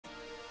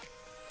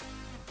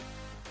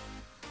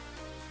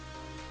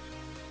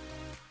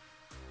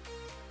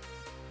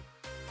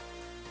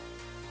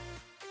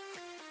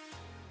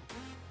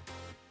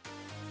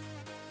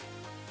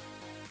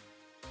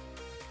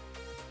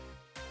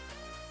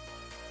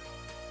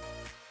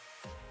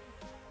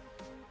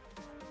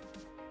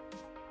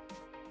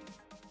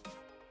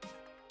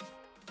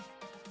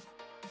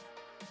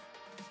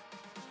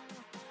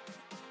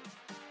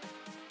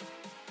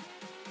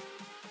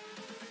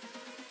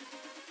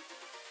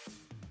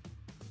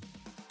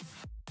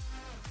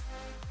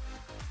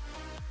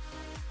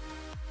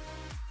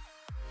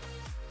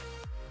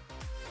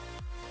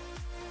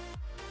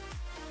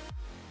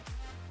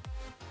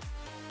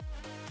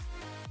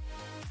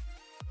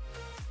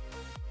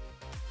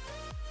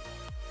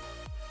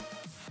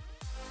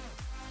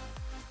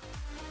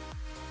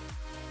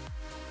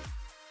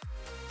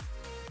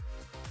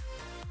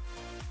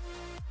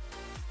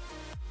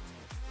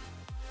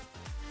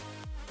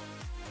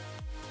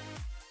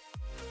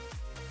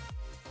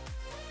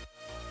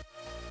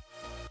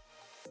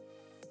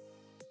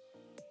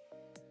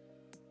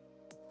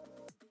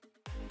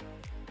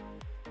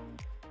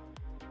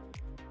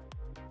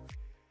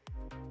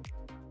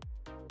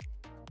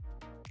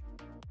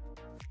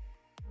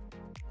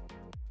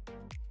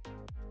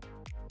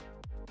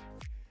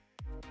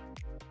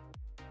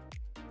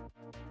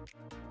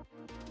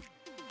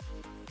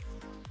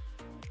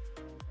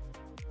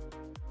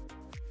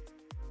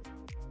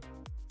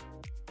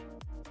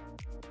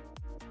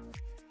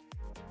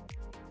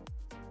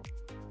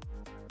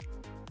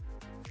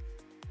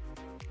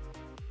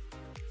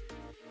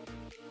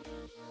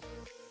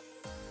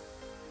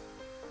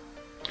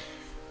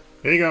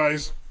Hey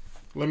guys,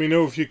 let me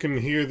know if you can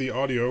hear the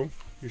audio.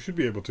 You should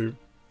be able to.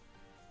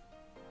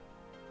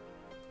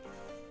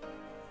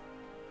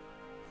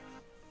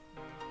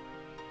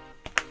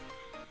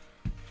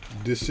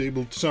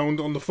 Disabled sound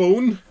on the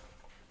phone.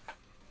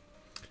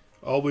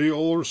 I'll be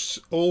all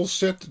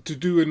set to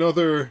do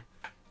another.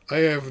 I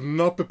have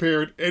not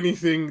prepared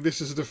anything. This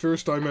is the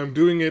first time I'm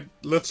doing it.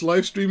 Let's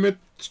live stream it.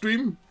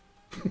 Stream.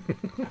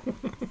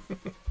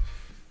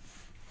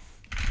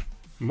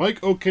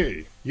 Mike,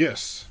 okay.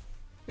 Yes.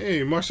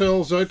 Hey,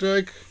 Marcel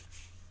Zuidwijk.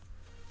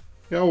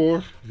 Ja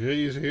hoor,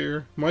 Ray is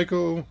here.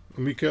 Michael,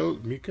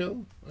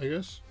 I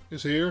guess,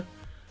 is here.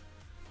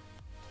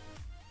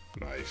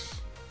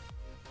 Nice.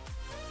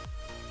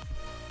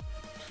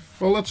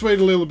 Well, let's wait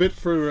a little bit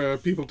for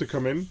people to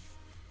come in.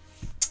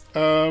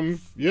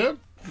 Yeah,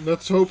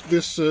 let's hope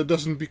this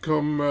doesn't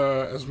become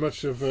as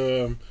much of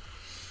a,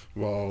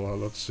 well,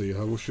 let's see,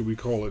 how should we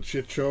call it,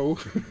 shit show,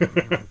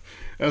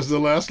 as the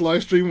last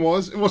live stream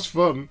was. It was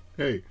fun,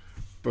 hey,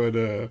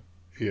 but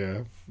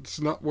yeah,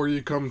 it's not where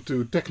you come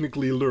to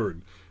technically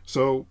learn.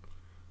 So,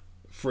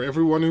 for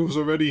everyone who's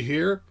already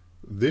here,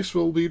 this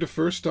will be the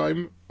first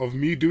time of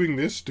me doing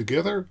this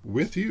together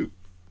with you.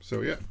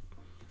 So yeah.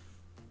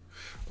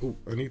 Oh,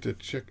 I need to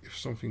check if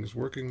something is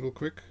working real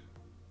quick.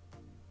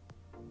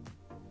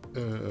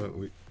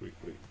 Wait.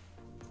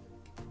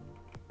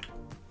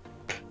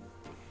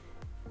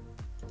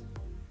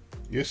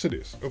 Yes, it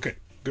is. Okay,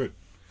 good.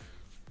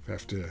 I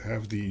have to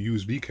have the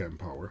USB cam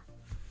power.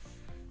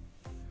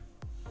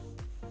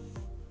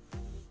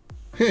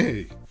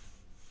 Hey!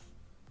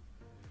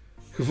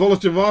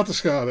 Gevalletje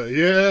waterschade.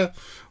 Yeah,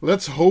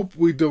 let's hope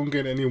we don't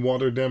get any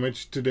water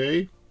damage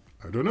today.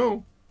 I don't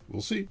know.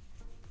 We'll see.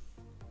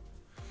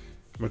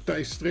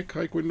 Matthijs Strik,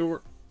 hi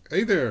Quindor.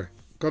 Hey there.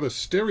 Got a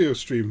stereo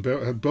stream.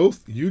 Had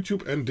both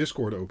YouTube and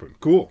Discord open.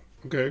 Cool.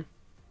 Okay.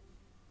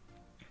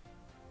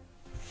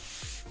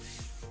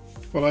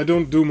 Well, I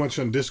don't do much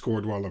on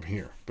Discord while I'm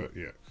here, but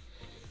yeah.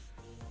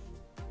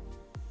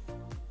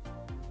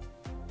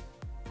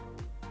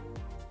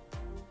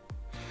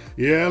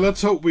 Yeah,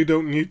 let's hope we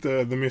don't need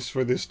the miss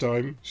for this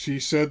time. She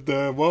said,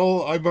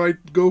 well, I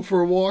might go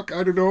for a walk,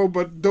 I don't know,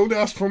 but don't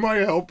ask for my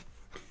help.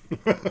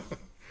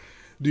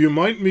 Do you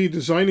mind me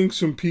designing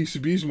some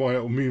PCBs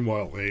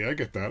meanwhile? Hey, I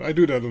get that. I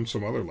do that on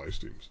some other live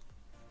streams.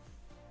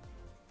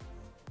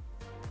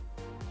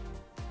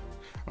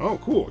 Oh,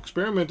 cool.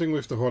 Experimenting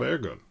with the hot air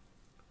gun.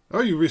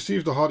 Oh, you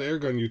received the hot air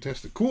gun you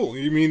tested. Cool.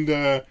 You mean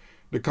the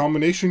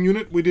combination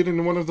unit we did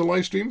in one of the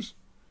live streams?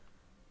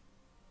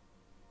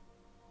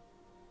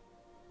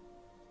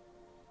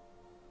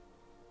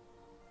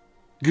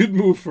 Good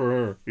move for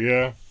her.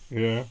 Yeah,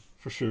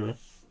 for sure.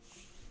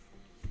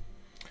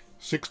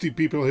 60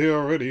 people here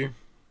already.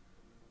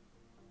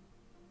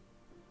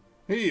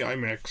 Hey,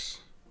 IMAX.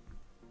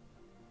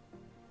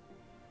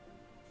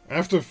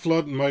 After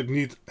flood might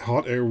need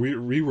hot air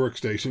rework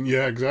station.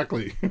 Yeah,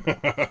 exactly.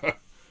 I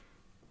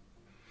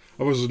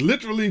was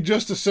literally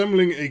just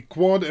assembling a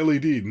quad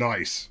LED.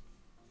 Nice.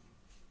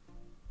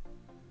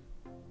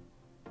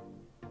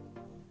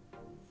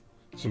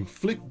 Some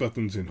flick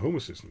buttons in Home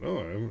Assistant. Oh,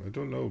 I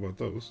don't know about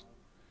those.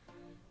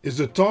 Is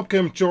the top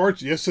cam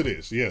charged? Yes, it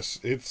is. Yes,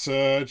 it's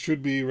it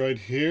should be right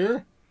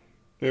here.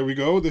 There we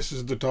go. This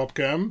is the top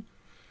cam.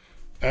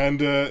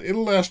 And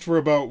it'll last for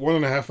about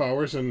 1.5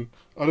 hours. And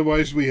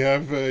otherwise we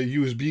have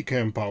USB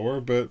cam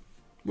power. But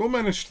we'll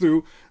manage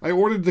through. I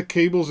ordered the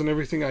cables and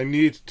everything I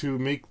need to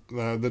make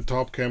the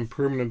top cam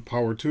permanent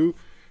power too.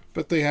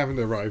 But they haven't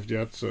arrived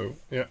yet. So,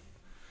 yeah.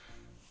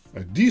 I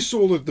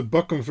desoldered the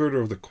buck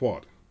converter of the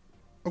quad.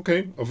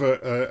 Okay,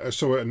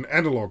 so an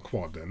analog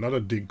quad then, not a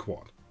dig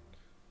quad.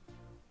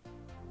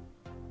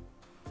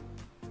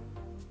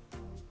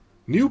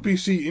 New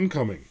PC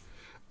incoming.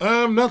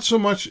 Not so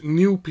much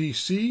new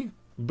PC,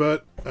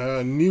 but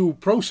a new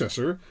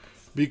processor,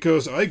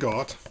 because I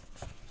got...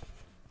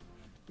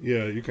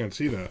 Yeah, you can't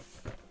see that.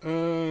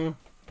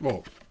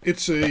 Well,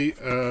 it's a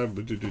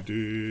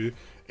AMD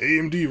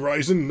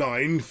Ryzen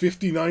 9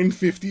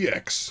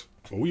 5950X.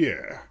 Oh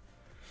yeah.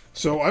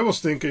 So I was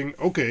thinking,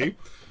 okay,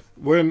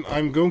 when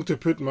I'm going to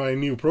put my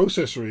new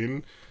processor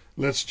in,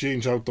 let's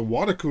change out the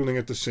water cooling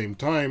at the same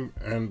time.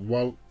 And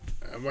when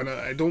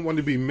I don't want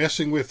to be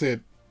messing with it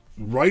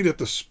right at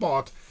the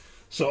spot,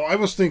 so I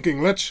was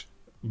thinking, let's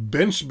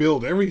bench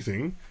build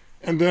everything,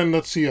 and then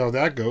let's see how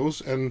that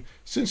goes. And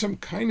since I'm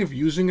kind of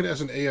using it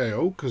as an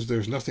AIO, because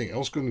there's nothing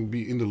else going to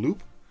be in the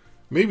loop,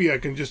 maybe I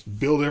can just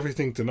build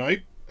everything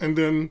tonight, and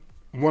then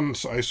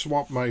once I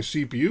swap my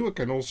CPU, I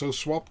can also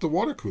swap the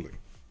water cooling.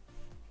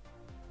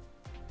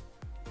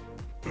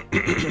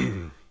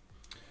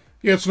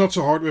 Yeah, it's not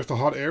so hard with the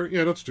hot air.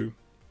 Yeah, that's true.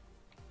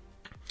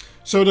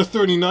 So the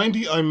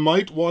 3090 I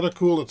might water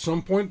cool at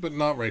some point, but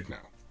not right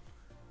now.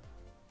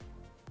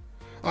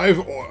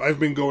 I've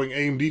been going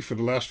AMD for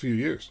the last few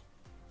years.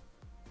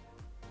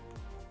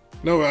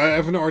 No, I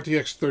have an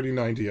RTX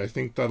 3090. I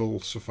think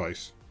that'll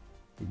suffice.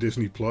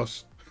 Disney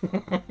Plus.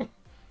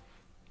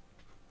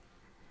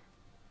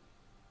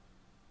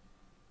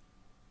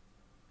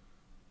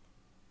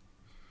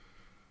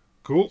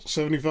 Cool,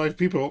 75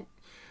 people.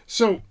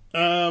 So,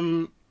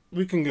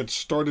 we can get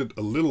started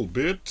a little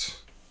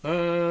bit.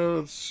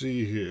 Let's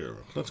see here.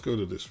 Let's go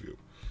to this view.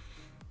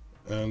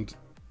 And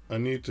I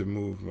need to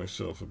move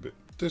myself a bit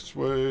this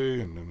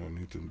way, and then I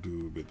need to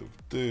do a bit of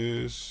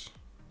this.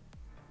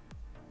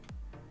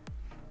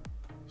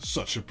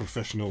 Such a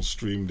professional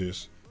stream,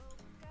 this.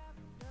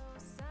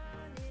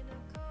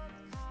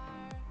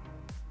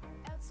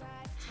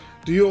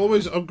 Do you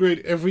always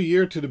upgrade every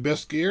year to the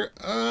best gear?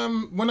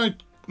 When I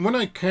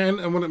can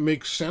and when it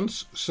makes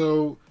sense.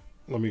 So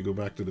let me go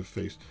back to the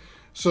face.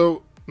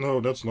 So no,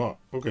 that's not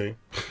okay.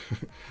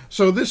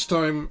 So this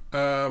time,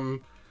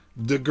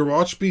 the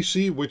garage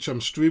PC, which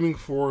I'm streaming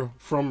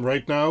from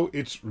right now,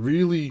 it's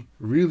really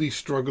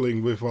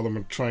struggling with what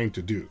I'm trying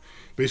to do.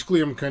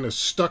 Basically, I'm kind of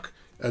stuck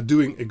at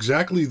doing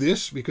exactly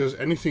this because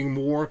anything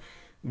more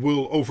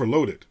will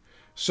overload it.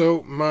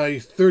 So my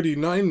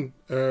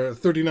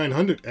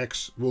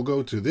 3900X will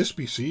go to this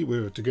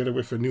PC together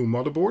with a new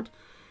motherboard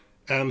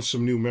and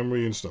some new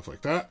memory and stuff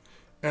like that.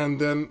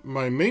 And then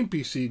my main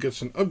PC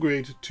gets an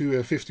upgrade to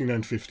a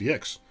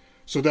 5950X.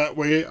 So that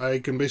way I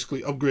can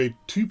basically upgrade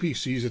two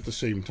PCs at the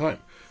same time.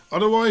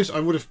 Otherwise, I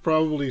would have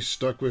probably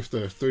stuck with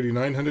the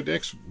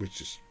 3900X,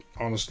 which is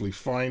honestly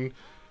fine.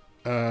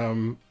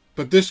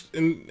 But this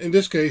in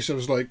this case, I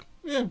was like,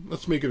 yeah,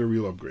 let's make it a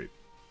real upgrade.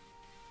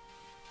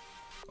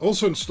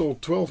 Also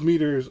installed 12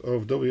 meters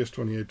of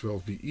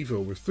WS2812B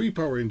EVO with 3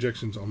 power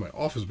injections on my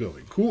office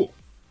building. Cool.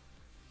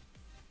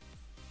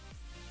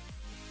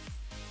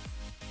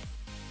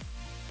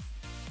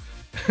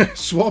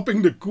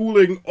 Swapping the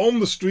cooling on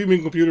the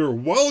streaming computer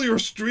while you're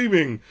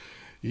streaming.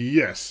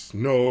 Yes.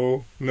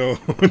 No.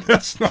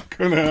 That's not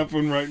going to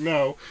happen right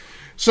now.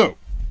 So,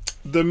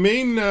 the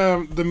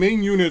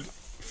main unit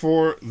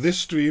for this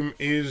stream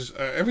is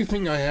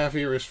everything I have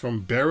here is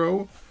from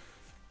Barrow.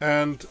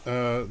 And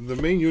the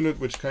main unit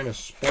which kind of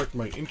sparked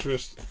my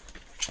interest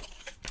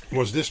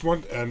was this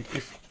one. And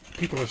if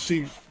people have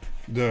seen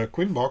the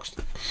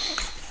Quinboxed,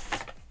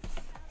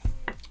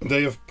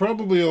 they have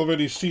probably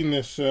already seen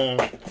this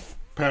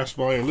pass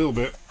by a little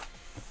bit.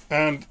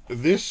 And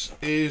this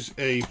is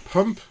a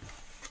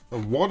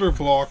water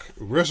block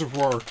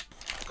reservoir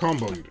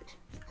combo unit.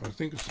 I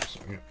think it's this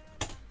one, yeah.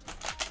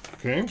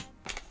 Okay,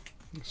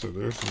 so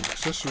there's some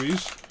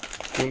accessories.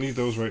 Don't need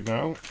those right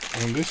now.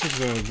 And this is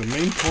the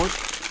main port.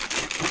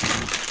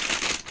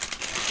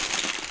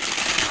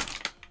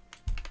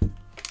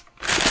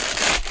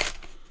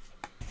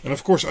 And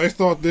of course I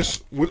thought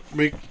this would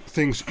make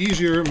things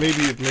easier.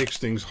 Maybe it makes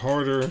things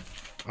harder.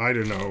 I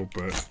don't know,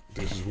 but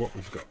this is what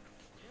we've got.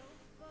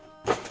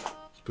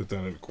 Let's put that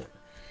in the corner.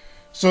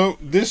 So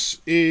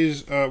this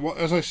is, well,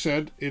 as I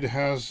said, it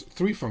has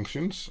 3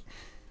 functions.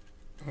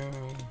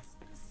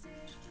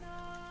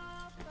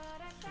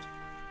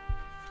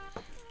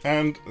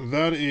 And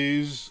that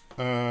is,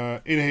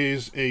 it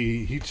is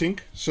a heatsink,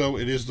 so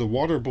it is the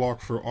water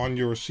block for on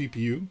your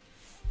CPU.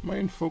 Am I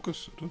in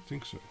focus? I don't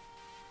think so.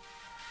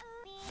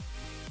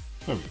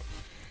 There we go.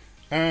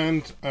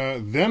 And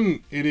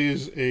then it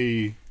is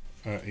a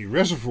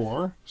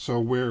reservoir, so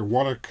where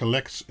water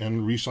collects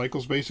and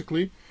recycles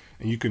basically,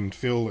 and you can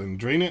fill and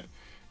drain it.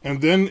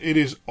 And then it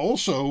is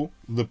also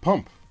the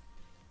pump,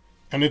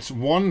 and it's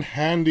one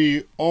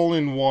handy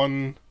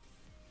all-in-one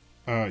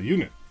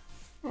unit.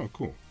 Oh,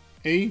 cool.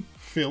 A,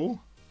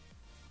 fill.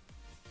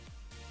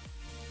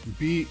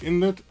 B,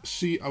 inlet.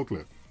 C,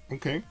 outlet.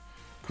 Okay.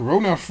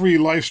 Corona-free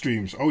live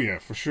streams. Oh yeah,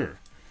 for sure.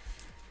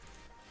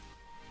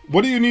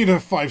 What do you need a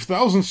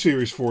 5000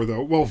 series for,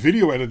 though? Well,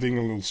 video editing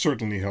will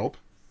certainly help.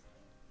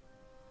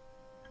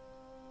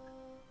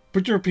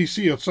 Put your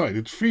PC outside.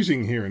 It's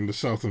freezing here in the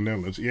south of the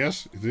Netherlands.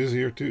 Yes, it is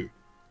here too.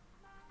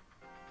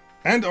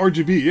 And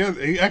RGB. Yeah,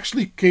 it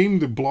actually came,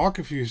 the block,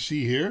 if you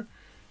see here,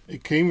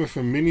 it came with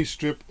a mini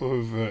strip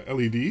of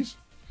LEDs.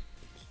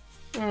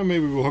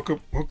 Maybe we'll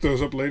hook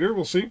those up later.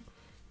 We'll see.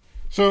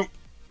 So,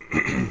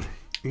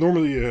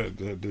 normally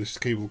this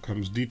cable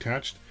comes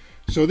detached.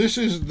 So this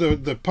is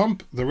the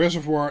pump, the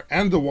reservoir,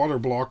 and the water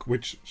block,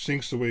 which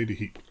sinks away the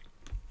heat.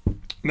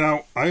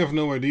 Now, I have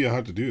no idea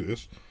how to do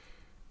this,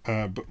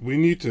 but we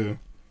need to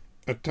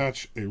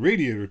attach a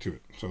radiator to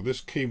it. So this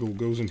cable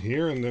goes in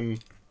here, and then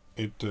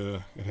it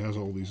has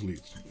all these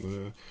leads.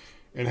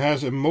 It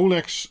has a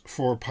Molex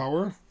for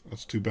power.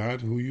 That's too bad.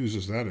 Who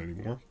uses that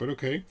anymore? But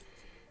okay.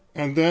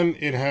 And then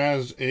it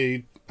has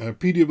a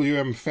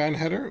PWM fan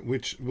header,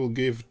 which will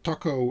give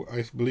taco,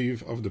 I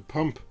believe, of the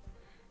pump.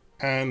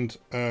 And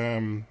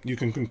you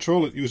can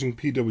control it using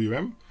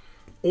PWM.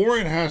 Or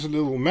it has a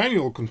little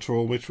manual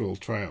control, which we'll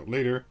try out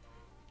later,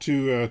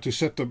 to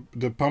set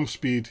the pump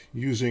speed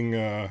using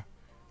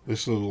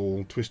this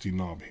little twisty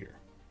knob here.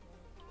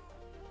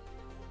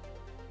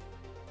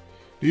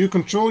 Do you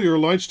control your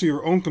lights to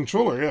your own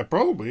controller? Yeah,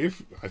 probably.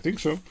 I think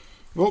so.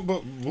 Well,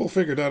 but we'll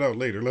figure that out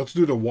later. Let's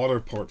do the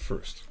water part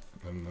first.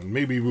 And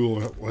maybe we'll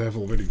have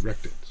already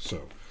wrecked it.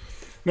 So,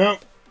 now,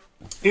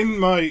 in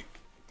my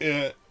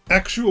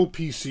actual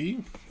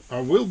PC,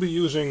 I will be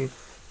using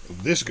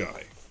this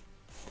guy.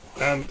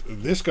 And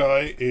this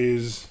guy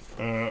is...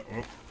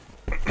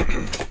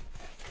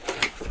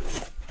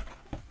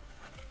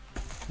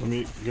 Let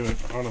me get it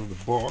out of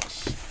the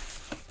box.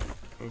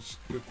 Let's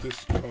get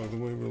this out of the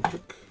way real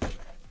quick.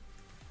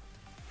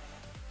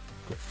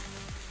 Okay.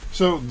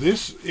 So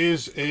this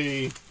is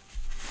a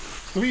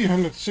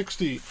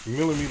 360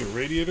 millimeter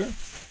radiator,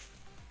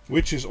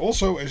 which is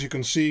also, as you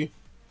can see,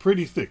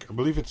 pretty thick. I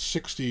believe it's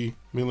 60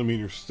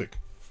 millimeters thick.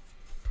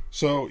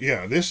 So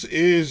yeah, this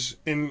is,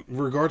 in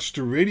regards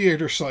to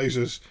radiator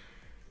sizes,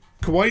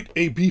 quite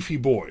a beefy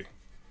boy.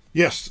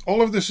 Yes,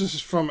 all of this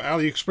is from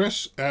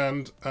AliExpress,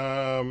 and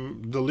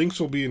the links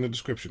will be in the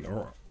description,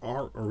 or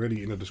are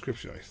already in the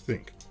description, I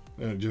think.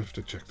 You have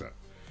to check that.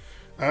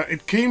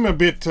 It came a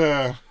bit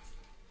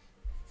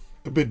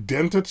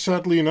dented,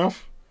 sadly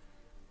enough.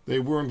 They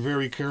weren't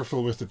very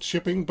careful with the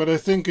shipping, but I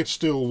think it's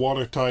still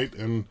watertight,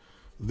 and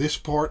this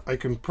part I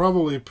can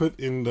probably put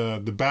in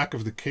the back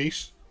of the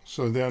case,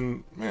 so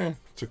then,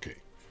 it's okay.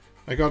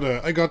 I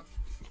got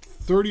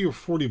 30 or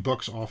 40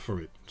 bucks off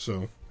for it,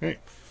 so hey.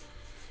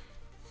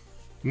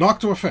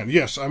 Noctua fan.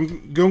 Yes,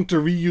 I'm going to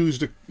reuse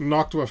the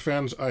Noctua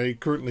fans I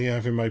currently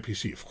have in my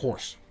PC, of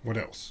course. What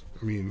else?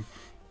 I mean,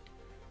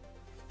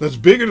 that's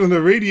bigger than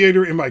the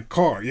radiator in my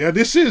car. Yeah,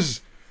 this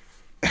is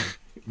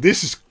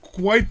this is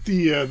quite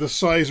the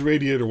size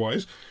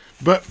radiator-wise.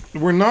 But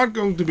we're not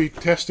going to be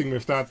testing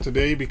with that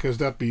today, because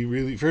that'd be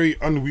really very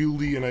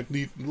unwieldy, and I'd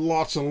need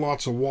lots and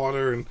lots of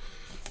water, and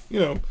you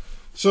know.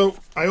 So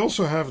I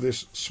also have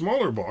this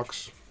smaller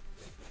box.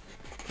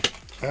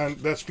 And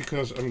that's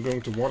because I'm going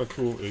to water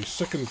cool a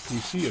second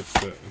PC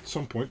at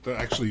some point.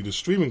 Actually, the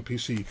streaming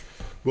PC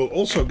will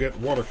also get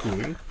water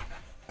cooling.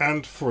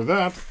 And for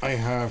that, I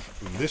have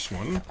this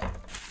one.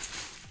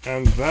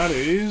 And that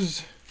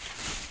is...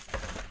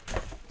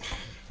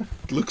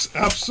 it looks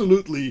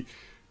absolutely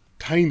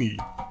tiny.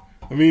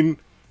 I mean,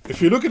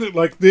 if you look at it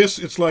like this,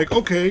 it's like,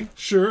 okay,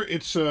 sure,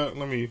 it's... let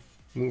me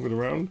move it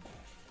around.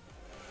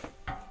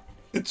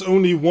 It's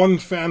only one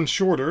fan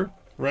shorter,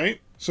 right?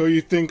 So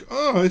you think,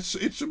 oh,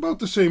 it's about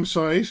the same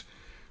size.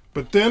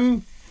 But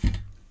then,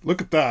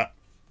 look at that.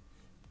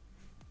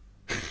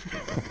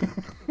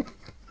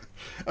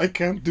 I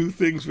can't do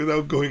things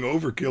without going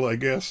overkill, I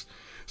guess.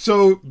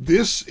 So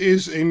this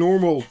is a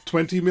normal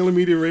 20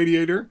 millimeter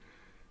radiator,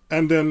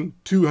 and then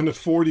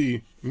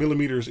 240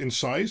 millimeters in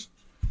size.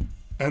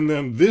 And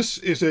then this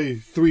is a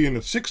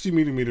 360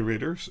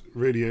 millimeter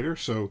radiator,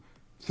 so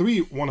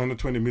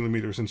 120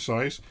 millimeters in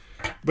size.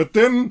 But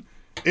then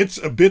it's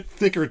a bit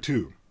thicker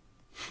too.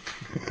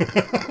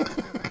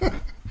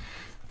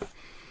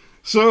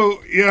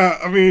 So yeah,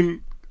 I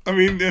mean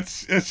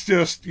it's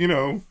just, you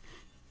know,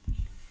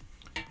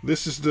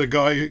 this is the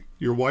guy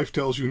your wife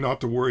tells you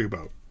not to worry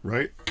about,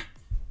 right?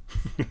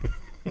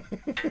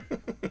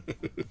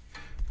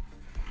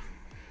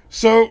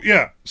 So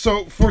yeah,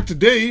 so for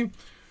today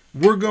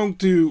we're going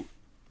to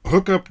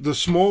hook up the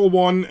small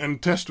one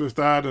and test with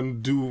that,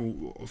 and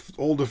do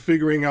all the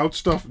figuring out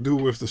stuff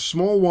with the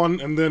small one,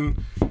 and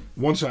then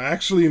once I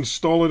actually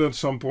install it at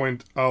some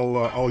point,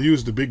 I'll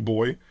use the big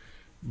boy.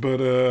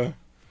 But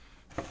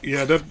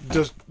yeah, that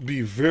just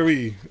be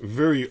very,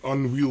 very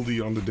unwieldy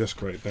on the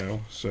desk right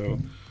now. So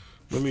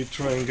let me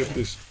try and get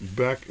this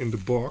back in the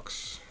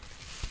box.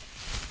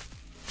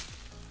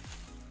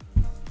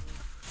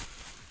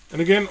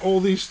 And again, all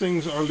these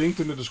things are linked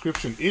in the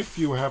description if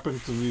you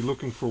happen to be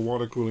looking for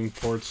water cooling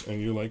parts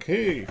and you're like,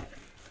 hey,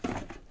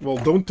 well,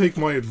 don't take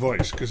my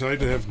advice, because I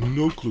have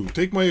no clue.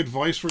 Take my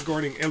advice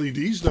regarding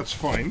LEDs, that's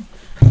fine.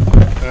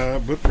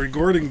 But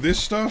regarding this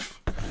stuff,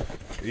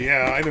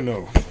 yeah, I don't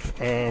know.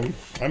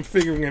 I'm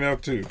figuring it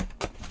out too.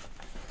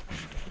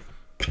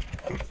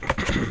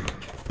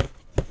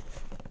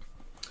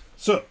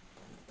 So,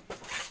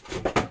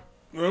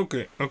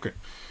 okay.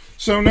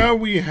 So now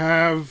we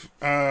have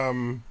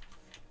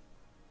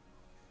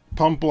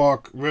pump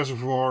block,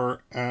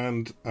 reservoir,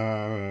 and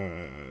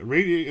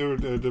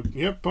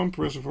radiator. Pump,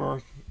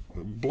 reservoir,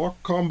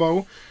 block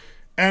combo,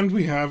 and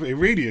we have a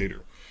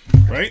radiator,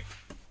 right?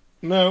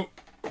 Now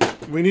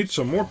we need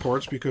some more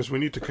parts because we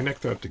need to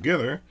connect that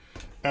together,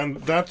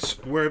 and that's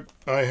where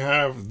I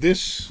have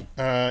this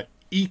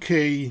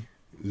EK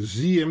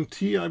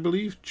ZMT, I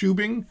believe,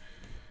 tubing.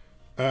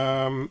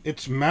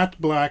 It's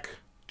matte black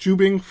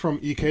tubing from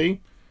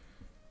EK.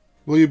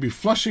 Will you be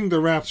flushing the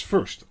rats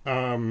first?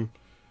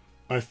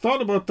 I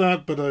thought about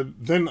that,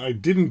 but then I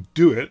didn't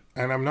do it,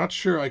 and I'm not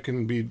sure I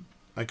can do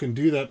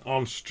that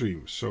on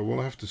stream, so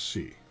we'll have to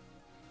see.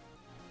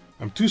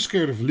 I'm too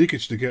scared of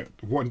leakage to get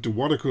into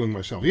water cooling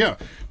myself. Yeah,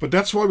 but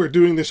that's why we're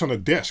doing this on a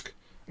desk.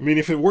 I mean,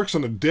 if it works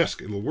on a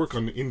desk, it'll work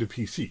in the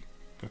PC.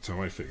 That's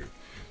how I figured.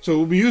 So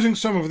we'll be using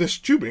some of this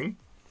tubing,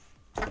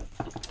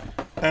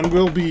 and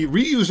we'll be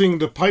reusing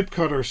the pipe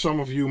cutter some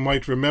of you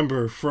might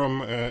remember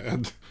from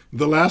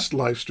the last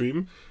live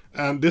stream.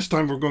 And this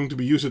time we're going to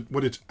be using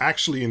what it's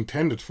actually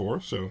intended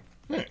for. So,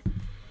 hey.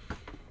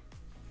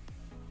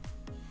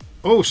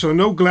 Oh, so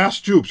no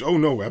glass tubes. Oh,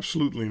 no,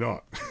 absolutely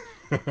not.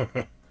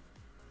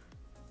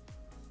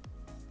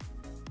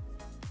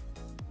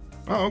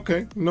 Oh,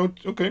 okay. No,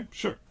 okay,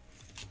 sure.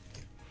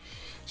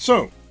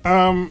 So,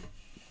 to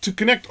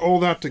connect all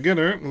that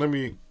together, let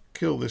me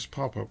kill this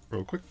pop-up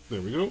real quick.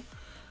 There we go.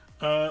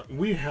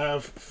 we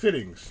have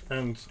fittings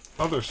and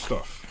other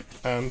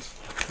stuff. And,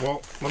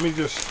 well, let me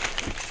just...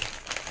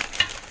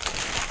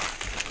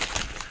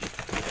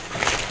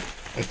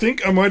 I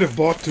think I might have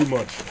bought too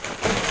much.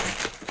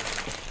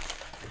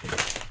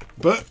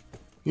 But,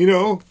 you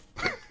know,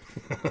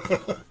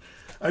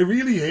 I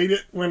really hate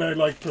it when I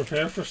like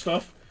prepare for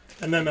stuff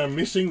and then I'm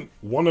missing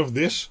one of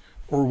this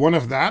or one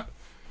of that.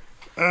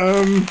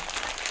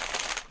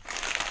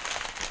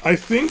 I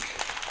think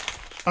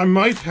I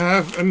might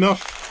have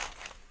enough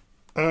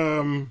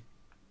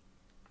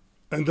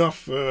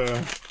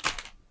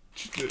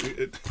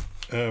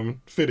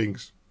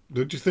fittings.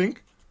 Don't you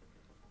think?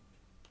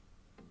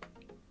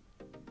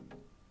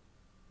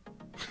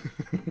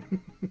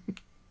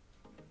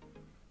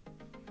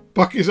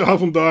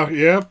 Pakjesavond daar,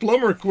 yeah,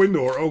 plumber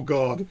Quindor, oh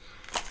god.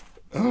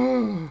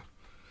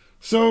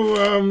 So,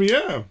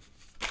 yeah.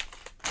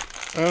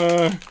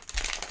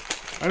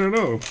 I don't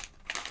know.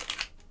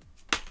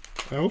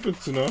 I hope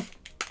it's enough.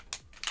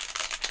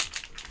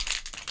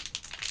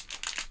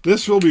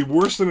 This will be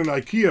worse than an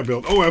IKEA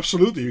build. Oh,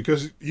 absolutely,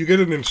 because you get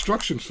an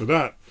instructions for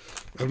that.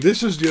 And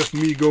this is just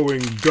me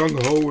going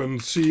gung-ho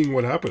and seeing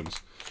what happens.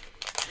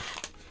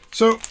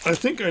 So, I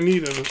think I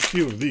need a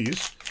few of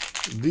these.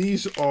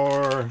 These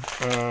are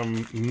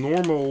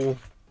normal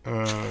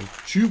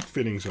tube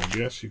fittings, I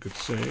guess you could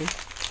say.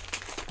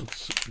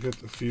 Let's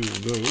get a few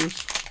of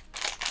those.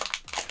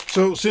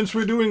 So, since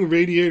we're doing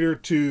radiator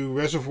to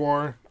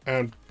reservoir,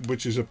 and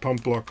which is a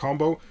pump block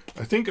combo,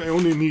 I think I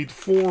only need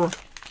four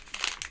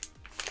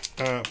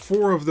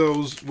of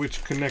those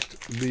which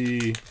connect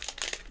the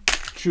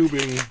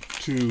tubing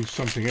to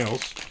something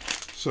else.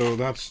 So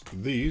that's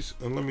these.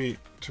 And let me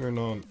turn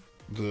on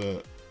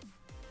the...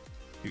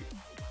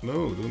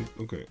 No, don't...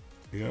 Okay,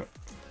 yeah.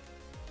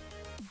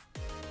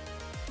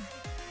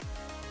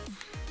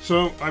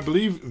 So I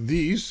believe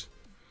these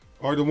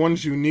are the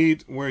ones you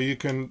need where you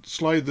can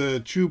slide the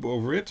tube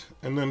over it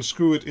and then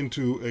screw it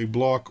into a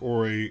block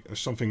or a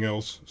something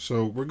else.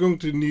 So we're going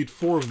to need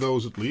 4 of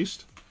those at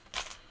least,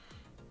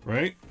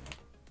 right?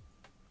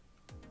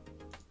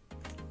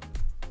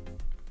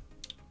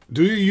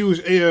 Do you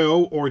use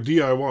AIO or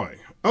DIY?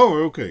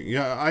 Oh, okay.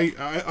 Yeah,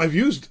 I've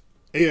used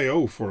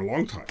AIO for a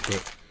long time,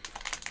 but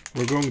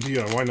we're going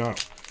DIY now.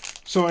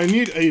 So I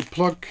need a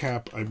plug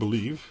cap, I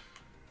believe.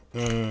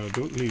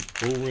 Don't need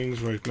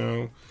O-rings right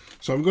now.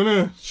 So I'm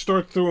gonna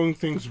start throwing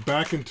things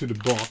back into the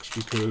box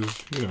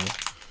because, you know,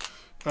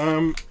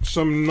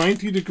 some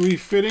 90-degree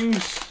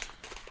fittings.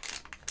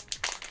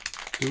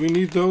 Do we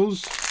need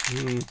those?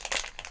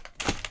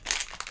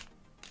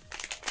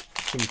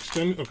 Some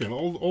extend. Okay,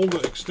 all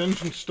the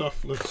extension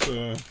stuff. Let's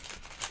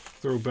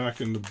throw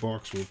back in the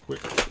box real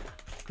quick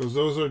because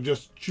those are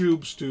just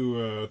tubes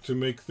to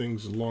make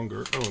things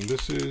longer. Oh, and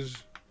this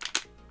is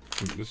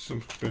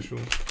some special.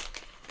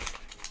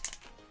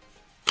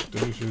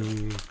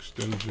 Extension.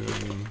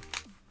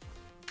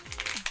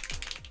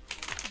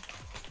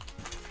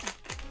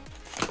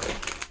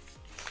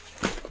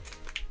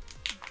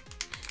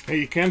 Hey,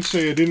 you can't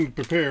say I didn't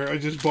prepare. I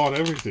just bought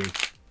everything.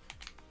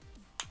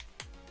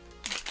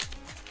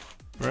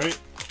 Right?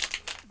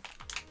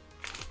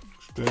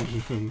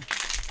 Extension.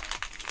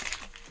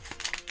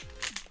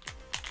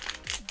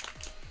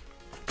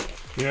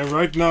 Yeah,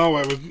 right now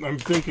I'm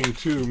thinking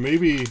too.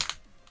 Maybe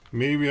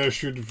I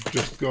should have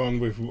just gone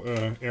with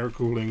air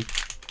cooling.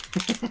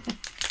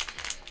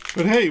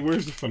 But hey,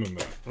 where's the fun in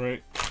that,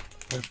 right?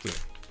 I have to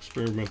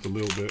experiment a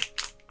little bit,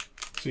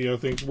 see how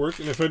things work,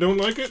 and if I don't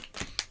like it,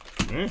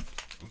 let's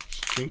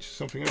change to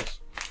something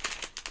else.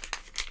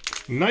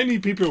 90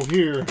 people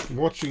here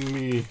watching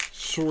me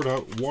sort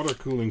out water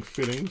cooling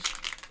fittings.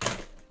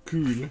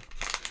 Cool.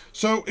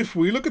 So if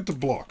we look at the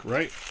block,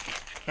 right,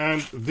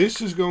 and this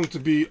is going to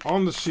be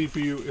on the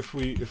CPU. If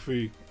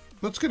we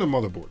let's get a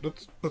motherboard.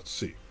 Let's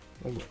see.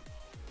 Hold on.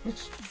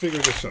 Let's figure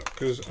this out,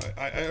 because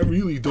I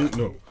really don't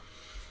know.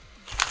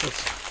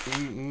 Let's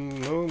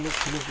move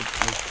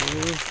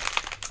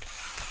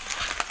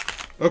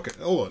it. Okay,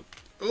 hold on.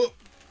 Oh.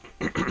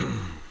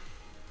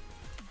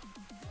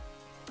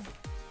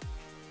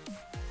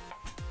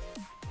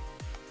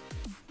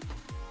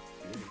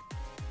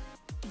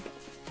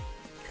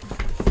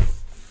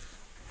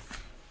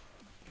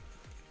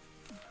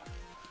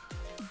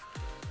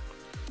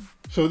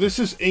 So this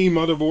is a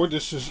motherboard.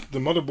 This is the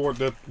motherboard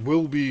that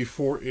will be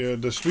for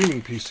the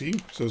streaming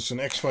PC. So it's an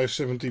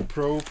X570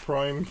 Pro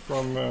Prime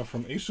from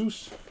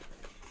Asus.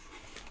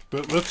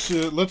 But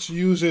let's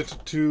use it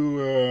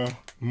to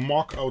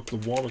mock out the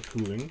water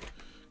cooling,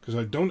 because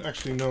I don't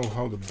actually know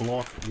how the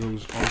block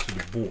goes onto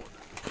the board.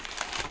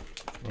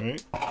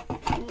 Right?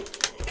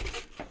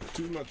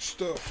 Too much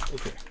stuff.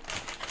 Okay.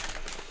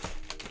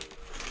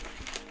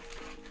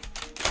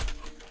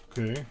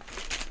 Okay.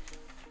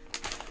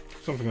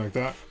 Something like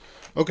that.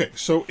 Okay,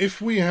 so if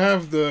we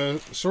have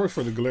the... Sorry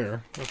for the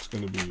glare. That's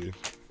going to be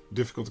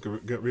difficult to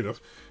get rid of.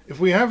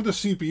 If we have the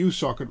CPU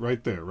socket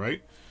right there,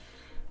 right?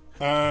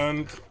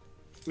 And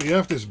we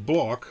have this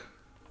block.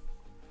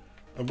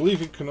 I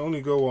believe it can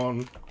only go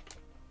on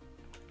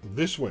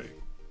this way.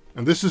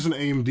 And this is an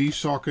AMD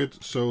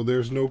socket, so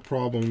there's no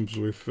problems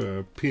with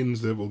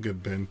pins that will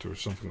get bent or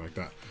something like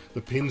that.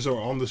 The pins are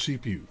on the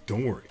CPU.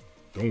 Don't worry.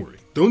 Don't worry.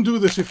 Don't do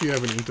this if you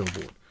have an Intel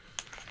board.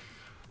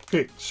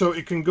 Okay, so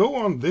it can go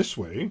on this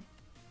way.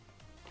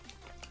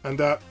 And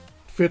that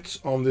fits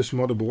on this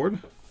motherboard.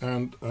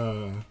 And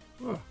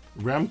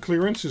RAM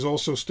clearance is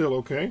also still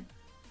okay.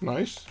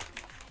 Nice.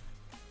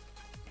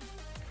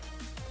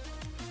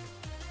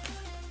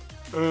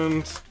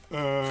 And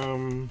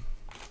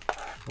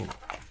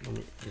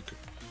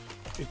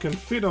it can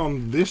fit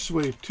on this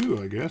way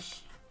too, I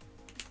guess.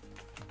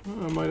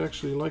 I might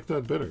actually like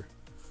that better.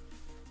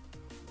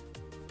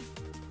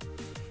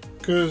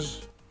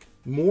 Because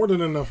more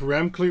than enough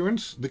RAM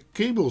clearance, the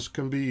cables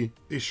can be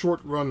a short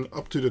run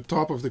up to the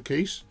top of the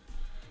case,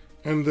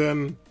 and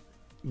then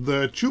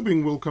the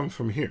tubing will come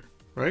from here,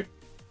 right?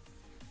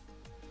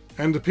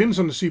 And the pins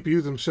on the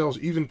CPU themselves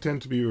even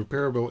tend to be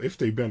repairable if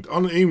they bend.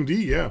 On AMD,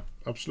 yeah,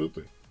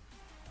 absolutely.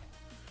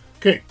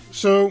 Okay,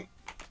 so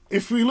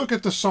if we look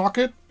at the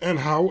socket and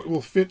how it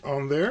will fit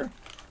on there,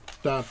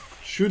 that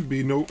should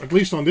be no, at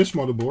least on this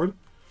motherboard,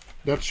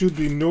 that should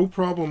be no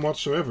problem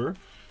whatsoever.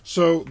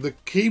 So the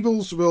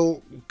cables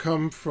will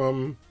come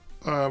from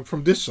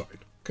this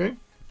side, okay?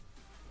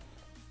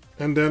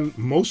 And then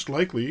most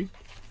likely,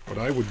 what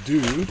I would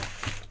do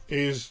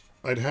is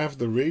I'd have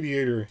the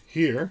radiator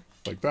here,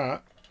 like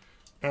that.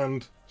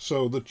 And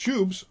so the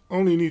tubes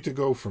only need to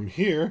go from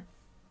here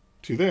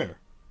to there.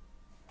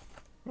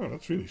 Oh,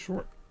 that's really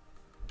short.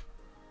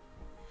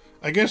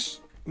 I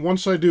guess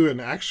once I do an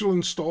actual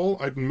install,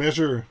 I'd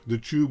measure the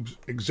tubes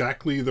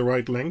exactly the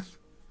right length.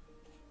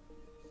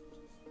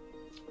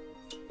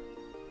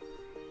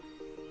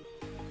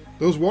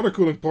 Those water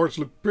cooling parts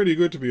look pretty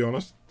good, to be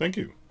honest. Thank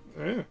you.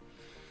 Yeah.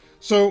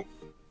 So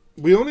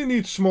we only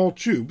need small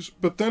tubes,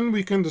 but then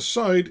we can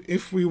decide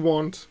if we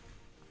want,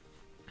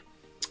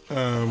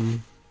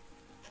 you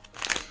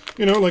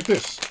know, like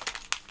this.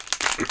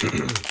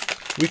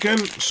 We can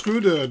screw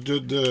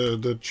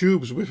the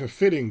tubes with a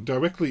fitting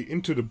directly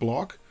into the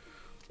block,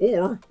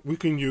 or we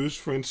can use,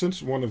 for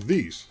instance, one of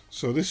these.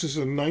 So this is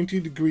a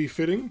 90-degree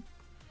fitting,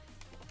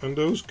 and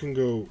those can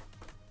go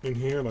in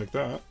here like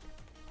that.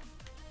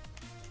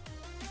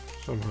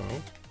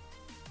 Somehow.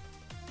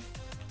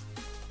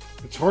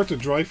 It's hard to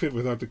dry fit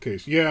without the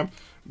case. Yeah,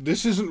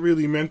 this isn't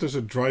really meant as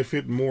a dry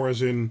fit, more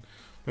as in,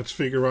 let's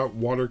figure out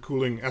water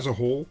cooling as a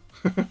whole.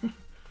 Okay,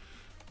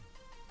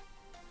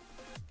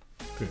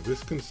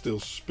 this can still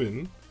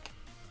spin.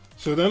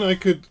 So then I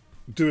could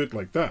do it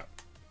like that.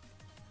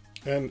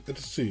 And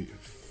let's see,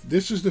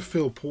 this is the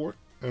fill port,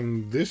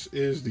 and this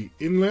is the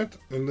inlet,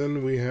 and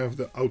then we have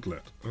the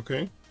outlet,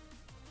 okay?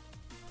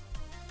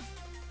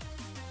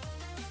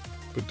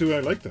 But do I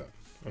like that?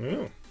 I don't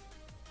know.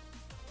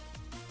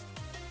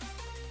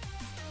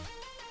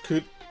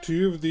 Could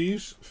two of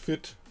these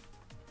fit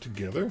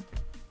together?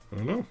 I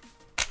don't know.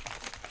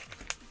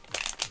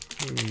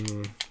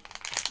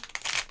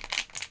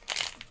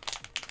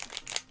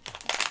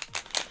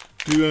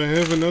 Do I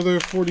have another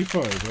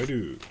 45? I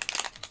do.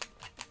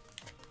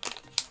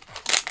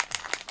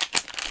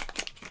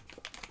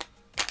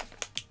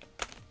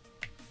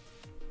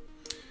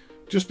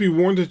 Just be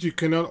warned that you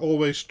cannot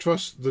always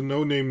trust the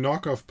no-name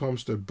knockoff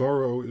pumps that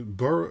Barrow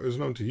is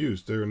known to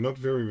use. They are not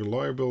very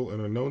reliable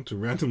and are known to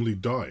randomly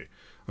die.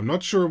 I'm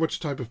not sure which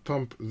type of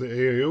pump the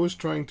AIO is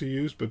trying to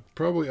use, but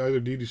probably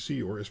either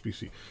DDC or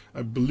SPC.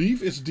 I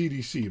believe it's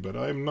DDC, but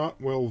I'm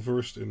not well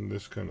versed in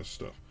this kind of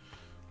stuff.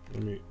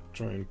 Let me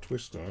try and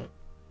twist that.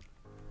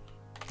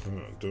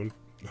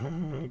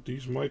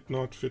 These might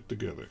not fit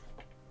together.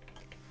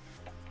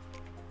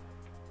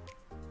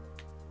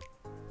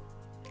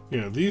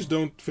 Yeah, these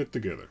don't fit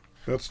together.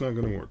 That's not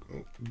going to work.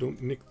 Oh,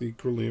 don't nick the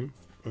acronym,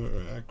 or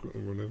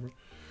whatever.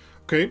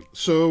 Okay,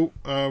 so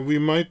we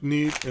might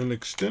need an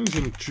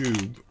extension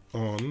tube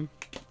on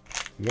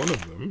one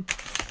of them,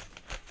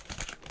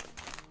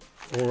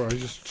 or I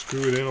just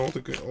screw it in all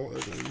together.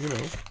 You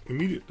know,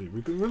 immediately.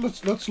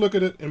 Let's look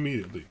at it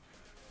immediately.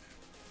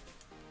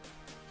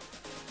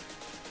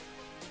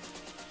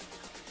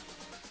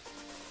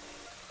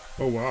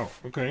 Oh wow,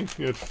 okay.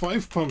 You had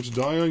 5 pumps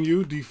die on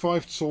you,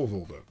 D5 solve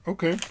all that.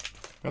 Okay,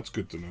 that's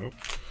good to know.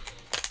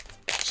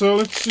 So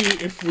let's see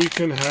if we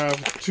can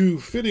have 2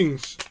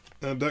 fittings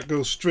that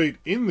go straight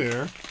in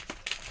there,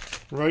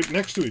 right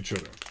next to each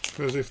other.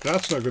 Because if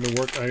that's not going to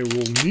work, I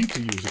will need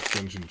to use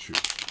extension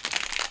tubes.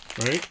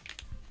 Right?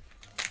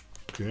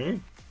 Okay.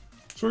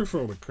 Sorry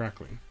for all the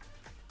crackling.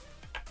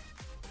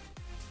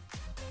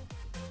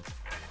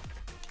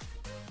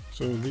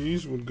 So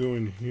these would go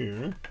in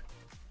here.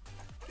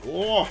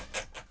 Oh,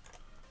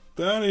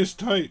 that is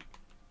tight,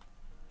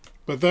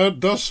 but that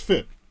does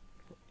fit.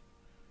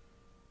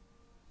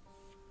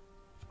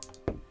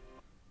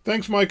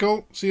 Thanks,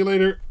 Michael. See you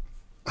later.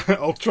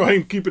 I'll try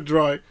and keep it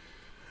dry.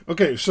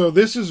 Okay, so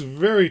this is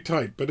very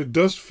tight, but it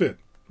does fit,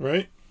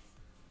 right?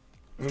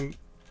 And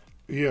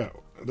yeah,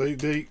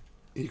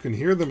 you can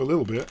hear them a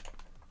little bit,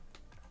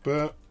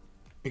 but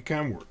it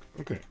can work.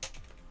 Okay.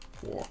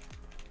 Whoa.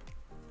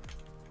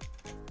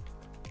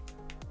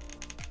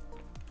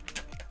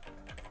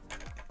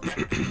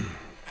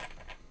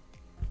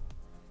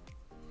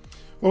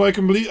 Well, I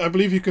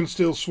believe you can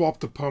still swap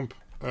the pump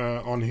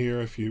on here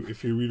if you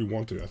really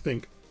want to. I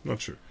think, not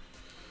sure.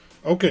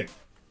 Okay,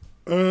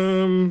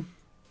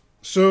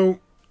 so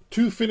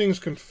 2 fittings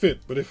can fit,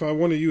 but if I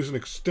want to use an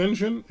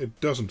extension, it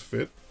doesn't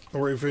fit.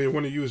 Or if I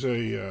want to use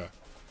a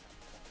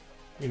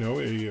you know,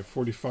 a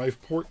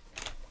 45 port.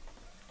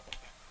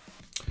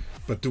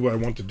 But do I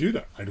want to do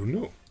that? I don't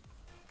know.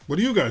 What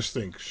do you guys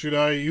think? Should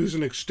I use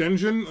an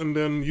extension and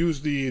then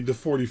use the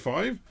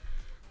 45?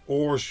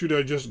 Or should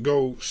I just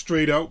go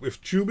straight out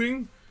with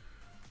tubing?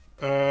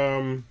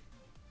 Don't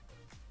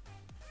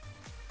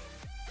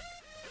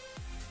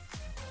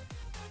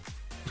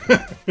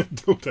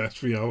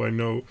ask me how I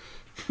know.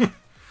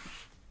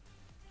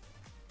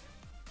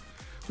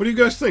 What do you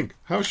guys think?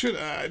 How should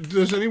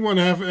does anyone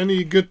have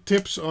any good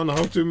tips on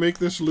how to make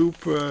this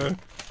loop,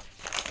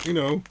 you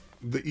know,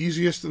 the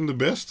easiest and the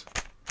best?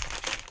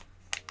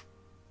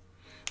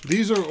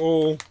 These are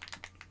all...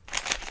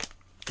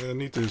 I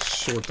need to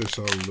sort this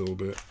out a little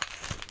bit.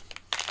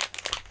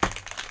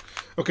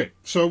 Okay,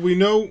 so we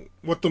know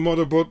what the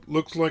motherboard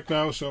looks like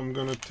now, so I'm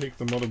going to take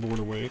the motherboard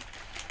away.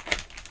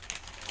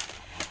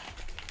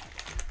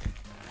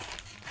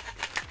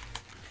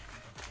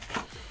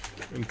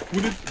 And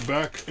put it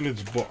back in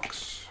its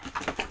box.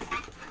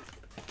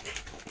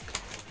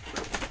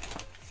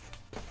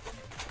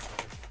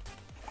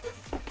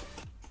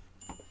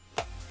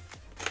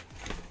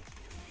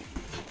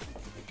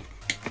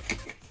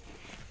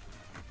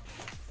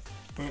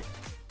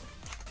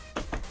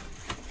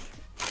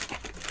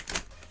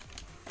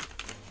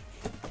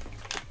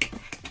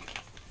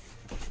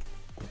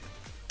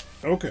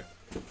 Okay,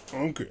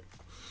 okay.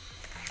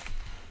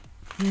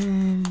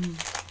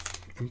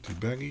 Empty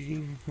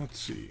baggie. Let's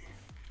see.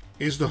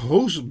 Is the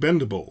hose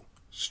bendable?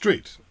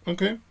 Straight.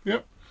 Okay,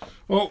 yep.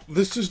 Well,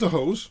 this is the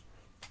hose.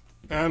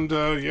 And,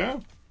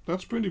 yeah,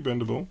 that's pretty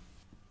bendable.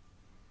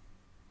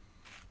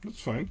 That's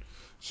fine.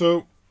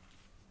 So,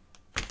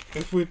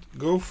 if we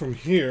go from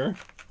here,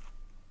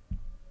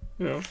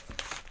 you know,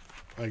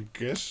 I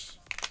guess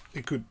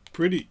it could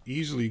pretty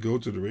easily go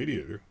to the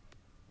radiator.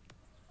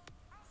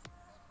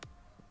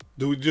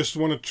 Do we just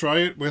want to try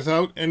it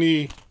without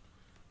any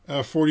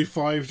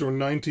 45s or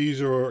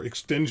 90s or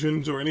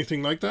extensions or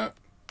anything like that?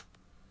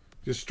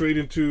 Just straight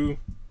into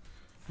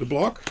the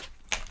block?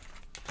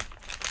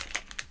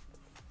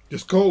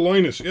 Just call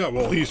Linus. Yeah,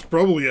 well, he's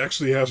probably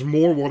actually has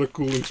more water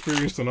cooling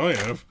experience than I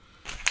have.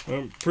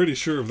 I'm pretty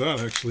sure of that,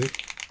 actually.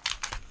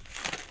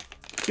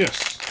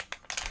 Yes.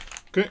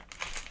 Okay.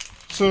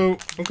 So,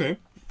 okay,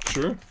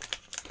 sure.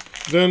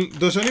 Then,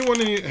 does anyone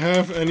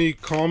have any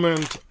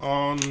comment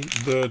on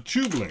the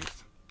tube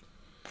length?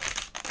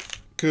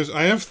 Because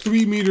I have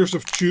 3 meters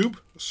of tube,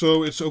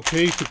 so it's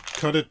okay to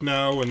cut it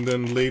now and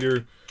then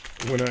later,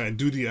 when I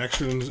do the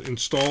actual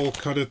install,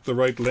 cut it the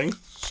right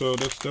length. So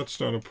that's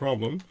not a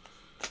problem.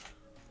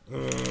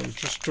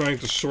 Just trying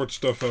to sort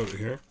stuff out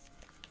here.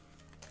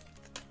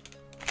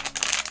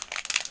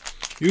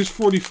 Use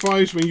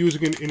 45s when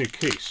using it in a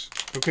case.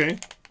 Okay.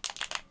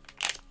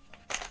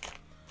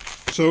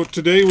 So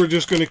today we're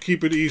just going to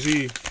keep it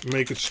easy,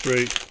 make it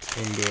straight,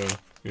 and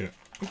yeah.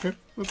 Okay,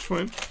 that's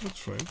fine. That's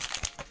fine.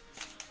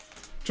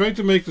 Try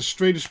to make the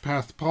straightest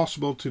path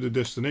possible to the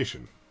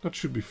destination. That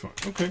should be fine.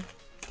 Okay,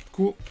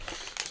 cool.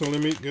 So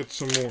let me get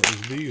some more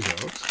of these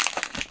out.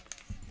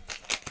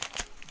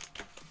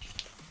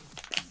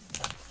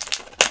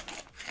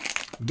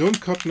 Don't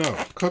cut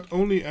now. Cut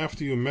only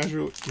after you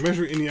measure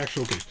in the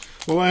actual case.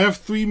 Well, I have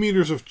 3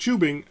 meters of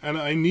tubing, and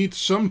I need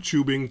some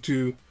tubing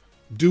to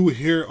do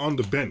here on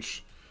the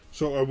bench.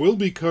 So I will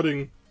be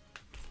cutting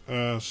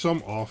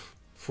some off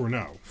for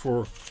now,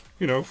 for,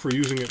 you know, for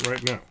using it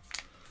right now.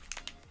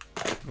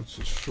 That's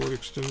a short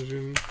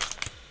extension.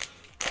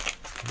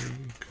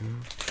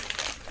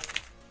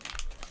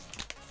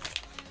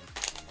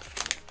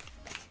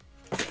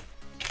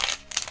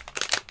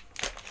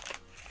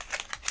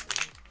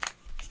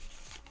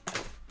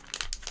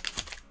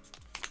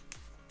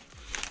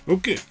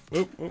 Okay.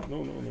 Oh,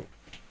 no.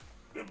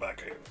 Get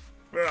back here.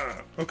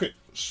 Ah, okay.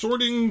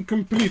 Sorting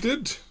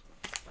completed.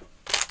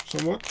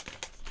 Somewhat.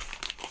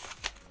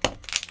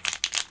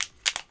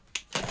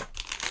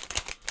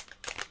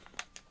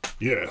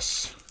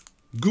 Yes.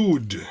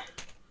 Good.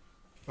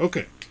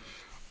 Okay.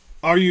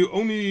 Are you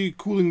only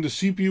cooling the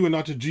CPU and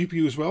not the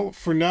GPU as well?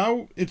 For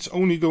now, it's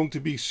only going to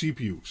be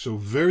CPU. So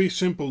very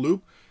simple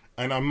loop.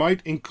 And I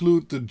might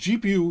include the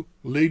GPU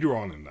later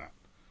on in that.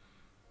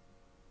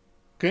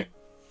 Okay.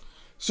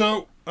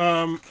 So,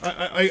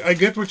 I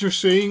get what you're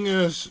saying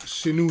as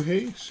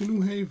Sinuhe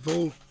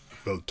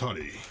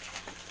Voltari.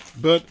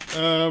 But,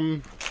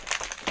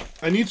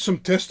 I need some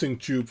testing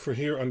tube for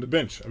here on the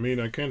bench. I mean,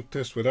 I can't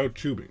test without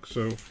tubing.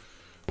 So,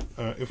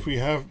 if we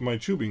have my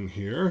tubing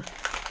here,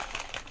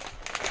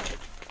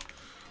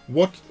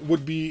 what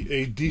would be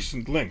a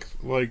decent length?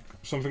 Like,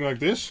 something like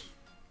this?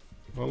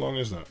 How long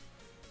is that?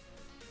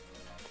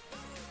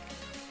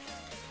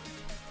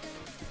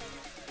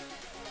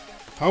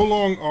 How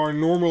long are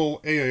normal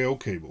AIO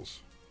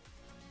cables?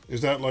 Is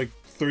that like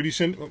 30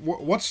 cent.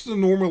 What's the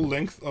normal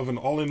length of an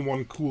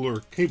all-in-one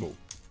cooler cable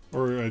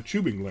or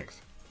tubing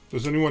length?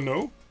 Does anyone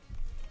know?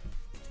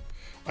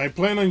 I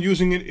plan on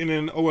using it in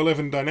an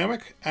O11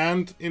 dynamic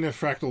and in a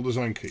fractal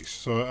design case.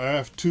 So I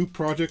have 2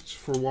 projects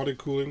for water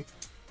cooling.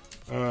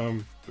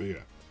 But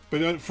yeah.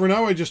 But for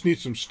now, I just need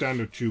some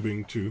standard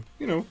tubing to,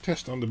 you know,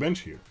 test on the bench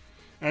here.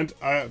 And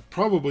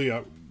probably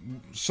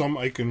some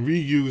I can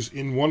reuse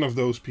in one of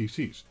those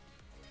PCs.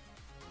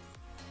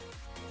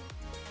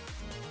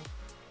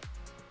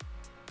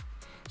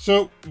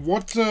 So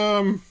what,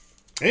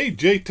 hey,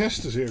 Jay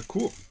Test is here,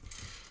 cool.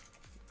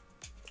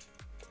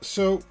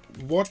 So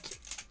what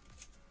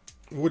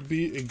would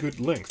be a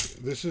good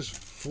length? This is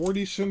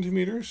 40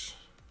 centimeters.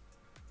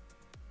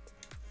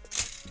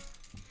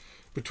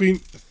 Between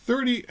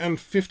 30 and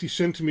 50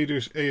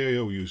 centimeters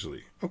AAO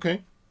usually.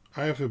 Okay,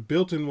 I have a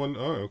built-in one.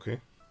 Oh, okay.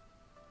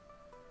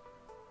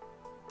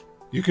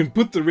 You can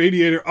put the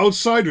radiator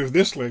outside of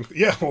this length.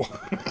 Yeah, well,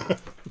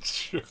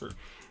 sure.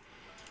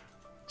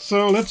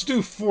 So let's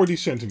do 40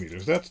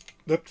 centimeters.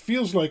 That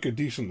feels like a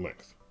decent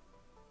length.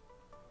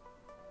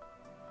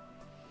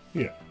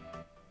 Yeah,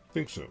 I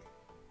think so.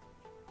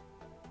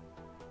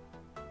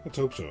 Let's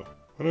hope so.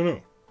 I don't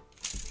know.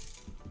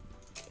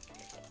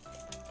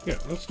 Yeah,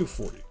 let's do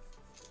 40.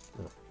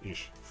 Or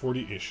ish.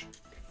 40-ish.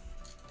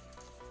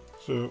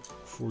 So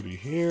 40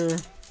 here.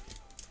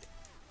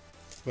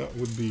 That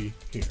would be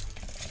here.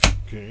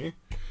 Okay.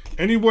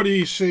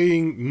 Anybody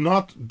saying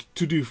not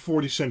to do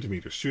 40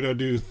 centimeters? Should I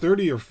do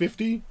 30 or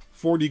 50?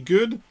 40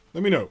 good?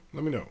 Let me know.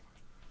 Let me know.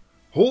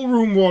 Whole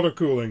room water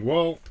cooling.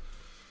 Well,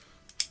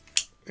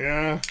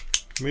 yeah,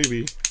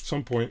 maybe at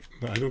some point.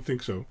 No, I don't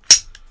think so.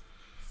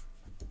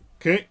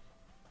 Okay.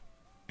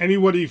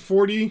 Anybody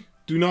 40?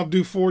 Do not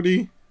do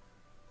 40.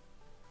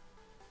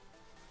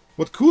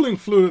 What cooling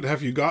fluid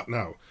have you got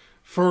now?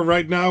 For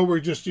right now, we're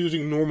just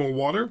using normal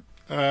water.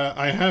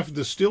 I have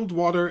distilled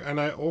water, and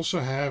I also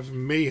have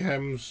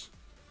Mayhem's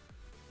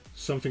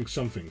something.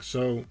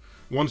 So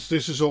once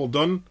this is all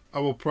done, I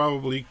will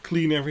probably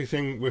clean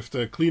everything with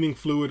the cleaning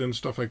fluid and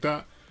stuff like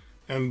that,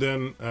 and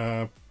then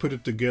put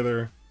it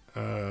together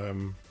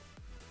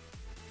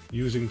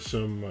using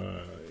some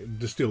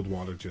distilled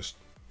water, just,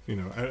 you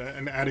know,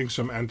 and adding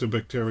some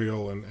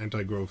antibacterial and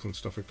anti-growth and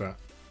stuff like that.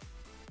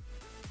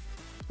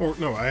 Or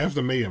no, I have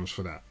the Mayhems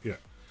for that. Yeah,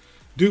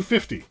 do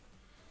 50.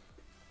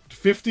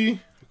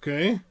 50.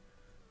 Okay.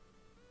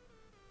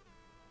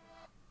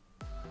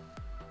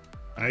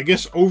 I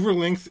guess over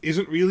length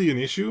isn't really an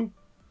issue.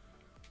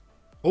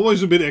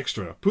 Always a bit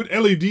extra. Put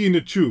LED in the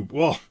tube.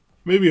 Well,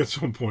 maybe at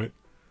some point.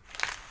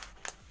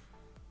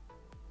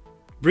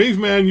 Brave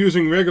man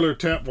using regular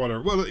tap water.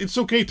 Well, it's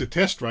okay to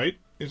test, right?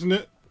 Isn't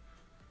it?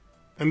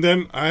 And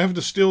then I have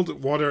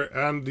distilled water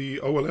and the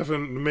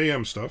O11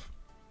 Mayhem stuff.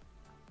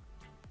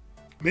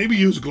 Maybe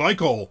use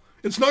glycol.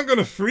 It's not going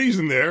to freeze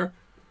in there.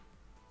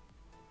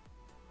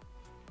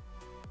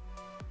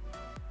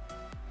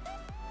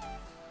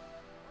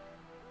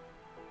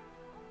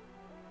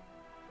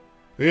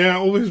 Yeah,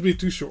 always be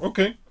too short.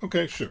 Okay,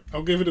 okay, sure.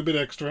 I'll give it a bit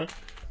extra,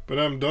 but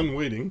I'm done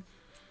waiting.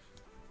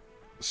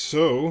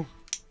 So,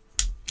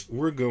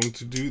 we're going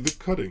to do the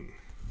cutting.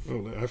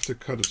 Oh, I have to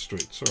cut it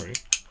straight, sorry.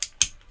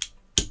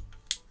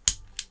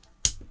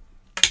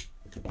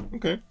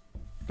 Okay,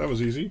 that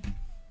was easy.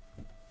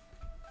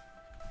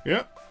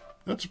 Yeah,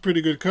 that's a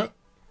pretty good cut.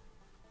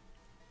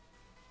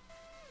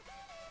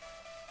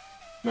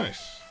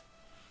 Nice.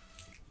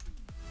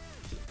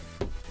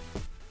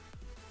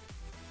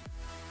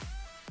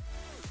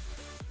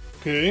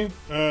 Okay,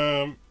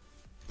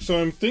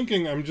 so I'm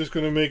thinking I'm just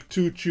going to make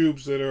 2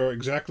 tubes that are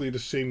exactly the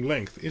same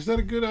length. Is that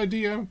a good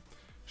idea?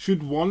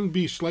 Should one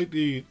be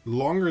slightly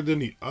longer than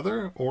the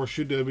other, or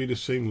should they be the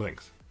same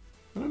length?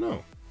 I don't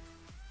know.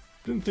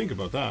 Didn't think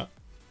about that.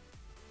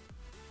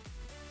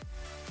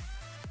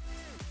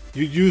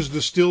 You'd use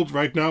distilled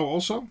right now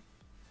also?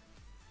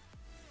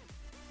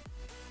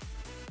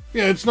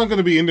 Yeah, it's not going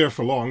to be in there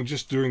for long,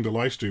 just during the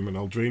live stream, and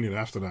I'll drain it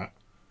after that.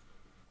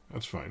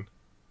 That's fine.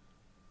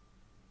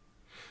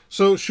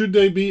 So, should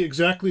they be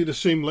exactly the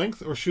same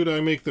length, or should I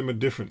make them a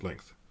different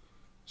length?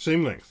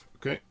 Same length,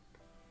 okay.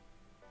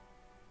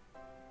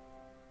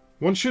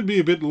 One should be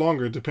a bit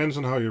longer, it depends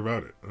on how you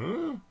route it.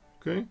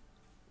 Okay.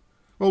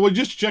 Well, we'll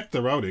just check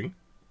the routing.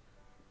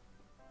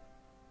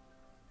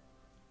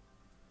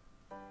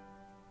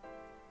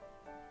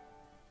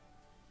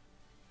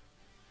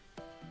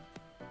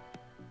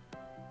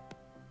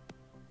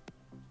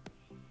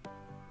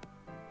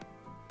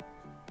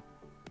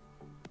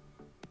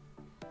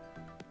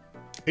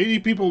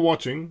 $80 people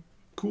watching.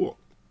 Cool.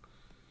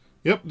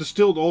 Yep,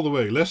 distilled all the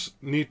way. Less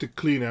need to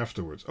clean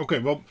afterwards. Okay,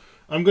 well,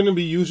 I'm going to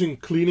be using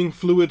cleaning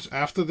fluids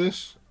after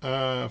this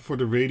for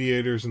the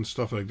radiators and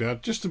stuff like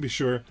that, just to be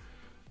sure.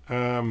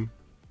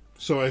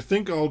 So I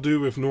think I'll do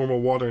with normal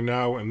water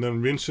now and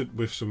then rinse it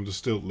with some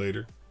distilled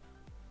later.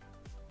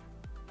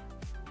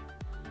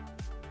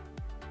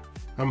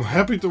 I'm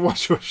happy to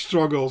watch your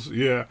struggles.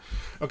 Yeah.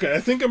 Okay,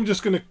 I think I'm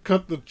just going to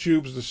cut the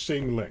tubes the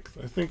same length.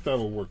 I think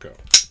that'll work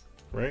out.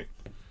 Right?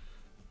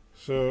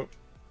 So,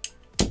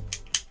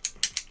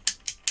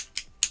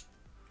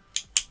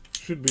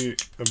 should be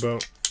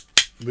about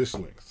this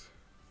length.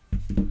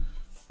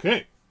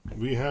 Okay,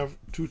 we have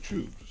 2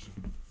 tubes.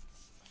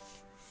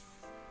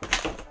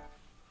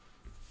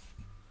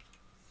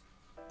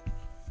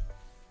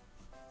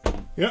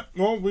 Yeah,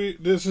 well,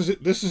 this is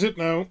it. This is it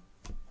now.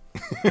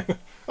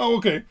 Oh,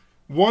 okay.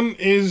 One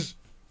is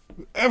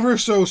ever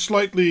so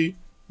slightly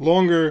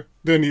longer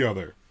than the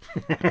other.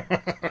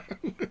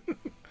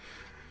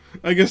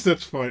 I guess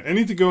that's fine. I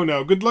need to go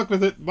now. Good luck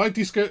with it. Bye,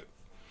 Tiske.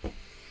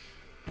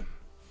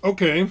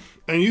 Okay,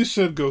 and you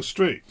said go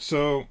straight.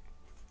 So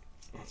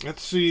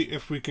let's see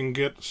if we can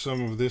get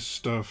some of this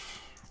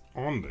stuff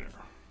on there,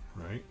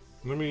 right?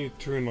 Let me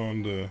turn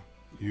on the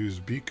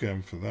USB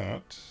cam for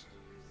that.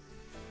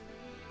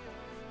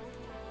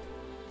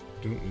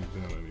 Don't need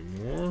that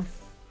anymore.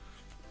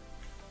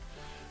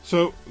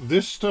 So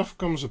this stuff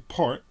comes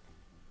apart.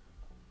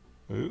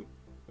 Oh,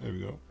 there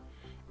we go.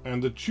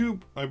 And the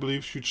tube, I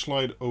believe, should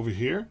slide over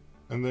here.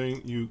 And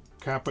then you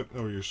cap it,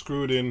 or you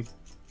screw it in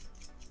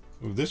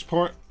with this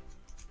part.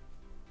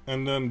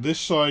 And then this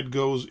side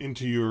goes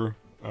into your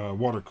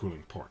water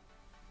cooling part.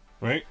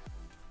 Right?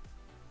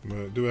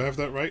 Do I have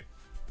that right?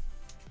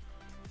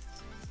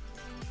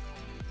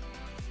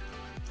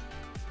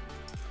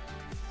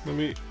 Let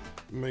me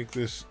make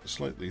this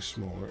slightly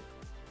smaller.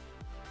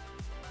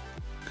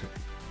 Okay.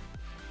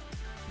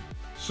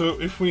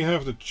 So if we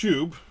have the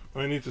tube,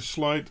 I need to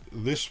slide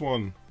this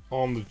one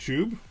on the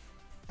tube.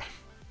 I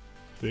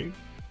think.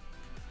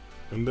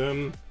 And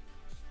then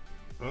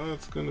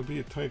it's going to be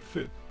a tight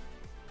fit.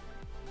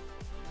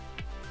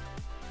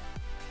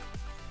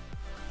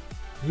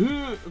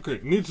 Okay,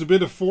 needs a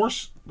bit of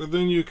force, but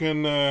then you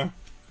can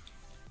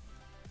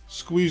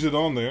squeeze it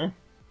on there.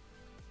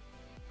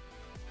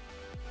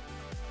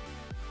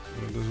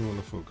 It doesn't want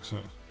to focus,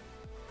 huh?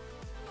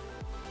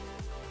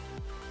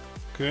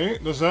 Okay,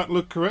 does that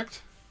look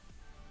correct?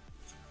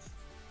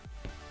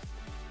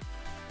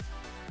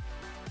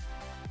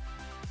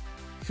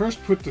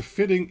 First put the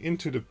fitting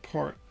into the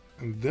part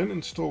and then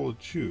install the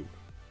tube.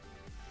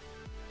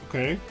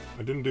 Okay,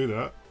 I didn't do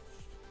that.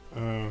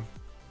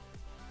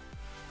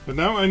 But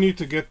now I need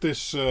to get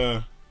this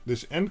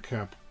this end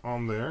cap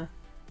on there.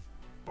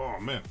 Oh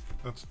man,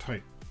 that's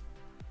tight.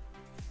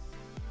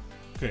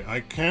 Okay,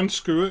 I can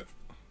screw it.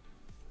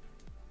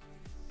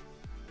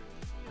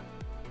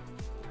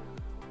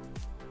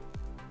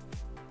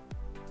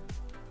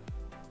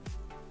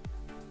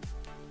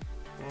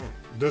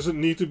 Does it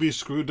need to be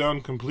screwed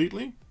down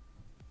completely?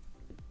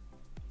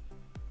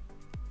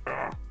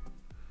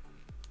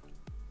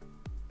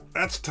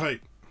 That's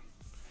tight.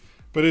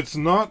 But it's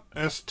not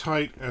as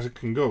tight as it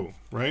can go,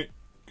 right?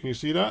 Can you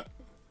see that?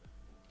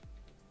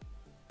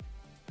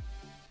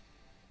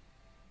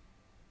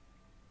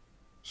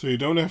 So you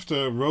don't have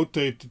to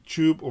rotate the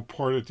tube or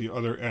part at the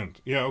other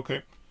end. Yeah,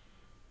 okay.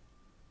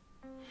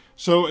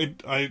 So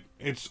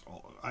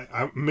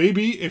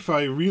maybe if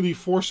I really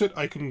force it,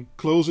 I can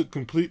close it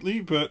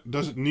completely, but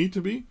does it need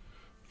to be?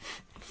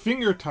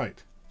 Finger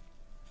tight.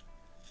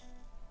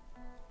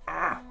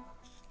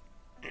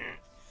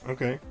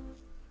 Okay.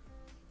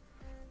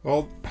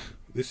 Well,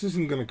 this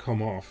isn't going to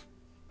come off.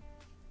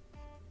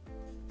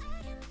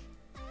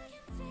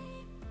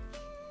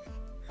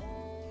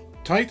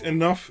 Tight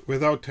enough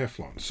without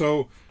Teflon.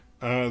 So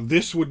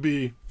this would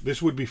be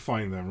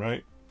fine then,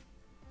 right?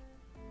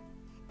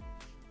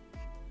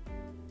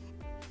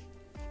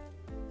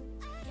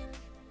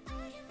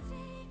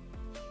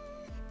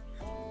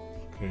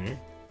 Okay.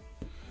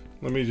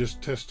 Let me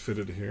just test fit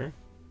it here.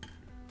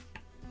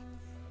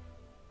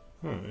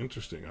 Huh,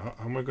 interesting. How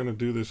am I going to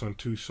do this on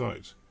 2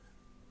 sides?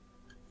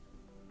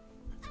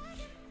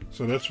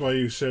 So that's why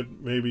you said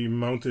maybe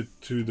mount it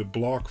to the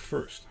block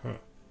first, huh?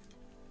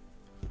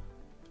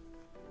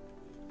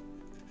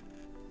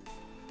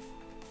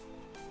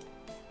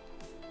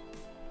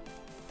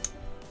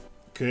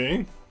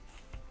 Okay.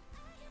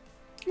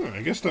 Oh,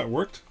 I guess that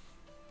worked.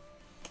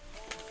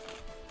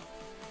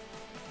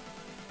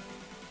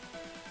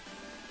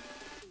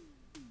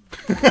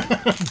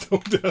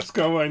 Don't ask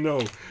how I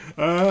know.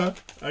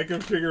 I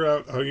can figure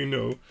out how you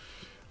know.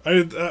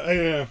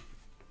 I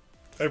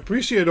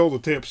appreciate all the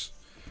tips.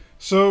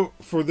 So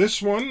for this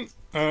one,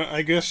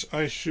 I guess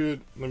I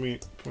should, let me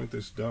point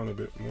this down a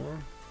bit more.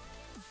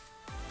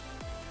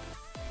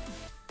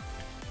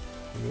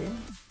 Yeah.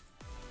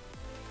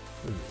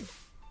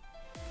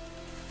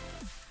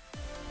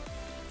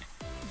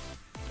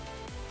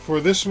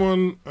 For this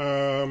one,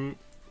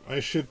 I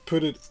should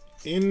put it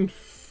in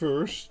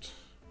first.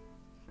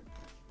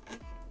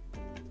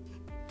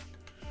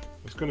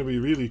 It's going to be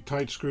really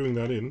tight screwing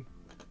that in.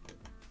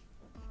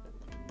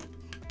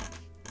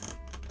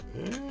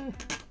 Yeah.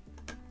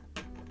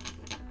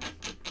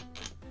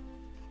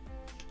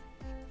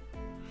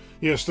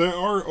 Yes, there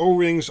are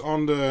O-rings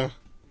on the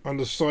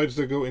sides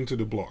that go into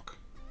the block.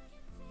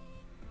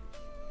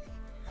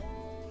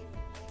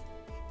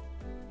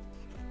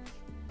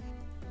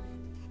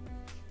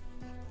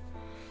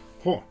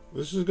 Oh,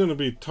 this is going to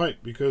be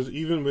tight because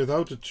even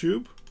without the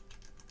tube,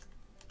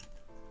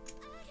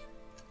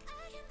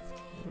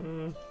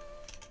 is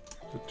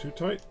it too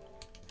tight?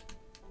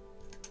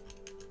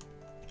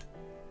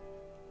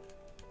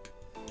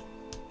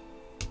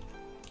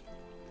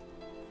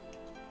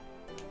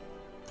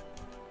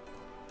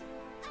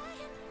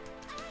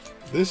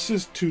 This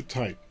is too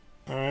tight.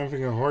 I'm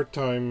having a hard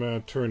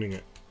time turning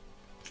it.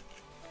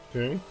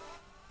 Okay.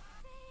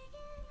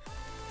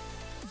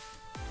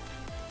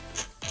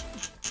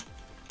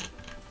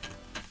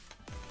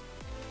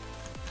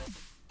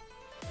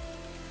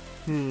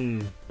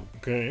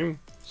 Okay.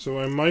 So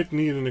I might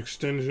need an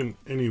extension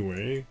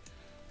anyway,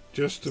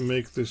 just to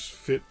make this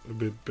fit a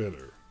bit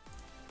better.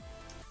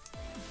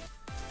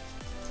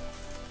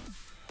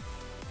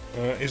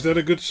 Is that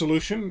a good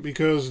solution?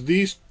 Because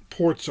these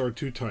ports are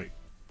too tight.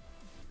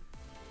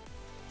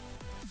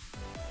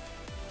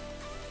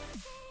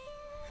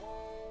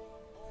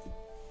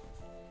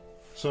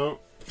 So,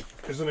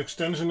 is an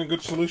extension a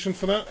good solution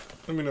for that?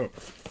 Let me know.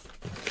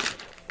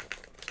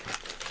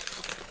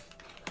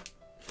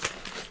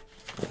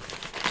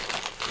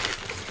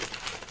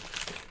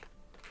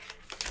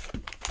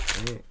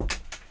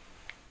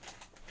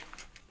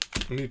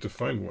 I need to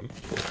find one.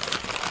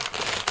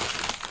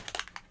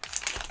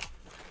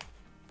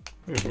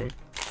 Here's one.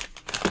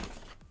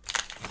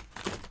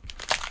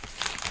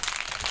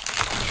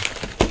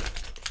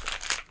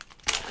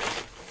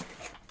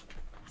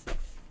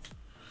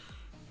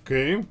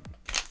 Okay,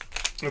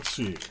 let's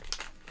see.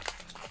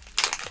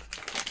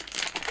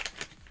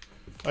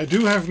 I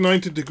do have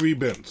 90-degree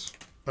bends.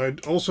 I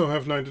also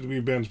have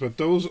 90-degree bends, but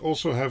those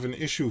also have an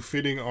issue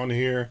fitting on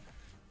here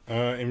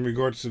in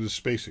regards to the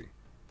spacing.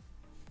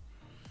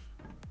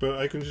 But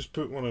I can just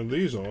put one of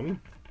these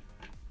on.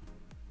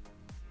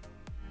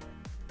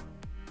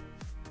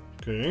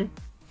 Okay.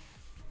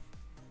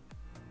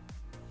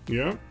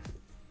 Yeah.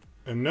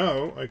 And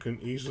now I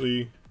can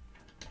easily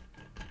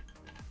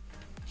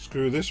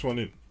screw this one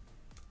in.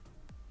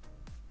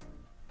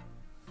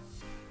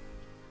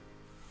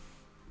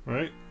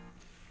 Right?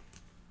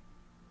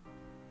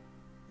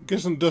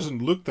 Guess it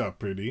doesn't look that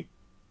pretty.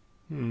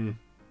 Can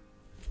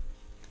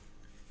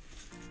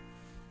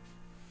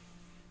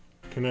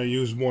I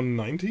use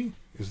 190?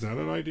 Is that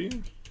an idea?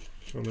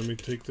 So let me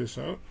take this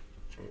out.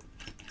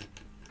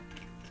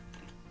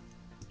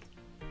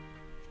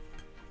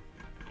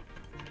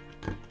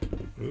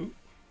 Oh,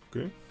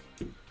 okay.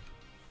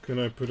 Can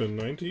I put a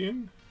 90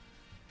 in?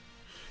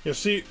 Yeah,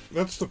 see,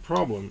 that's the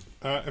problem.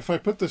 If I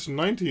put this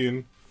 90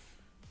 in,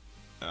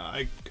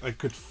 I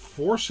could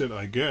force it,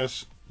 I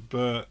guess,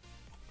 but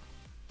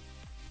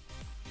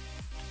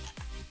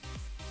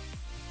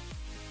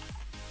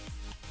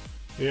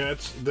yeah,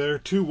 they're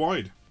too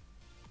wide.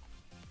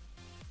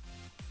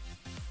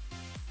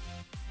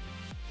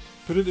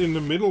 Put it in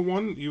the middle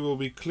one, you will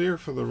be clear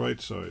for the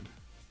right side.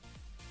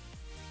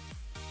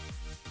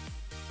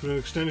 Put an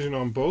extension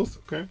on both,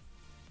 okay.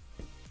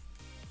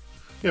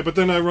 Yeah, but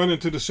then I run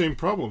into the same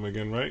problem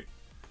again, right?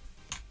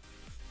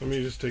 Let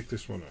me just take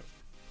this one out.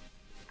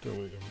 Till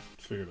we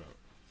figure it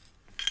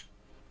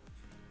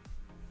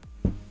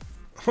out.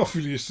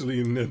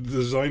 Obviously, the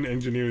design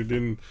engineer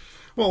didn't...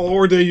 Well,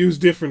 or they use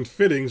different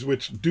fittings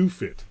which do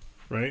fit,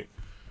 right?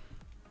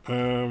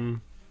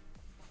 Can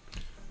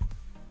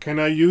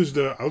I use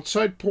the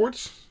outside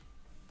ports?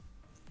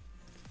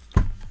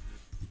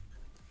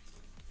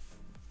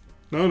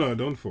 No,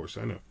 don't force,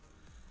 I know.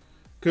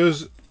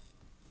 Because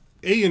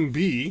A and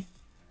B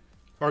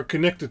are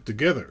connected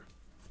together.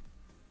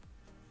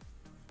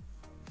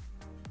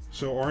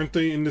 So aren't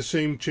they in the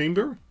same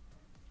chamber?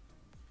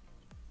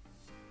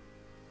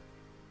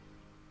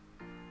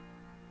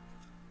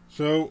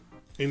 So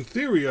in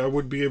theory I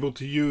would be able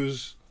to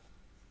use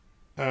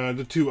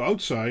the two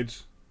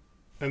outsides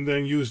and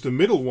then use the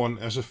middle one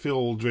as a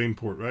fill drain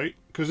port, right?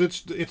 Because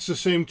it's the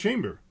same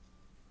chamber.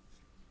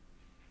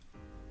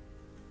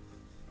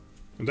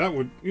 And that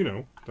would, you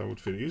know, that would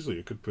fit easily.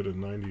 I could put a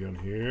 90 on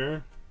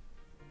here.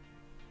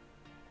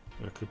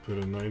 I could put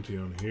a 90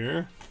 on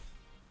here.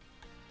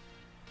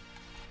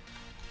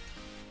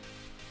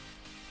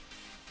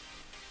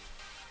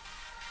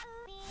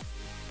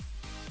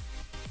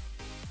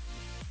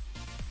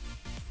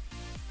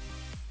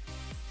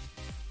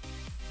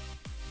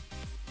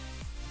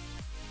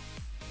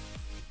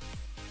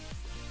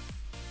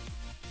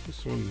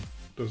 This one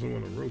doesn't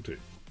want to rotate.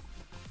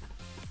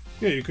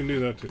 Yeah, you can do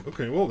that too.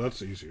 Okay, well,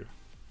 that's easier.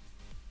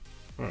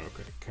 Oh,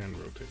 okay, can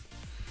rotate.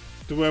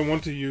 Do I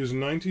want to use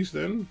 90s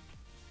then?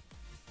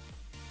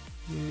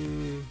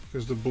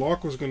 Because the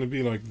block was going to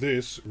be like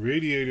this.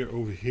 Radiator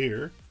over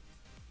here.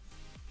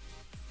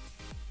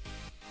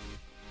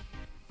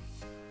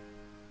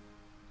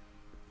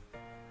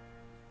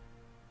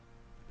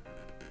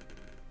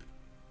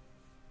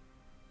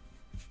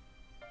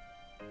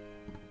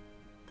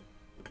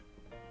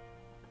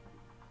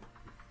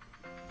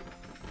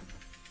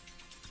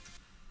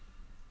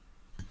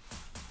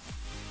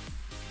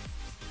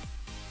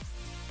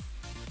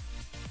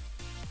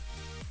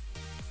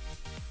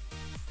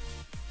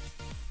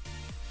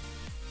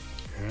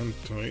 Hand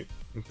tight,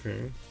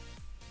 okay.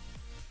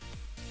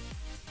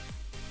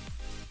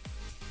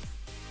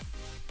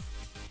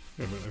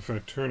 Yeah, but if I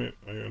turn it,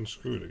 I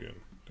unscrew it again.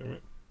 Damn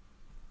it.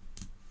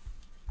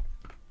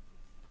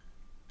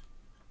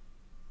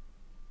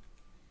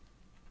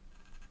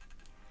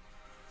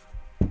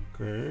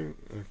 Okay,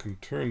 I can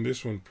turn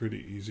this one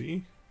pretty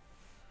easy.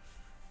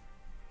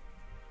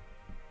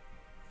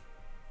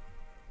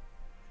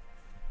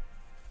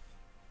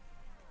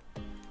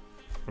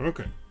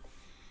 Okay.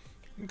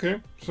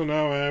 Okay, so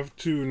now I have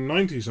two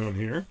 90s on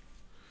here.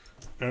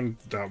 And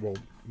that will,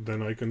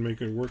 then I can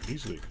make it work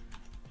easily.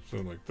 So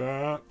like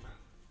that.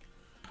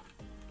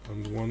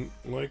 And one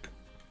like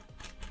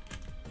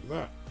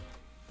that.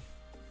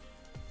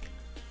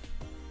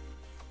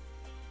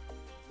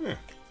 Yeah.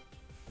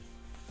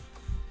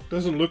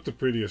 Doesn't look the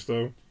prettiest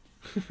though.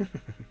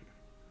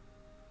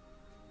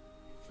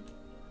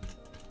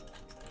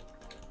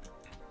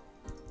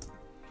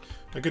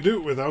 I could do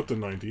it without the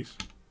 90s.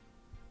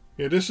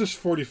 Yeah, this is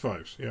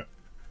 45s, yeah.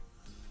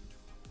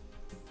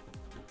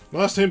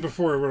 Last hint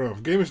before I run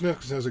off. Gamers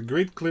Nexus has a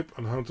great clip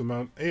on how to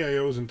mount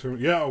AIOs in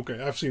terms... Yeah,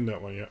 okay, I've seen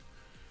that one, yeah.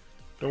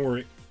 Don't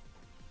worry.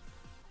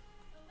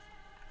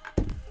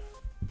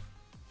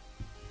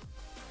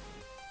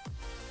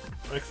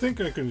 I think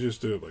I can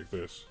just do it like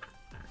this.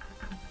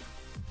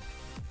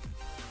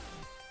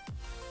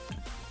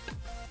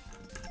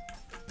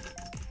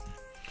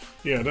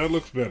 Yeah, that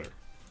looks better.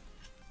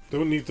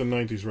 Don't need the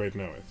 90s right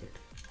now, I think.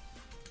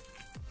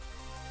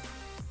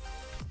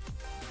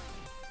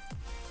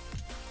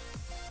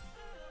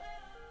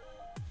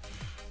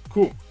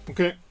 Cool,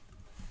 okay.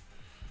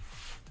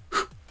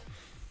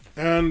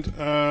 And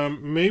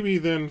maybe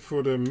then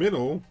for the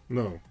middle...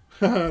 No,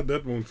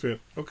 that won't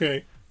fit.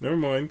 Okay, never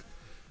mind.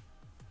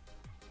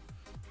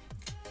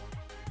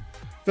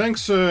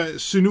 Thanks,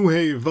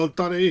 Sunuhe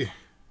Valtare.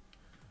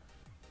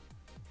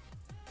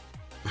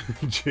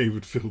 Jay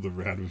would fill the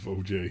rad with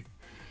OJ.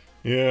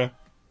 Yeah.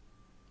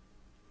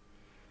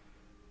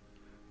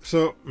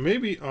 So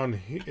maybe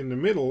in the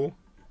middle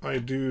I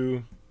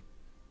do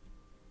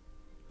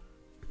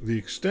the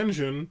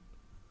extension.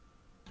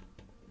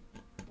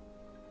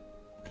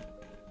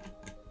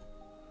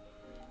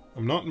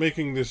 I'm not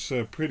making this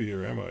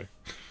prettier, am I?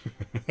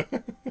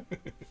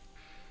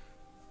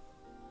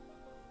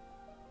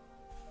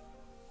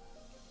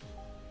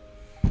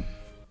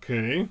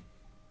 Okay.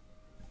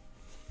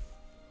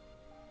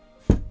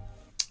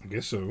 I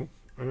guess so.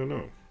 I don't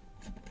know.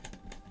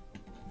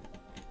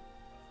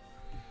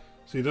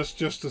 See, that's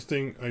just the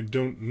thing I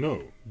don't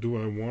know.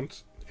 Do I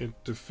want it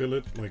to fill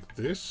it like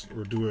this,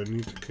 or do I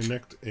need to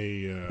connect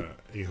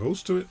a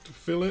hose to it to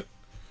fill it?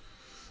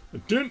 I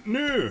don't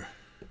know.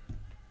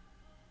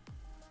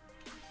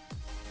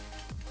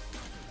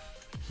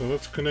 So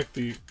let's connect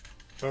the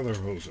other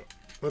hose up.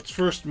 Let's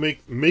first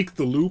make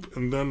the loop,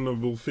 and then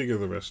we'll figure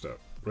the rest out,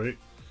 right?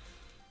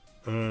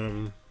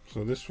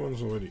 So this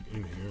one's already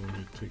in here. Let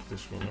me take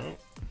this one out.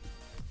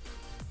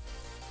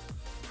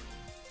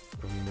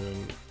 And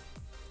then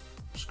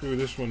screw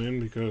this one in,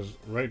 because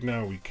right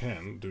now we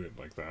can do it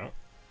like that.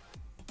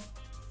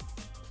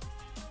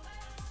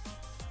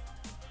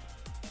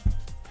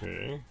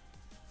 Okay.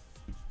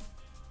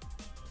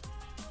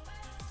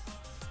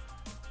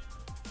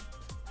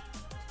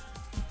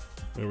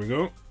 There we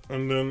go.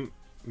 And then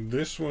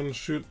this one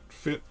should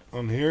fit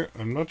on here.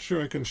 I'm not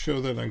sure I can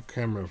show that on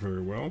camera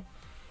very well.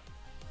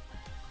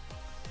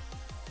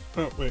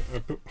 Oh wait,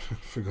 I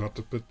forgot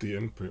to put the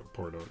end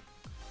part on.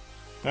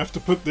 I have to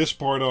put this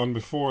part on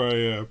before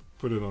I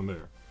put it on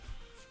there.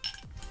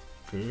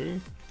 Okay.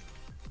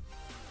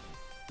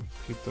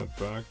 Keep that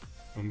back,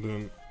 and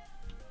then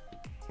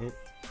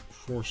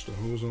force the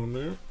hose on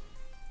there.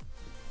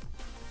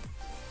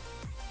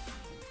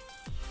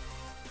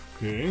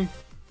 Okay.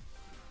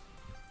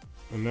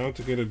 And now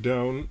to get it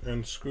down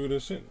and screw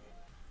this in.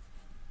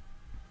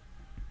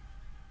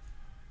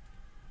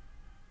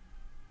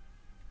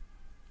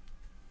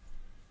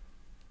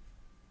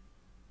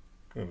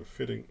 Kind of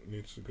fitting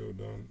needs to go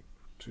down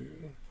to...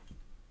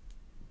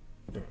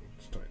 No,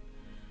 it's tight.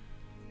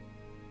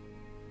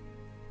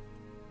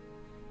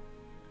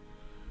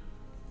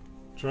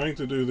 Trying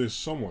to do this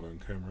somewhat on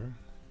camera.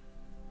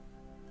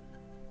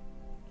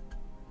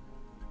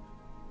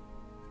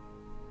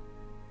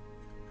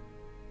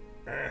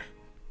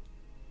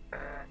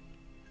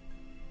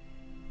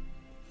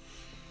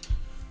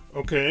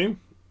 Okay,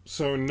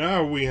 so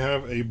now we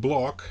have a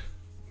block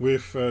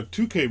with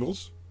two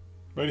cables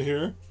right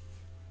here.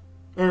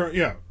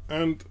 Yeah,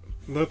 and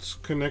let's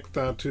connect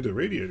that to the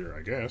radiator,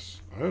 I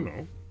guess. I don't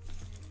know.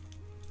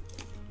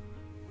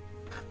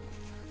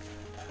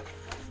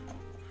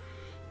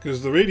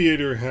 Because the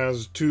radiator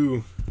has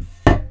two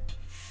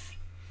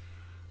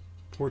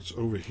ports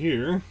over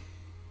here.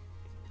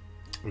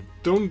 I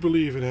don't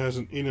believe it has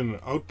an in and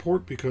an out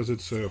port because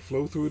it's a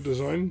flow-through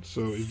design,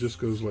 so it just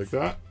goes like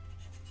that.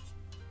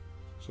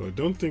 So I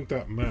don't think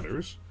that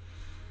matters.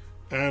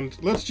 And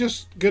let's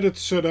just get it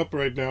set up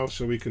right now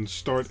so we can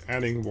start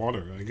adding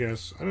water, I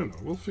guess. I don't know,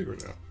 we'll figure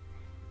it out.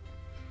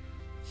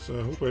 So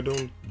I hope I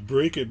don't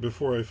break it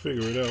before I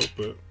figure it out,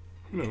 but,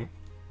 you know.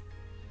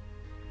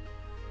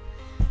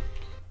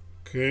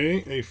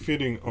 Okay, a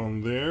fitting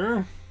on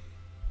there.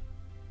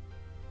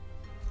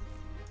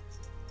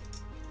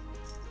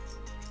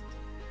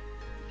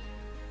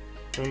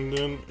 And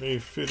then a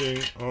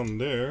fitting on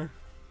there.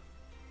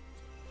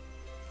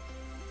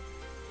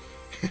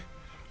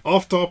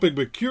 Off topic,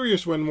 but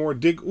curious when more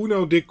Dig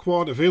Uno, Dig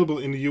Quad available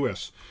in the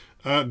US.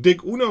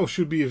 Dig Uno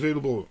should be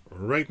available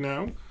right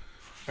now.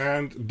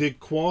 and dig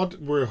quad,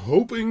 we're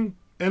hoping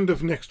end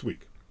of next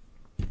week.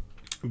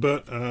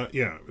 But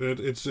yeah,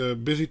 it's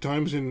busy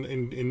times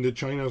in the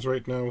Chinas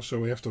right now, so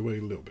we have to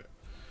wait a little bit.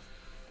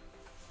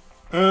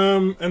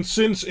 And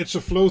since it's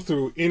a flow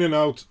through, in and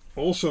out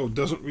also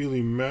doesn't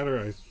really matter,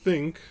 I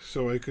think.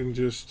 So I can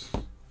just...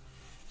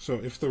 So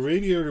if the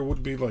radiator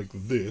would be like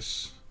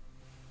this,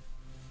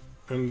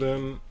 and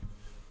then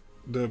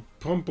the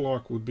pump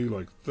block would be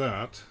like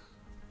that,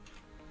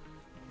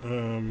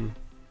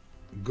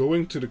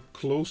 going to the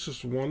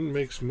closest one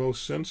makes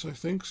most sense, I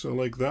think. So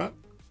like that.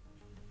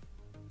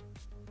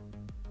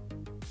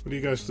 What do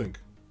you guys think?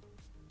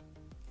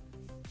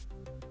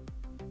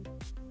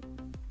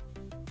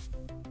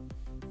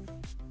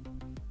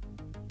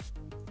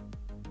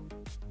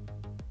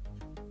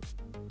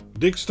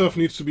 Dig stuff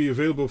needs to be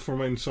available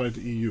from inside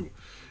the EU.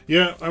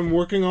 Yeah, I'm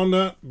working on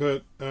that,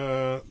 but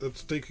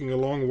that's taking a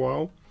long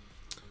while.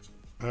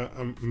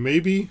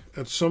 Maybe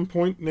at some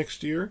point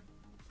next year.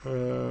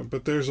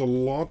 But there's a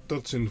lot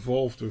that's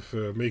involved with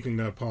making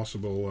that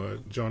possible,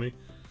 Johnny.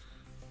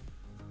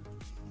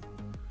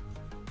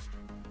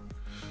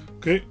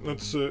 Okay,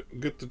 let's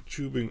get the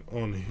tubing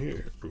on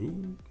here.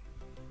 Ooh.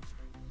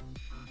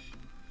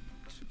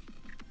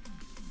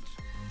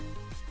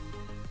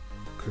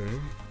 Okay.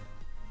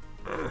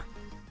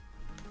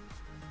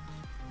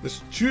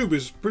 This tube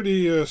is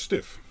pretty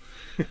stiff.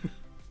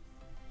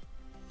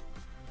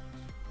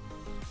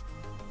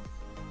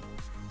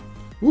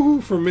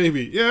 Woohoo for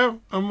maybe. Yeah,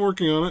 I'm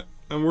working on it.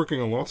 I'm working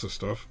on lots of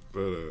stuff,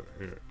 but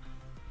yeah.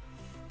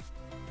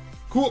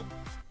 Cool.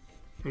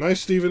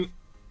 Nice, Steven.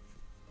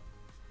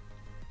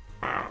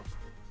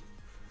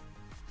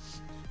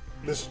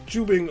 This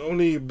tubing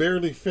only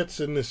barely fits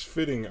in this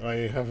fitting,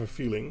 I have a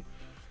feeling.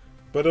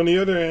 But on the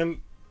other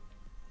hand,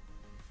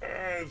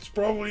 it's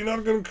probably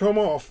not going to come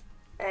off.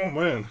 Oh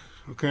man.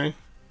 Okay.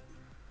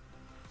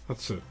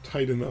 That's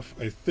tight enough,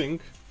 I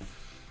think.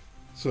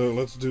 So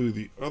let's do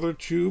the other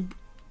tube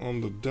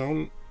on the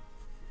down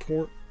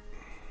port.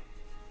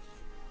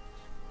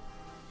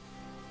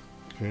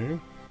 Okay.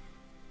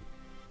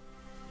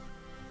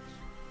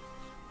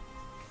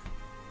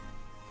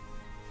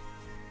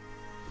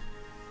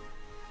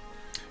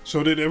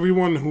 So did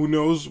everyone who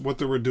knows what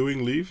they were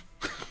doing leave?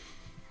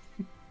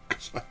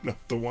 Because I'm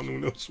not the one who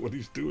knows what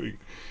he's doing.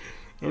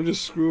 I'm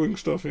just screwing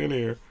stuff in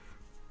here.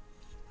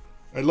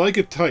 I like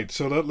it tight,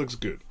 so that looks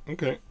good.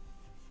 Okay.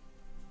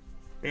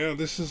 Yeah,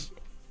 this is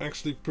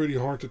actually pretty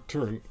hard to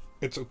turn.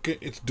 It's okay.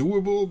 It's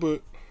doable,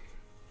 but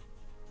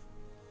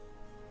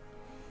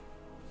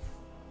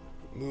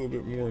a little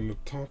bit more in the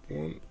top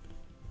one.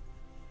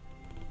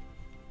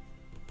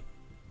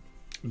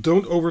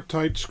 Don't over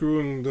tight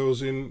screwing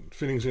those in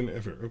fittings in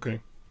ever. Okay.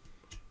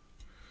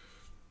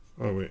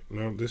 Oh wait,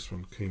 now this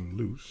one came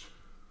loose.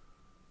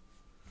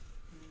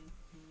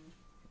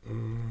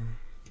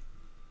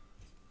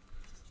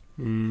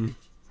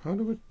 How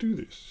do I do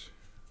this?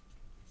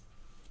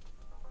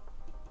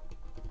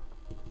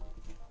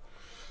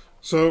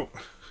 So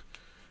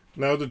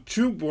now the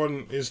tube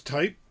one is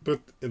tight,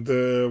 but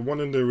the one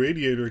in the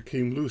radiator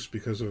came loose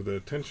because of the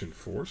tension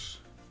force.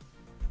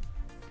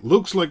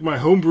 Looks like my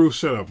homebrew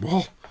setup.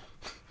 Well,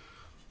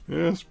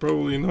 yeah, it's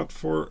probably not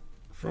from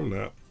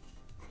that.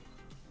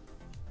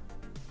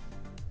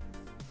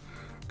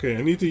 Okay,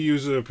 I need to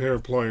use a pair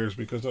of pliers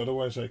because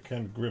otherwise I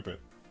can't grip it.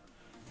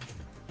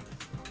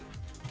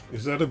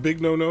 Is that a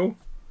big no-no?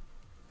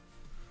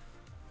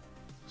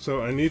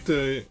 So I need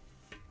to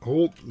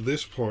hold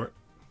this part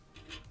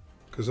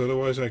because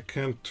otherwise I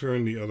can't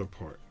turn the other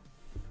part.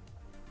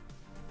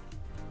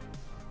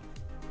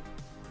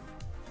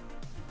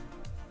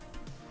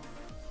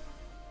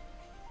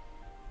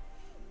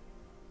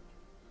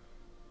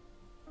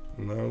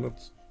 Now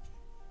let's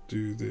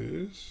do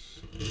this.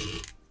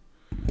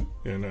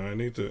 Yeah, now I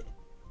need to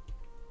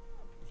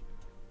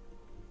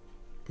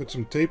put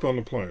some tape on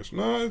the pliers.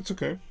 No, it's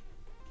okay.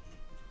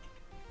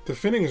 The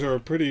fittings are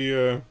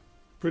pretty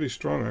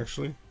strong,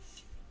 actually.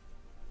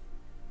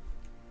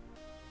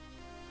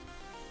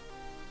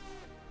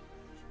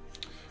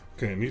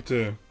 Okay, I need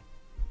to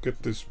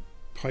get this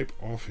pipe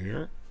off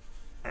here.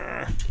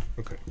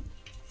 Okay.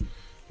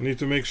 I need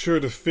to make sure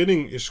the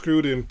fitting is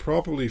screwed in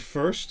properly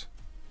first,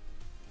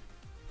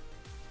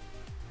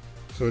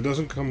 so it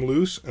doesn't come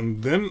loose,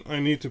 and then I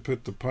need to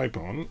put the pipe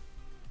on.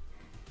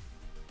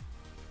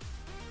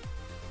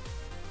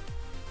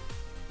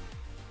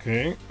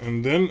 Okay,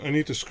 and then I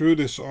need to screw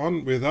this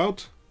on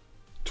without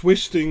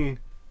twisting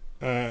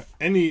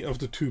any of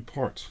the two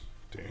parts.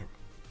 Damn.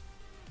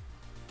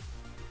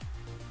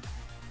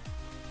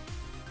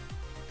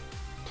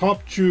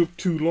 Top tube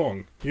too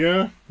long.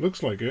 Yeah,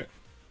 looks like it.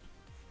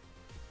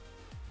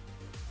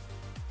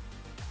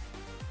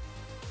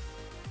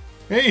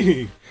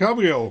 Hey,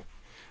 Gabriel.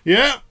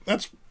 Yeah,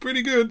 that's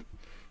pretty good.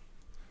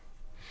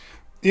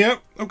 Yeah,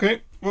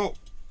 okay. Well,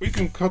 we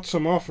can cut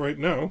some off right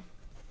now.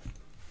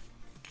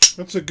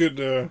 That's a good,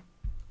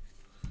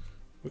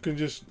 we can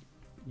just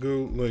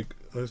go like,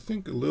 I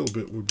think a little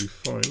bit would be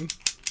fine.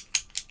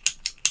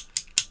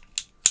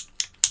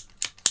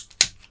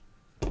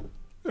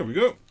 There we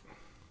go.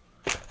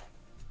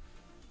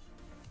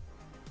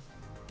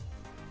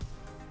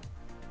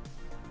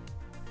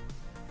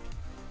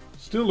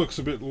 Still looks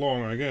a bit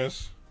long, I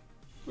guess.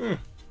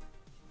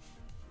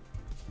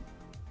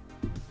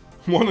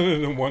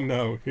 101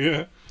 now,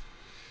 yeah.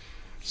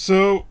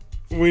 So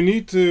we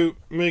need to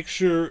make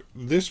sure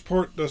this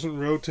part doesn't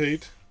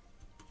rotate.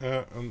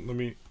 Let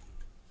me.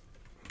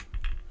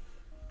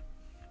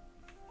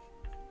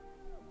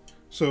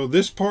 So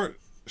this part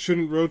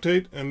shouldn't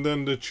rotate, and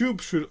then the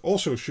tube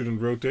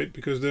shouldn't rotate,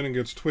 because then it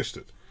gets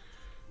twisted,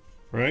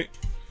 right?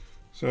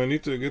 So I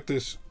need to get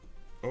this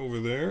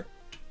over there,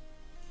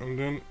 and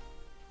then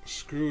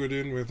screw it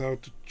in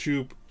without the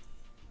tube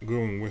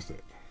going with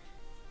it.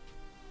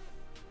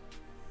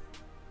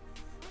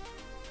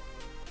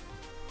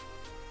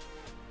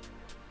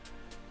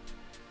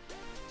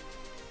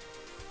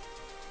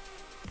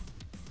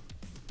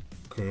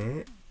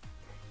 Okay.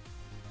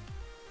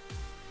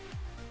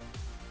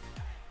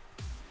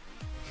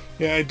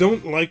 Yeah, I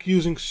don't like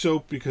using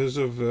soap because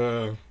of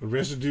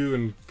residue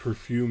and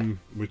perfume,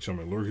 which I'm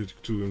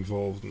allergic to,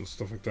 involved and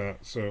stuff like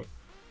that. So,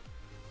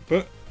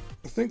 but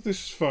I think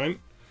this is fine.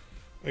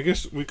 I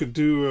guess we could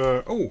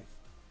do. Oh,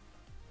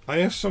 I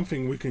have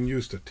something we can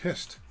use to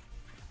test.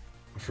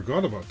 I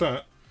forgot about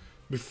that.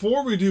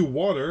 Before we do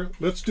water,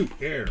 let's do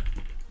air.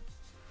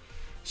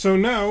 So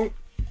now,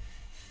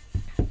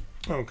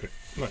 okay,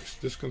 nice.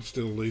 This can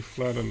still lay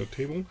flat on the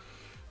table.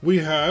 We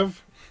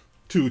have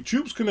 2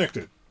 tubes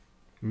connected.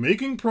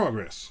 Making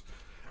progress.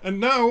 And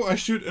now I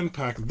should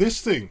unpack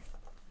this thing.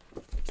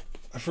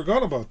 I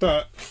forgot about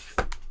that.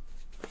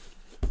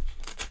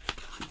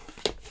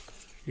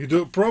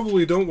 You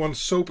probably don't want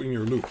soap in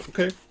your loop.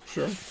 Okay,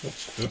 sure.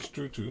 That's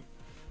true too.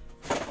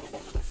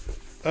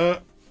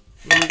 Let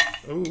me,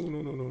 oh,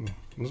 no.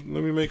 Let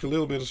me make a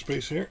little bit of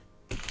space here.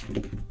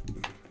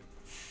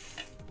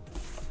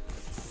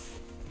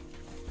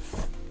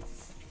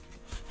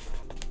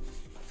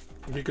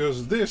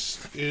 Because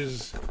this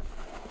is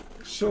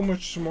so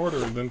much smarter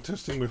than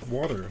testing with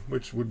water,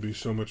 which would be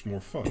so much more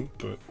fun,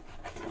 but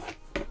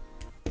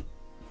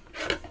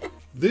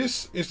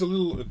this is the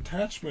little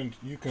attachment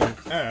you can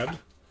add,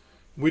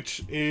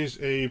 which is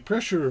a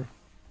pressure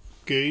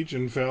gauge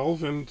and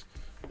valve and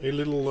a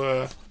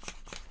little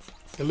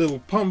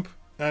pump,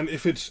 and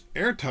if it's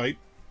airtight,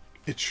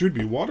 it should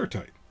be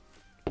watertight,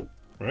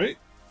 right?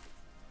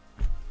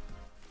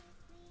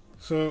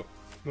 So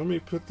let me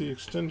put the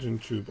extension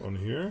tube on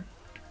here.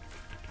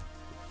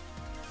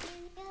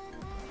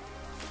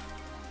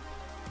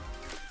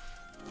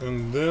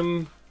 And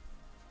then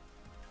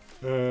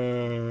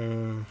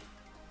I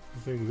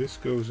think this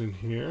goes in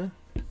here.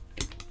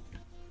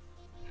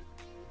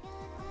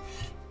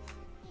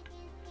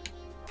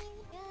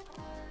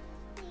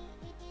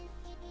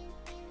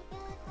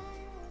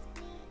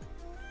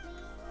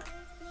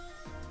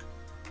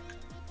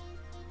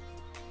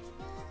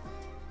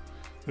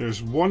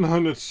 There's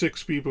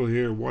 106 people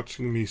here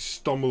watching me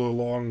stumble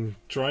along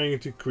trying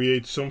to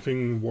create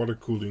something water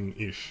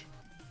cooling-ish.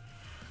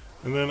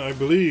 And then I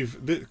believe,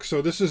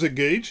 so this is a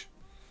gauge,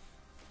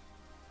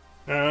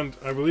 and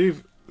I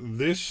believe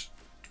this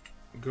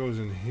goes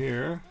in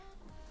here.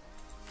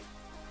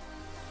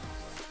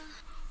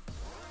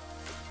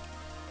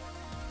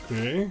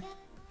 Okay.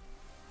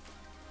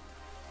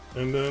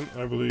 And then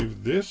I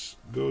believe this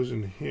goes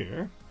in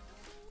here.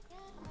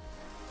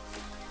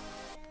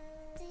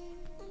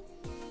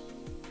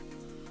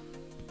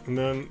 And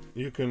then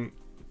you can,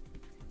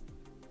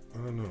 I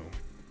don't know,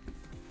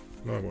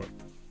 now what?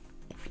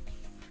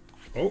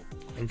 Oh,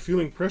 I'm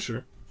feeling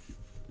pressure.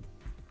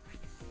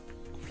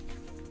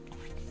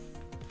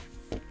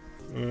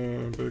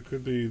 But it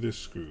could be this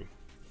screw.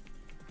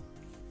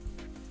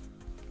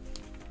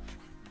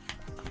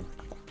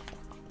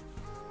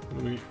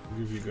 Let me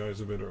give you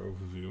guys a better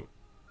overview.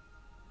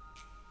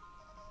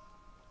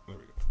 There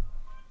we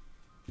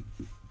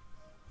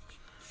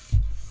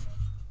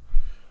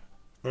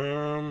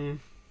go.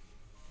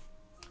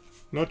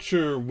 Not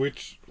sure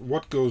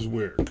what goes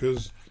where,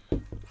 because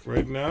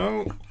right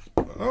now,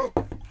 oh,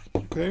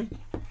 okay.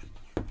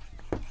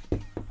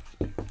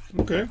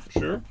 Okay,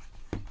 sure.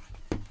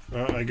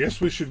 I guess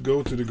we should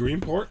go to the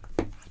green part.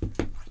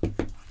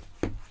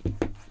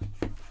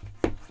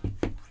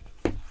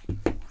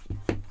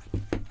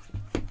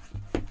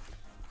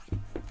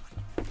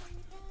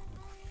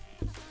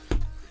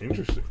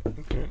 Interesting.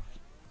 Okay.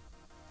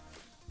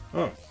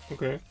 Oh,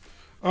 okay.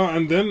 Oh,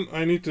 and then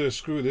I need to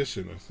screw this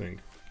in, I think.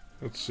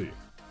 Let's see.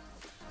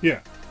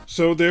 Yeah.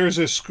 So there's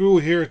a screw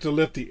here to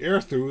let the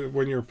air through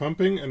when you're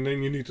pumping, and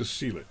then you need to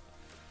seal it.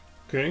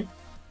 Okay.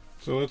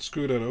 So let's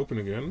screw that open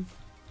again.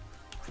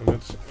 And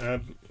let's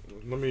add,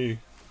 let me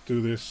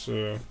do this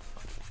like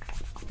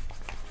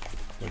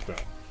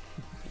that.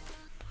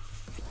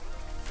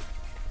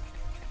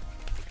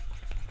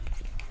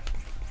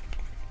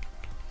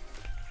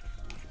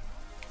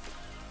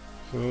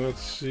 So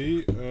let's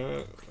see.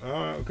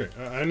 Okay,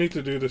 I need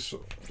to do this.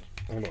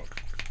 Hold on.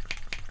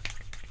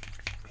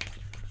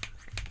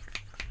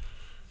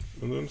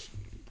 And then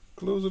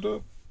close it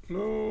up.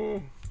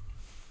 No.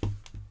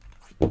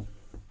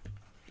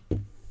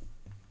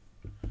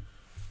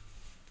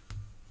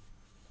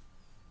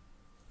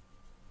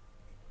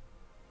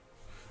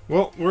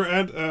 Well, we're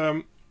at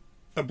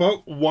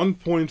about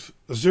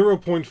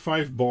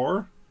 0.5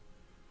 bar.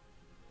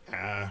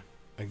 I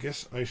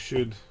guess I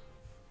should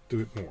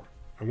do it more.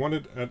 I want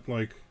it at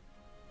like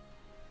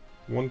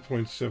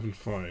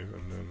 1.75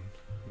 and then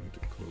I need to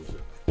close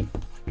it.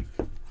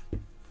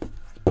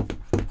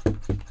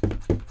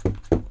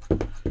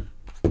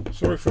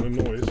 Sorry for the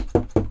noise,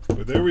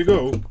 but there we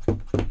go.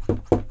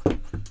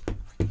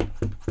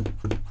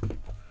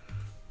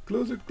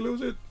 Close it,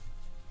 close it.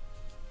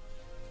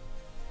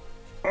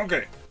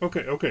 Okay,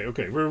 okay, okay,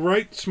 okay. We're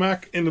right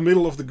smack in the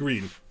middle of the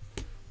green.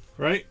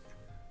 Right?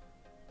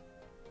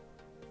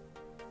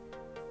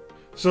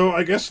 So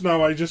I guess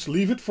now I just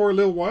leave it for a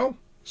little while.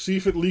 See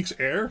if it leaks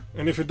air.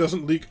 And if it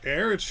doesn't leak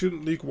air, it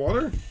shouldn't leak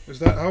water. Is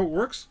that how it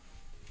works?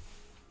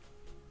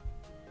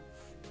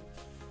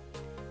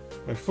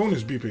 My phone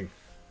is beeping.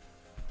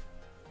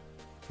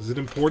 Is it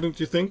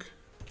important, you think?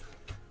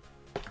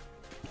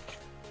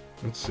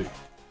 Let's see.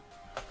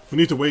 We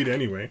need to wait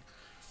anyway.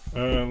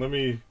 Let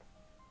me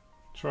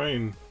try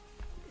and...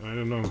 I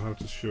don't know how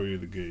to show you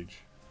the gauge.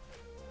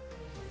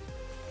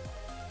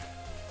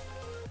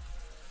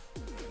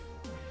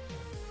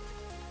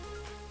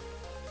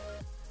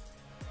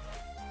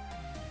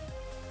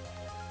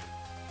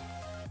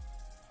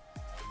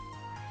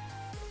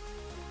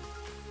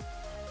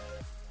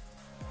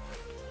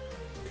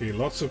 Okay,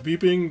 lots of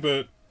beeping,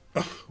 but...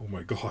 Oh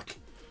my god.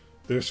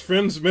 There's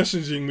friends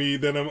messaging me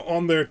that I'm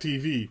on their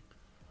TV.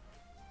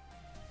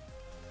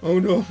 Oh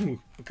no.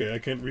 Okay, I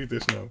can't read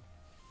this now.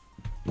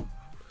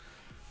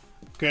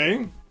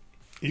 Okay.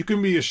 You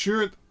can be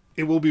assured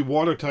it will be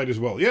watertight as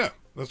well. Yeah,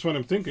 that's what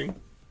I'm thinking.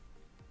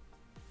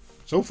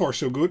 So far,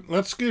 so good.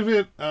 Let's give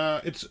it...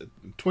 it's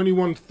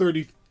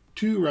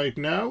 21:32 right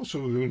now, so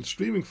we've been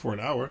streaming for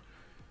an hour.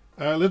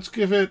 Let's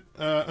give it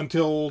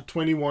until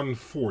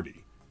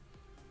 21:40.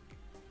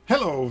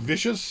 Hello,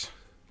 Vicious.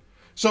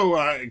 So,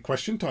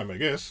 question time, I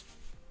guess.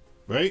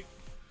 Right?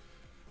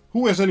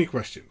 Who has any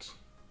questions?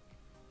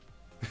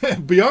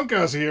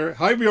 Bianca's here.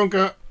 Hi,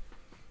 Bianca.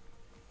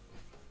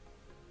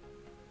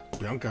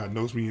 Bianca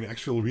knows me in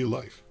actual real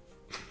life.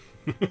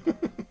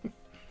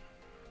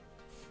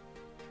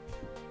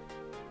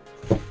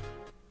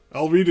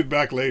 I'll read it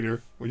back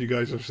later, what you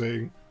guys are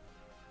saying.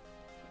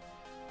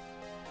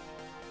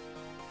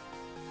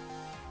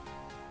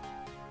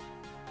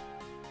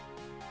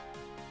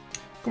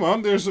 Come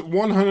on, there's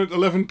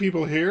 111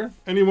 people here.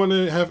 Anyone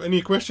have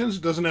any questions?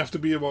 It doesn't have to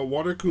be about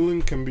water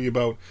cooling. Can be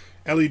about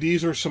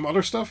LEDs or some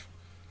other stuff.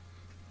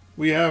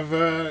 We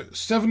have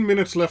 7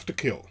 minutes left to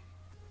kill.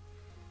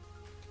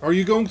 Are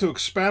you going to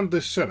expand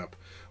this setup?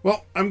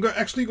 Well, I'm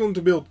actually going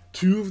to build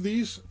 2 of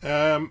these.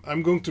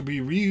 I'm going to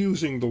be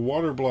reusing the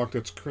water block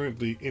that's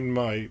currently in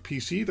my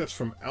PC. That's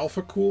from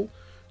AlphaCool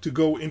to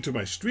go into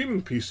my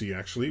streaming PC,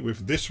 actually,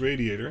 with this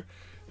radiator.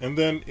 And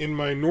then in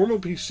my normal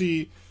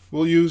PC...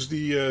 we'll use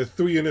the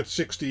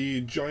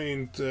 360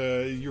 giant,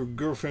 your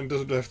girlfriend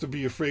doesn't have to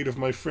be afraid of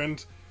my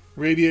friend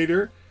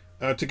radiator,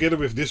 together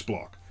with this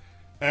block.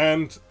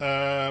 And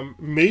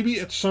maybe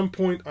at some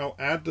point I'll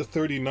add the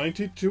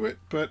 3090 to it,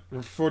 but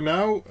for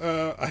now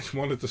I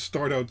wanted to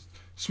start out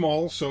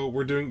small, so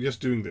we're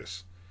just doing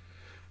this.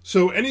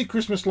 So any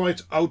Christmas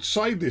lights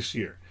outside this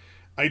year?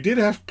 I did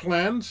have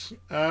plans,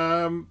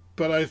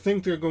 but I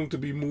think they're going to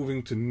be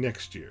moving to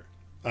next year.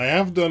 I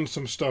have done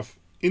some stuff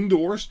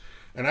indoors,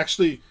 and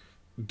actually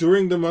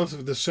during the month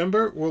of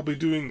December we'll be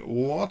doing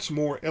lots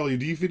more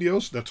LED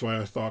videos. That's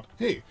why I thought,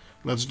 hey,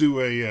 let's do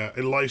a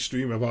live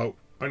stream about,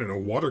 I don't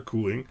know, water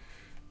cooling,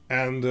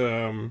 and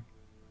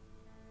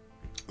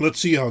let's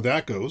see how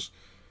that goes.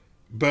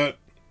 But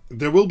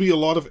there will be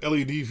a lot of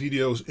LED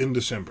videos in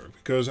December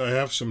because I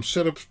have some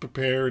setups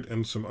prepared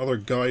and some other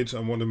guides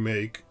I want to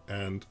make,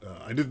 and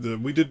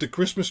we did the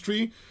Christmas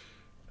tree,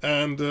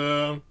 and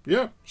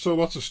yeah, so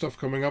lots of stuff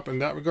coming up in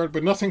that regard,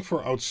 but nothing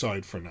for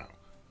outside for now.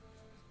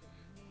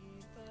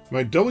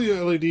 My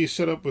WLED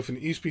setup with an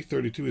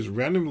ESP32 is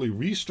randomly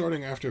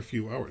restarting after a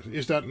few hours.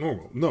 Is that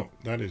normal? No,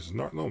 that is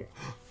not normal.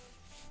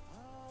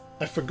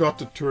 I forgot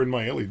to turn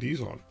my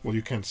LEDs on. Well,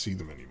 you can't see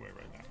them anyway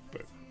right now,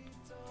 but...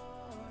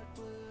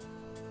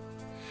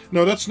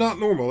 no, that's not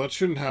normal. That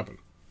shouldn't happen.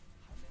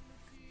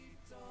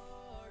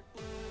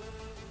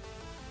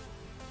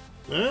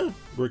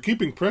 We're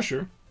keeping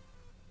pressure.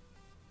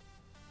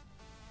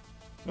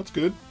 That's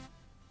good.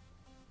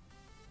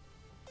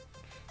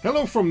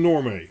 Hello from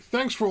Norway.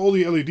 Thanks for all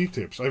the LED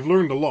tips. I've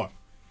learned a lot.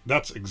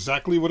 That's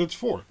exactly what it's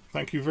for.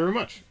 Thank you very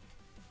much.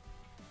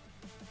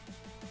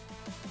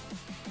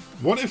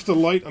 What if the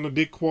light on the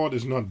dig quad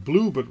is not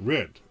blue but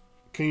red?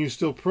 Can you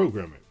still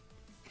program it?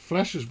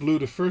 Flash is blue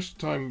the first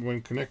time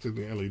when connected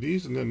to the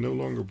LEDs and then no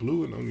longer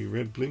blue and only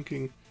red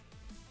blinking.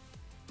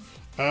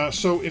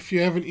 So if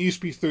you have an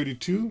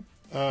ESP32,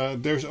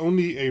 there's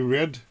only a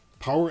red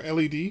power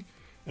LED,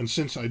 and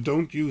since I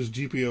don't use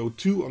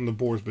GPO2 on the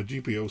boards but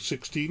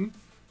GPO16,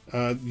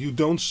 you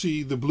don't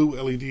see the blue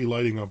LED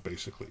lighting up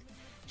basically.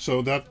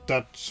 So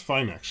that's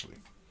fine actually.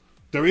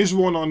 There is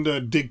one on the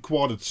dig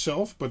quad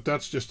itself, but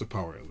that's just a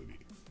power LED.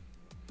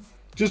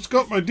 Just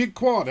got my dig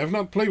quad. I've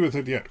not played with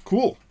it yet.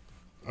 Cool.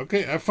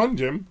 Okay, have fun,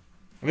 Jim.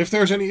 And if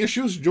there's any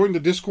issues, join the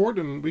Discord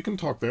and we can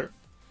talk there.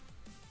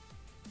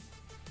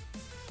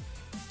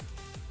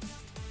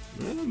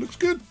 Looks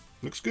good.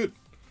 Looks good.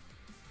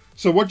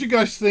 So what do you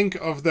guys think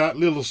of that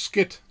little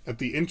skit at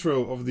the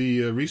intro of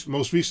the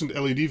most recent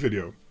LED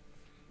video?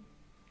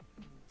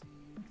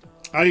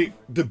 I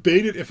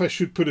debated if I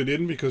should put it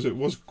in because it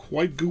was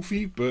quite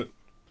goofy, but...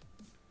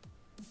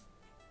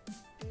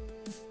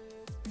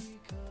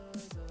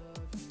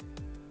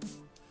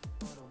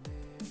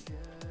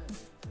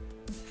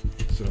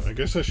 So I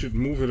guess I should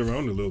move it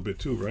around a little bit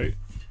too, right?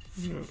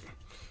 Yeah.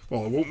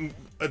 Well,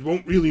 it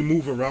won't really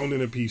move around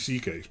in a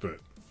PC case, but...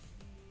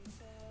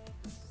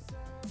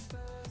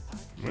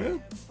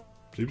 Well,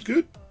 seems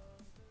good.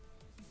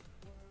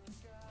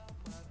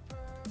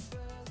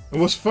 It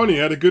was funny,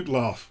 I had a good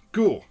laugh.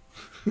 Cool.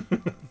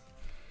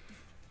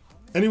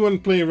 Anyone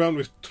playing around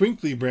with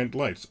twinkly brand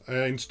lights?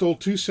 I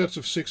installed 2 sets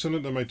of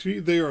 600 on my tree.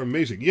 They are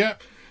amazing. Yeah,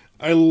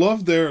 I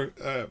love their,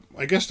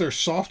 I guess their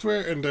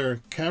software and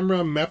their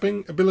camera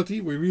mapping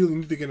ability. We really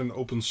need to get an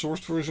open source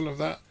version of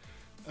that.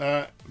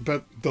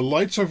 But the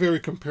lights are very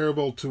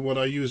comparable to what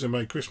I used in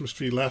my Christmas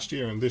tree last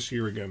year and this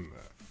year again.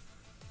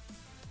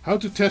 How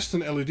to test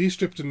an LED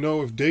strip to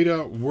know if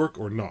data work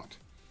or not?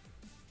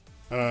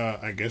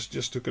 I guess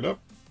just hook it up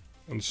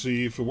and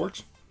see if it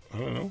works. I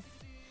don't know.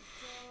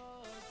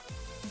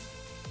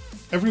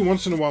 Every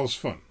once in a while is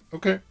fun.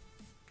 Okay.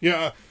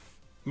 Yeah,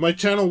 my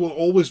channel will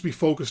always be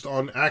focused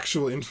on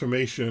actual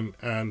information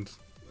and,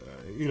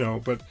 you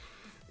know, but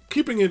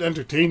keeping it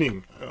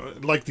entertaining,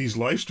 like these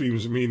live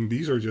streams, I mean,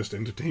 these are just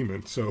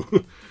entertainment. So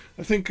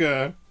I think,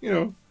 you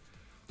know,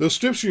 those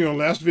strips in your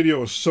last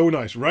video are so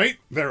nice, right?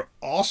 They're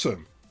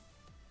awesome.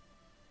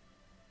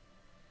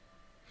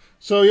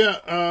 So yeah,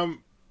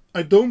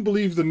 I don't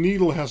believe the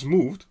needle has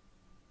moved.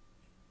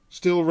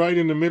 Still right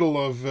in the middle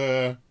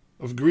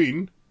of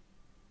green.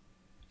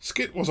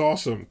 Skit was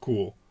awesome.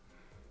 Cool.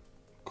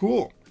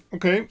 Cool.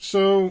 Okay,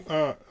 so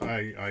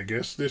I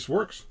guess this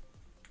works.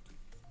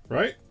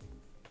 Right?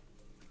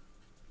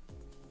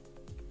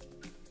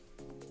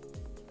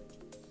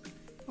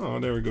 Oh,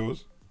 there it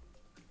goes.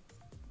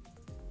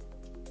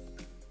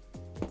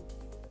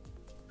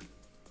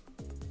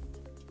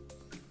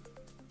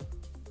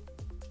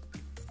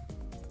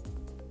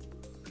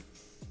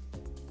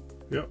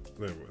 Yep,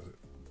 there was it.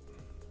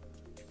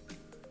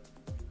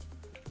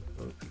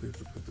 Oh, we have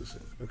to put this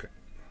in. Okay.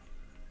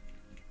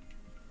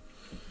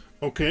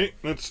 Okay,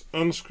 let's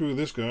unscrew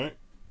this guy.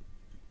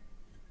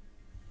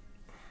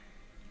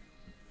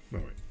 No,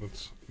 wait,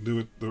 let's do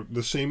it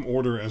the same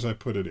order as I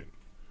put it in.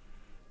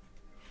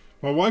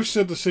 My wife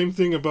said the same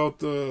thing about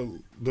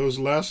those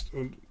last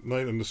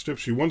night on the strip.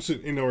 She wants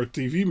it in our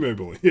TV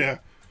meuble. Yeah,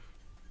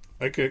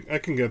 I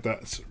can get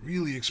that. It's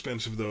really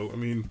expensive though. I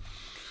mean,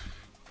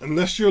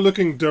 unless you're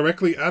looking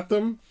directly at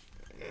them,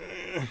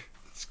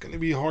 it's going to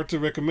be hard to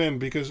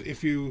recommend because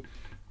if you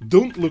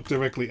don't look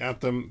directly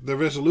at them, the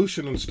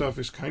resolution and stuff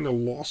is kind of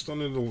lost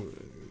on it.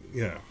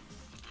 Yeah,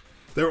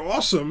 they're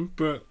awesome,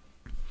 but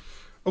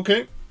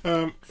okay.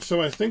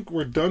 So I think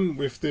we're done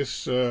with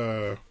this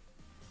air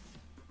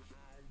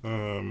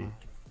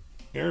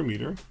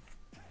meter.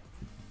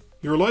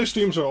 Your live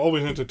streams are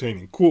always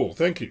entertaining. Cool,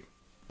 thank you.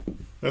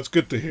 That's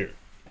good to hear.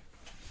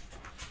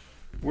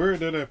 Where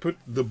did I put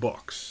the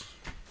box?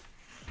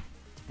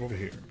 Over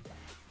here.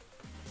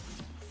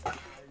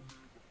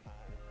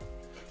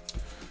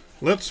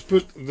 Let's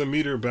put the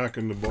meter back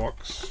in the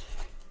box.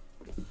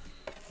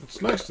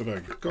 It's nice that I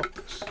got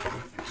this.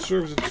 It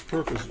serves its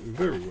purpose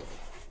very well.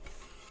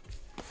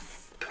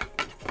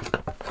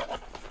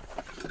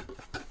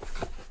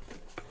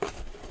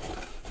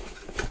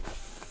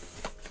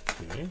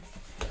 Okay.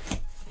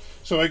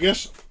 So I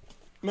guess...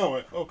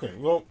 No, okay,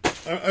 well,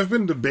 I've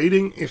been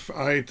debating if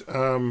I'd...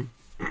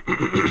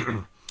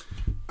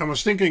 I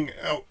was thinking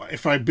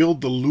if I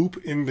build the loop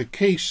in the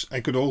case, I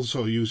could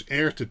also use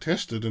air to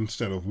test it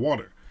instead of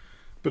water.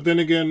 But then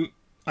again,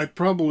 I'd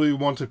probably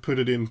want to put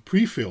it in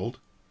pre-filled.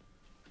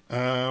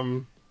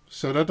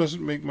 So that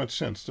doesn't make much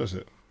sense, does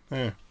it?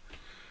 Yeah.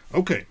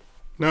 Okay,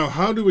 now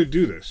how do we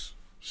do this?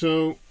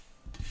 So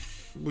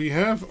we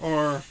have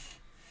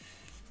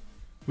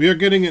we are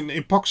getting an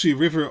epoxy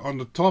river on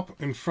the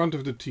top in front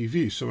of the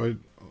TV. So I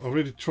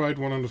already tried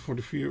one on the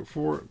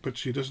 44, but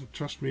she doesn't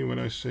trust me when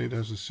I say it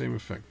has the same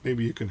effect.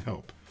 Maybe you can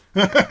help.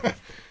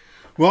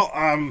 Well,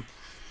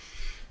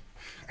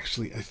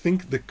 actually, I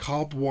think the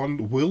cob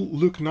one will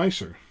look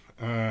nicer,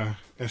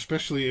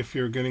 especially if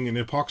you're getting an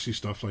epoxy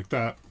stuff like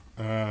that.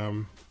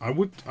 I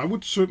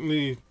would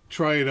certainly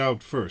try it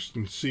out first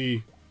and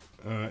see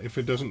if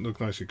it doesn't look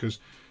nicer, because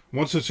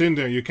once it's in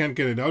there, you can't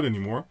get it out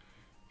anymore.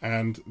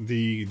 And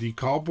the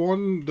cob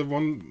one, the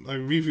one I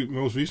reviewed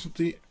most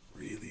recently,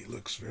 really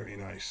looks very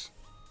nice.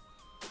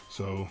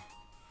 So,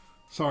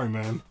 sorry,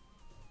 man.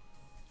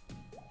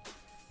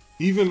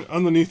 Even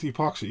underneath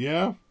epoxy,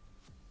 yeah?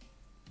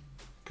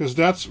 Because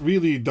that's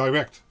really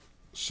direct.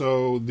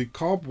 So the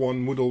cob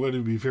one would already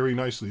be very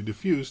nicely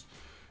diffused.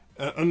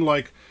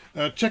 Unlike,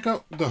 check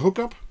out the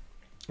hookup.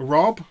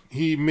 Rob,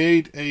 he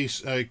made a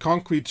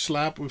concrete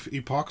slab with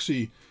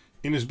epoxy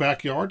in his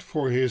backyard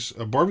for his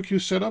barbecue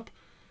setup.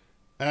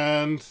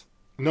 And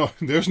no,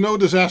 there's no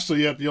disaster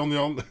yet.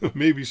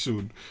 Maybe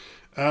soon.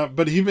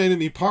 But he made an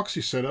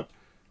epoxy setup,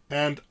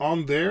 and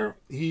on there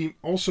he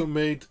also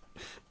made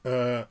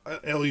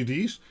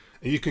LEDs,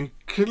 and you can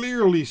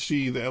clearly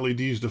see the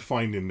LEDs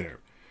defined in there.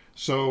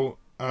 So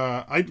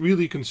I'd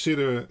really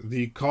consider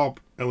the cob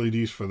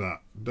LEDs for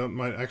that. That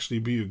might actually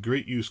be a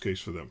great use case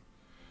for them.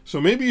 So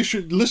maybe you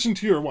should listen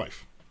to your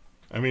wife.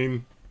 I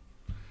mean,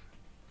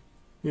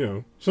 you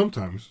know,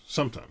 sometimes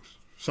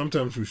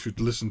we should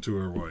listen to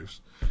our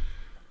wives.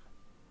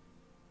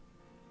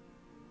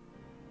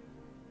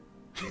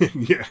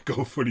 Yeah,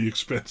 go for the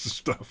expensive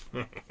stuff.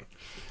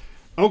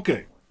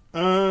 Okay.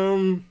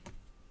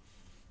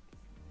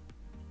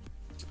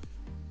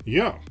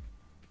 Yeah.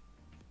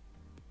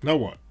 Now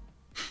what?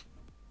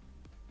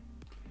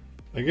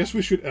 I guess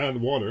we should add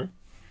water,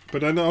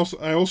 but I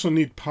also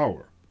need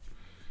power.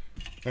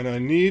 And I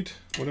need,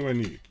 what do I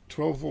need?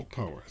 12 volt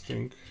power, I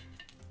think.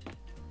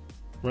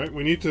 Right?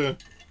 We need to,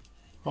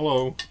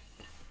 hello.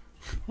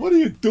 What are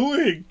you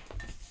doing?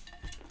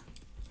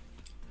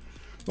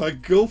 My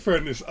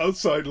girlfriend is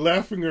outside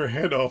laughing her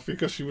head off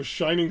because she was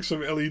shining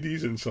some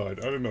LEDs inside.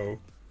 I don't know.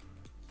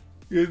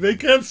 They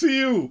can't see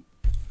you.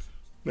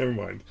 Never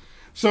mind.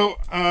 So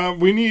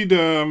we need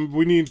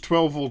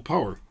 12 volt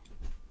power,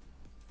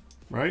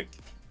 right?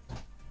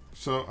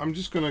 So I'm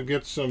just gonna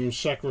get some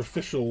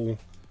sacrificial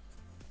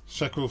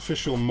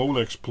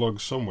Molex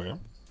plug somewhere.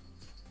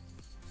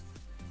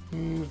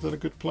 Is that a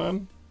good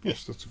plan?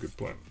 Yes, that's a good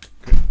plan.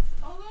 Okay.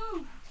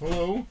 Hello.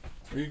 Hello.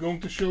 Are you going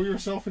to show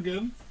yourself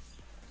again?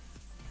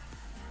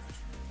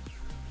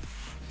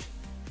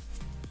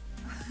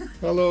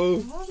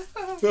 Hello.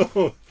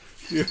 Oh,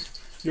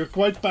 you're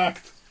quite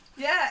packed.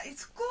 Yeah,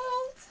 it's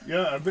cold.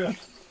 Yeah, I bet.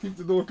 Keep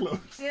the door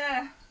closed.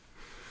 Yeah.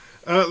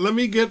 Let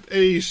me get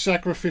a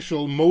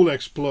sacrificial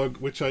Molex plug,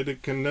 which I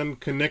can then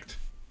connect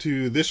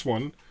to this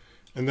one,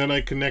 and then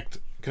I can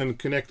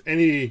connect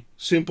any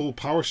simple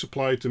power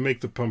supply to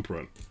make the pump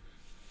run.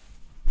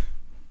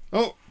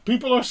 Oh,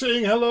 people are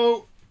saying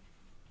hello.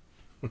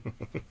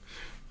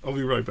 I'll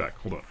be right back.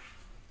 Hold on.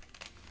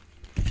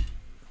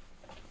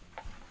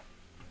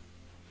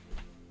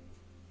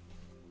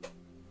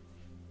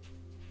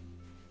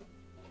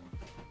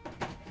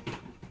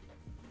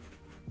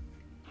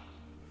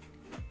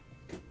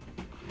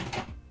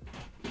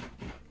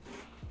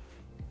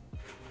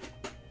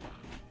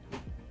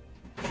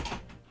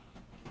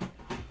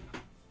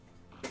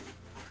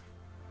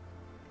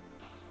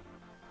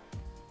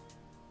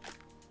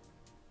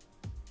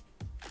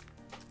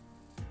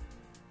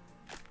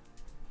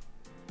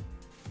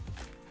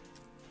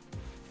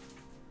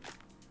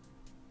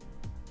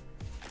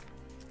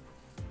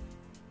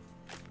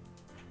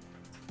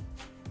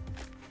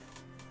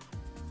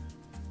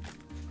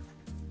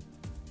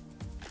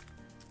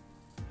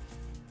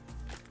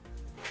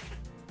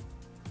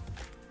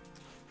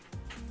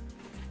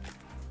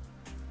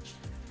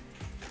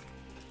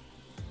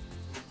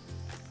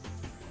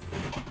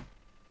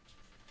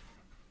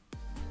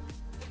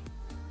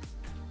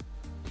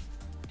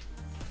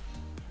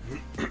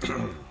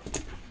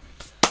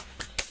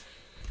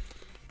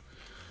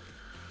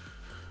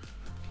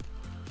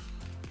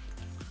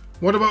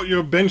 What about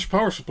your bench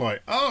power supply?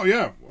 Oh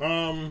yeah,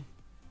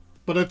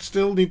 but I'd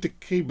still need the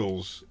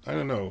cables. I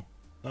don't know.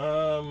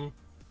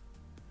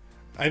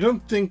 I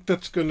don't think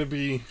that's going to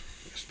be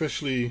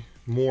especially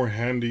more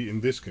handy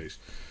in this case.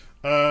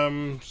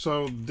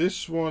 So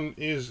this one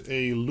is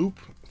a loop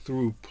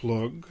through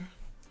plug.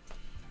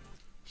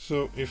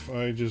 So if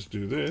I just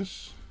do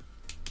this,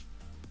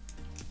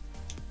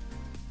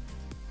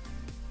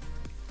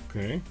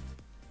 okay,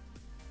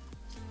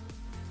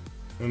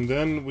 and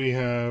then we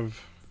have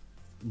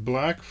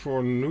black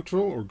for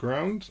neutral or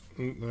ground,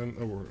 and then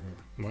or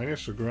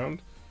minus or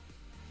ground,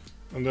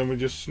 and then we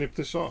just snip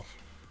this off.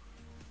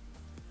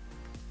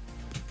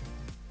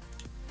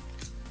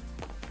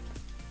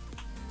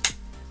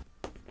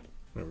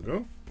 There we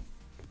go.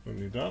 Don't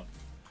need that.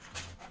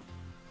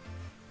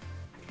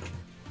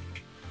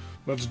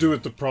 Let's do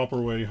it the proper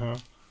way, huh?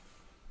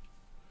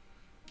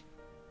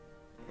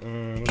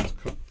 Let's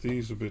cut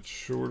these a bit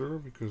shorter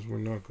because we're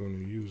not going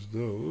to use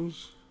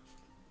those.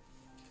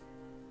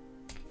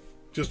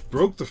 Just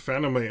broke the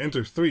fan on my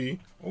Enter 3.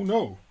 Oh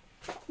no.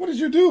 What did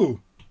you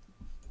do?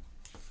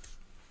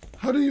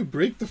 How do you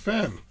break the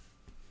fan?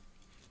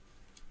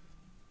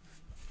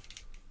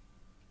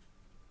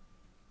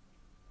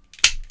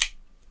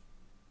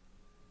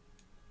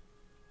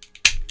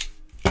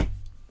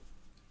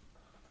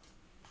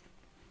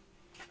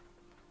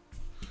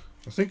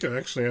 I think I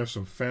actually have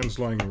some fans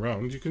lying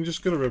around. You can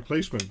just get a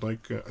replacement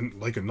like a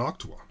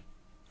Noctua.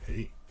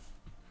 Hey.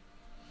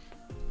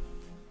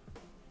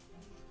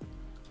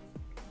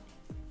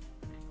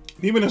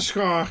 Niet met een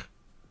schaar.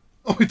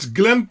 Oh, it's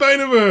Glenn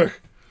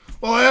Pijnenburg.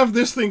 Well, I have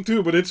this thing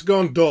too, but it's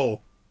gone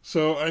dull.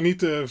 So I need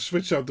to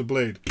switch out the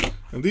blade.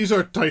 And these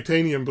are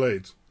titanium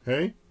blades.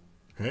 Hey?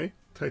 Hey?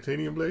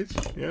 Titanium blades?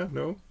 Yeah?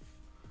 No?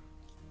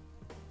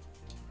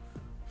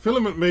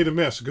 Filament made a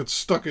mess. It got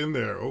stuck in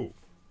there. Oh.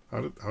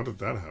 How did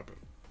that happen?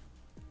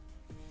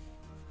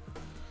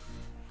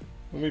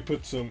 Let me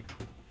put some...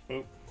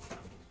 Oh.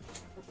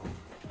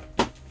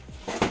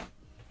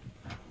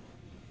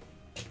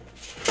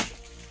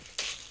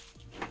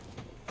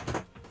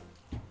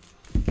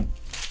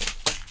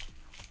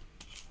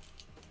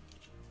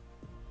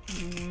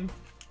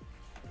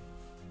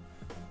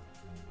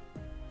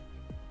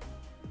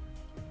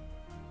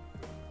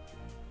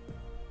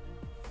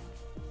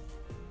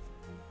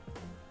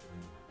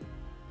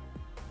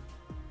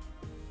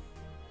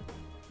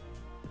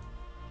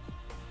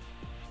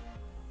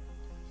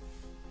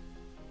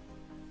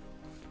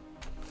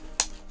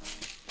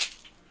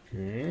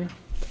 Okay.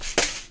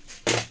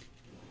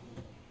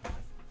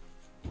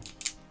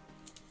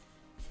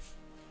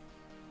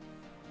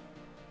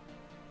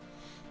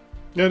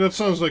 Yeah, that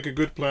sounds like a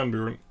good plan,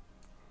 Bjorn.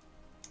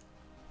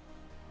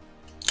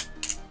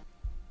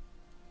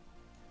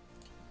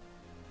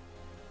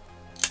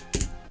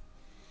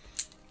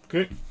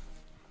 Okay,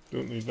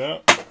 don't need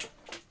that.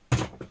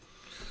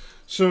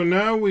 So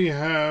now we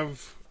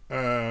have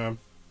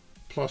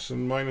plus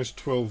and minus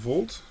 12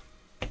 volt.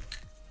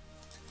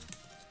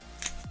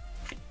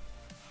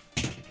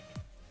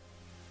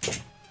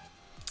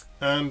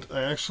 And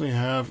I actually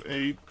have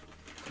a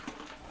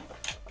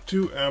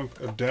 2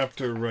 amp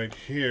adapter right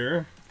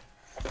here,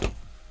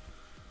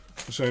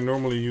 which I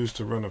normally use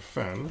to run a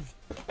fan.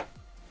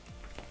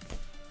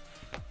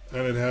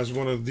 And it has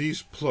one of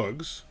these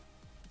plugs.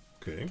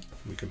 Okay,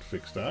 we can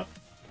fix that.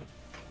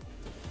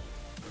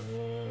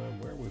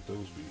 Where would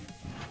those be?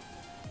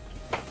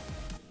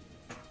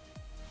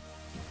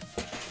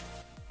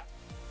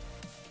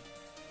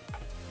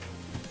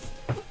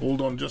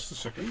 Hold on just a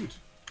second.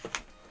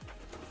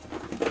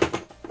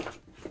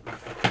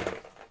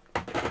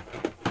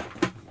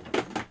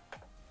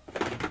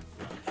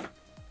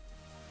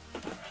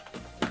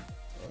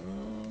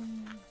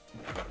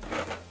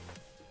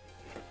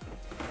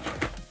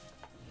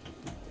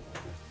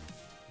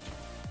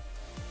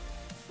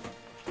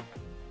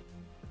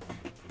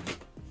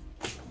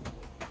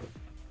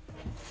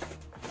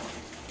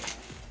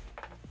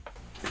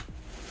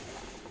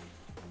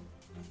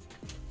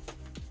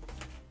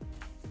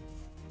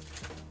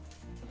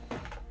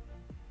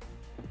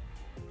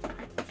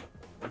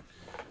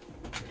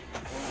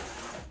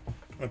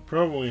 I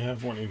probably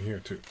have one in here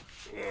too.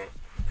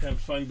 Can't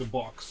find the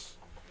box.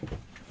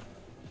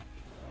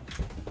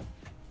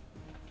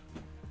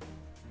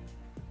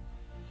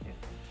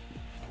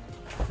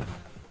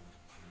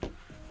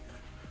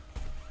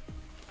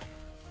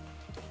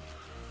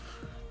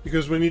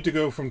 Because we need to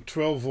go from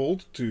 12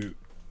 volt to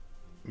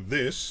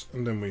this,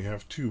 and then we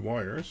have 2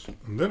 wires,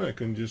 and then I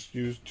can just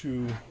use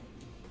 2.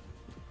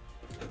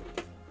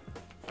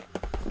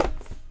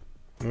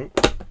 Nope,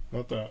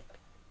 not that.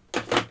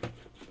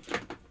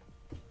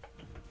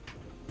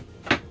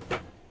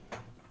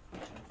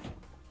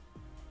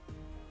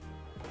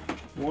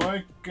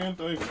 Why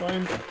can't I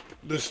find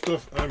the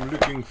stuff I'm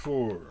looking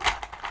for?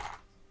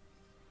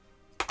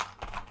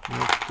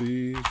 Not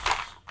these.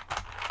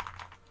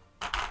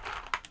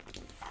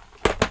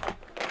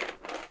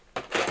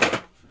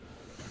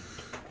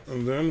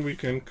 And then we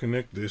can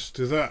connect this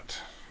to that.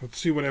 Let's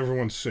see what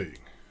everyone's saying.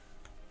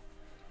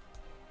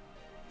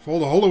 For all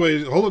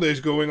the holidays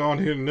going on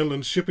here in the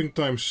Netherlands, shipping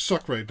times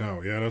suck right now.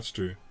 Yeah, that's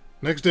true.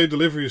 Next day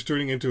delivery is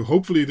turning into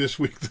hopefully this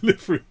week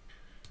delivery.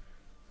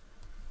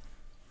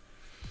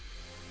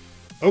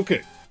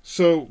 Okay,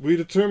 so we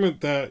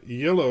determined that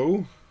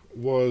yellow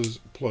was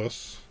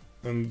plus,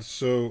 and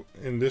so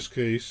in this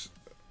case,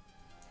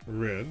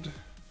 red.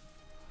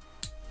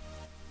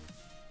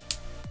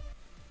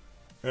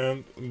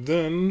 And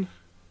then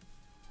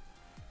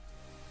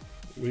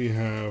we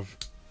have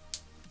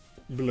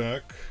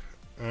black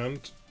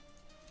and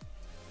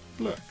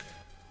black.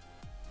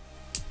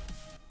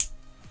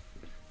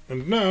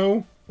 And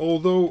now,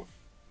 although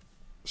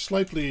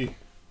slightly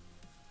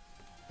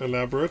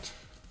elaborate,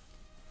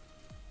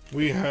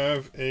 we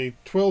have a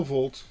 12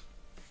 volt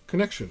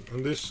connection,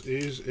 and this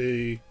is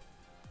a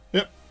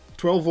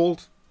 12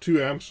 volt 2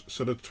 amps,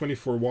 so that's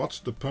 24 watts.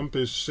 The pump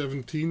is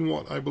 17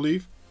 watt, I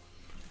believe.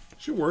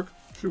 Should work,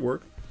 should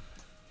work.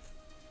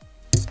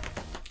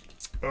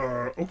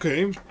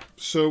 Okay,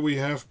 so we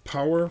have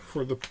power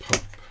for the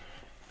pump.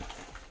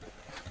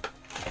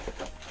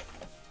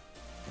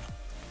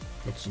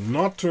 Let's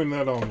not turn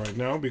that on right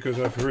now, because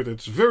I've heard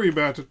it's very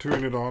bad to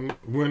turn it on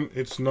when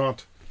it's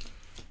not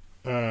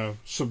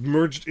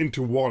submerged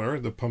into water,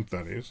 the pump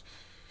that is.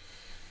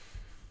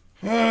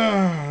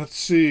 Let's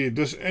see,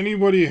 does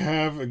anybody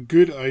have a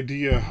good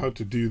idea how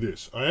to do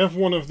this? I have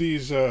one of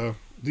these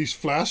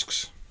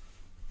flasks,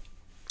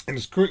 and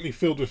it's currently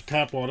filled with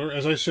tap water.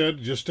 As I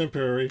said, just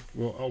temporary.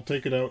 Well, I'll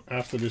take it out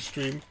after this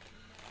stream.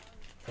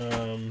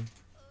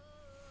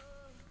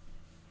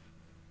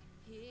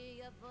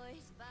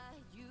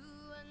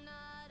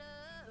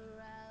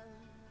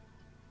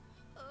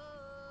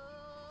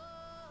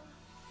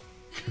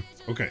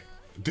 Okay,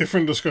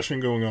 different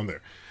discussion going on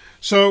there.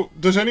 So,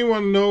 does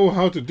anyone know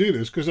how to do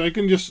this? Because I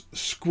can just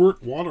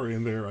squirt water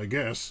in there, I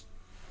guess.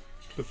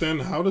 But then,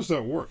 how does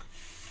that work?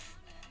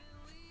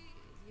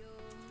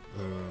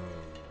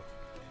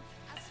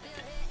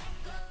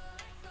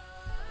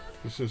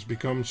 This has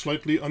become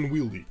slightly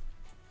unwieldy.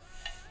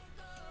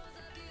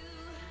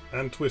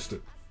 And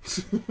twisted.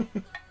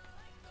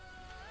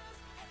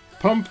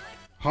 Pump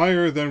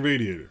higher than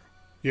radiator.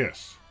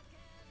 Yes.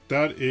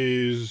 That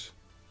is...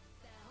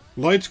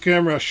 Lights,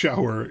 camera,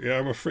 shower. Yeah,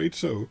 I'm afraid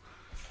so.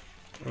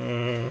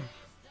 Let's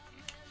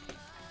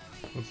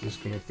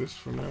disconnect this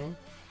for now.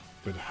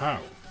 But how?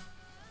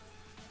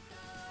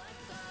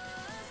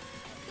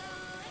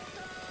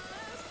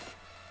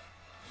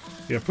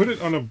 Yeah, put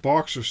it on a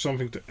box or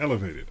something to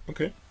elevate it.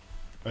 Okay.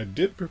 I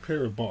did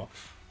prepare a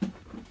box.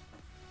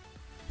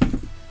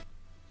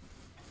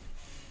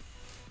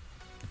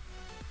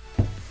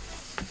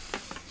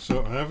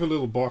 So I have a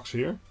little box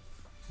here.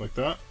 Like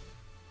that.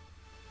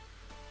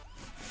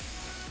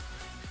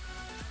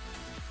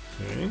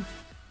 Okay.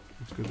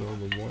 Let's get all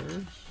the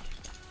wires.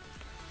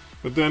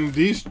 But then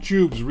these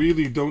tubes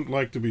really don't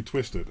like to be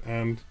twisted.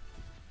 And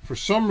for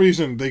some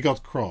reason they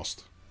got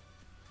crossed.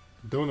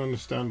 Don't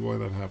understand why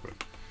that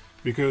happened.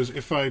 Because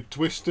if I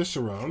twist this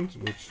around,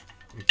 which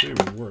let's see if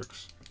it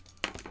works.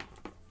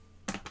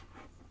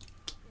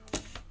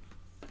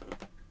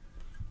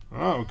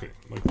 Ah, okay,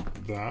 like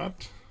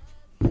that.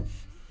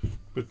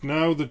 But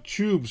now the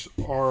tubes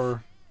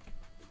are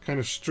kind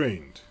of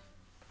strained.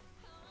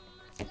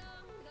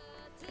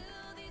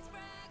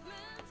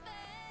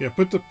 Yeah,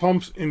 put the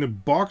pumps in a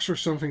box or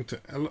something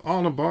to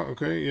on a box.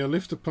 Okay, yeah,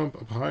 lift the pump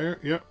up higher.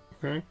 Yeah,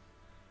 okay.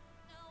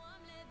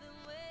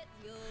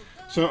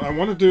 So I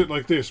want to do it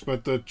like this,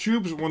 but the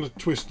tubes want to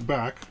twist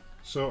back.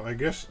 So I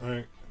guess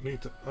I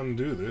need to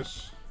undo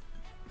this.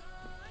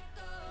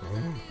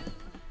 Oh.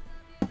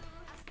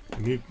 I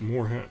need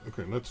more hand.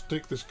 Okay, let's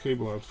take this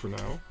cable out for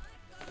now.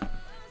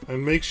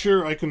 And make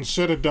sure I can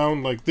set it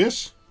down like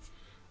this.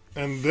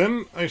 And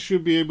then I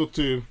should be able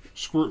to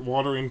squirt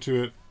water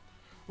into it.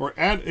 Or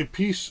add a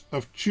piece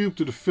of tube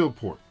to the fill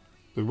port.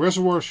 The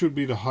reservoir should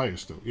be the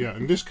highest though. Yeah,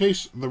 in this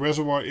case the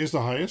reservoir is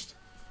the highest.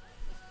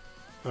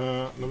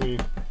 Let me...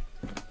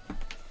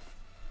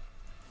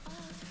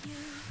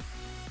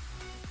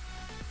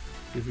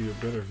 give you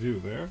a better view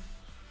there.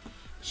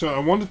 So I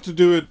wanted to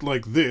do it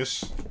like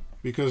this.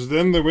 Because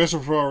then the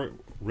reservoir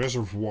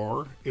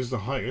is the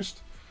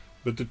highest.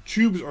 But the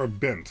tubes are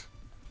bent.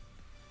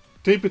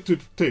 Tape it to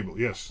the table.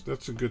 Yes,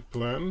 that's a good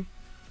plan.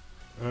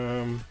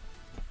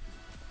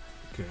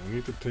 Okay, I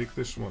need to take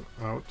this one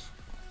out.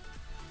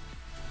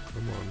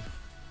 Come on.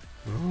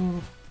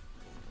 Oh.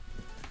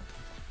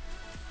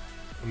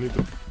 I need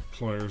the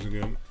pliers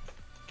again.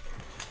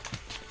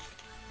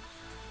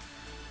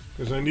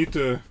 Because I need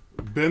to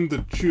bend the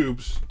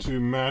tubes to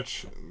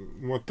match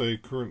what they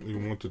currently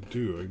want to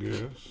do, I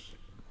guess.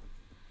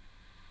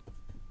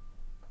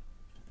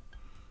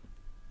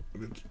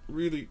 But it's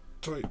really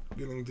tight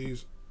getting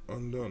these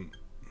undone.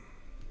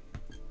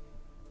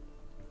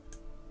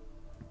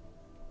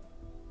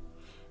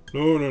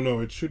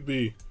 No, it should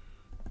be...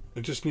 I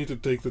just need to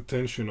take the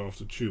tension off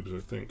the tubes, I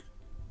think.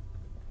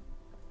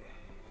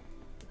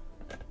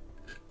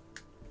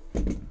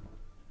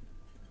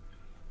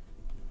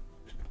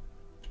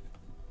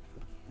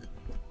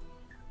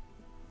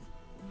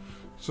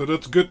 So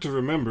that's good to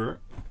remember.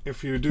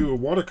 If you do a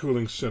water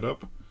cooling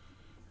setup,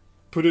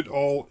 put it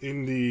all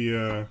in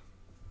the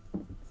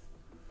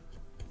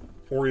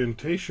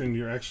orientation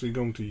you're actually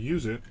going to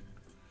use it,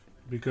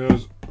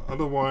 because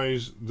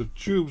otherwise the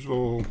tubes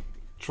will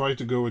try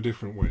to go a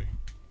different way.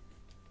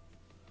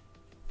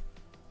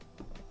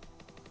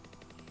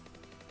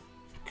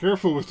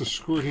 Careful with the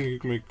squirting, you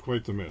can make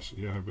quite the mess.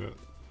 Yeah, I bet.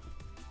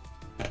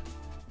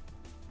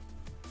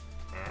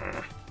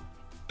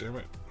 Damn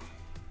it.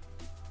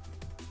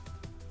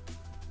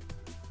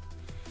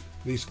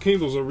 These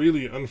cables are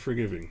really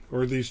unforgiving.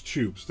 Or these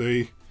tubes.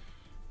 They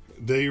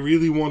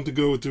really want to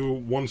go to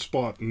one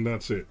spot and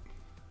that's it.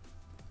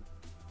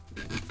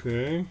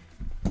 Okay.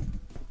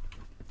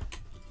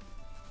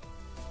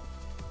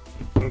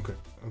 Okay.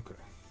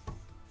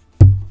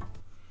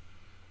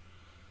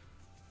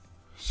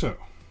 So,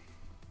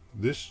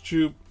 this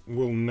tube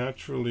will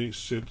naturally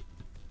sit...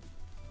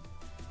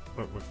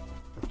 Oh, wait.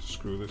 I have to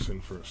screw this in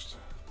first.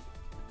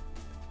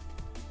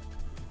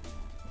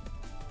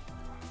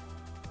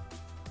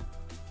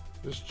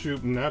 This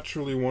tube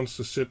naturally wants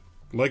to sit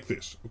like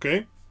this,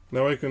 okay?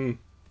 Now I can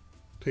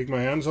take my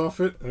hands off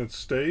it and it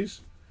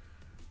stays.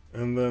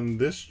 And then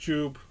this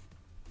tube...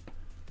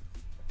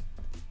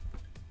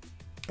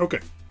 Okay,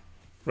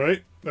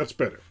 right? That's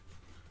better.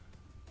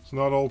 It's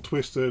not all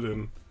twisted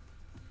and...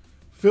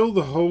 Fill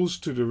the hose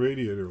to the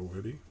radiator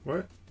already.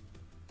 What?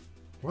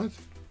 What?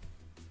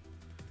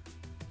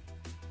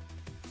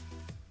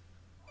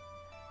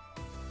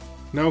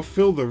 Now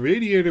fill the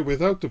radiator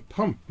without the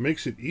pump.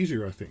 Makes it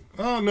easier, I think.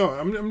 Oh no,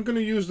 I'm going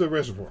to use the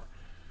reservoir.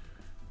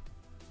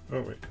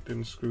 Oh wait,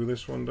 didn't screw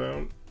this one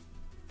down.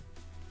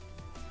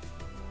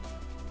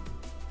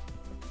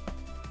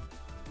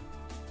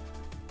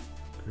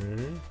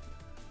 Okay.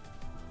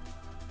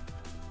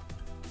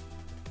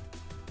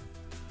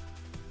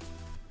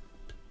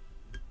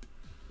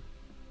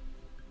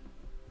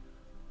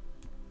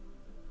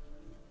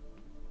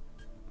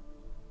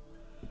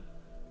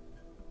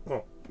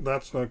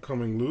 that's not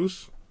coming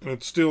loose. And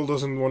it still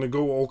doesn't want to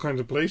go all kinds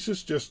of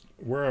places, just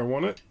where I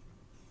want it.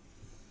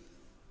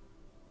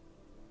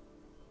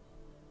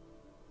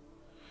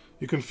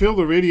 You can fill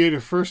the radiator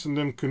first and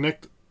then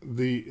connect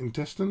the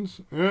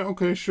intestines. Yeah,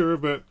 okay, sure,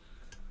 but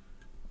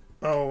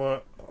I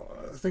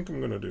think I'm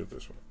going to do it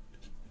this way.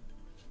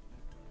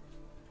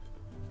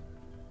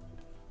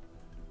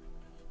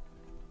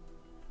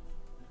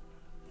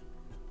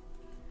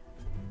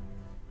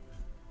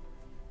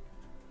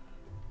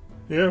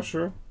 Yeah,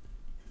 sure.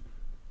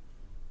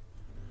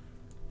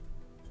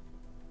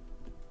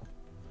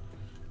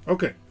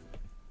 Okay.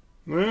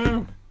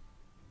 Yeah,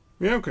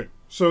 okay.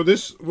 So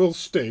this will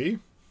stay.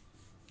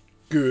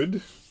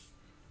 Good.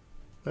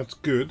 That's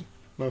good.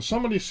 Now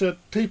somebody said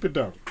tape it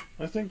down.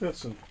 I think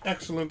that's an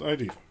excellent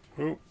idea.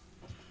 Oh,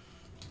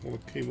 all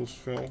the cables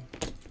fell.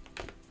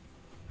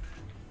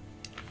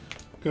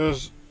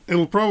 Because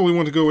it'll probably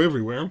want to go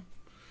everywhere.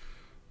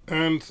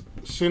 And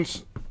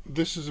since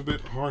this is a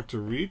bit hard to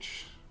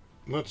reach,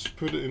 let's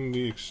put it in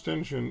the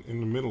extension in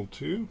the middle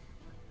too.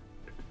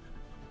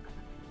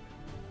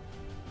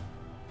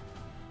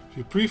 If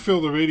you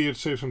pre-fill the radiator,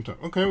 save some time.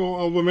 Okay, well,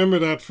 I'll remember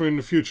that for in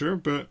the future,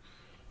 but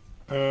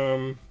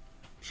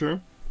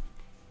sure.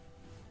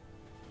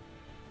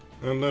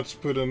 And let's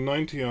put a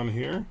 90 on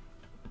here.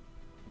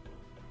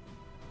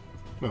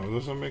 No,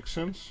 does that make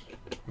sense?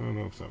 I don't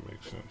know if that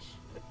makes sense.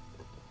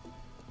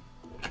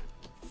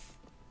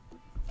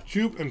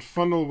 Tube and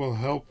funnel will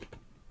help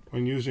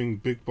when using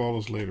big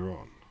bottles later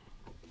on.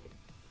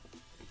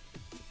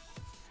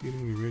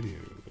 Heating the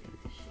radiator.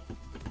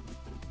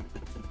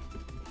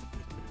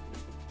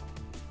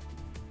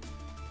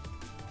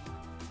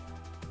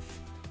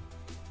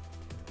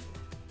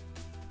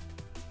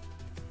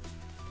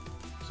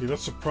 See,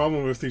 that's the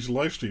problem with these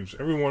live streams.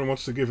 Everyone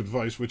wants to give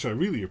advice, which I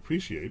really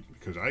appreciate,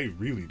 because I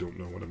really don't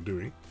know what I'm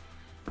doing.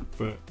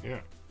 But, yeah.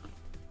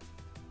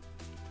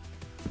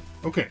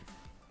 Okay.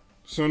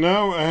 So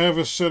now I have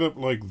a setup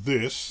like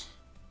this.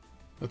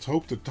 Let's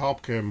hope the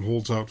top cam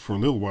holds out for a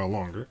little while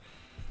longer.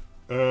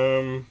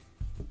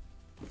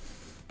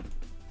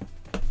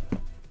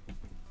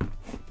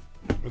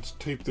 Let's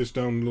tape this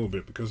down a little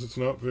bit, because it's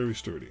not very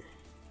sturdy.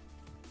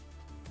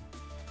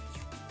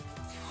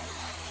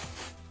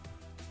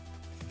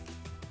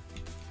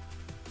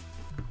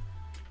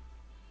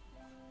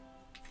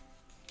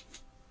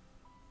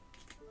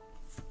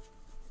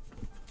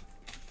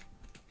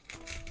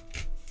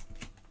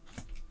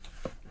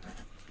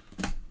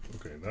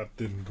 That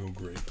didn't go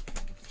great.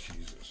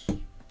 Jesus.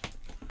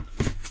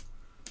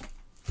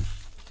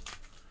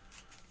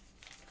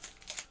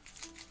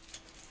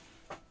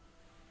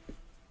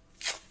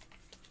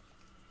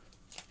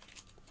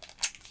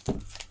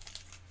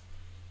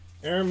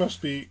 Air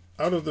must be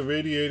out of the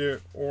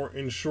radiator or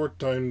in short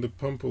time the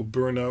pump will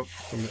burn out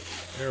from the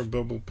air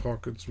bubble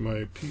pockets.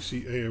 My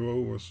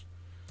PCAO was...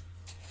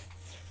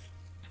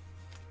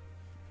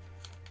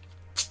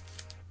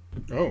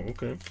 Oh,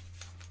 okay.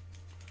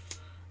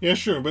 Yeah,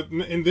 sure, but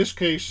in this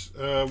case,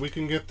 we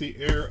can get the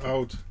air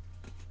out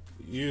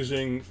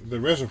using the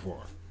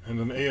reservoir, and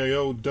an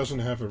AIO doesn't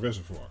have a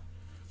reservoir.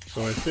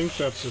 So I think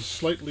that's a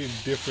slightly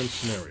different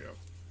scenario.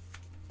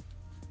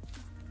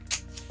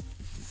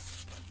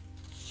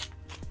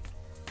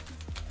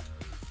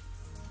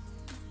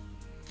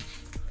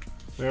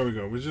 There we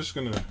go. We're just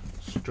going to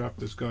strap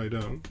this guy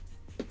down,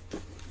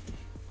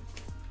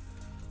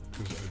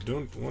 because I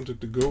don't want it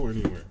to go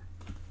anywhere.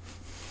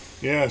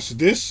 Yes,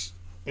 this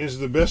is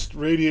the best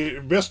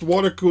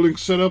water cooling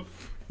setup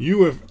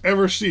you have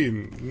ever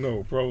seen.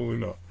 No, probably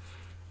not.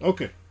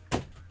 Okay,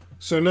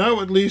 so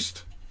now at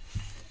least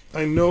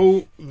I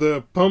know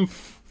the pump.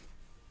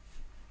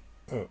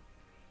 Oh,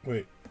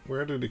 wait,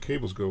 where do the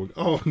cables go?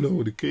 Oh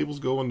no, the cables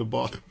go on the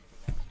bottom.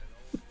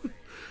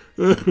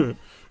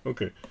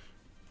 Okay.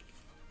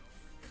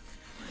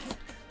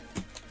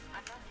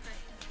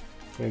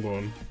 Hold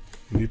on,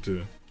 need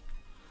to.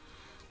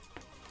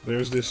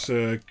 There's this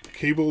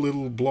cable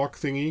little block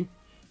thingy.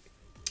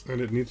 And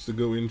it needs to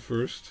go in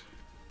first.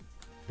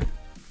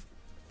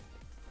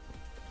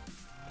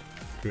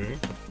 Okay.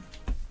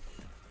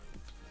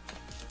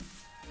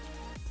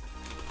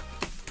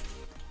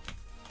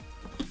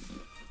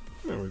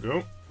 There we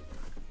go.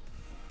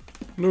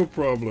 No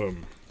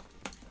problem.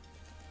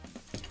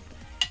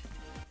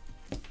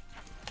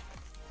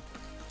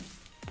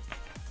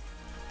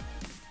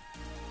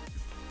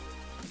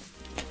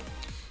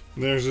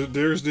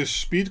 There's this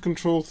speed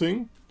control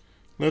thing.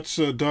 Let's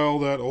dial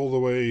that all the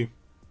way.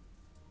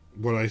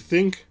 What I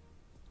think,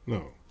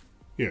 no,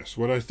 yes,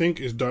 what I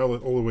think is dial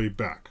it all the way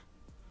back.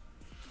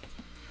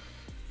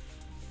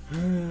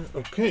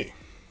 Okay.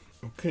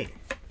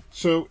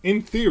 So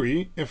in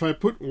theory, if I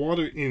put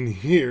water in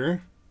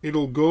here,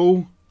 it'll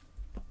go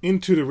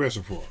into the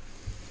reservoir.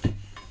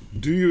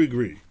 Do you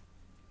agree?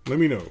 Let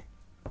me know,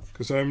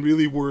 because I'm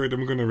really worried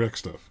I'm going to wreck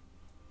stuff.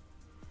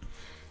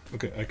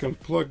 Okay, I can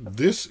plug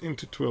this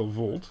into 12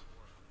 volt.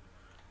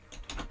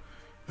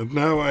 And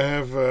now I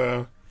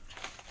have...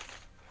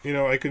 you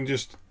know, I can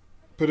just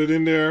put it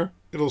in there,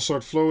 it'll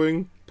start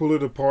flowing, pull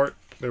it apart,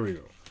 there we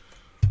go.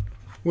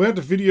 We had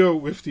the video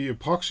with the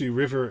epoxy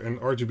river and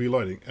RGB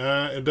lighting.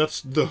 And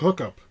that's the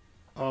hookup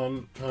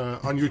on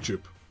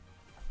YouTube.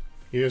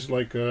 He has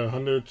like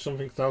 100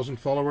 something thousand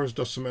followers,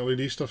 does some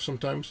LED stuff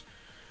sometimes.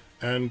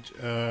 And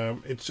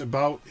it's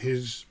about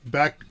his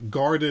back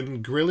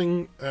garden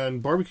grilling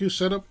and barbecue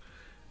setup.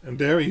 And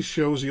there he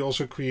shows he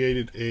also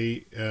created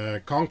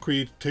a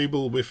concrete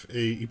table with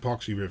a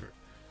epoxy river.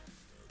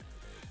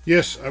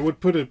 Yes, I would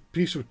put a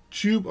piece of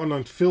tube on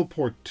a fill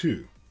port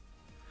too.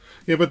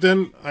 Yeah, but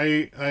then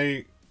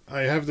I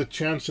have the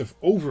chance of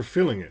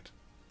overfilling it.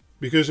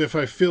 Because if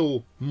I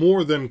fill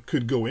more than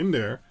could go in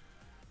there,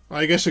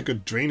 I guess I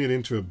could drain it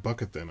into a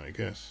bucket then, I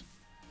guess.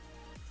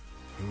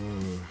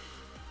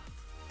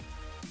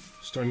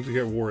 Starting to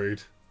get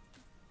worried.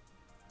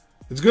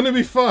 It's gonna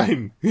be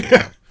fine.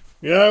 Yeah,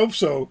 I hope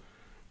so.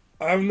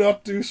 I'm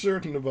not too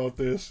certain about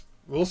this.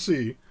 We'll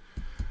see.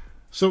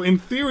 So in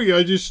theory,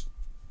 I just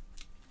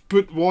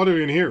put water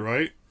in here,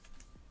 right?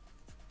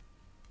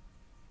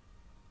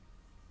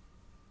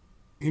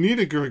 You need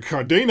a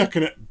Gardena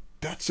connect.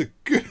 That's a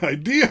good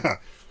idea.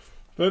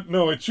 But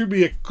no, it should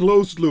be a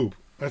closed loop.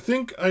 I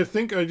think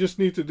I just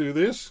need to do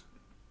this.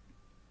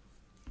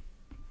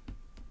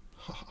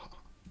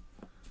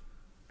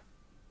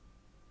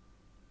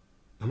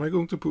 Am I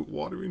going to put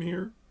water in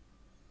here?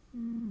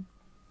 I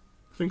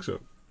think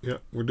so. Yeah,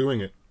 we're doing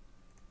it.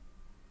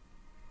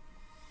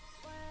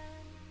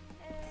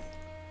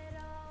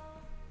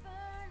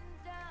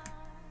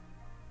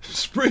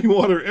 Spray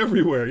water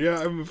everywhere. Yeah,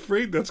 I'm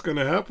afraid that's going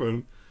to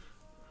happen.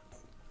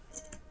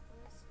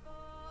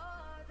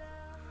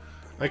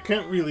 I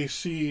can't really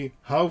see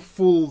how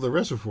full the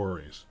reservoir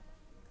is.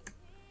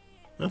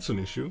 That's an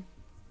issue.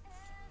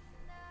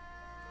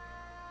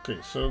 Okay,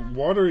 so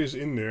water is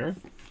in there.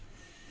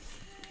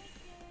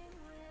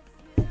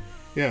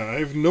 Yeah, I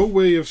have no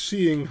way of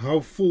seeing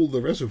how full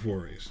the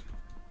reservoir is.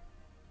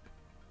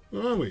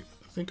 Oh, wait.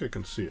 I think I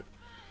can see it.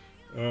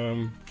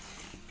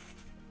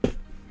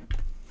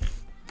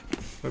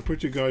 If I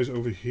put you guys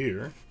over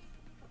here,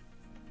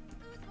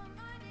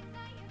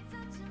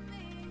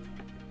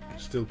 I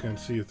still can't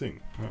see a thing.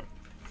 Huh.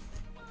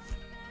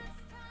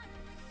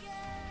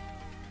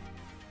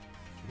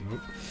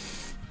 Nope.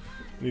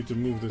 Need to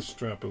move this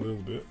strap a little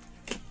bit.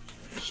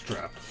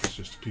 Strap. It's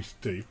just a piece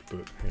of tape,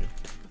 but hey.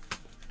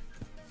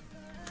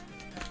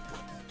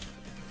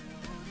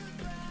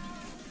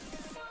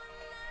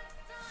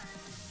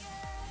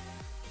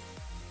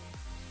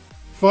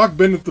 Fuck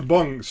Bennett the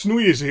Bung.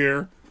 Snoei is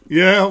here.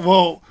 Yeah,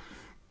 well,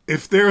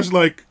 if there's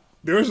a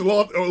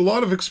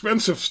lot of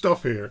expensive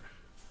stuff here.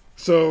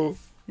 So,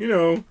 you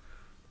know,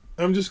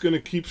 I'm just gonna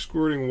keep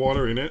squirting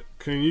water in it.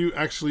 Can you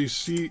actually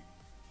see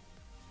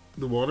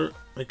the water?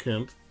 I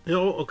can't. Yeah,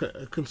 oh, okay,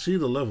 I can see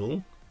the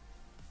level.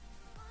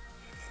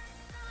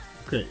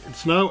 Okay,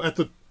 it's now at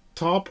the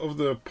top of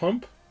the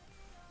pump.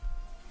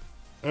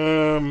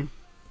 I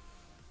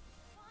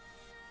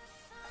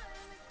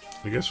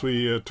guess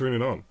we turn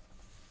it on.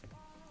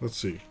 Let's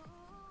see.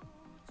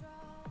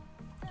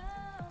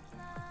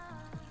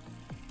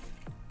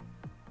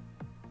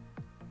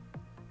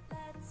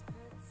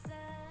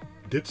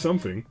 Did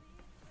something.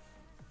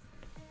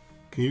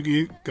 Can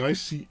you guys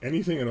see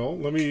anything at all?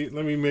 Let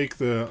me make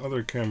the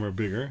other camera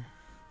bigger.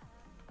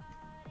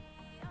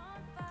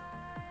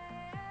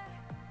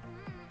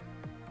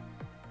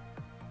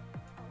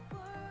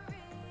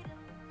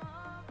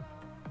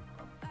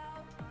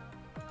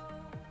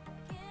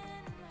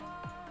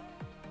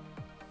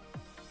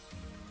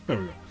 There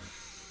we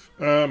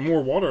go.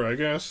 More water, I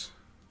guess.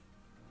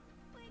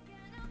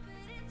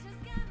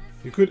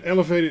 You could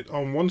elevate it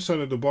on one side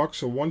of the box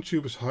so one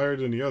tube is higher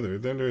than the other.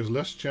 Then there is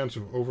less chance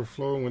of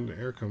overflowing when the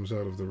air comes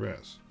out of the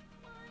res.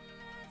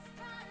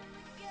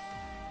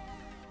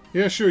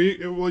 Yeah, sure.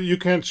 Well, you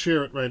can't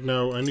share it right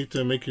now. I need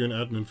to make you an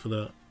admin for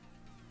that.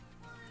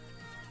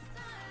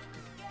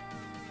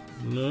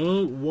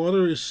 No,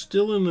 water is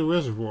still in the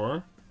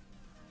reservoir.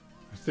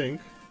 I think.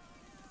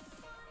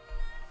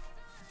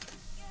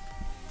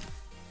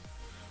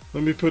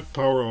 Let me put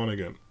power on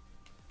again.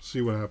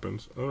 See what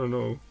happens. I don't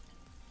know.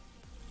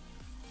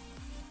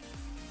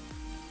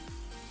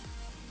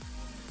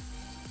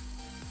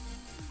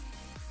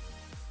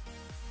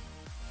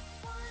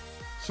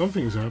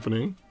 Something's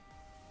happening.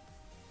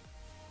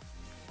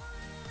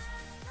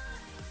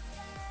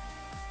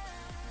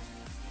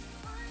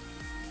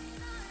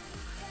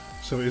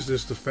 So is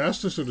this the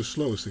fastest or the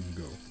slowest it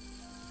can go?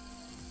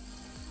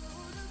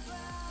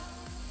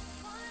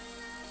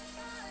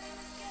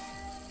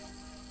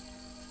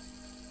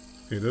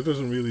 Okay, that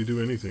doesn't really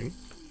do anything.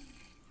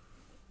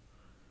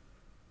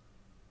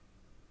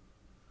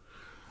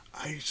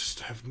 I just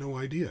have no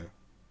idea.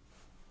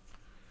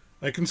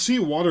 I can see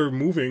water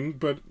moving,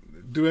 but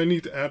do I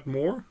need to add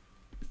more?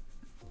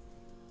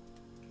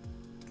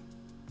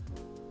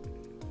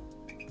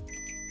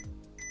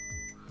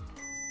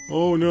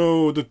 Oh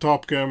no, the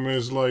top camera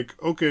is like,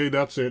 okay,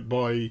 that's it,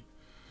 bye.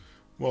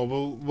 Well,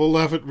 we'll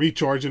have it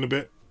recharge in a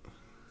bit.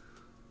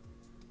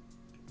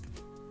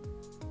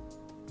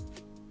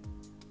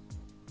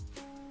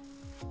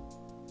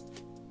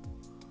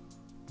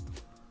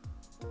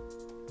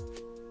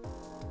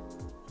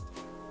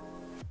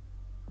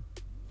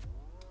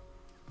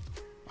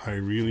 I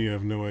really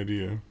have no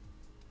idea.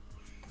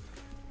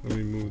 Let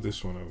me move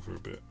this one over a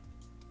bit.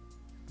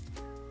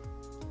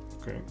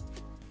 Okay.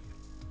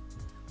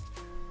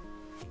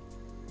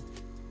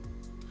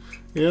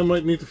 Yeah, I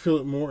might need to fill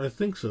it more. I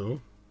think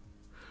so.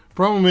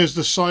 Problem is,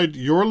 the side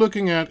you're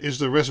looking at is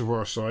the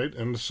reservoir side,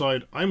 and the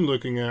side I'm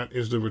looking at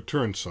is the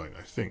return side,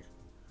 I think.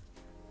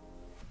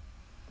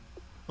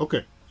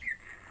 Okay.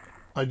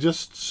 I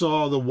just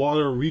saw the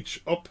water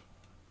reach up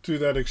to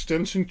that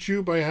extension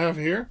tube I have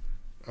here.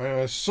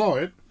 I saw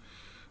it.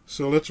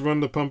 So let's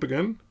run the pump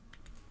again.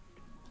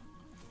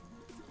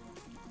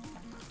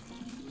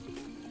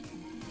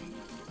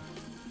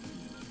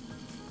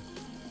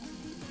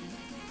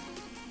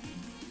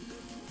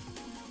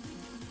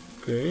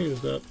 Okay,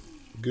 is that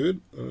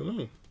good? I don't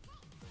know.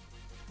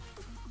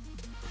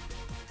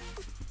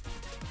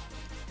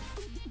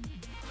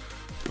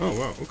 Oh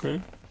wow,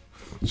 okay.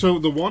 So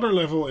the water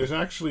level is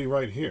actually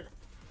right here.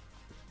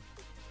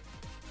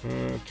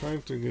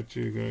 Trying to get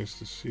you guys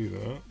to see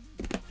that.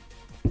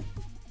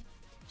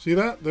 See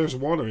that? There's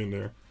water in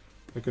there.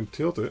 I can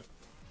tilt it.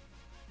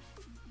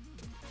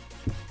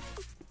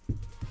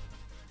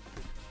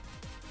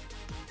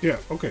 Yeah,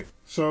 okay.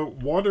 So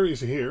water is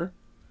here.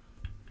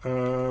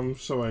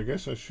 So I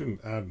guess I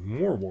shouldn't add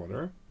more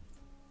water.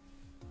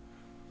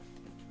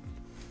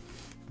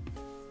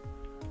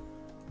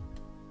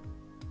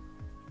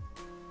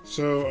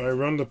 So I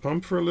run the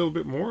pump for a little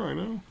bit more, I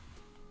know.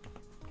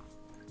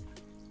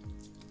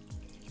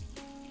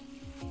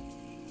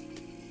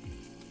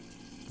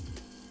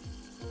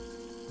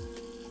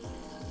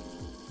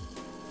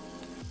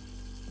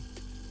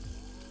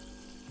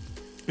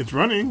 It's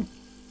running.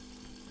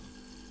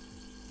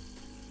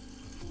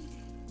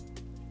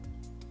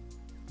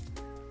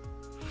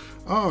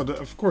 Oh,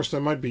 of course, there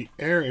might be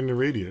air in the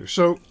radiator.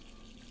 So,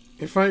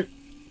 if I...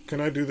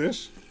 Can I do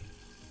this?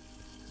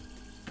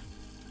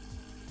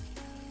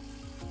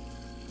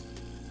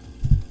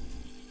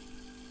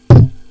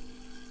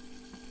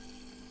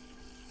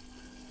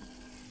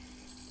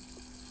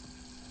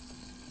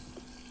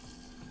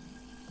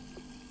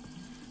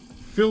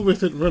 Fill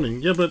with it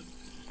running. Yeah, but...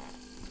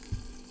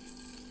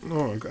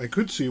 Oh, I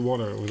could see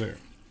water over there.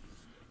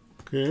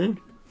 Okay.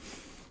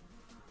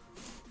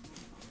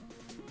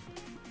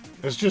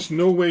 There's just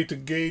no way to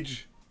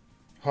gauge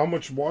how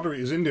much water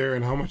is in there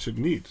and how much it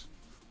needs.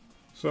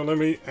 So let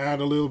me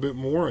add a little bit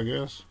more, I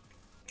guess.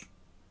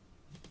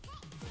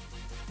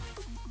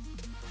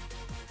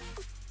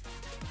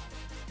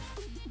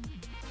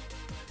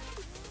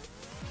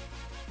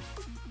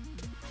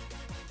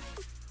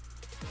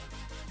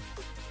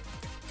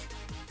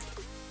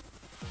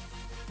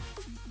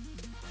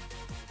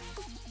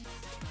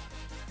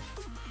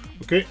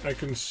 Okay, I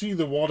can see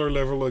the water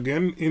level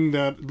again in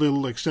that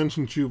little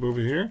extension tube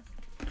over here.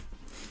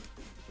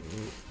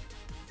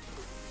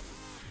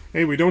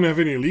 Hey, we don't have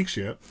any leaks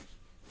yet.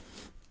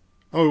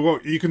 Oh, well,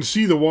 you can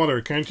see the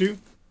water, can't you?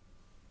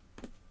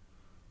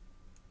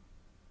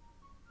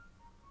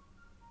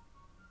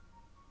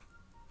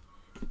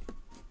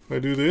 If I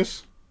do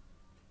this?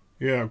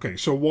 Yeah, okay.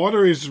 So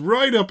water is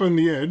right up on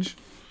the edge.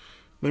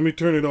 Let me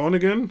turn it on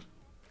again.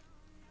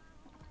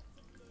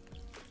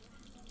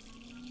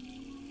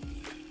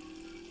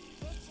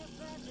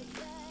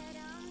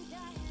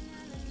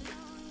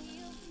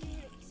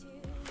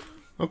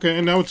 Okay,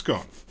 and now it's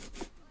gone.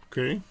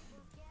 Okay.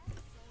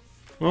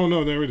 Oh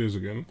no, there it is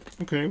again.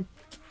 Okay.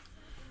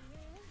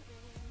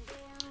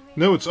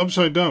 No, it's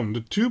upside down. The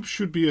tube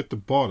should be at the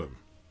bottom.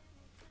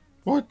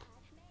 What?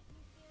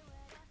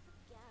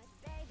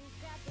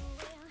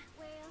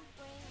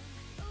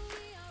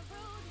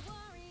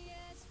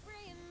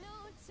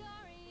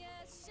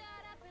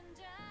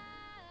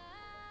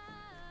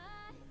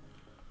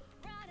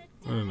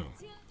 I don't know.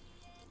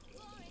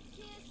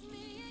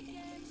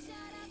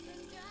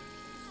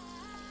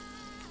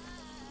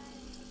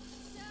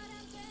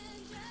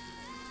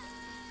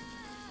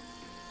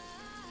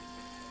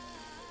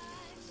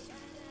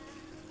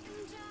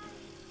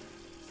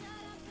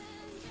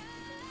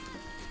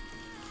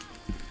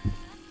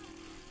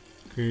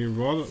 Okay,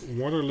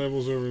 water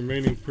levels are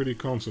remaining pretty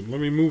constant. Let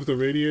me move the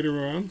radiator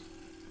around.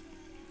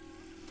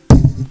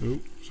 Oh,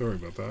 sorry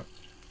about that.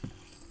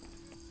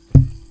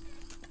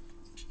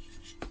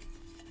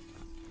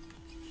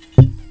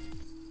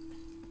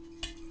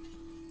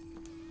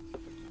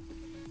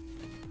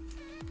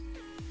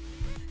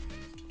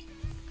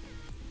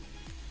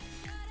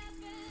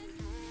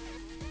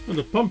 And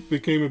the pump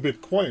became a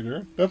bit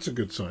quieter. That's a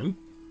good sign.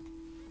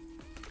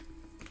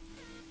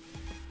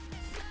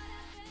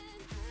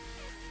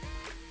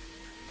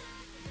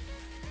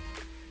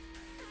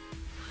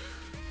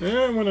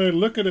 And when I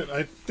look at it,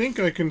 I think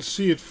I can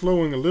see it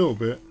flowing a little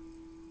bit.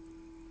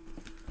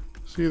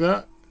 See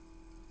that?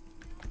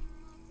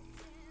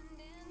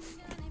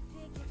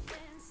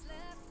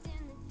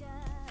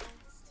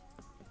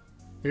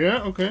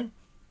 Yeah, okay.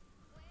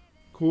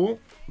 Cool.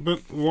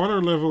 But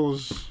water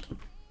levels...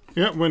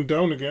 Yeah, went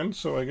down again,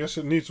 so I guess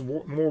it needs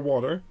more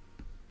water.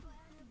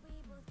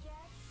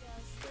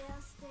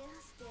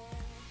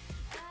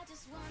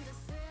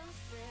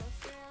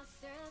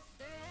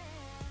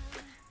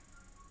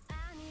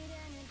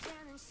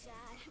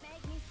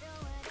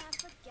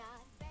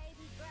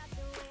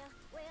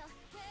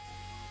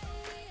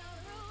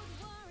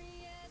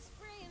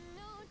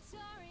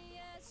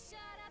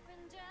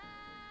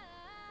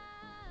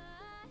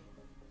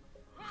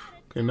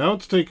 Okay, now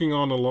it's taking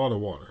on a lot of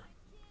water.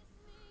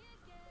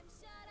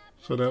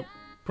 So that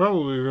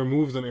probably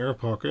removed an air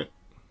pocket.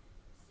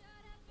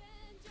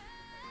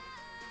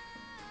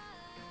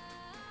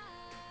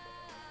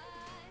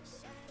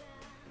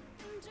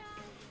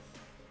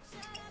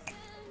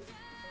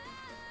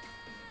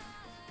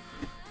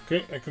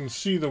 Okay, I can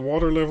see the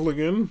water level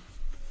again.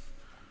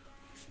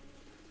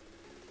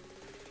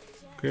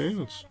 Okay,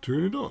 let's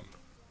turn it on.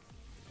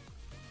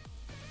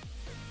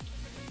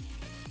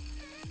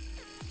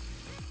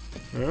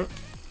 Yeah.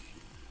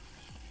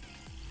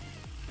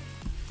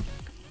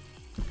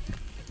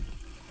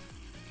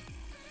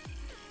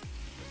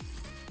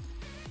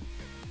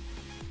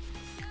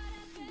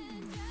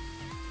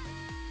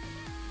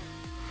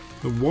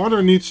 The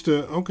water needs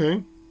to...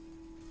 Okay.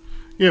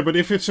 Yeah, but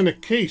if it's in a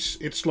case,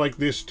 it's like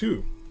this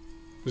too.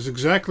 This is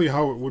exactly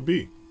how it would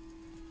be.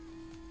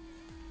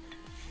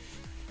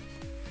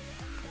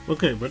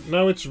 Okay, but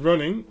now it's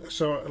running.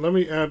 So let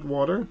me add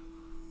water.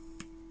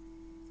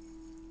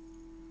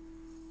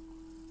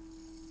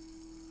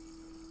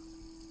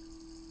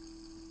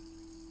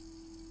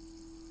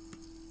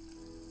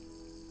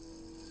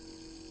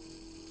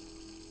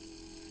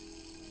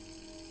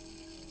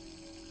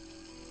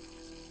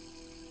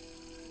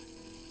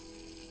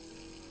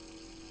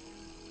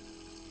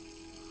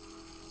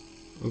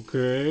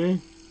 Okay.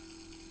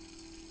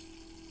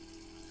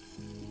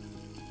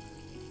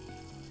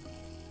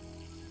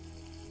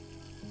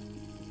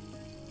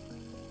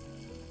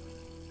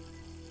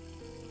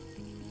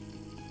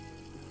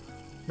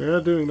 Yeah,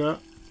 doing that.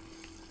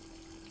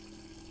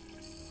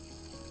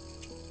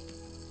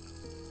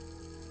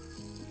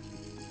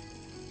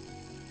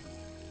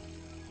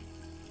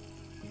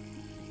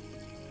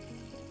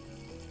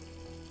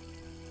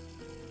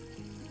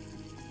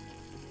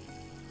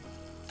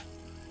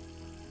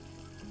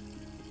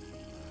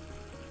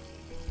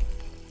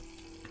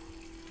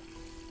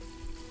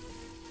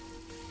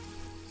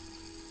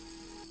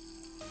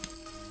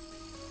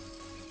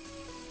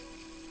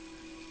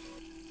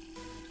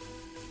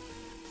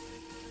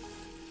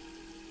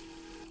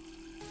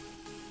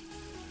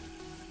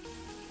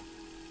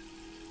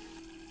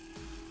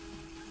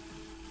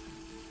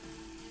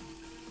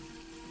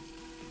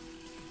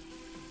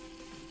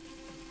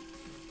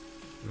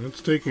 It's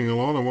taking a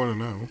lot of water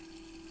now.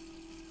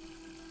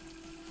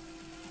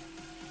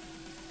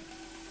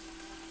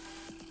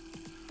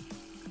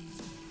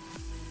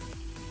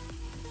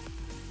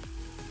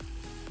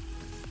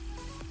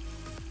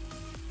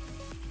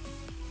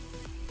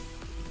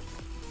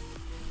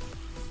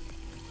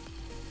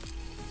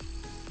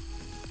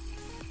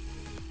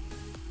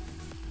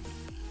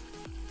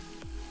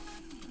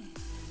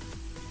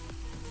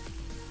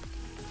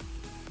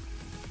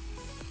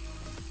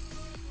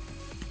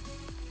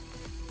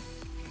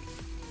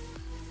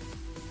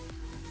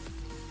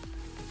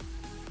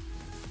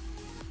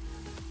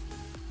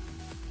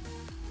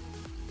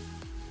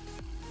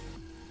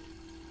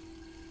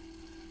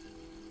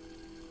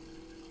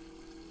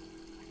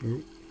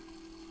 Nope.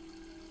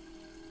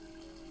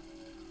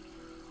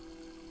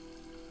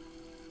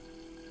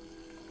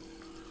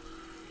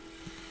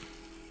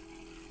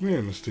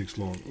 Man, this takes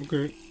long.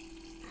 Okay.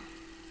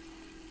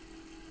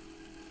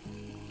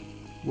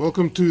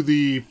 Welcome to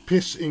the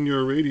piss in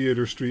your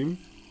radiator stream.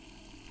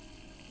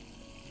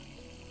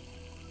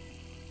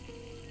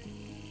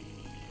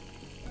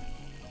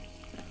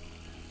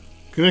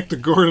 Connect the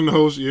garden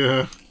hose,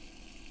 yeah.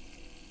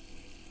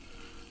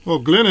 Well,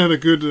 Glenn had a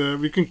good...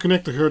 we can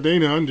connect the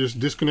Gardena and just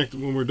disconnect it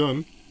when we're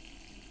done.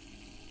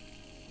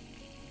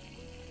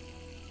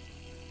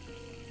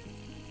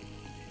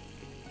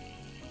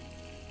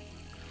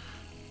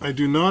 I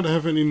do not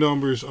have any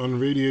numbers on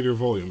radiator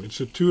volume. It's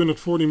a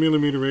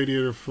 240mm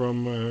radiator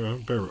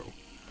from Barrow.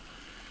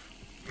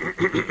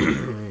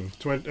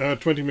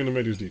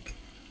 20mm deep.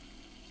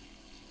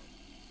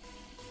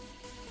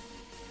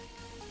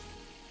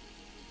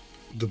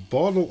 The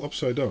bottle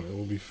upside down. It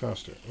will be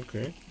faster.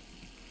 Okay.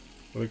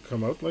 Will it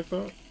come out like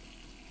that?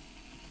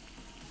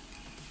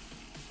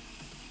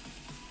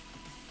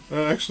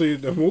 Actually,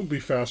 that won't be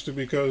faster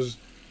because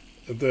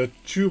the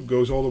tube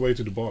goes all the way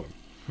to the bottom.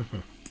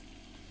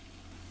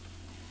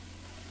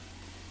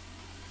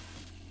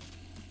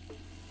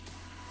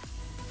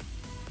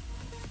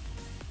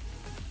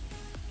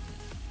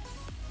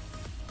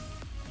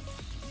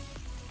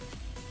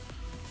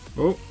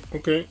 Oh,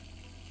 okay.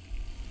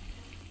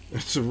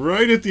 It's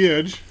right at the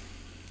edge.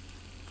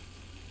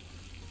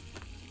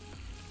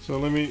 So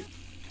let me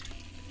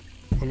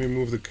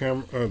move the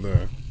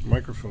the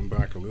microphone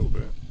back a little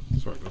bit.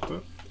 Sorry about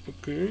that.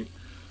 Okay.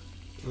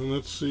 And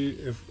let's see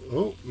if...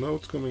 Oh, now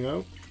it's coming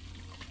out.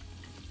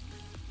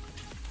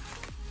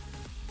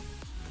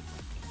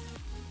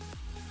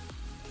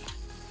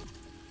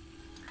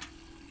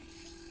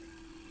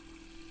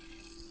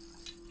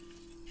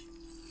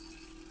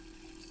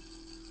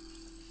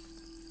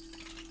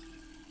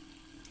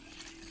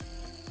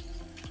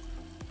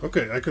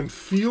 Okay, I can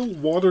feel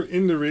water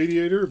in the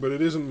radiator, but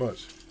it isn't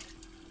much.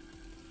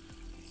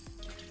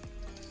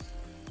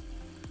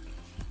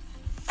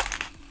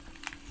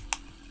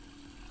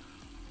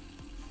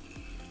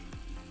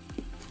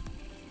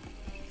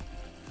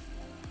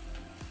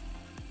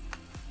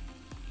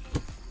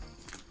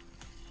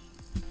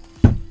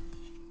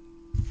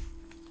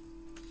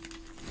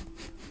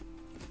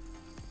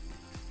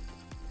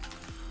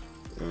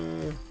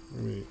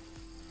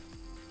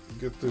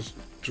 get this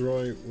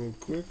dry real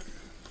quick.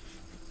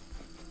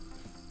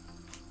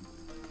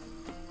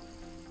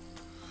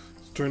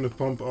 Let's turn the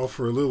pump off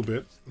for a little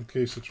bit in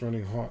case it's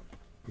running hot.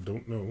 I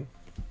don't know.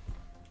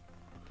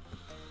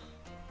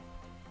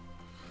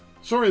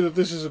 Sorry that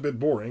this is a bit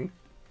boring.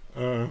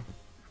 Let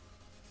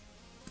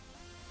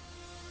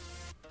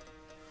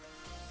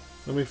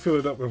me fill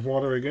it up with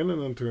water again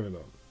and then turn it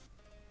on.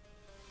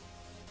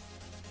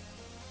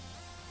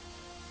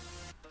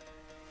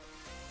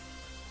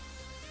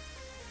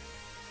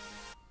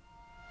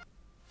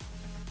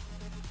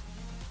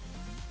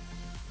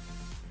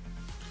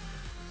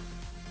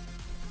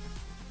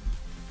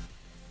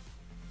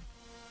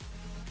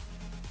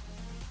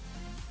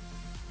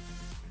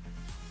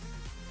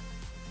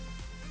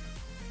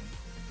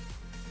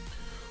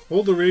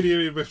 Hold the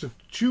radiator with the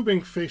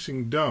tubing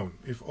facing down.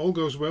 If all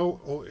goes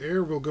well, all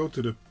air will go to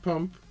the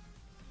pump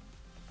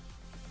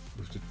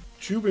with the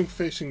tubing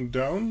facing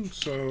down.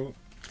 So,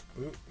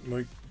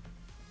 like,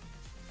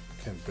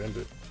 can't bend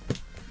it.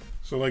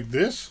 So like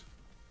this.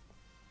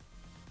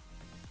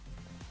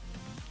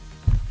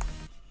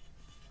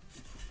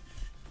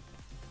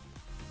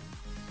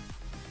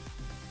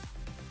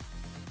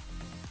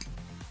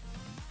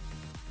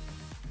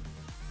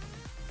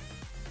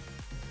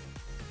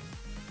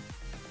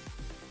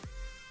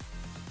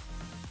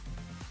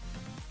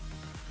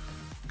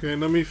 Okay,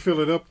 let me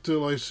fill it up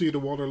till I see the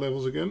water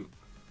levels again.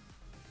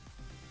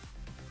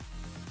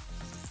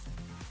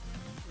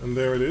 And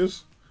there it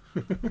is.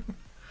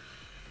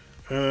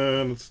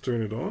 And let's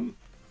turn it on.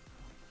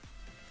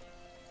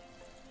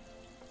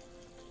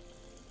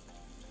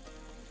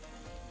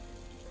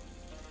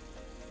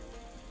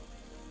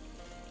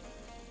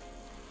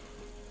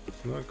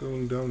 It's not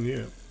going down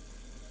yet.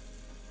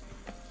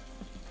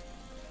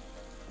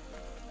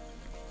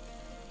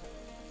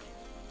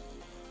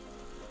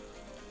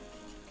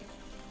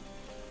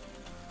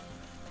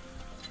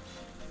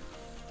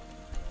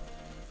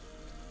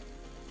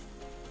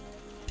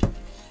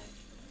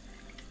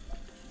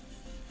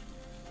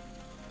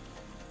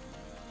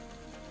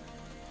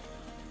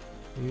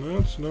 No,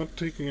 it's not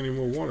taking any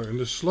more water. And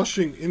the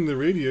slushing in the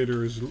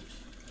radiator is...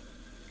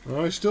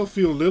 I still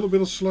feel a little bit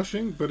of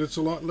slushing, but it's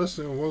a lot less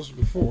than it was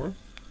before.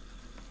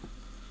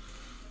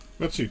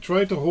 Let's see.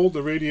 Try to hold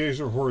the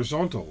radiator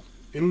horizontal.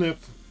 Inlet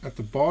at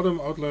the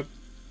bottom, outlet...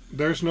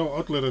 There's no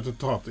outlet at the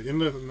top. The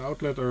inlet and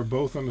outlet are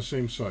both on the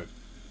same side.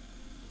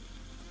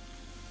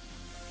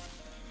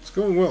 It's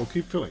going well.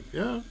 Keep filling.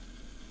 Yeah,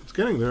 it's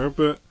getting there,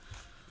 but...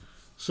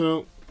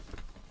 So...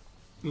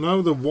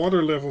 Now the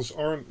water levels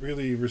aren't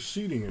really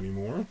receding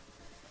anymore.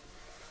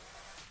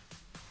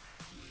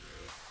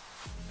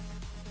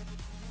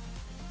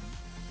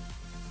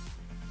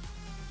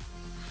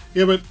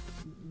 Yeah, but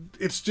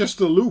it's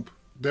just a loop.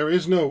 There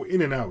is no in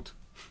and out.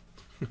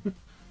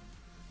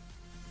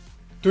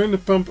 Turn the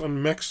pump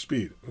on max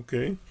speed.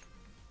 Okay.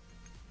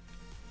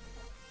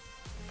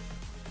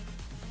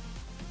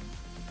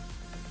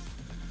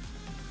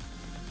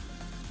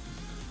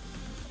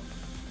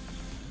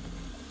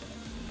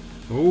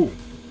 Oh.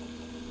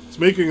 It's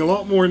making a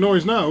lot more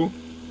noise now.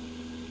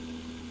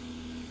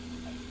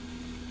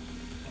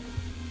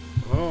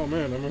 Oh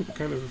man, I'm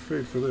kind of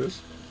afraid for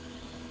this.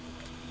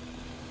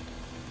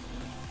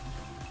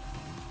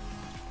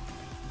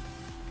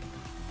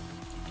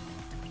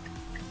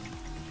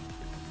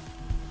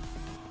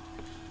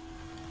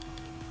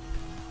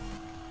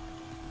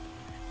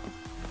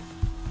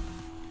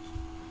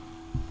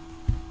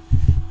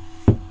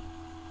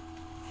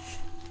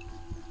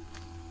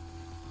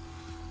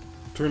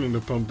 Turning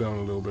the pump down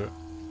a little bit.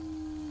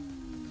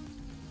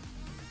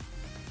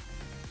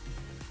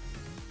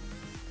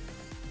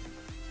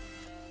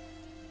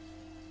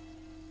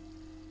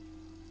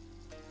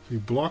 If you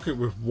block it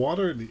with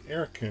water, the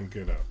air can't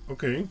get out.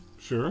 Okay,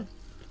 sure.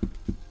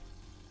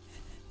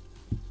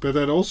 But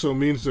that also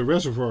means the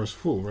reservoir is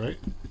full, right?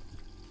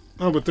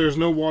 Oh, but there's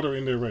no water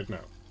in there right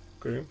now.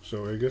 Okay,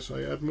 so I guess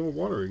I add more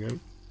water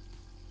again.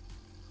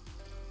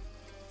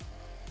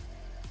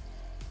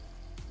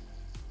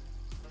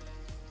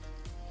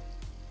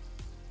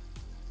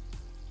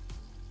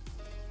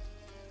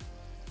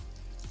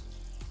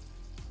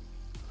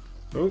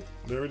 Oh,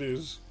 there it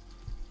is.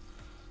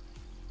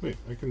 Wait,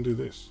 I can do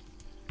this.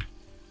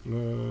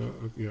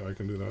 Yeah, I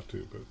can do that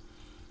too, but...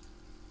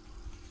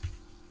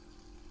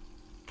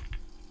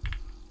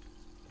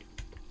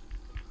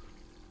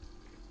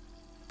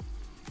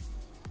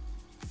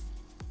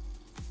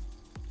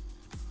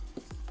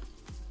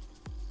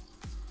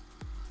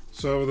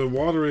 So the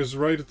water is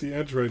right at the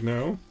edge right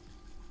now.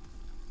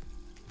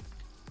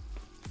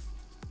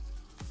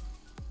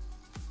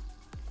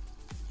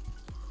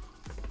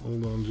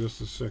 Hold on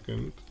just a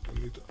second. I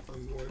need to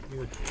unwind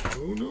more.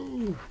 Oh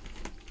no!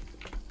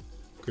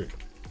 Okay.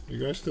 You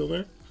guys still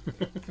there?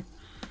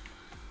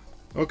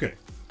 Okay.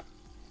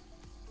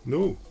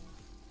 No.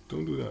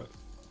 Don't do that.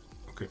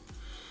 Okay.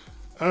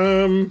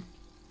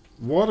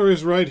 Water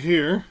is right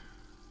here.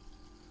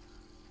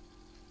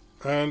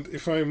 And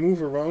if I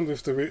move around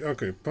with the...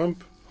 Okay,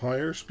 pump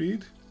higher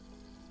speed.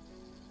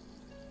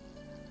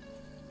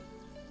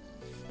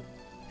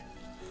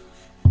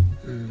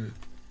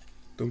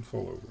 Don't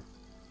fall over.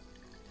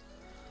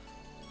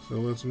 So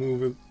let's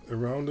move it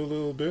around a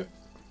little bit.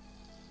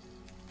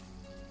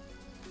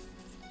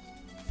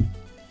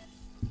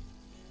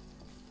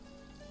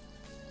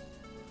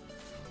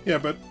 Yeah,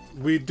 but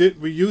we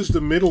used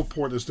the middle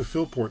port as the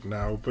fill port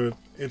now, but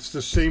it's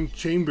the same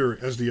chamber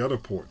as the other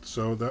port,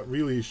 so that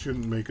really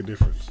shouldn't make a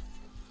difference,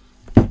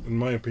 in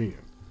my opinion.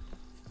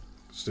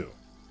 Still.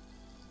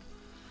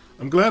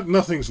 I'm glad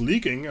nothing's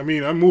leaking. I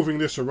mean, I'm moving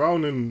this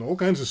around and all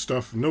kinds of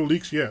stuff. No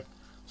leaks yet.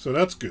 So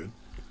that's good.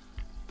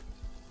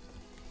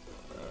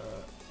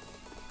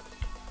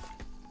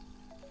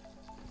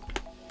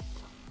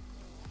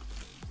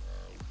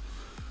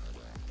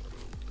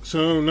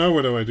 So now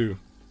what do I do?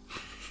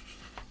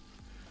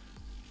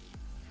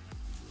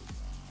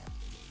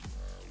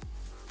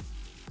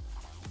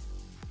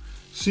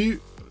 See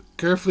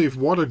carefully, if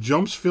water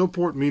jumps, fill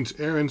port means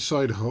air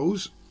inside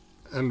hose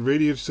and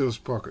radiator still has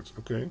pockets.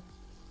 Okay.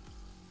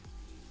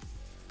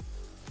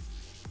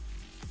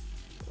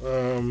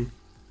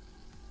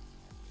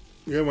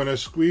 Yeah, when I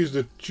squeeze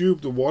the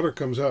tube, the water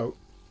comes out.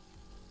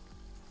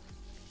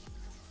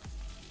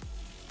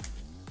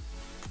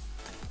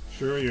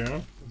 Sure,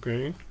 yeah,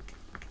 okay.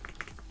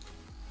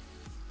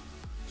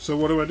 So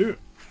what do I do?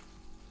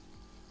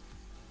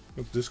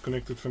 Let's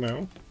disconnect it for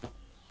now.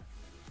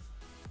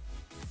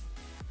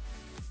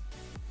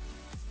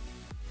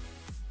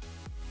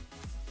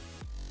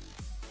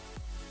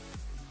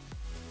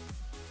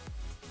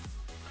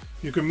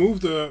 You can move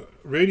the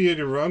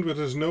radiator around, but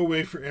there's no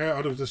way for air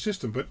out of the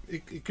system. But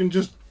it can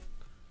just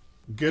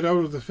get out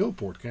of the fill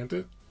port, can't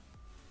it?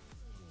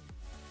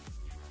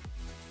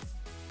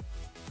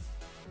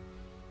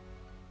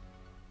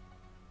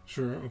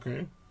 Sure,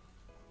 okay.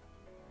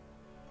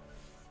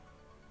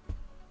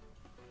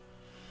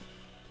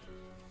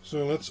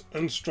 So let's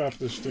unstrap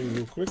this thing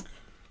real quick.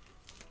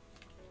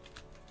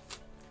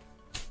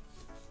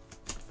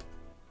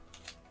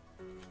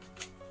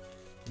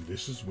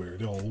 This is where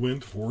it all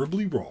went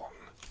horribly wrong.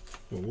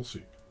 Well, we'll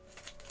see.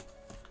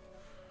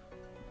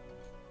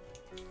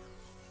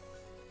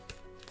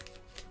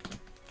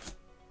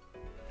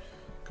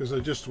 Because I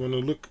just want to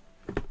look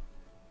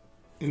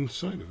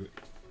inside of it.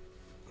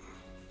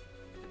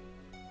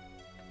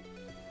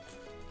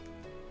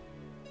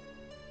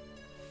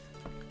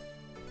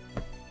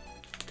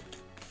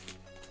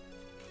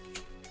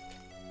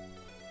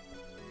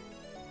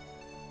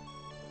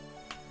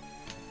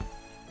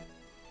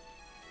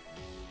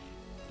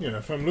 Yeah,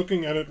 if I'm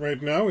looking at it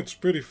right now, it's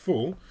pretty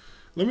full.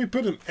 Let me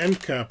put an end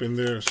cap in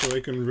there so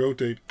I can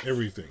rotate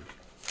everything.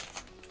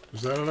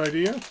 Is that an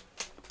idea?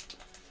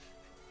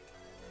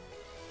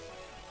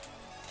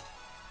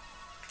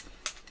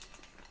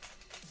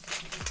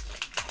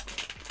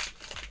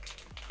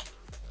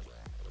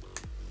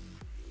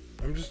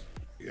 I'm just,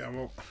 yeah,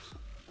 well,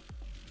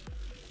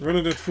 run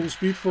it at full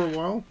speed for a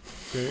while.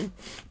 Okay.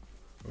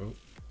 Well.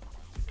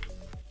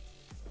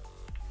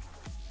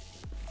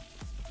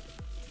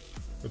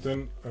 But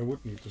then I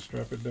would need to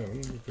strap it down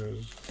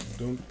because I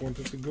don't want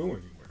it to go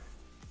anywhere.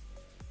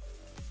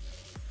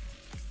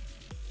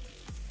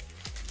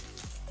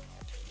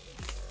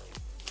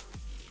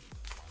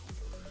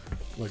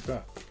 Like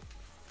that.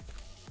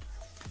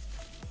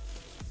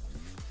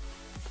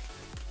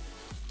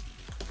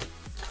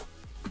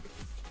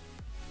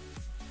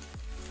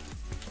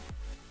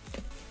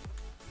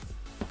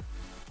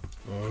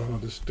 Oh,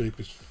 this tape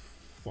is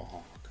fogged.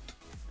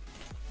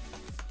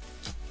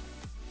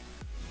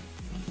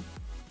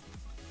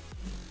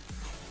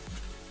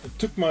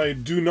 Took my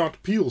do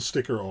not peel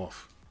sticker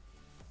off.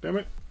 Damn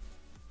it.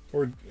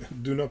 Or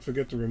do not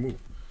forget to remove.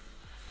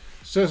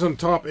 It says on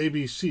top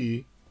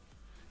ABC.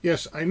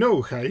 Yes, I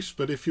know, Gijs,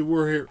 but if you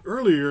were here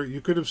earlier,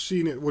 you could have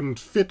seen it wouldn't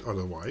fit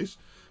otherwise.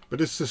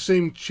 But it's the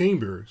same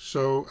chamber,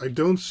 so I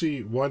don't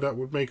see why that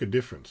would make a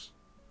difference.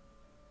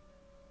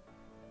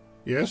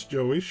 Yes,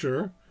 Joey,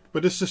 sure.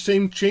 But it's the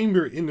same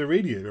chamber in the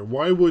radiator.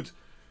 Why would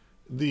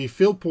the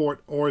fill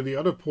port or the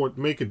other port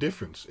make a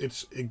difference?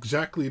 It's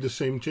exactly the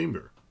same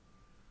chamber.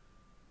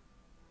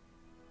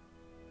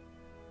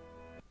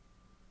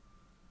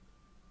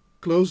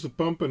 Close the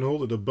pump and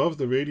hold it above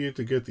the radiator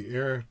to get the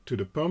air to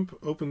the pump.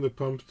 Open the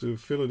pump to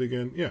fill it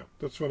again. Yeah,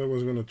 that's what I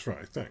was going to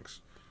try.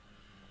 Thanks.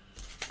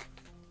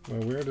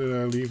 Now, where did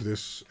I leave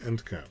this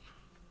end cap?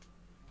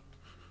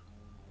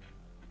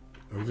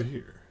 Over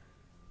here.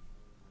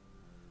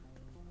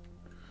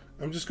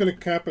 I'm just going to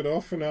cap it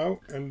off for now,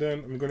 and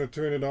then I'm going to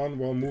turn it on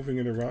while moving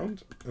it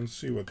around and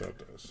see what that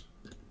does.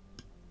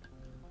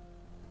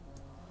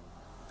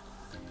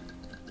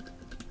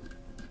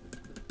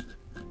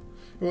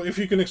 Well, if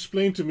you can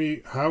explain to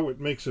me how it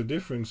makes a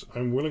difference,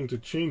 I'm willing to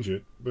change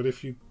it. But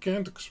if you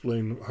can't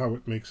explain how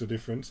it makes a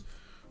difference,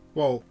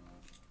 well,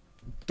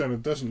 then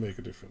it doesn't make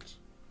a difference.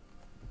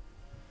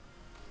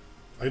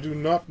 I do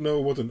not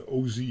know what an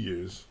OZ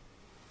is.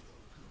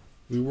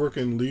 We work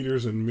in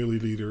liters and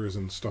milliliters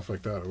and stuff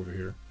like that over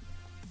here.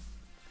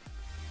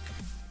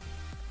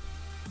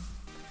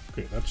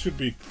 Okay, that should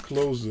be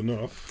close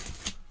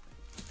enough,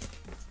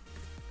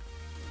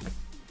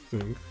 I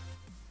think.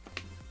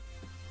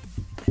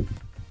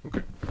 Okay.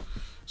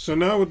 So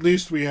now at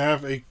least we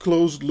have a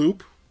closed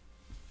loop.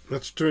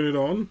 Let's turn it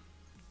on.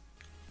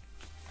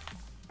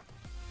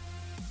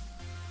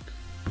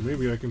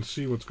 Maybe I can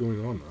see what's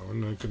going on now,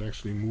 and I can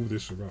actually move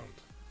this around.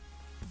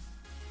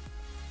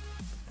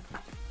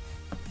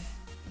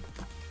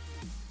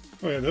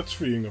 Oh yeah, that's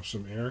freeing up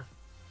some air.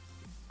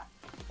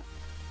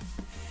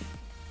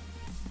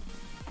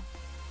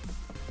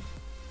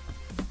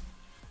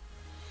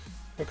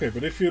 Okay,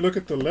 but if you look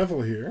at the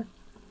level here,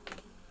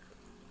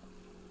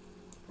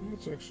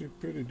 it's actually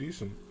pretty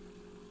decent.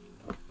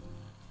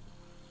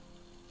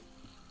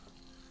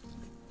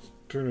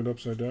 Turn it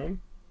upside down.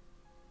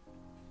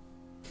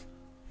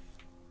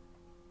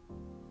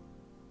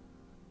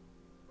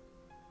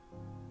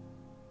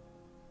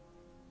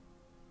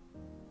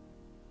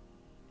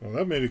 Well,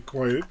 that made it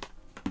quiet.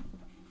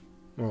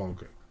 Oh,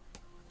 okay.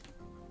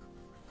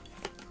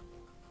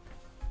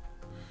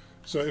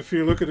 So if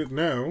you look at it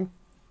now,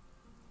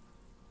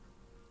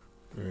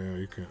 yeah,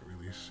 you can't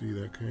really see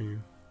that, can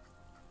you?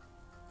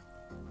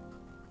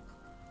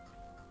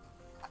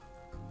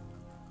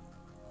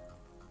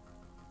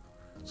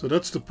 So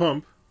that's the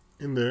pump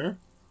in there.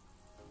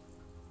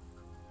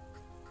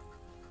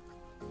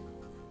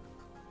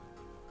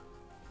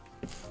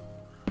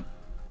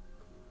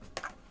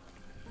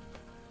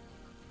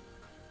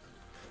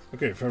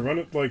 Okay, if I run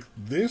it like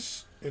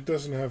this, it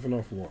doesn't have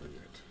enough water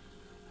yet.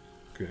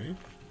 Okay,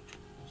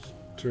 let's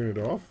turn it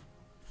off.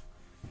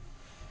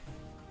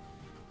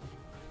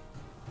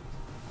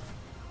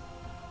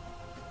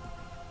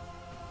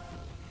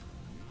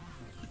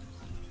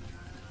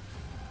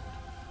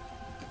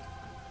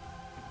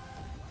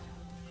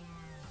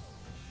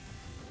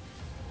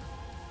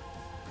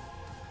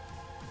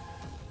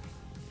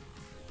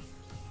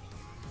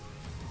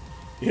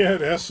 Yeah,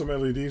 it has some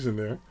LEDs in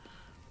there.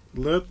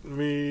 Let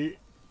me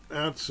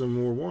add some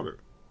more water.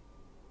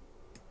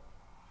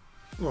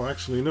 Well,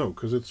 actually no,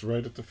 because it's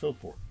right at the fill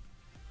port.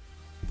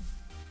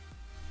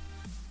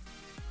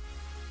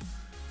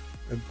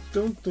 I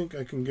don't think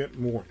I can get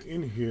more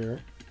in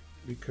here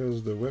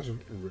because the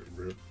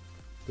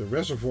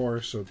reservoir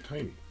is so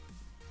tiny.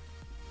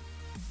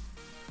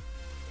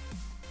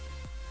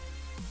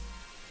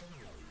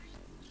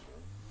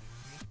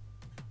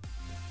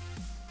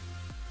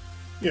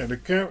 Yeah,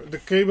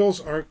 the cables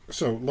are,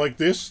 so like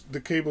this,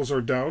 the cables are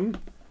down,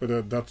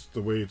 but that's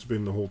the way it's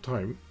been the whole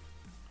time.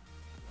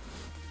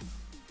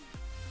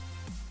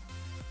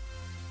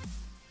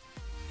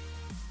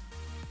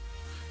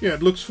 Yeah,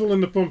 it looks full in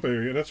the pump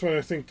area, that's what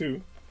I think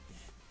too.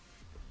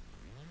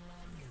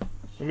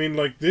 I mean,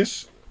 like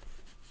this.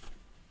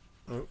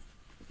 Oh,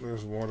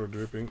 there's water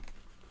dripping.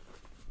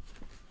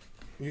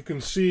 You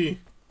can see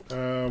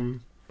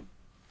some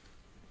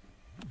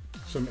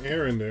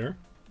air in there.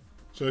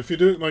 So if you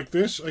do it like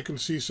this, I can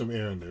see some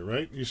air in there,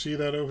 right? You see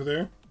that over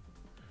there?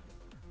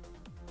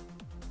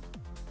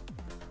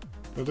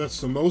 But that's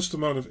the most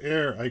amount of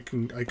air I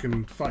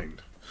can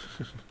find.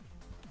 So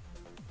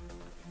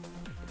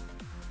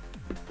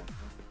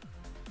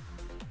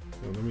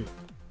let me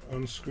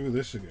unscrew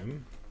this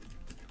again.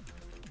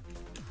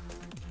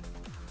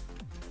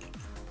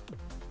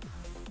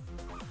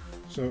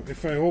 So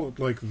if I hold it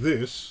like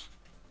this,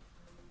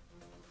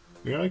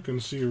 yeah, I can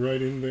see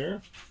right in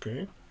there.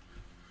 Okay.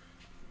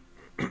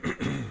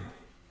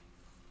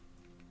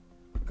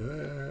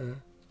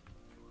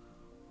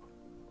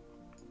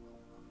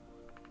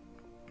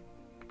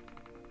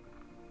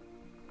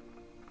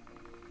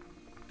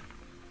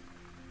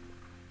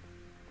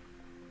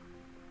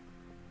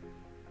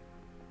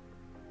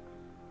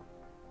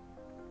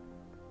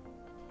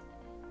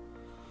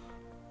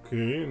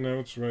 Okay, now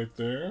it's right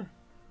there.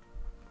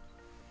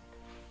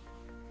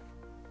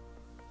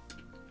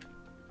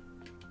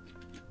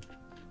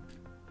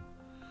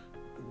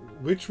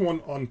 Which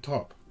one on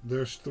top?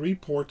 There's 3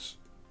 ports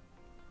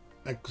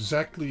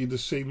exactly the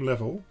same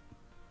level,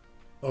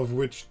 of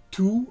which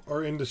 2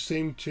 are in the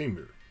same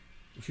chamber.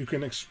 If you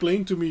can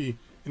explain to me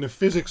in a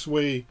physics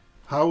way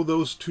how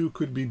those 2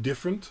 could be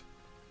different,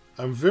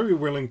 I'm very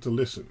willing to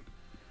listen.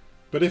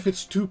 But if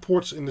it's 2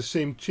 ports in the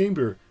same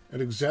chamber at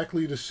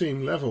exactly the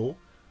same level,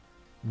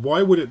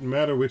 why would it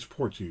matter which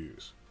port you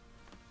use?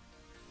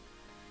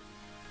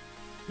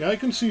 Yeah, I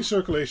can see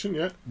circulation,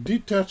 yeah.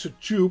 Detach a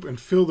tube and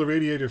fill the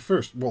radiator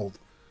first. Well,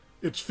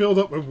 it's filled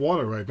up with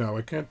water right now,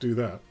 I can't do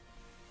that.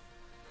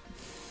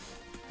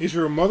 Is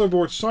your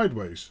motherboard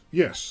sideways?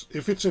 Yes.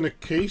 If it's in a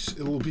case,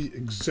 it will be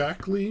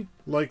exactly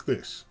like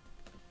this.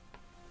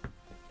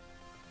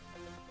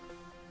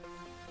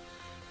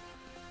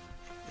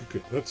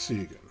 Okay, let's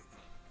see again.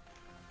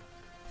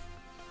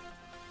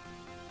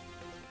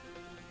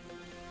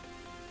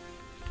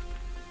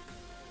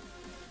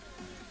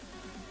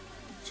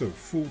 So,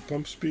 full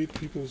pump speed,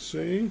 people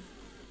say.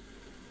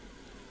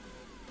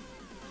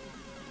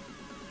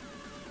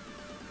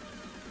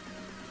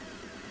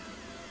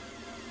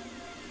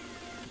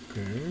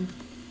 Okay.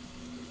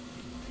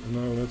 Now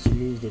let's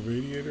move the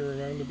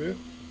radiator around a bit.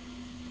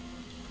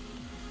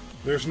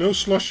 There's no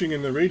slushing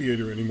in the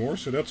radiator anymore,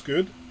 so that's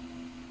good.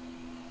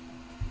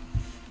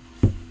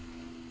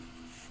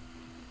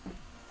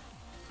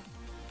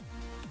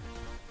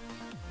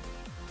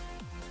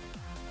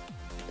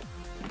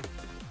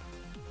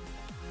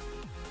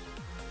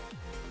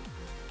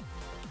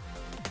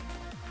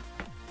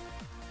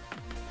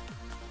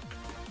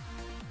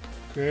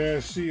 Okay, I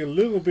see a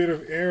little bit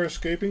of air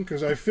escaping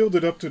because I filled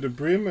it up to the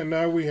brim, and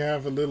now we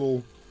have a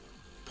little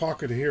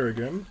pocket here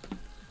again.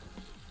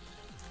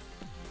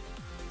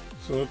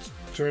 So let's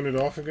turn it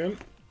off again.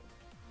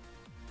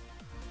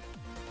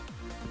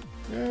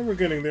 Yeah, we're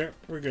getting there.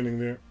 We're getting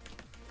there.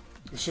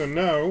 So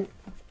now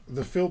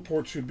the fill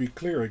port should be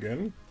clear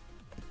again.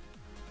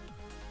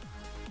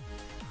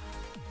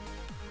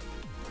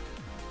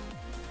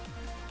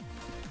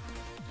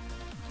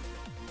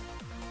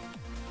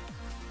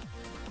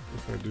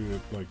 If I do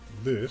it like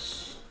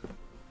this.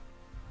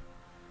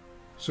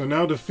 So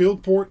now the fill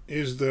port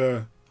is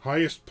the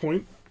highest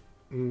point.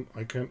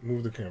 I can't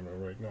move the camera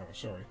right now,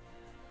 sorry.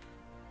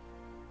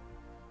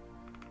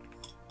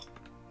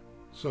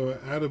 So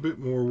I add a bit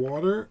more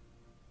water.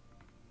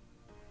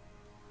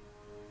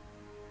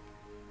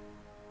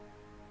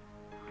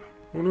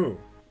 Oh no,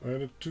 I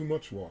added too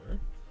much water.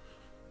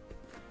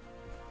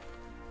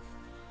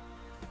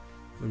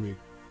 Let me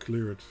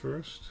clear it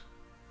first.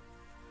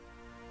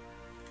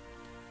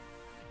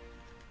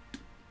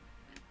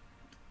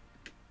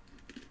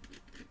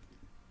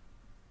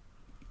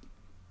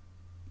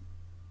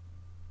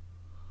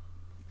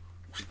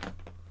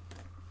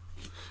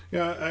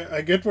 Yeah,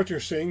 I get what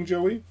you're saying,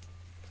 Joey,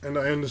 and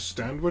I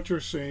understand what you're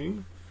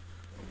saying,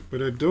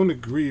 but I don't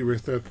agree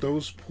with that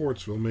those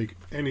ports will make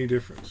any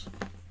difference.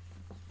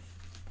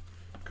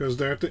 Because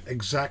they're at the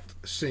exact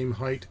same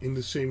height in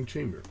the same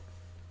chamber.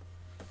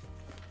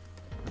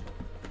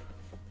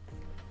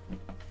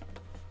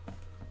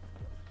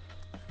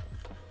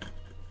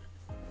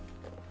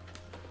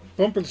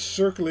 Pump is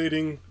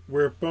circulating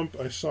where pump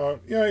I saw.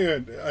 Yeah,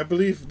 I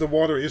believe the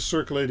water is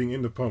circulating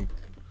in the pump.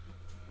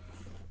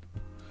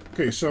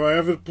 Okay, so I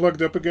have it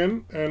plugged up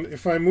again, and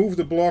if I move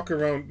the block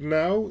around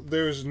now,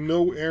 there's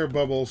no air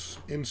bubbles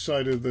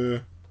inside of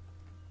the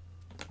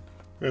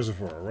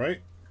reservoir,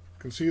 right?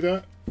 Can see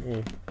that?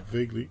 Well,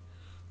 vaguely.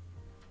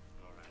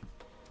 Alright.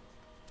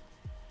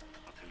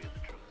 I'll tell you the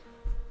truth.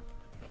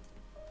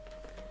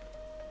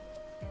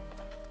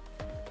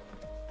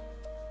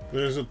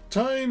 There's a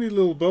tiny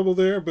little bubble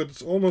there, but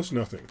it's almost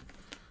nothing.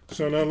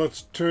 So now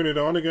let's turn it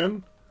on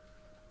again.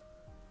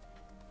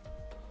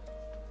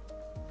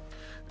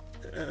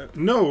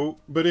 No,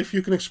 but if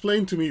you can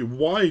explain to me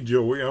why,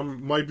 Joey, I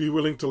might be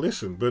willing to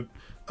listen. But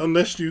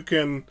unless you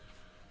can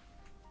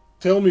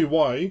tell me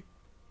why,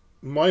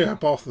 my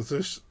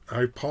hypothesis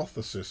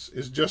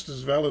is just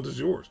as valid as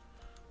yours.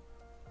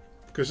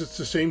 Because it's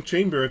the same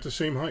chamber at the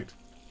same height.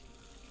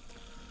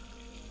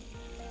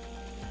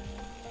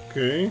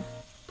 Okay,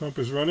 pump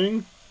is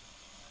running.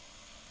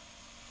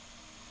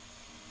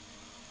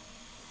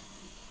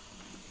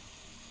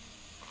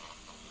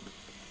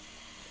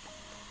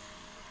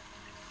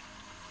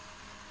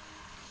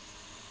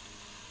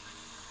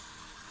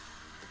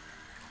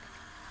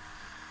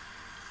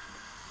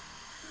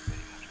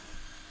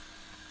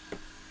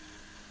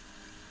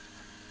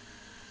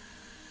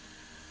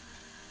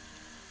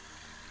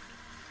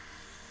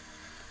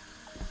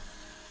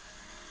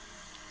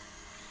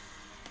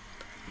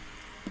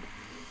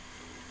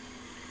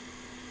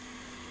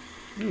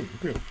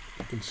 Good.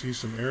 You can see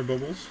some air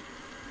bubbles.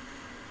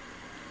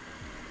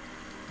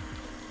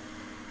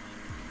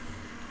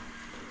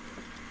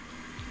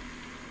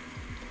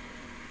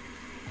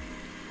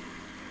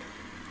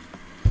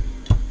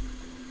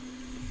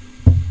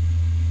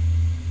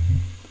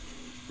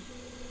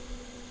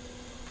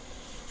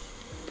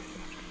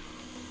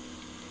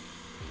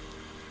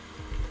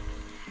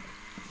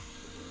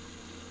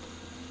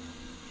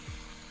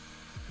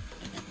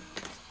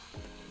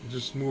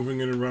 Just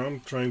moving it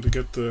around, trying to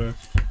get the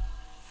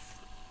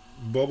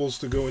bubbles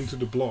to go into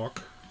the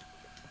block,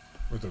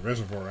 or the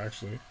reservoir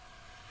actually.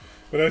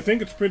 But I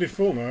think it's pretty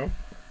full now.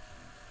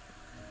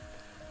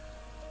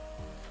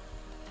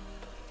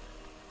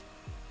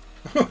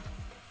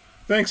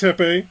 Thanks,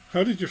 Hepe.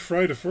 How did you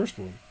fry the first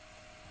one?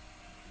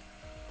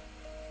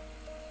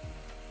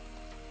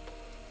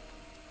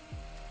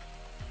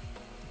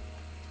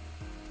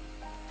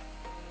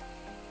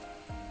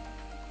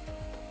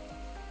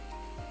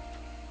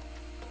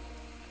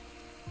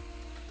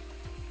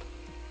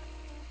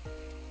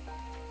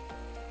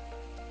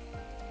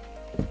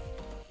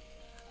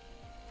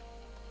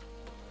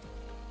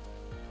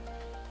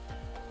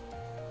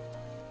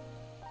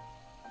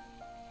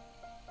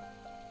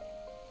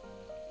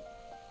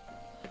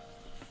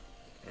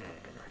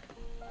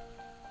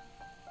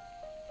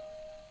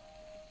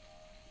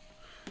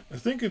 I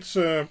think it's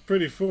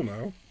pretty full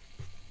now.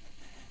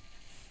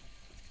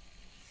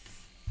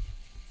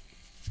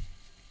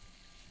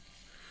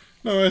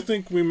 No, I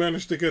think we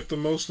managed to get the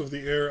most of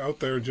the air out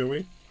there,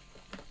 Joey.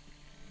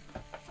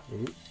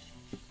 Ooh.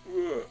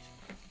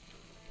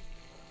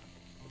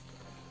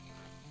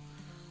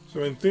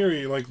 So in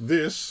theory, like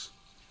this,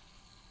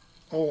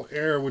 all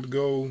air would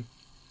go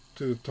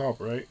to the top,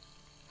 right?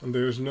 And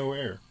there's no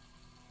air.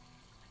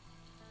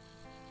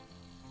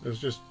 There's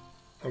just...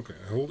 Okay,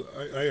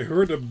 I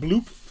heard a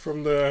bloop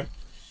from the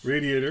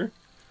radiator,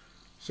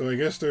 so I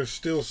guess there's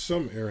still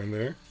some air in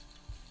there.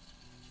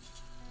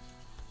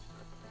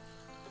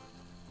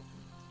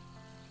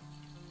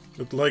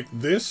 But like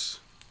this,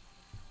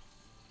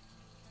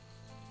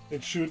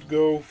 it should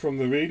go from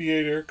the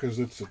radiator, because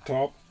it's the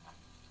top,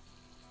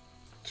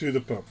 to the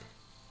pump.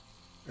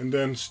 And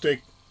then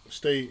stay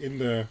in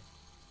the...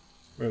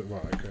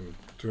 Well, I can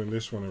turn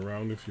this one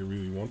around if you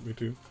really want me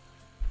to.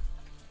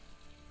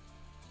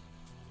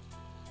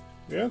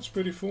 Yeah, it's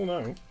pretty full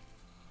now.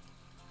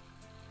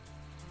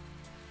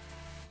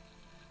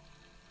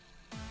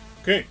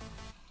 Okay.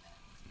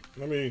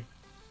 Let me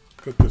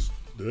put this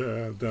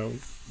down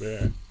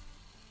there.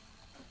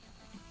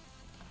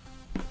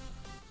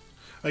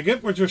 I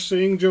get what you're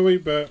saying, Joey,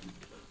 but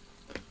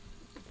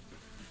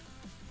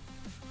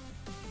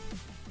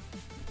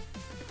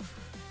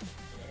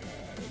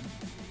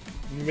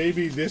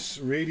maybe this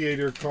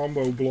radiator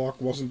combo block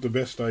wasn't the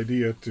best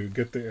idea to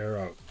get the air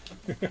out.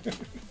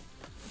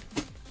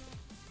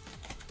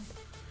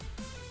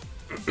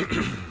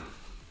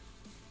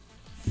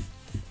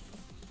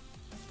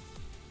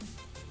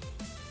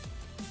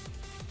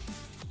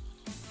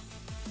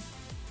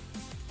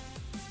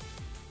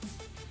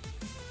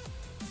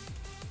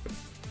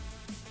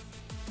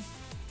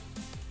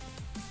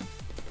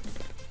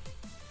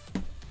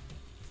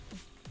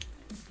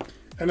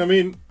 And I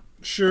mean,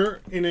 sure,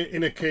 in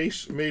a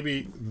case,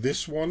 maybe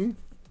this one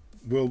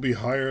will be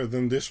higher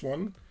than this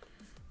one.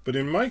 But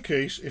in my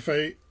case, if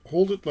I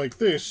hold it like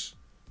this,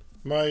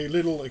 my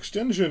little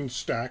extension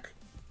stack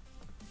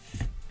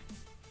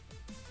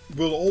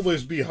will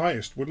always be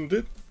highest, wouldn't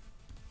it?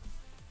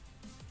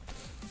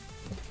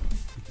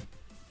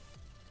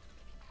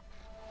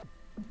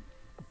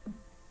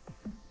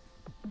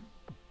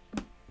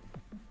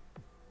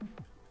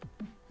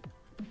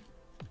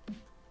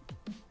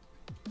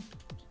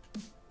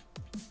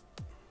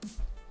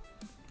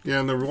 Yeah,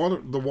 and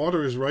the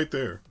water is right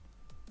there.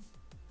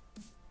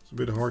 It's a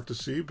bit hard to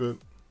see, but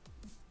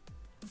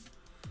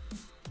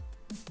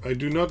I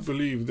do not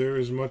believe there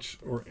is much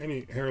or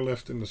any air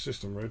left in the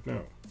system right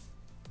now.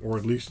 Or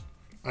at least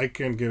I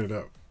can't get it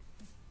out.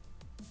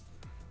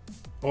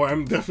 Oh,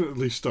 I'm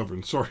definitely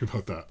stubborn. Sorry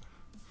about that.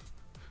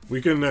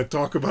 We can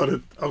talk about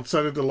it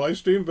outside of the live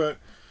stream, but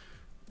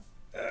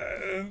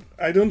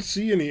I don't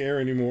see any air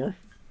anymore.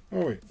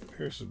 Oh wait,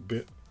 here's a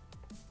bit.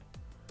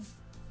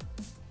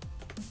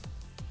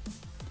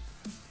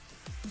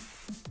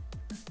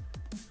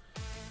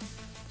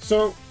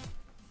 So,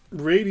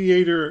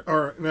 radiator,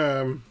 or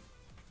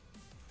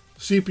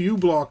CPU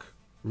block,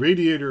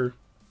 radiator,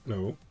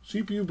 no,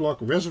 CPU block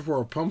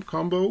reservoir pump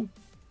combo,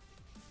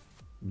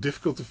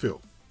 difficult to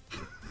fill.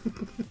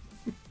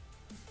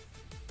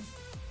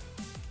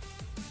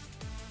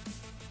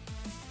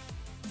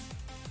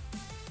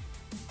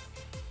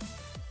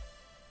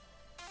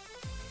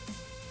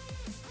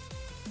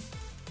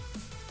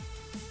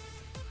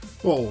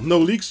 Well, no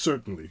leaks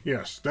certainly,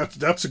 yes,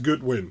 that's a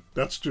good win.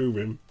 That's true,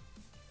 Wim.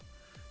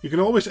 You can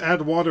always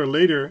add water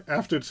later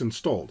after it's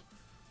installed.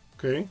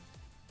 Okay?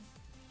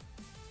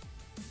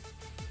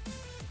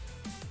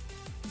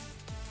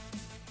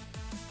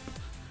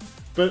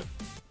 But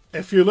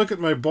if you look at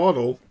my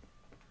bottle,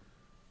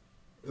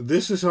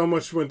 this is how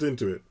much went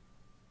into it.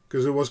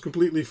 Because it was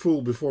completely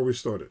full before we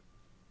started.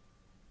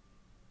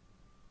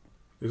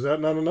 Is that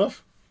not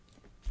enough?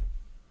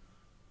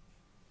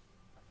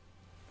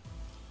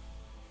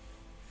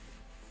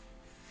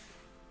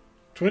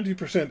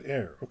 %20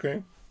 air,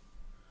 okay?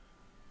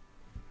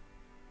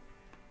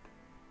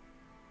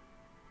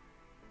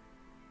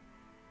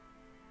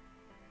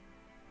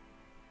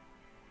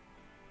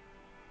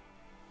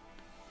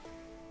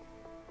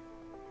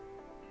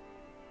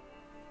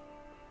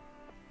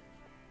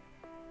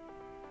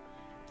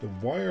 The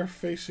wire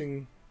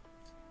facing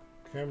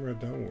camera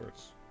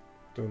downwards.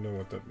 Don't know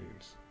what that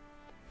means.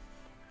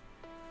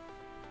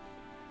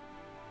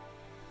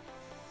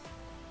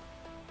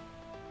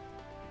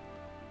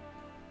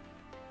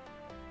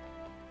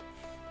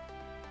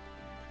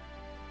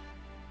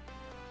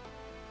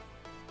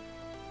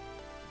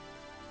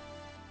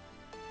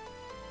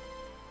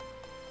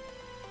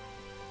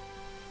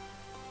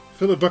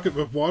 Fill a bucket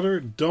with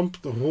water,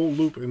 dump the whole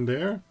loop in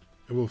there,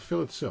 it will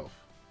fill itself.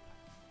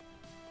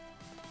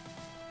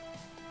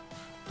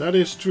 That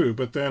is true,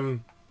 but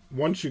then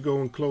once you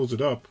go and close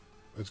it up,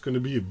 it's going to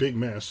be a big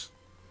mess.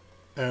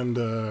 And,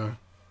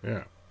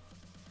 yeah.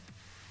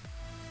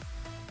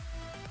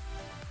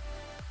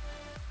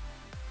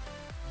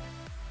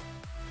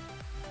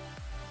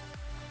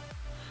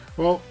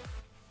 Well,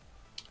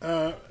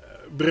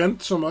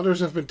 Brent, some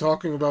others have been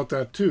talking about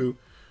that too.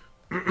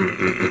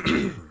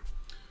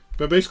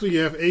 But basically you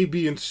have A,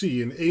 B, and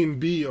C, and A and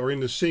B are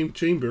in the same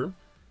chamber,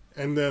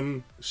 and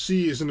then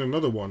C is in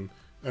another one.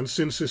 And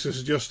since this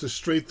is just a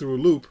straight through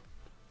loop,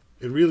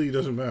 it really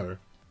doesn't matter.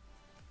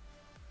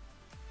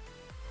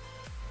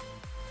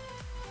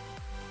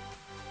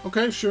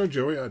 Okay, sure,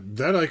 Joey,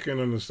 that I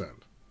can understand.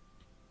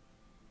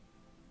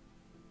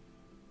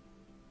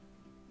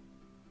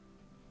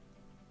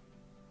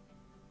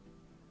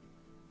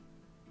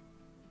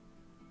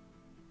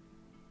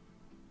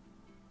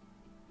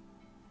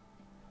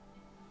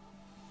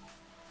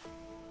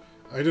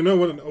 I don't know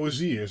what an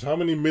OZ is. How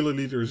many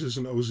milliliters is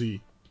an OZ?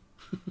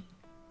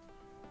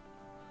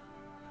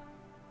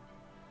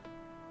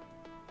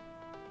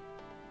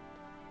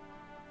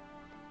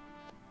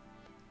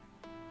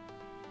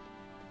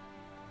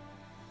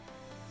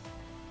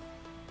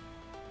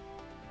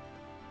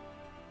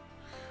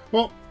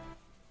 Well,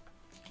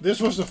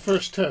 this was the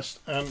first test,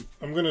 and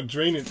I'm going to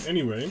drain it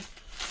anyway.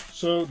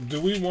 So,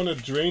 do we want to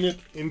drain it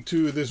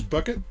into this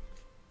bucket?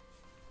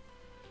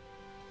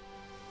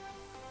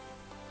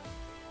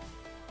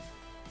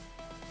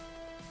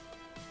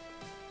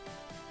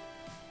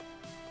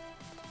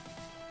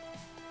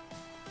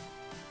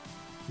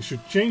 You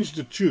should change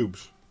the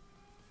tubes.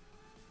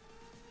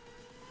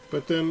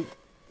 But then,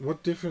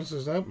 what difference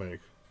does that make?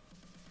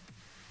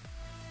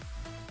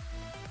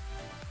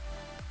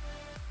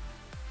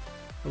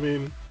 I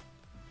mean...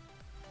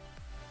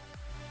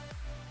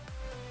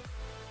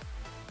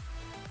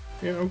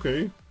 yeah,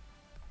 okay.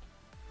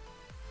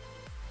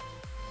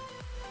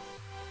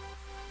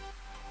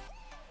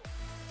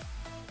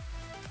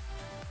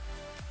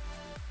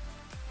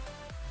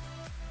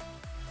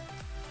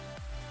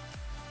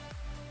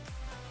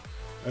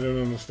 I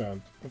don't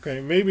understand.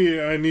 Okay,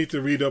 maybe I need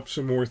to read up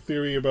some more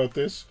theory about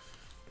this,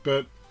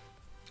 but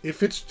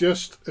if it's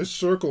just a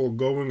circle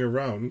going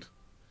around,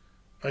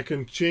 I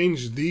can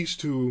change these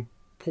two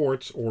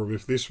ports, or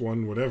with this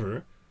one,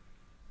 whatever,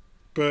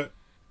 but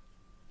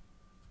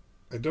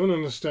I don't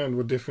understand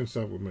what difference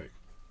that would make.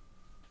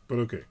 But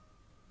okay.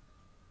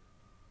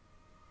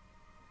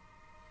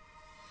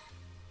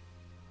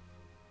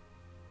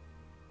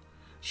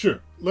 Sure.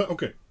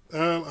 Okay.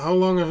 How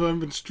long have I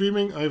been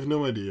streaming? I have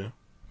no idea.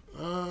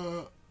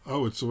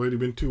 Oh, it's already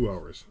been 2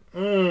 hours.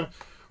 Well,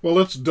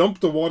 let's dump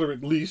the water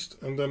at least,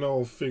 and then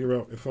I'll figure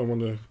out if I want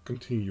to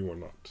continue or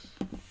not.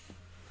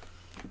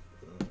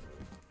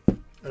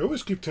 I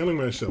always keep telling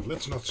myself,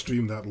 let's not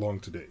stream that long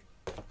today.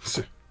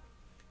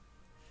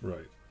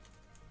 Right.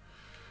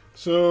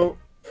 So,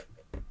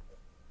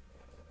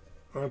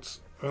 let's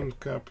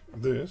uncap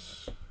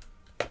this.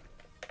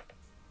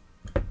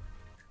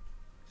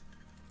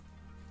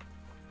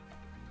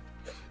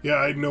 Yeah,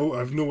 I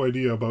have no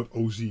idea about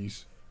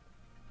OZs.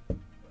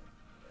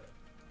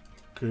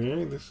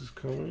 Okay, this is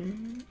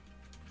coming.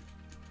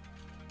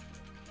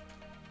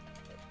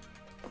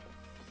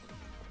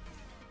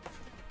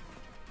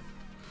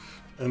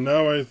 And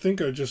now I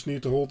think I just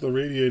need to hold the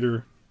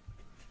radiator.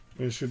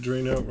 It should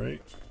drain out,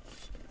 right?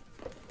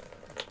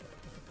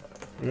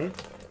 Yeah.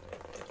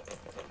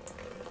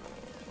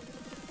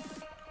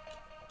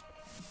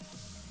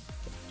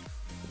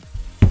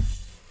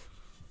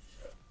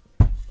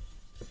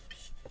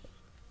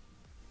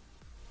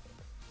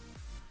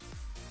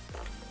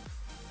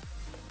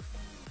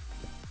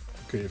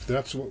 Okay, if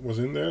that's what was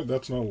in there,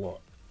 that's not a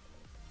lot.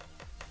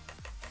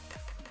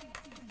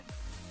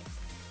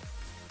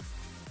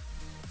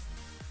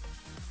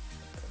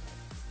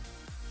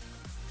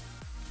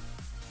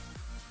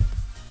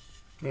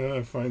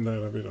 I find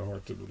that a bit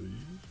hard to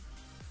believe.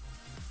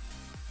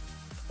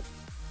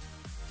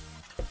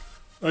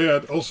 Oh yeah,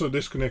 also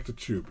disconnected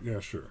tube. Yeah,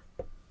 sure.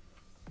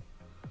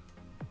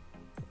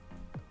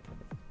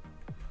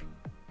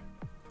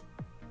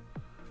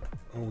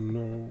 Oh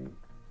no.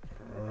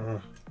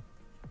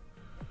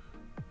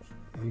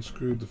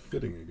 Unscrewed the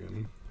fitting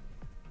again.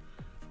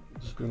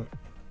 I'm just gonna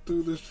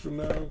do this for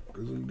now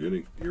because I'm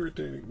getting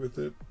irritated with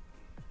it.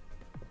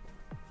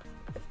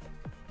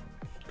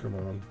 Come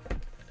on.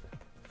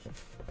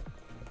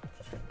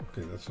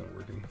 Okay, that's not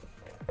working.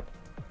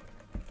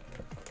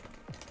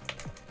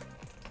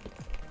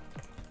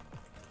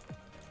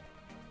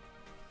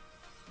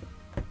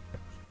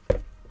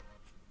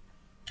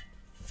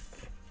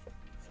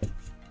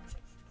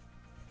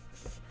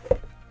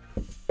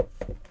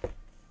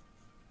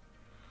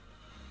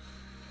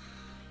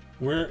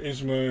 Where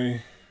is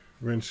my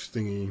wrench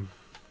thingy?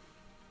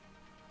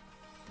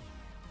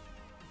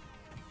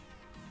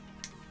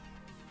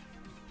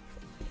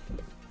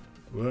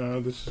 Wow,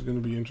 this is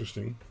going to be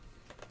interesting.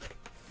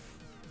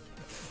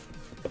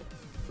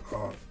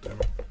 Oh, damn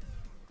it.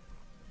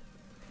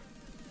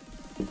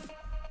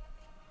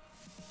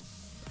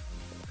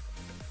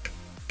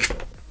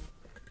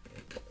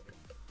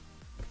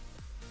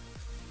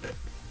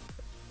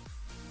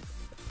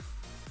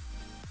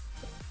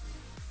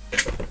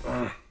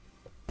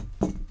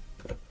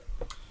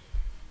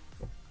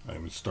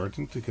 I'm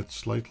starting to get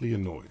slightly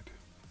annoyed.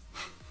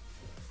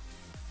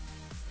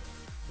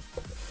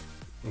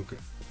 Okay,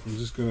 I'm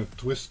just going to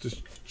twist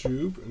this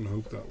tube and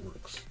hope that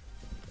works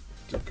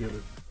to get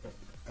it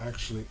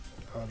actually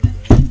out of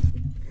there.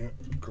 Yeah,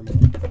 come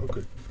on.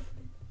 Okay.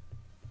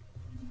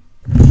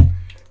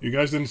 You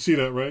guys didn't see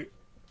that, right?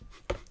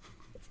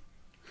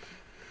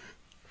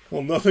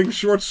 Well, nothing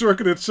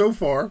short-circuited so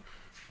far.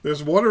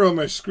 There's water on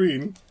my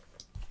screen.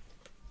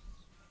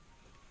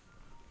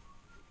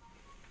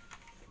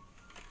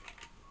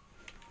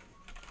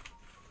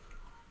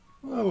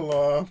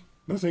 Well,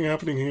 nothing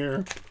happening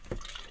here.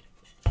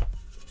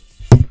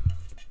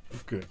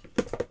 Okay.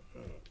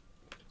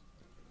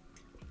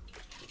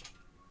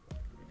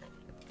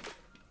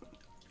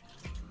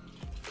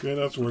 Okay,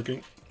 that's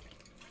working.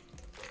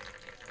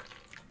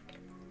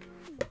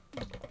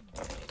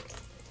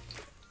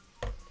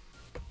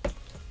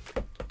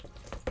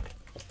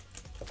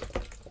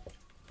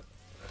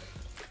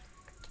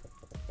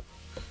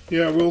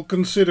 Yeah, we'll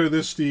consider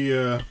this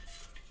the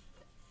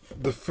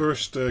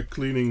first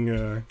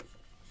cleaning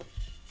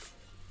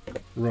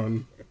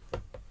run.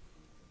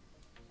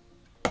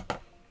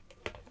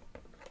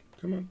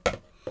 Come on.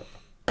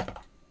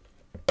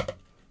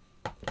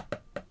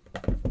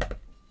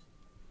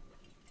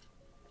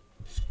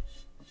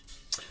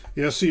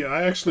 Yeah, see,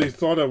 I actually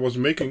thought I was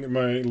making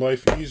my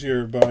life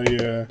easier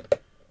by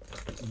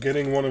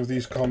getting one of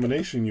these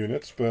combination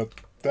units, but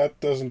that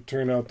doesn't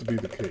turn out to be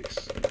the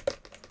case.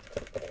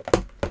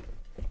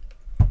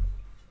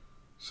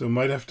 So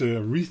might have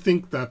to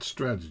rethink that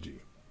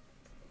strategy.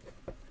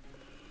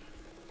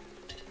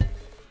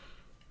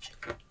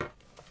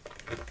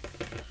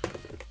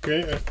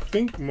 Okay, I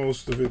think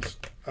most of it's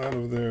out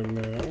of there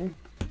now.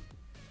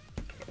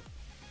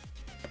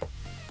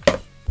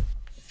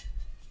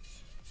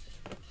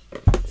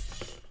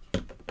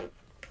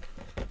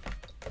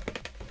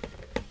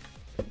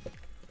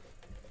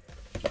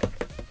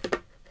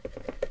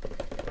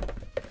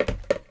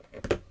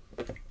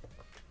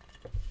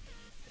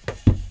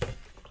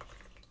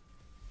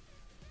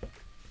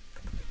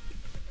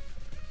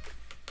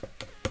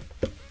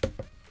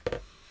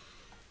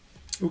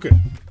 Okay.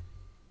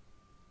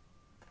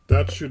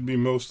 That should be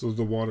most of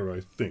the water,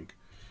 I think.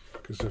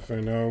 Because if I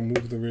now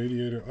move the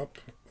radiator up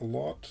a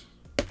lot,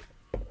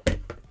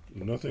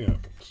 nothing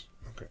happens.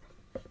 Okay.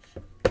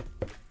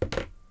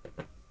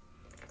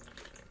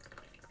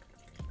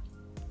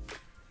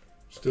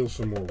 Still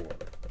some more water.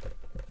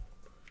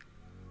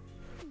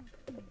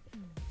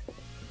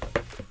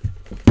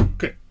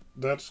 Okay,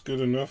 that's good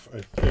enough,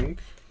 I think.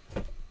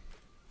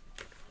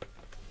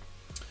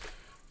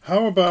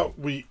 How about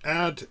we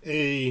add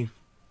a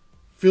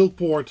fill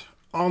port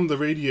on the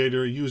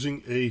radiator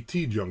using a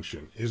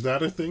T-junction? Is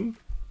that a thing?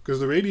 Because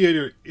the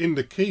radiator in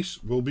the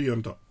case will be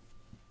on top.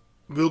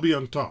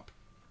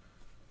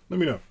 Let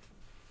me know.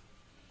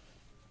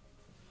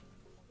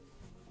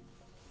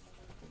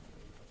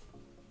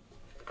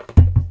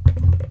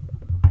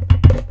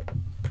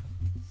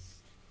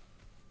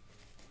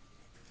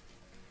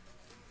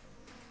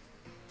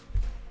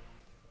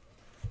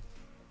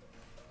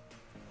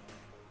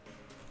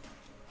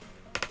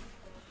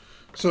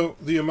 So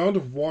the amount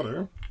of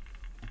water,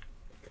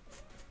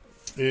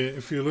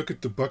 if you look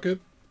at the bucket,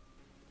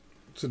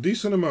 it's a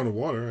decent amount of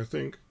water, I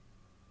think.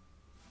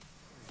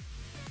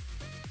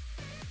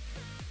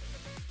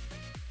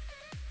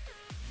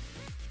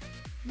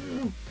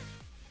 Yeah.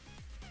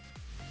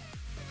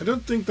 I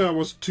don't think that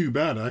was too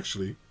bad,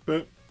 actually,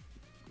 but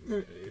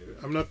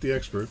I'm not the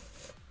expert.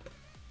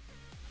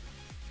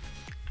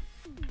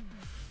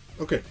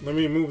 Okay, let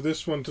me move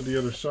this one to the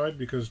other side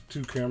because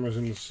two cameras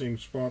in the same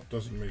spot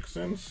doesn't make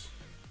sense.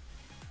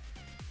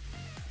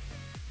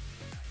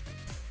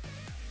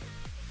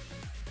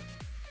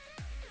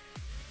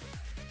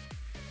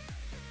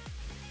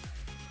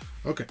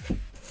 Okay,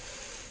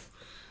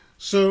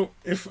 so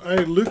if I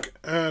look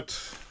at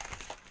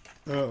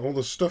all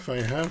the stuff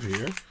I have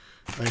here,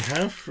 I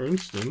have, for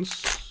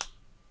instance,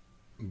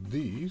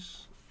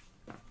 these.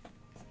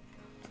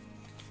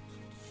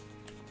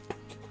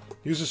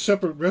 Use a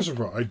separate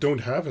reservoir. I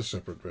don't have a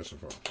separate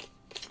reservoir.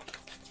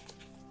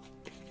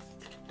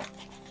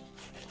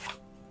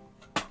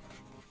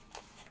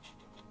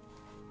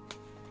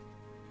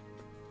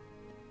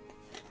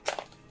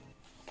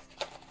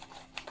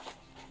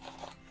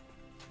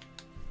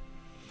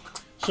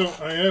 So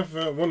I have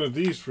one of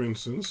these, for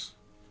instance.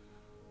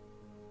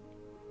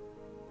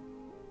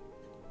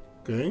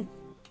 Okay.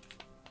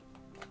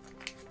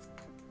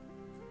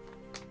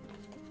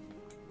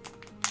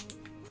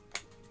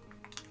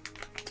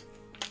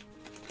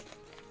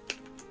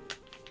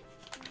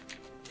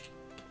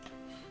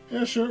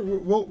 Yeah, sure.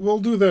 We'll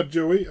do that,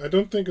 Joey. I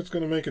don't think it's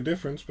going to make a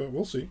difference, but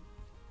we'll see.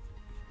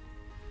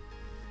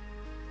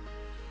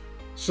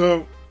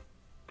 So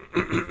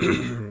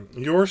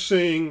you're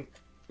saying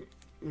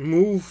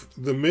move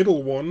the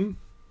middle one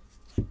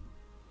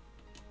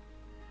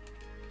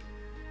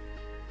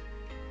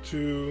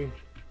to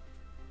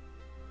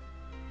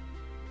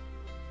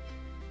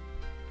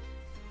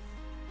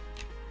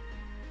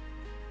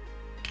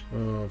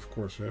of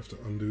course I have to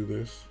undo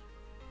this.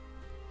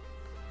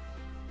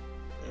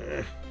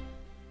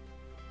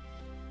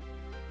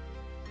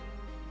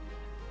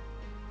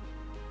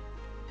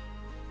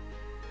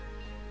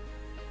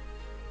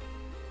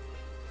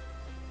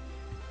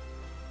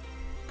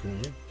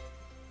 Okay.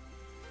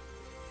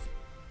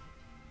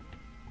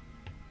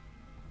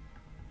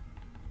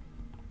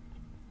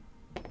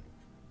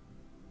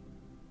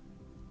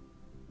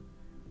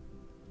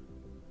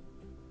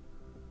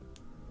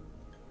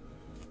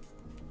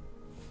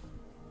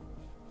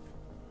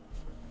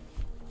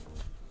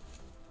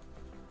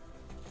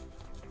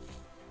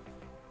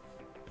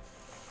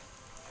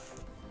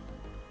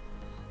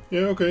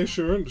 Yeah, okay,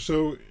 sure.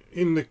 So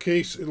in the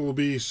case it will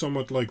be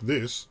somewhat like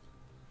this.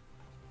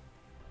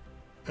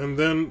 And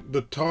then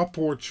the top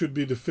port should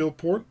be the fill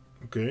port.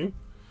 Okay.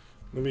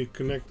 Let me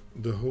connect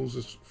the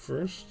hoses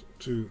first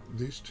to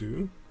these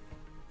two.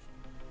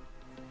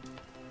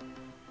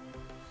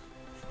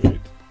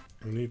 Wait,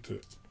 I need to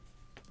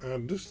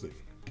add this thing.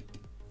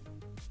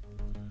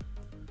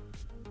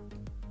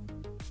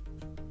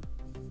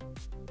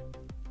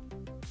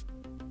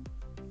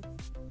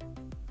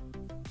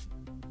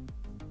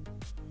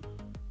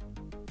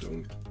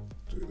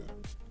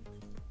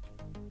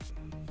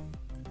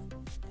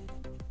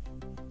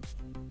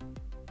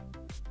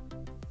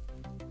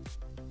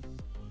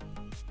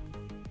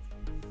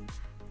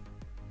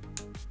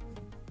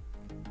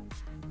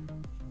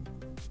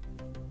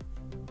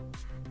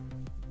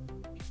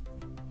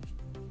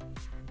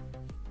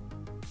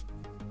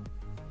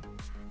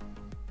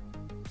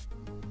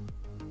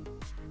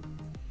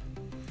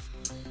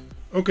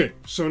 Okay,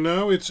 so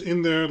now it's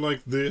in there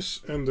like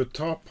this, and the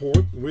top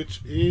port,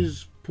 which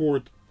is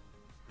port...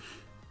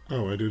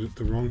 Oh, I did it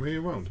the wrong way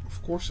around.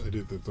 Of course I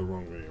did it the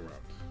wrong way around.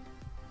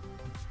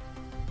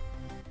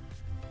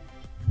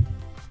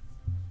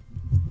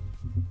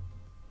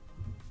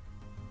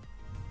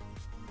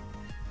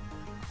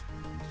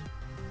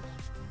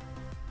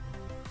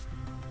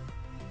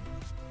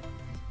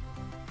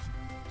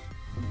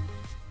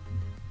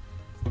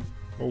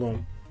 Hold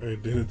on, I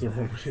did it the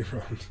wrong way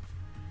around.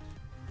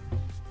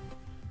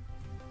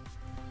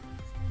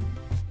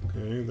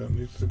 Okay, that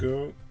needs to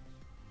go.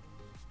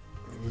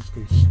 This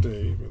can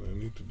stay, but I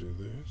need to do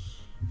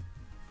this.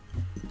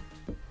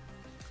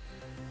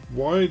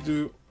 Why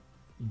do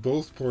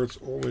both parts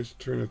always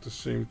turn at the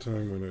same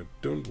time when I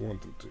don't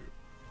want them to?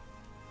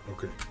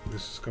 Okay,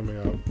 this is coming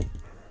out.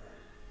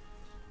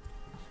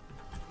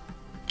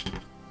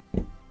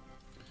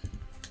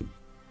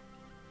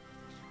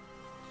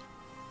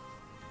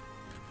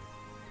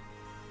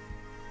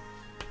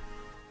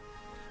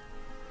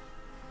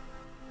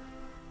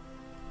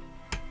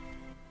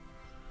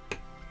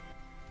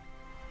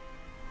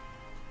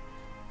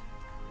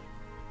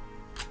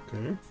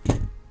 Okay.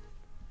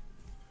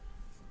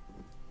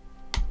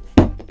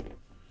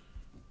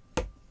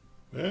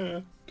 Yeah,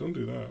 don't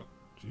do that.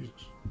 Jesus.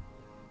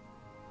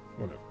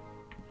 Whatever.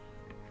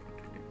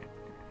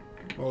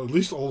 Well, at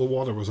least all the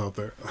water was out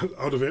there,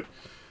 out of it.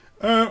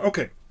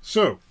 Okay,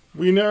 so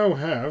we now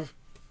have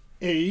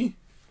A.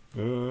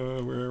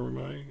 Where am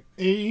I?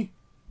 A,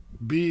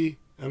 B,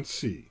 and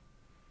C.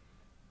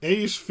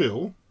 A is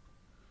fill.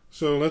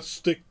 So let's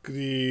stick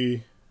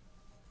the...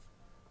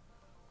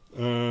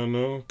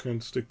 no,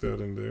 can't stick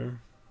that in there.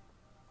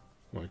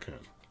 Well, I can.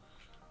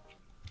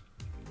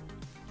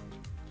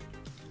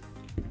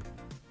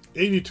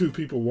 82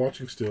 people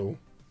watching still.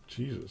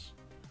 Jesus.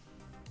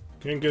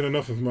 Can't get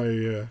enough of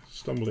my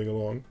stumbling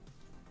along.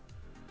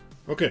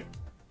 Okay.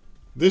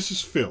 This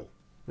is fill,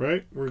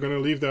 right? We're going to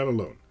leave that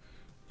alone.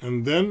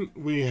 And then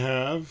we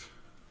have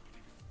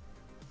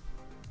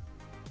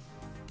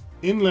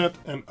inlet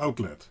and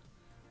outlet.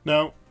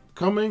 Now,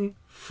 coming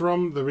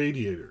from the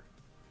radiator,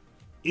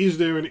 is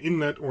there an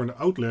inlet or an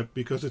outlet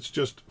because it's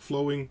just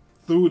flowing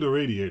through the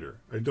radiator?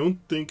 I don't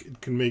think it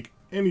can make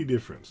any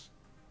difference.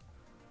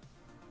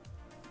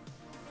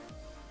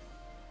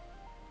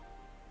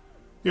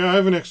 Yeah, I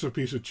have an extra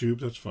piece of tube,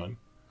 that's fine.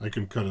 I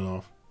can cut it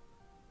off.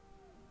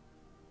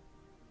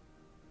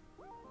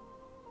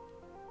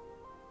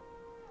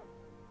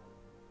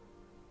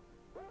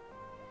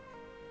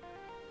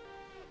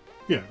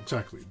 Yeah,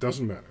 exactly. It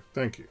doesn't matter.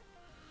 Thank you.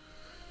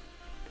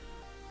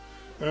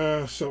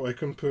 So I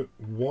can put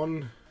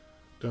one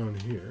down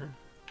here.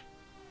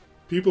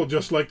 People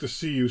just like to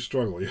see you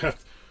struggle. Yeah,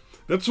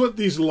 that's what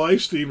these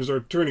live streams are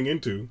turning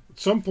into. At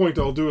some point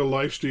I'll do a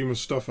live stream of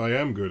stuff I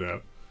am good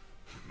at.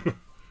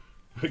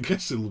 I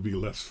guess it'll be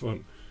less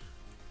fun.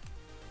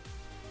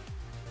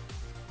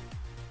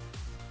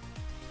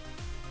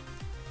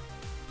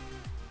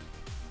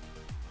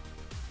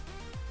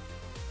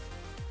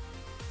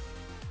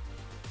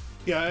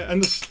 Yeah,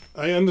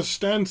 I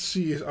understand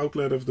C is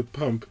outlet of the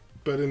pump,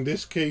 but in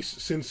this case,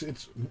 since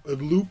it's a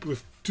loop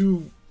with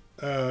two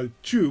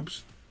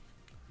tubes,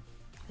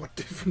 what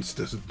difference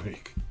does it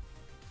make?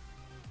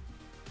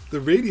 The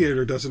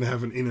radiator doesn't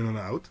have an in and an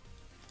out.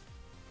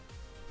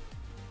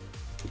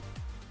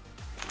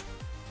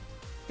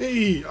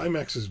 Hey,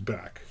 IMAX is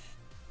back.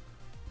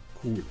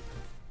 Cool.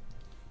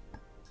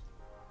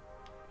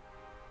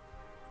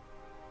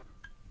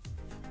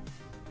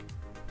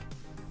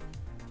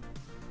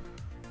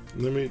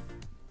 Let me...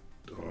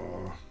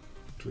 Oh,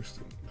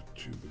 twisting the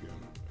tube again.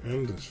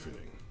 And this fitting.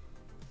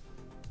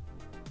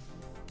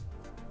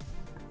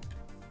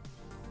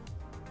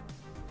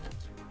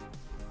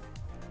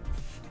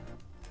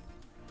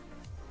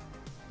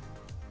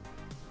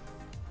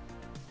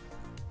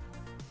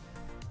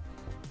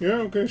 Yeah,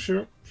 okay,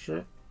 sure,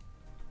 sure.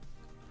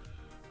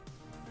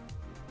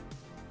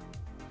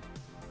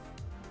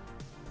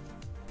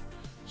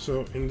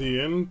 So, in the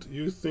end,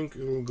 you think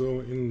it'll go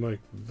in like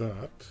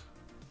that.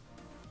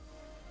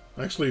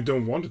 I actually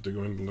don't want it to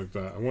go in like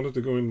that. I want it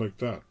to go in like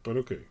that, but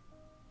okay.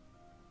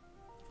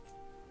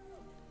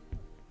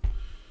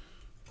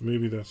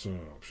 Maybe that's an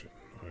option.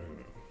 I don't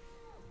know.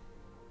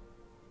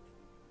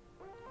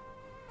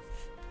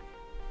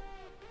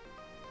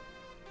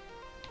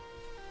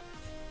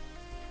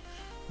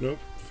 Nope,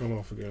 fell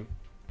off again.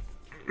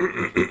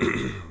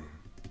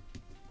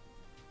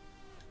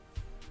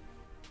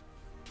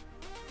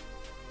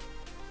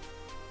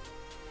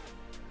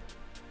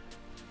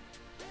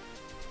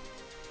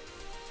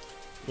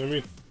 Let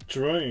me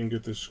try and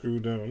get this screw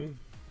down.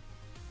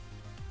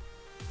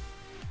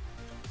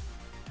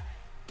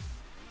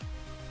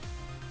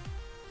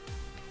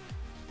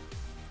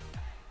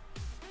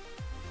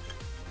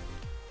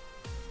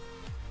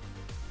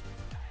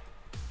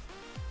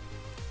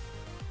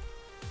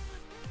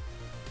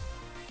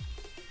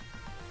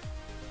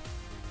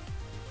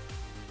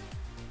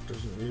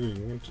 Doesn't really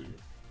want to.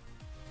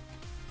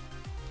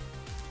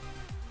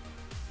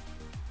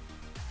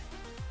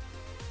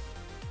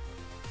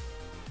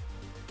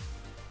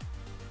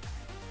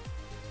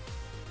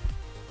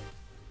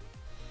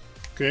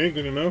 Okay,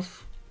 good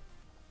enough.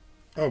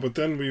 Oh, but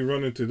then we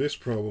run into this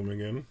problem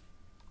again.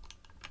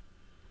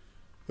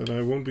 That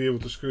I won't be able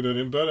to screw that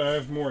in, but I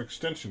have more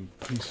extension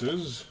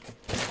pieces.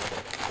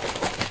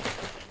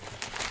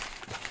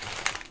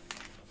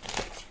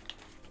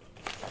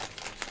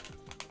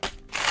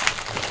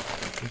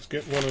 Let's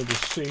get one of the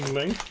same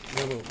length.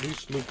 That'll at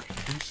least look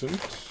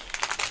decent.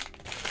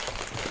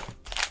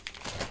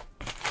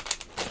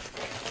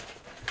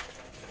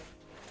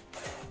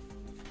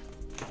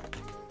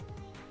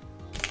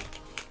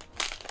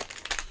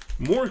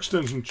 More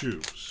extension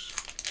tubes.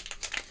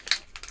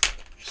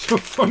 So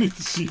funny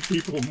to see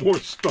people more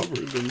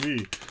stubborn than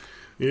me.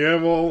 Yeah,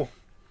 well,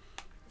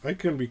 I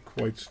can be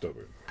quite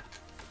stubborn.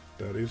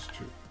 That is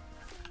true.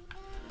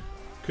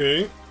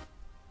 Okay.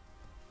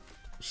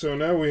 So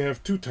now we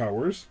have two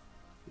towers.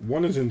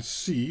 One is in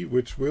C,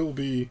 which will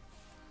be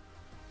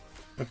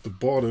at the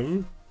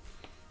bottom.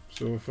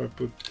 So if I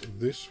put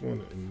this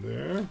one in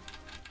there.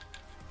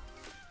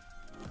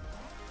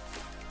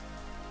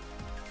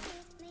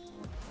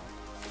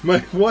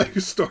 My wife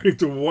is starting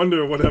to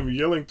wonder what I'm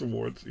yelling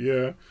towards.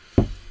 Yeah.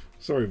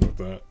 Sorry about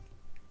that.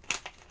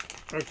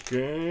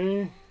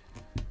 Okay.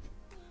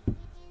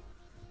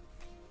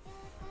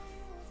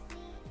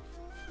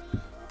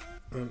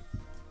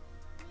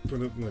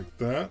 Put it like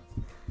that.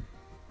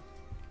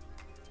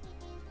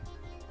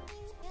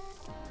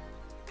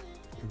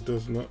 It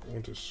does not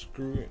want to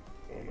screw it.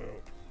 Oh no.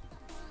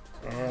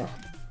 Ah.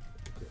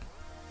 Okay.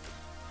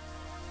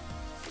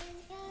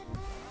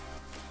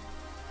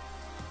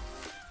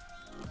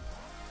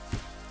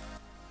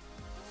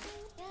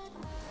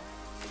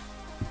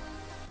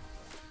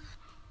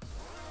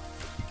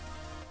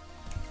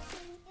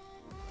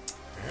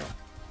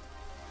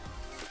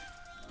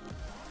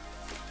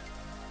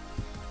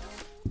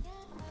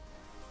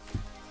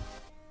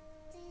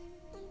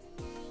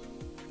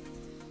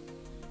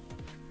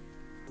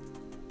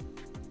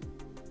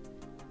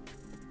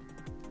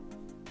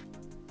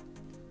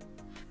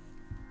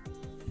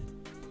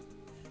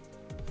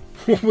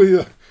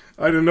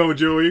 I don't know,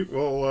 Joey.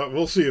 Well,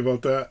 we'll see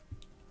about that.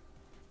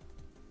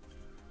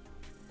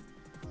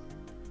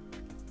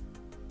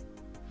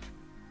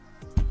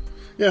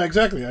 Yeah,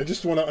 exactly. I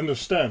just want to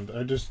understand.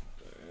 I just,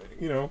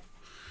 you know.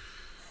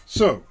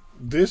 So,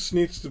 this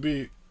needs to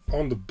be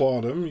on the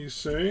bottom, you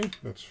say.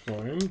 That's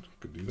fine.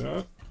 Could do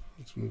that.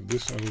 Let's move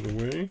this out of the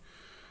way.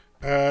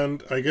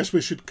 And I guess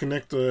we should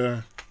connect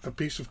a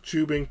piece of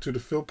tubing to the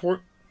fill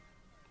port.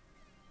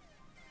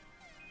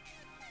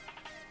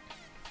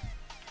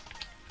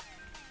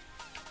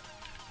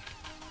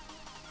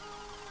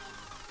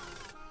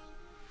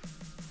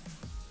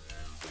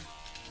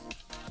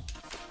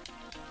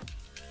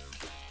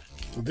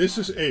 This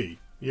is A.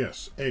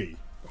 Yes, A.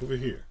 Over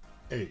here.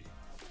 A.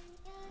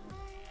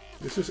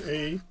 This is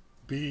A,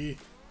 B,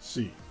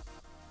 C.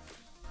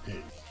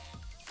 A.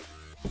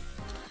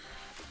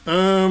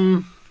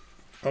 I'll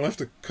have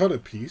to cut a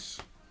piece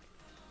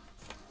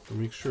to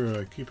make sure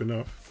I keep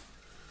enough.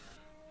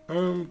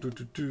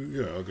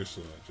 Yeah, I guess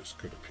I'll just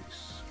cut a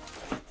piece.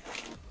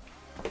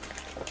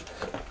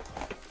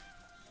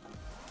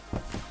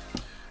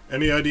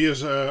 Any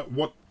ideas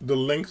what the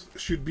length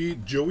should be,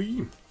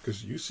 Joey?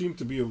 Because you seem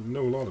to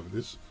know a lot of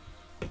this.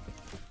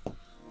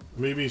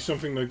 Maybe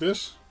something like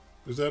this?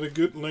 Is that a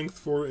good length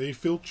for a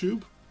fill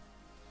tube?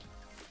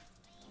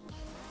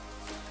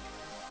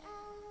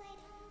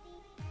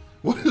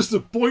 What is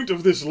the point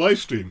of this live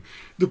stream?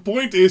 The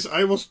point is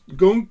I was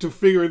going to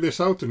figure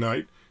this out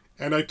tonight,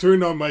 and I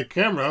turned on my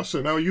camera,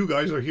 so now you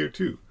guys are here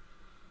too.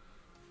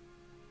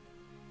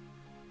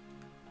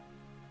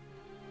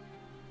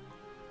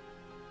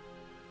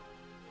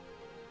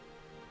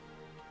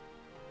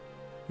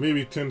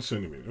 Maybe 10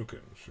 centimeters. Okay,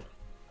 sure.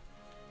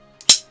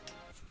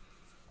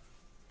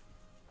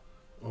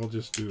 I'll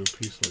just do a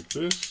piece like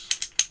this.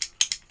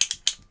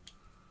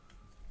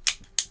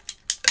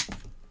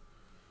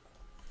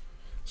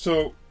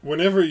 So,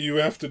 whenever you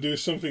have to do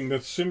something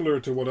that's similar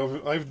to what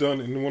I've done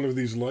in one of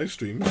these live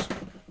streams,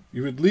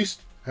 you at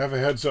least have a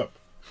heads up.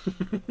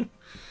 And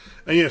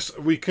yes,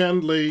 we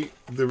can lay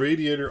the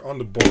radiator on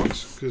the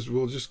box, because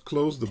we'll just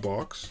close the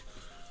box.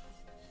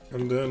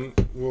 And then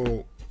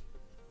we'll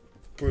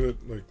put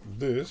it like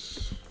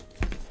this,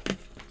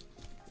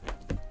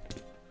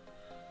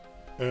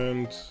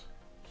 and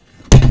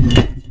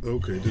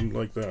okay, didn't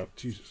like that.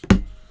 Jesus,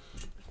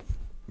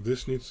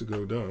 this needs to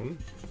go down.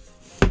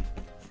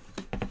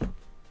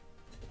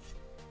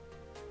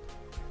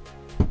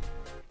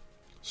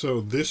 So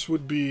this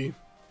would be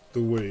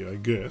the way, I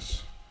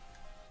guess.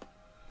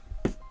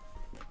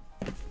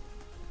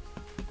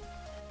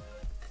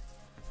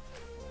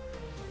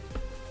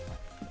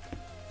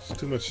 There's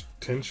too much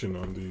tension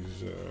on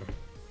these.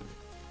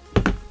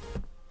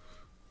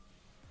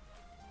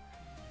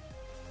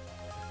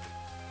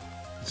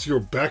 It's your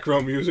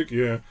background music?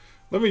 Yeah.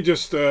 Let me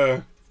just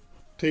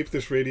tape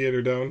this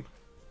radiator down.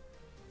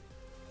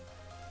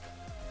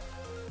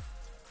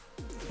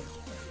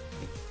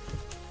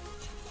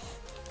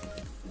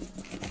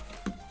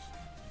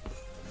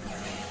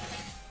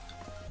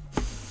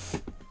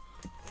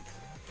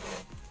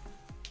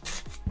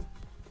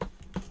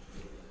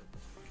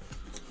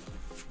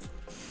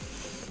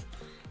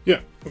 Yeah,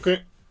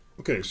 okay.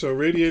 Okay, so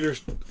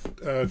radiator's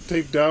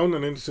taped down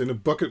and it's in a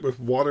bucket with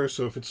water,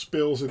 so if it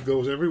spills it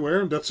goes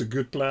everywhere. That's a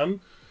good plan.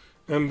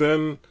 And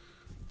then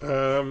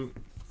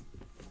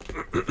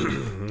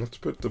let's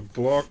put the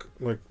block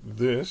like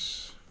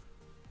this.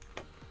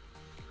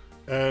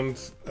 And,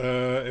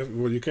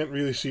 well, you can't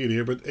really see it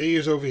here, but A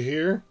is over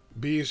here,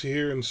 B is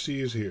here, and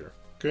C is here.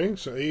 Okay,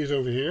 so A is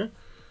over here.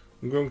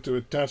 I'm going to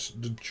attach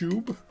the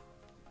tube.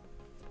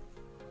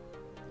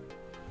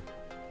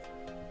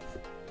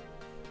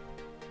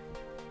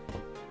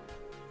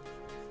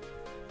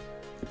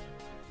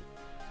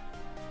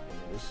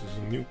 This is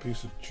a new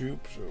piece of tube,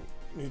 so it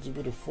needs a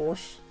bit of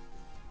force.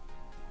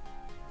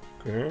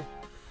 Okay.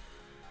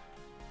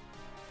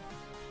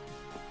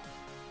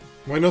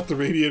 Why not the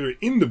radiator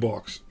in the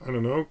box? I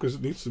don't know, because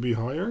it needs to be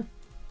higher.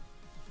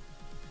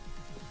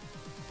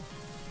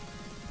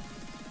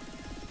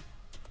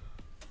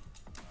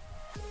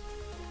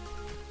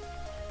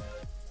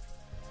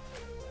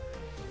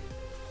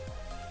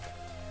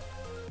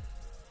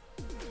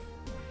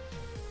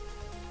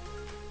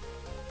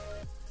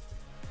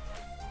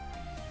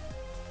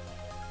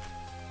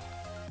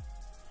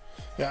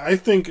 Yeah, I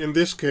think in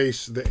this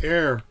case the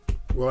air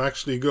will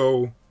actually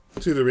go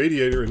to the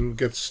radiator and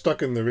get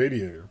stuck in the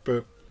radiator,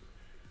 but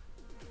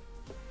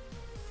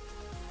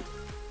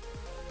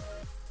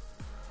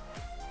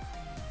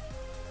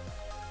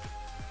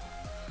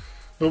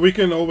we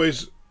can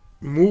always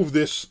move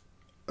this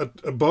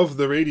above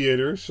the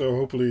radiator, so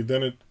hopefully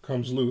then it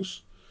comes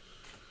loose.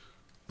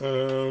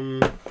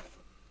 Okay,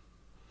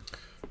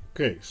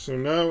 so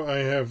now I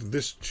have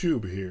this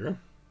tube here.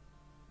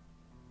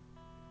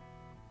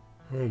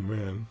 Oh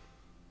man.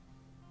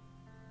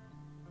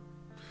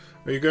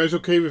 Are you guys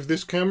okay with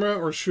this camera,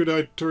 or should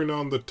I turn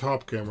on the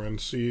top camera and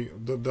see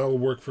that that'll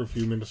work for a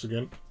few minutes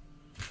again?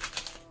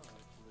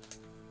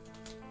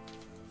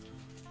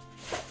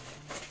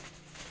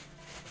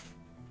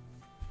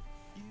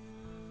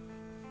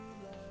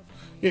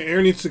 Yeah,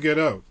 air needs to get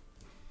out.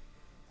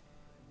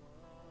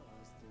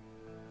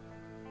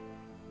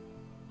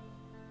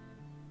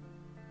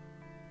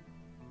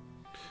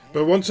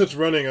 But once it's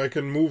running, I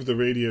can move the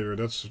radiator.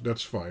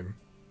 That's fine.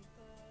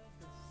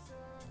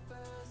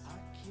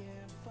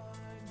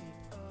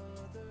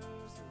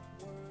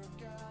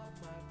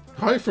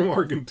 Hi from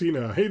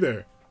Argentina. Hey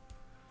there.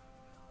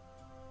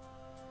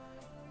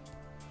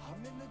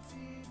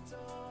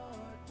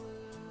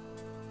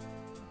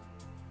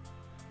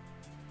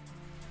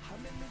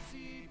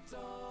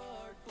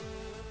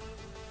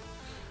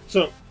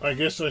 So, I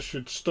guess I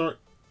should start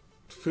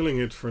filling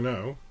it for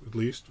now, at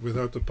least,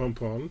 without the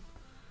pump on,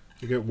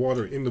 to get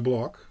water in the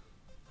block.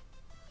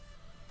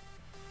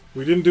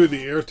 We didn't do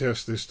the air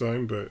test this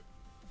time, but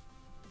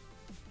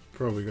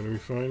probably going to be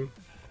fine.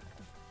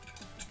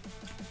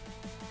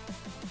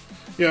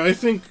 Yeah, I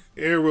think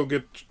air will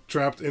get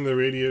trapped in the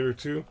radiator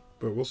too,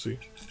 but we'll see.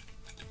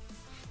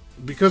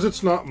 Because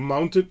it's not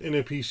mounted in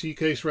a PC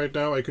case right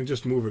now, I can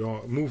just move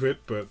it,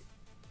 but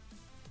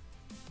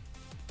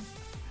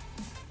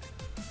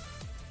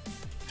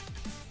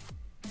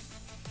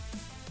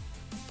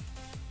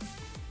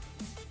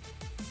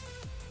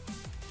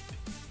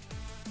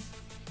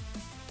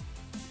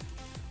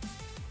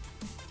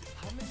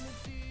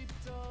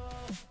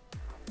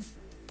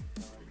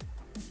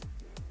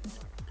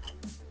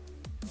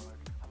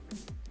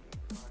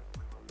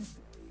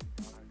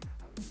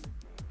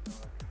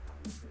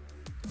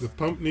the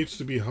pump needs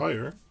to be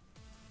higher.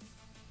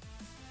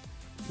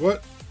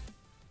 What?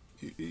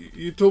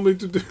 You told me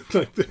to do it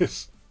like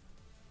this.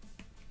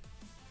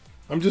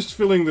 I'm just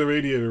filling the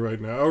radiator right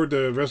now, or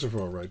the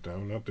reservoir right now.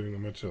 I'm not doing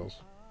much else.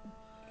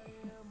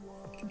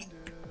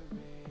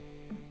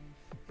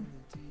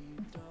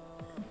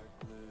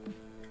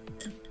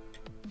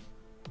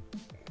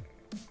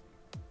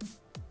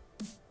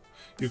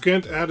 You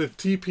can't add a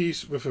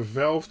T-piece with a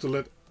valve to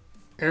let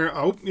air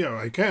out? Yeah,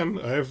 I can.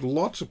 I have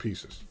lots of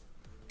pieces.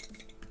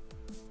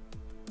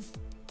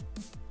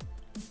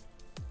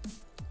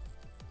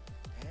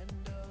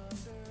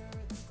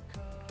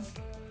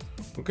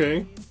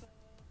 Okay.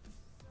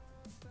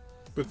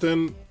 But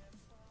then...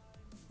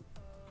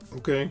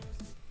 Okay.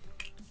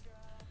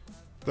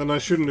 Then I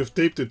shouldn't have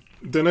taped it.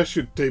 Then I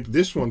should tape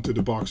this one to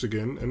the box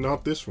again and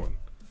not this one.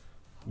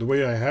 The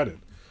way I had it.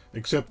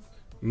 Except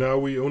now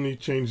we only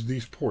change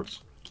these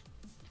ports.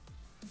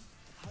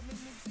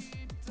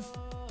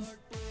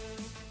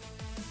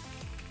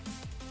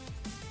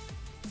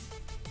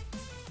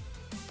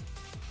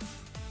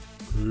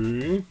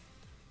 Okay.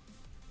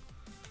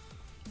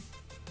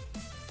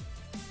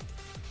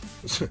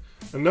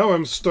 And now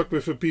I'm stuck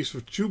with a piece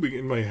of tubing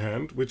in my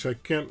hand, which I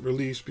can't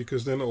release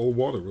because then all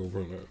water will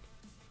run out.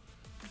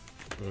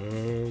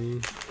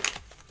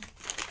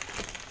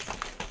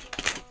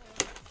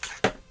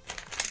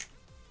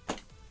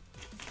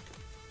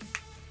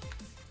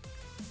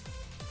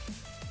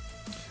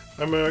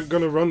 I'm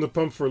gonna run the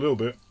pump for a little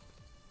bit,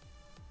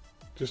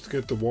 just to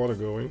get the water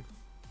going.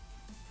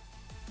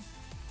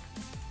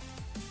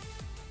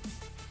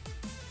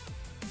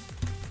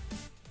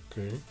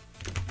 Okay.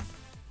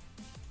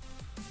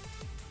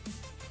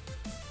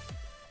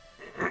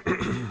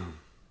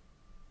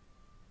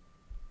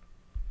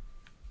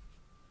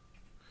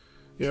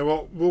 Yeah,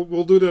 well,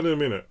 we'll do that in a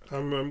minute.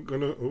 I'm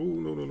gonna. Oh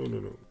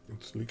no!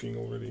 It's leaking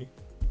already.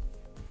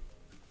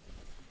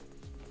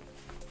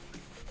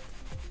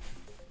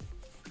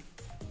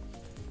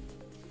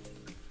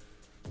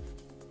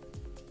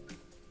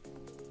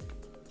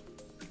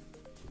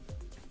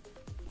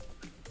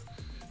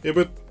 Yeah,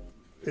 but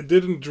it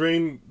didn't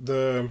drain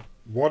the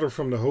water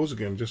from the hose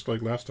again, just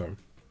like last time.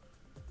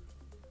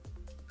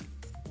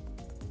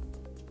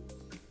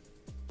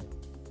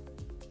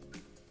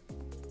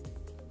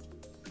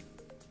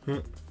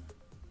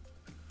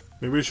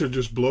 Maybe we should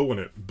just blow on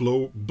it.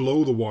 Blow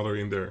the water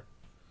in there.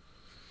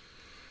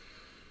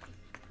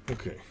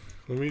 Okay,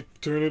 let me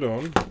turn it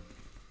on.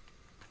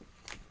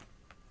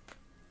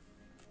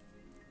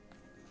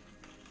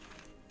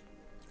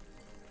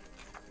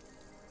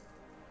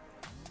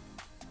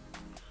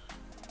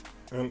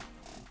 And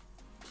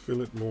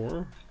fill it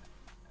more.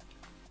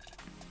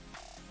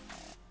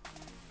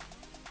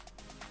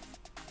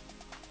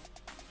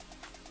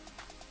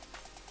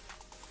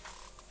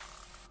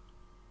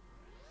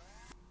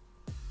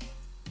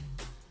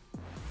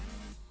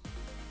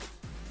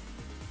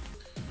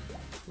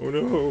 Oh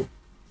no!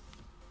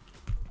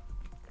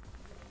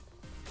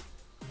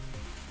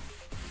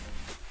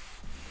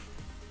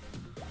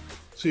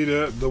 See,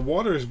 the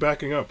water is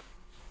backing up.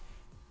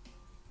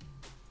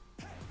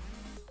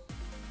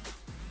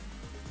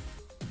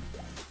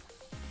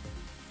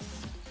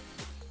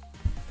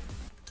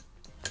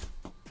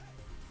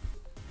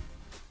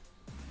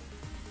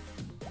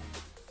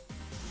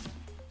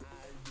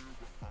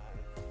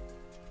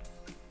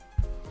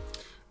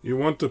 You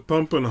want the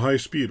pump on high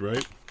speed,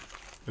 right?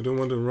 I don't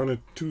want to run it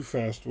too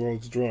fast while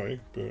it's dry,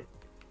 but...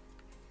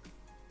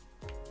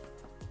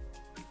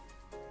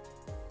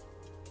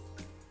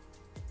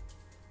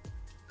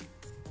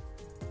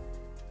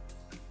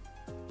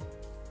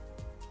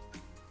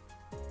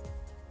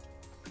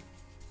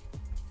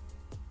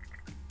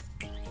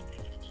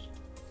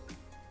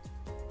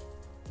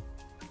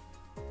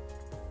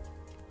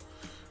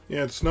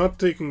 Yeah, it's not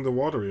taking the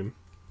water in.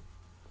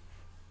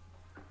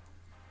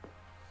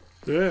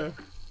 Yeah.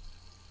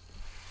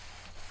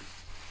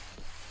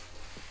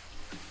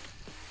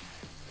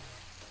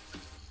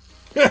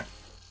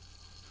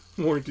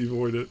 Warranty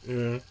voided,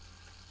 yeah.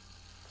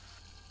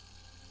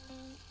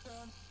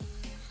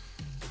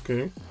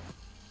 Okay.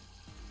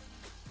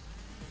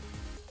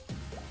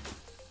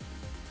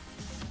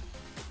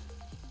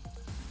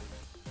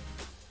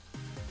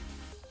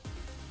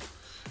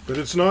 But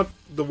it's not,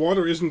 the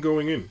water isn't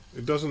going in.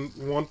 It doesn't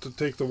want to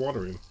take the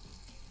water in.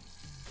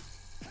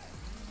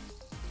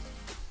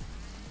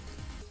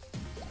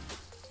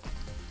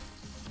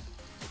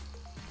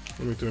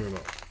 Let me turn it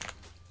off.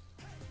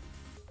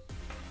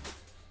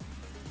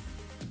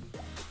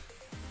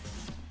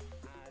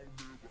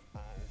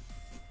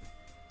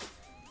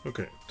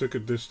 Okay, took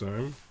it this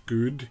time.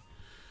 Good.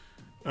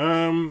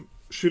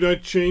 Should I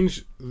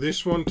change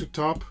this one to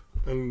top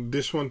and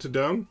this one to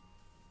down?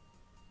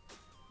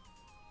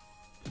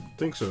 I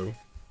think so.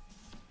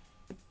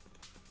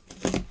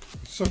 It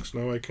sucks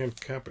now I can't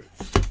cap it.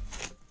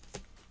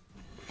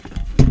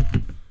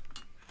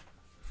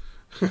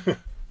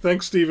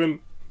 Thanks, Steven.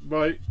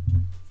 Bye.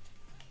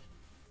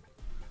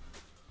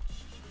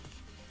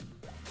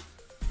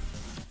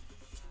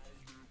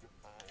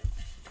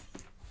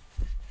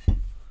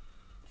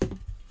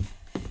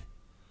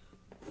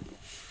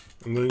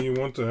 And then you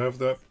want to have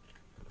that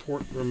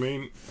port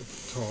remain at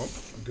the top.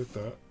 I get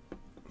that.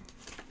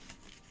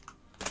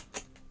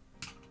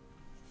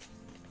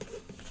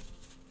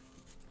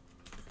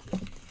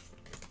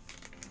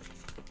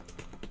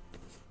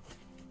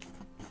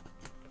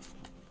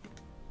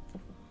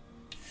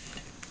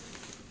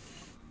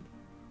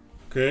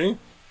 Okay.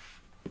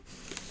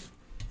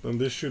 Then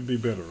this should be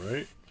better,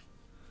 right?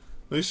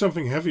 There's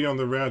something heavy on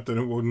the rad, then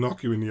it will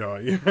knock you in the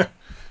eye.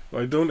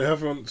 I don't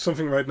have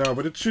something right now,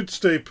 but it should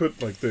stay put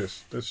like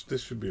this.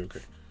 This should be okay.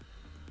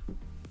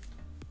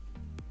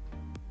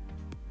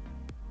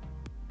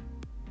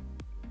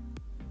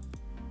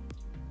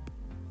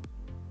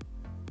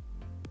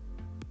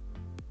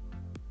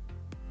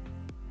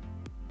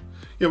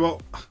 Yeah,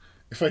 well,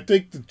 if I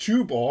take the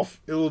tube off,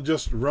 it'll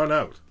just run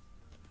out.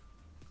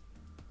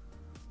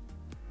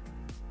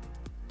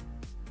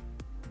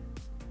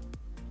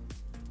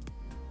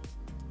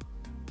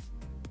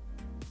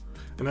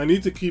 And I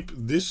need to keep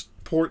this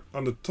port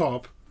on the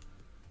top.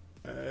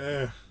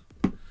 Let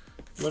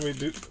me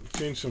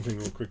change something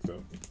real quick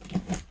though.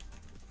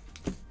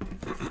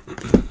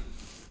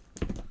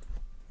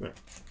 There.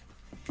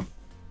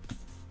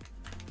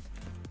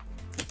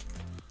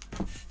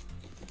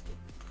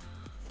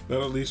 That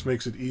at least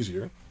makes it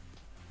easier.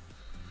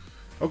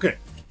 Okay.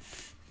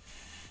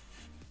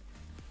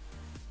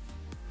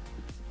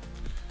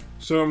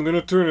 So I'm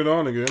gonna turn it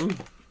on again.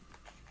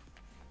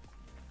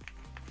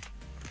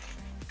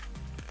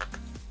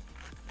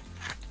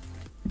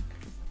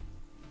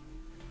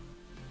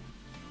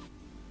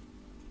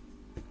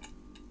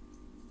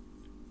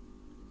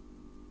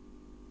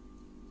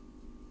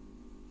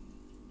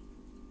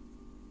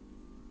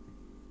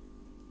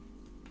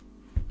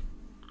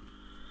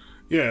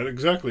 Yeah,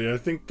 exactly. I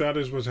think that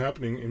is what's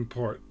happening in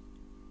part.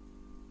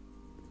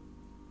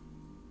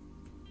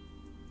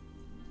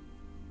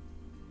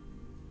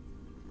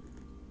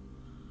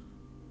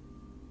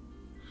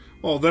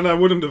 Well, then I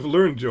wouldn't have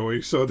learned,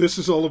 Joey, so this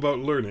is all about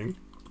learning.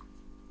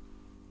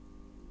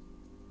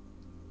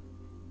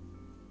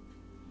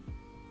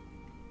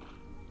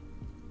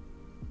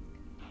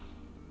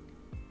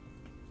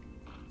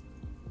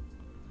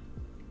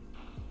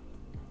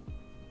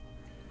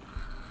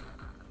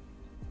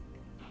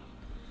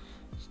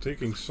 It's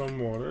taking some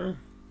water.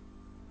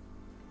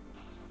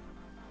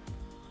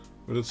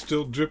 But it's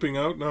still dripping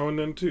out now and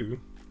then too.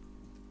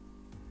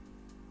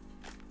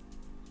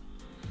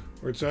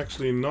 Or it's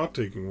actually not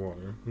taking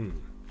water.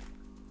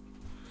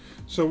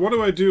 So what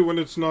do I do when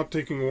it's not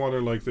taking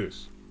water like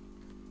this?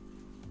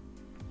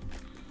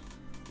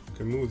 I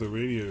can move the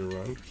radiator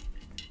around.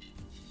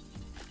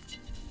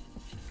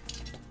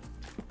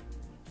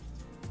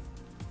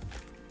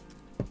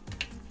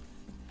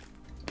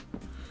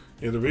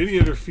 Yeah, the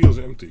radiator feels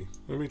empty.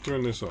 Let me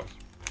turn this off.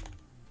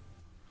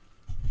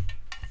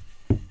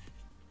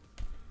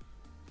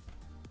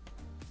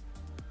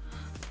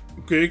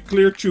 Okay,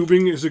 clear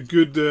tubing is a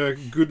good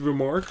good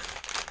remark.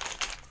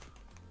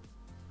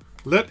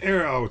 Let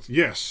air out.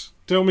 Yes.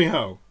 Tell me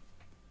how.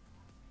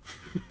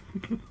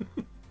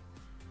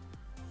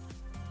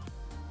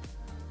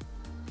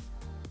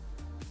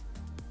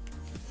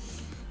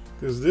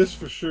 Because this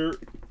for sure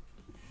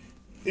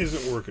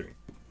isn't working.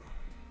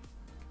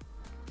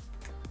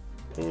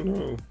 Oh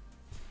no.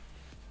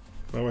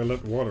 Now I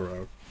let water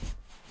out.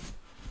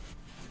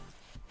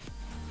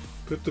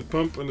 Put the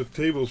pump on the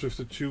tables with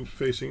the tube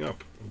facing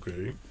up.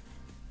 Okay.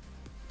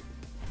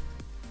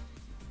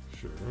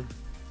 Sure.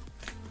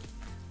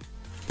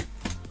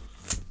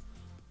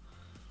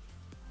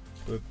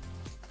 But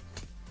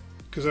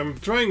because I'm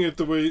trying it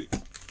the way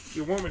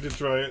you want me to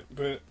try it,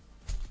 but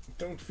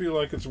don't feel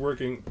like it's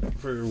working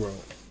very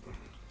well.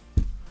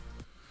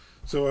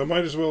 So I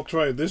might as well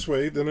try it this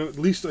way, then at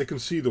least I can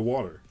see the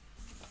water.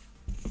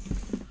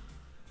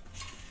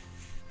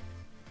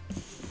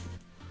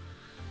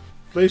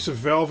 Place a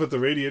valve at the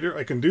radiator.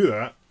 I can do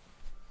that.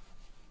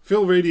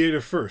 Fill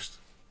radiator first.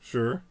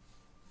 Sure.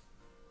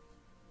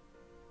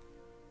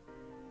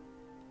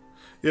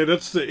 Yeah,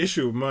 that's the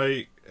issue.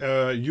 My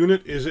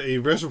unit is a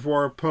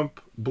reservoir pump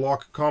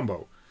block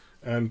combo.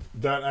 And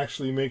that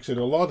actually makes it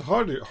a lot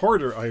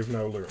harder, I have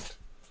now learned.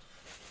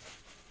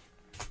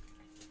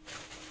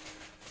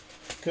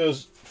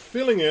 Because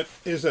filling it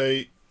is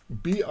a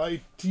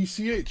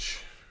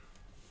BITCH.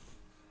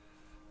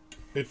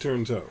 It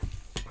turns out.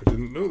 I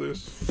didn't know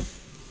this.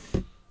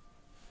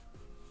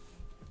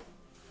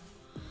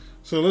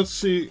 So let's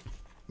see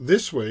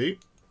this way.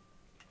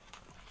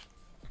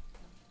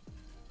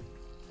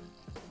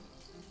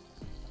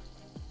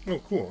 Oh,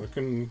 cool. I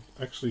can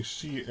actually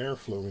see air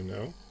flowing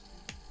now.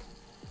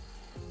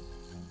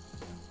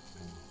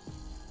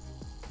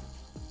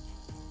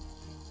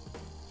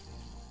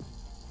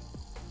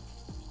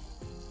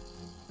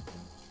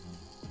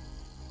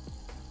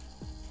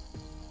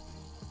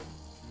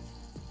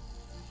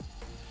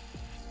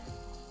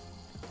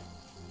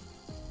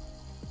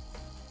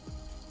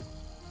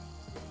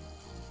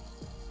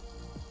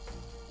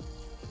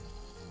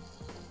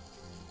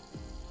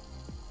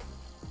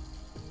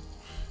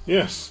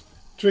 Yes,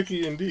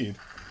 tricky indeed.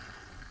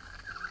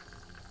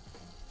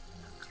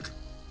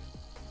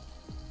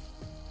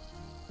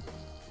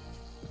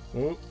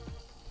 Oh.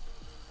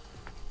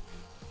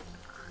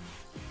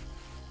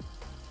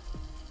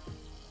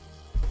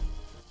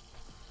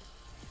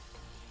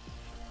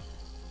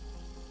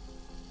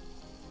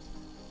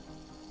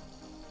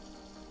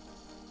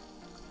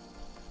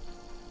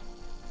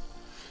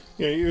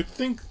 Yeah, you'd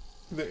think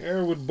the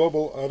air would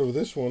bubble out of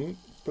this one,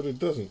 but it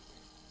doesn't.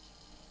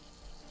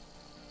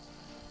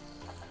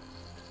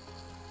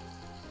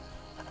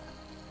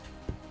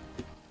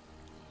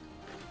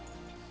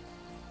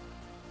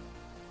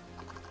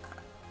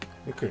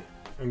 Okay,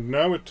 and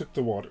now it took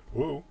the water.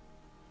 Whoa.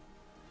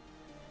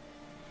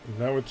 And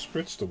now it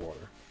spritzed the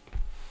water.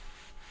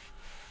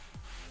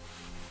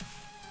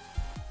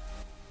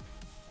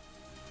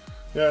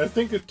 Yeah, I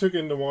think it took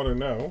in the water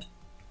now.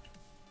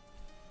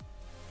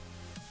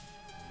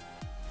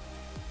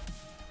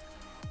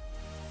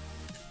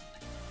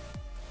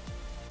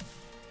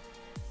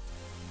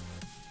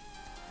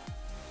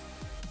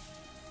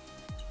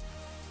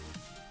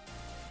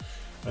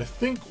 I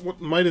think what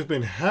might have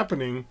been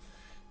happening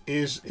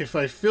is if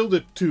I filled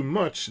it too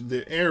much,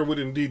 the air would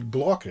indeed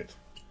block it.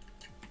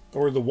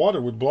 Or the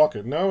water would block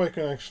it. Now I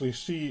can actually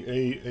see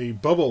a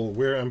bubble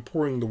where I'm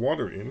pouring the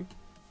water in.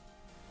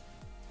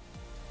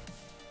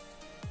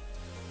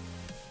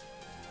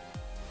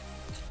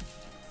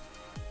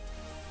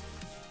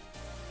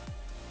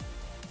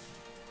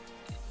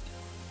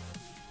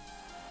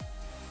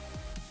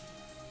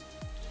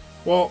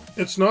 Well,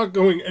 it's not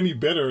going any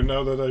better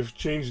now that I've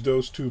changed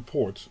those two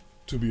ports,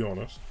 to be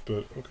honest,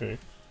 but okay.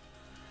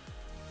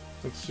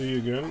 Let's see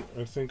again.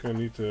 I think I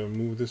need to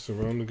move this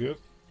around again.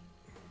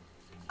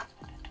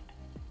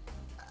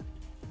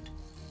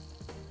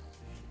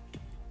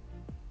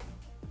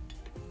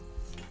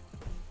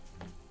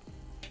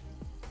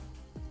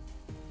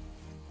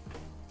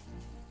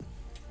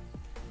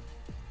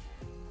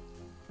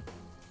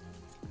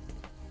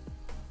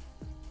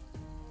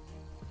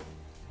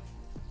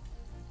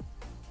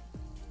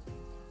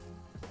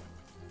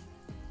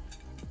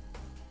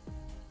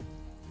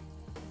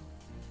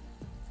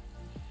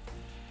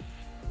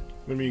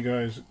 Let me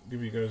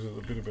give you guys a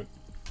little bit of a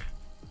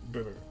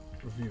better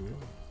view.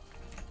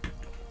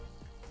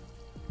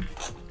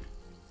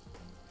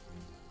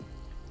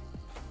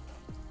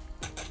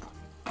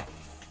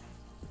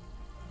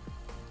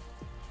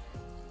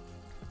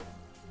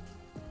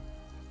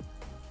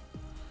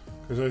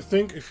 Because I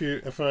think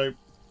if I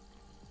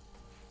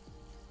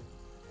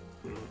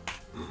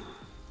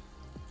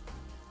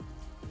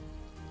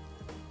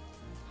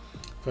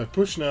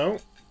push now,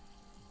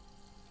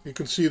 you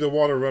can see the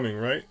water running,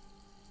 right?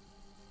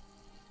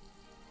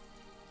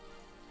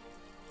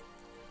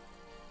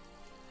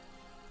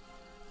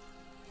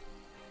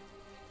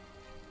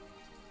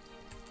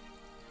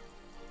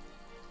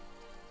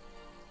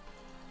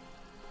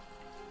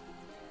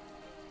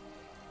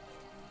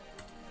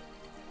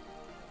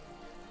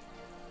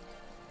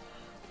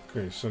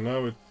 Okay, so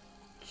now it's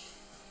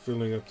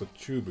filling up the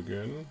tube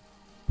again.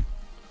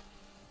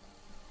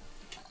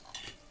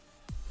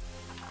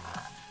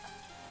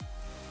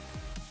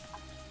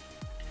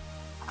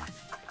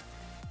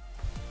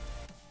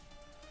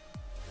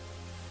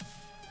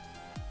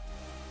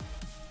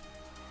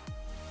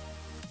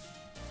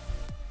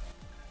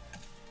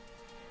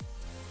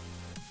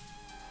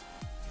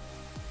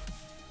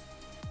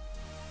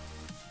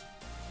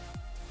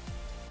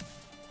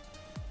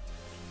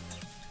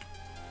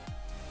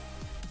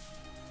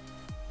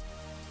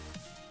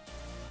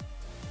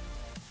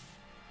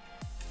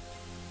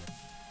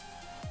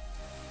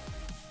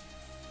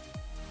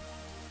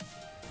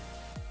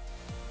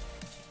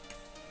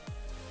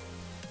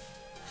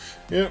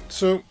 Yeah,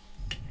 so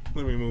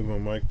let me move my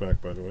mic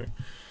back, by the way.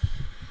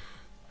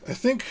 I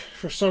think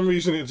for some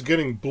reason it's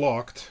getting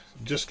blocked,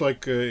 just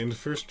like in the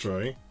first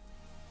try.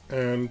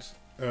 And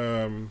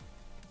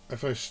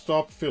if I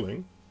stop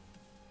filling,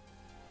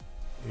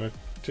 and I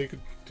take it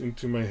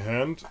into my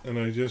hand and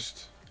I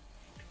just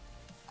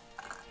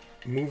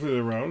move it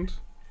around,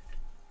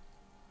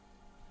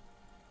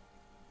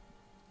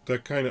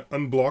 that kind of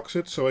unblocks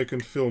it so I can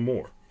fill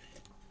more.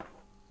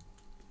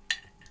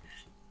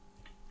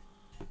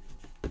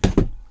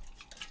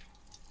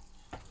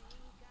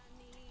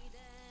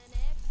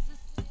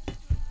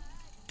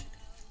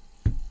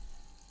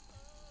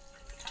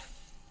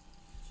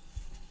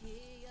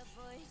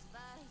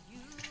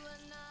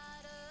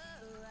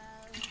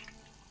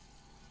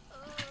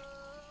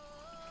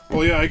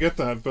 Well, yeah, I get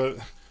that, but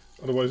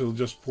otherwise it'll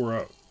just pour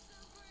out.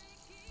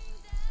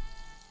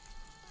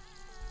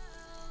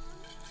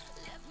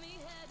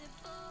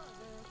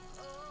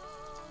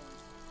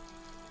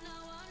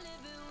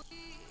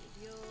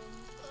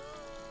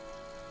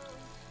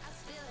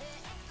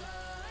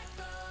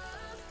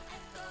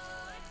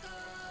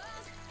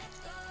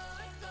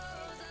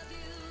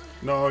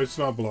 No, it's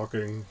not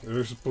blocking.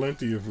 There's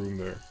plenty of room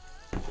there.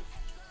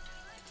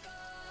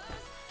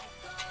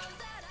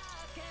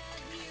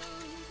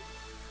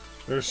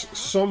 There's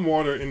some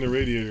water in the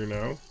radiator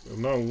now,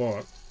 not a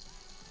lot.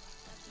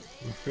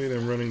 I'm afraid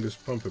I'm running this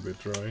pump a bit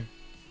dry.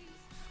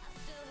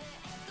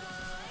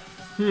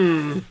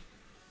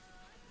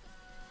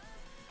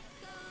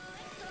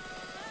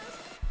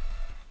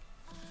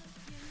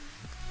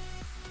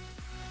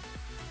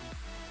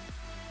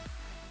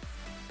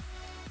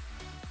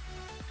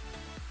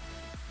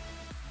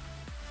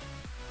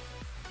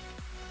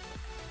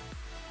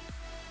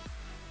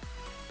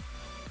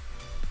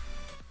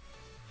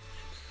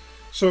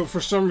 So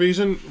for some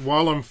reason,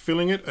 while I'm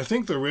filling it, I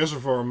think the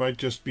reservoir might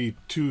just be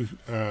too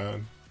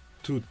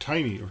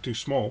tiny or too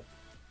small.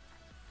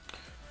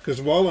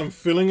 Because while I'm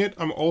filling it,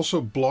 I'm also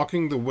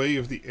blocking the way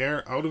of the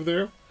air out of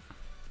there.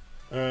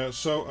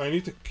 So I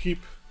need to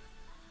keep,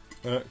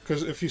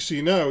 because if you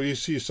see now, you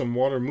see some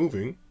water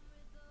moving.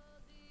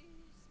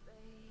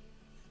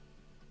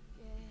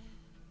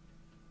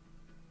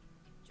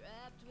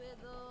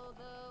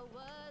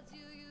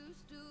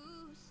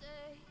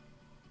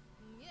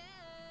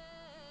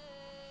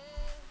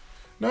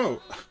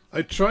 No,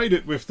 I tried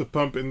it with the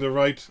pump in the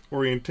right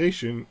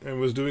orientation and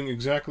was doing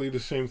exactly the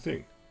same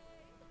thing.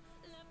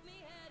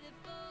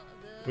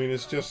 I mean,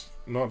 it's just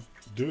not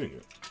doing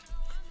it.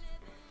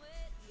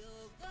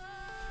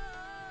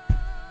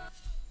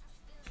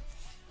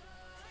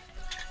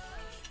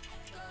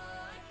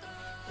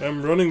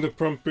 I'm running the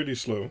pump pretty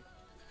slow.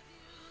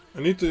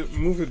 I need to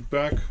move it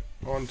back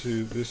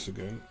onto this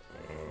again.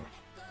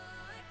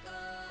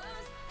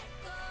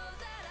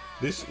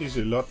 This is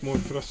a lot more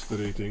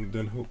frustrating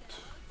than hoped.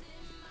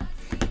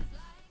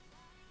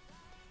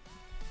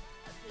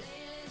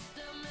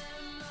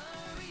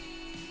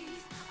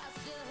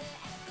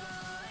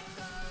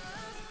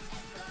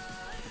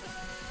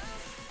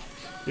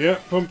 Yeah,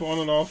 pump on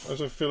and off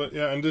as I fill it.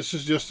 Yeah, and this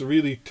is just a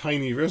really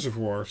tiny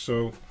reservoir,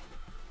 so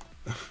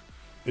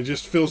it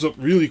just fills up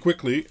really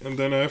quickly, and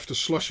then I have to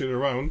slush it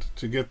around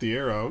to get the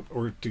air out,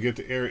 or to get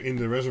the air in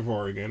the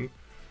reservoir again,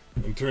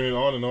 and turn it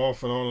on and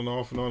off and on and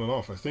off and on and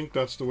off. I think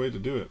that's the way to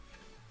do it.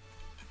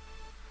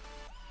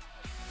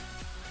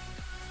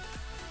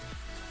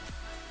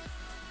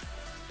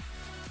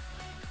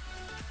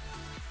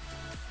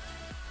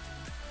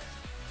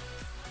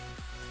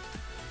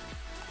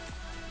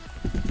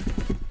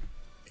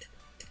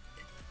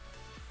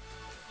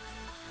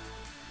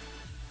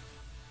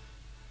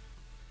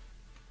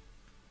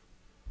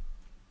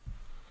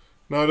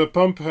 Now the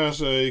pump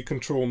has a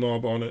control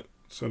knob on it,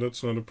 so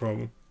that's not a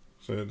problem.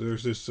 So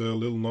there's this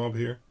little knob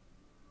here.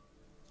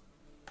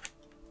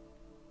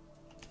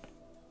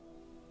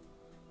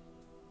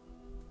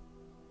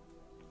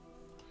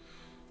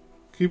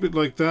 Keep it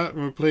like that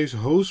and replace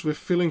hose with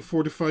filling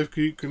 45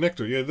 key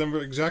connector. Yeah, then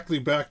we're exactly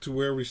back to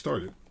where we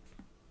started.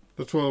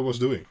 That's what I was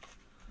doing.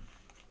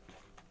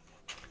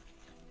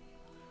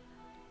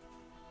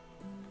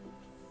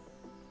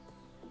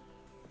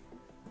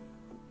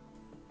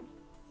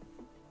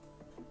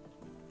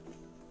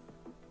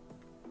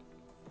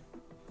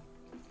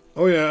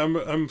 Oh yeah,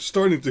 I'm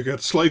starting to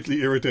get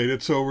slightly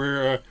irritated. So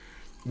we're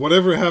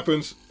whatever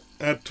happens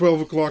at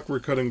 12 o'clock, we're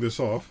cutting this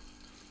off.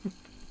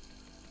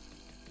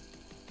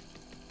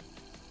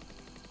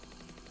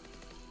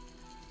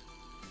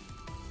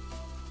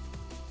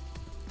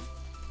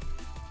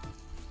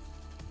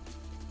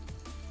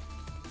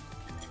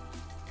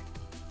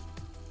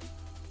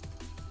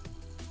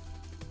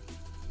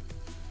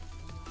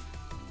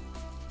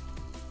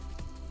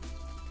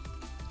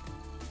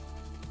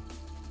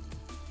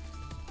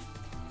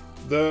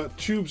 The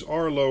tubes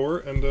are lower,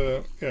 and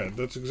yeah,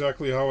 that's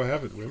exactly how I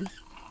have it, Wim.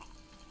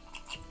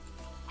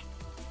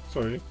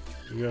 Sorry,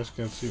 you guys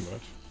can't see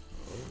much.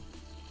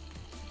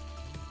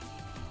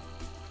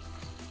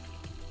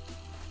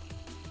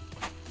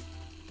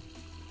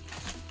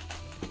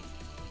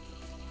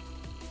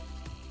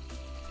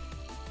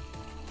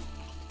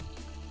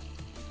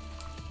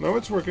 No,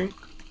 it's working.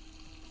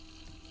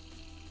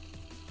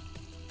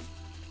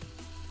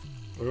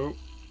 Oh.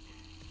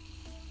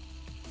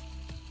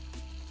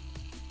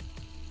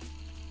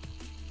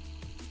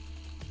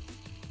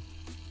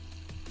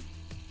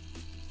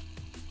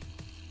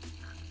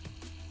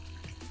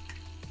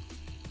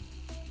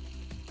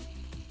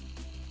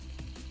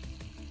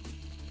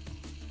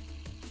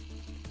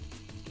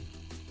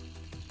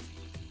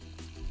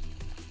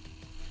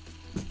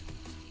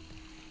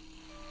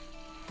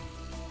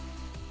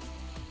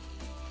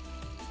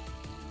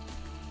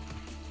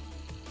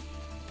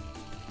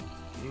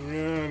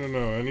 Yeah, I don't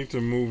know. I need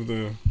to move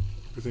the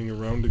thing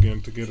around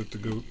again to get it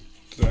to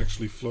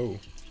actually flow.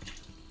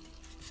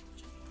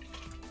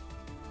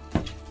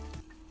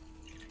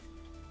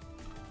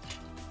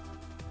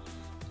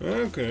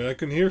 Okay, I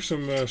can hear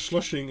some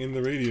slushing in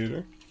the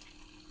radiator,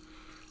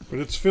 but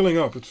it's filling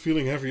up. It's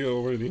feeling heavier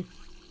already.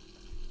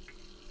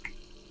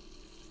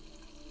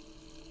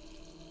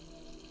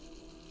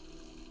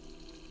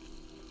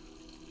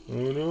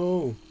 Oh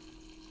no!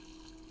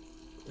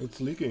 It's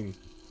leaking.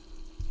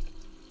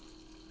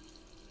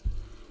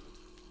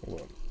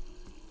 Hold on.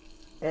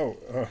 Oh,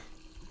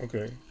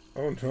 okay.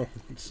 Oh no,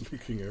 it's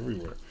leaking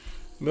everywhere.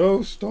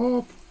 No,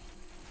 stop!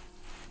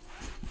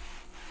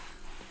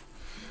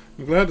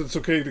 I'm glad it's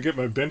okay to get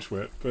my bench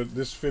wet, but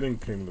this fitting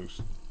came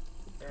loose.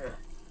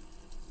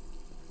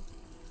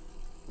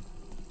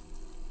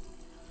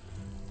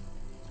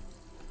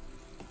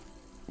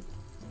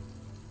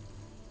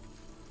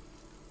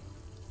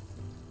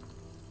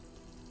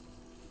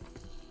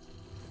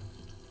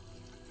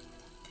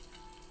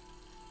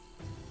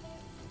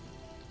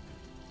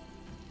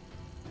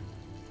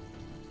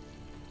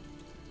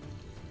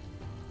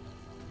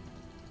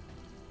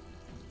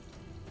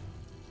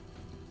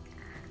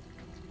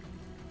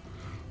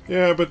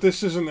 Yeah, but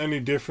this isn't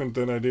any different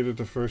than I did it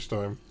the first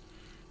time.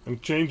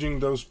 And changing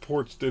those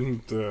ports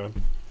didn't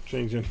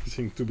change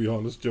anything, to be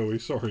honest, Joey.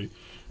 Sorry.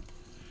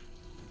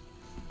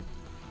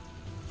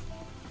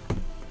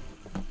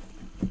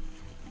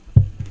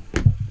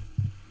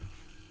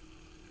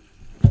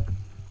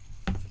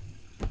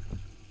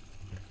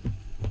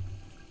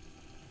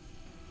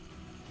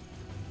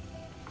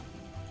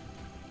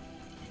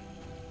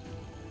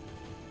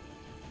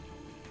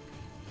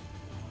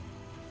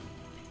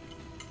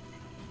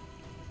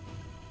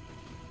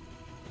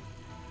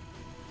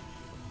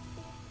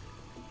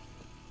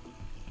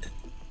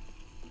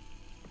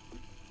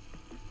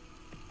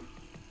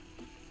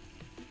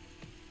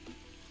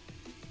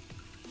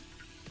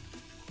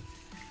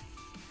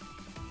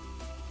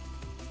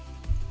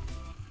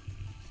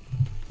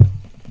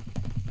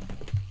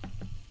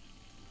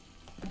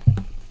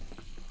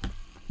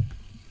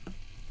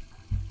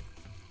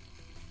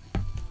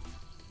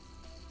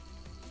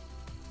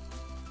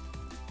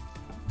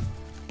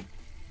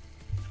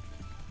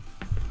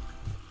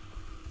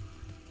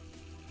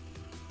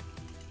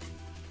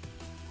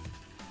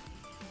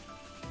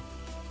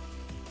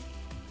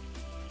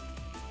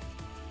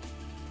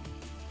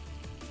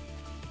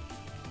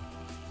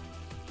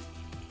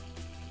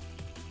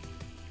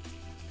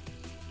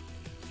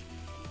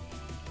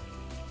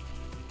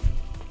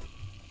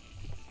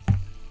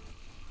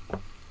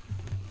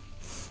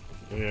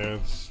 Yeah,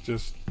 it's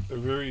just a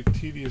very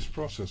tedious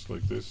process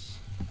like this.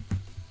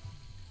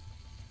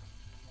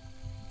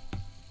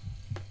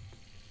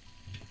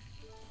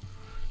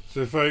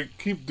 So if I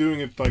keep doing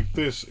it like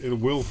this, it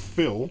will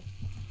fill.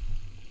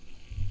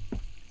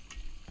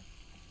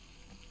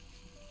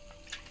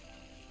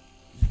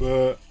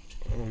 But,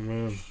 oh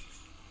man,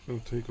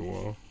 it'll take a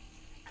while.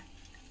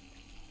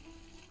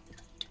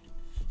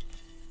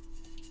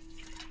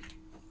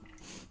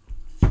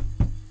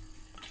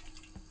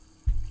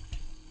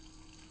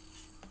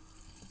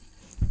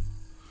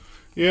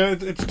 Yeah,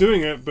 it's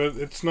doing it, but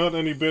it's not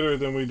any better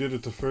than we did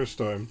it the first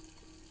time,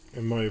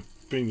 in my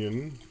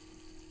opinion.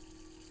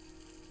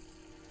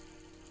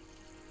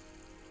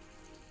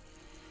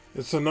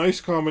 It's a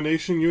nice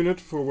combination unit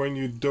for when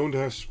you don't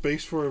have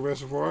space for a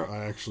reservoir.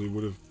 I actually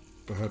would have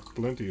had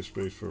plenty of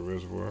space for a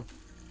reservoir.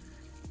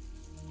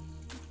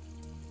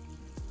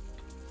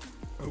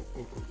 Oh.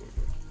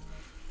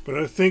 But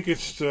I think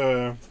it's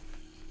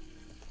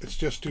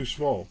just too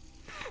small.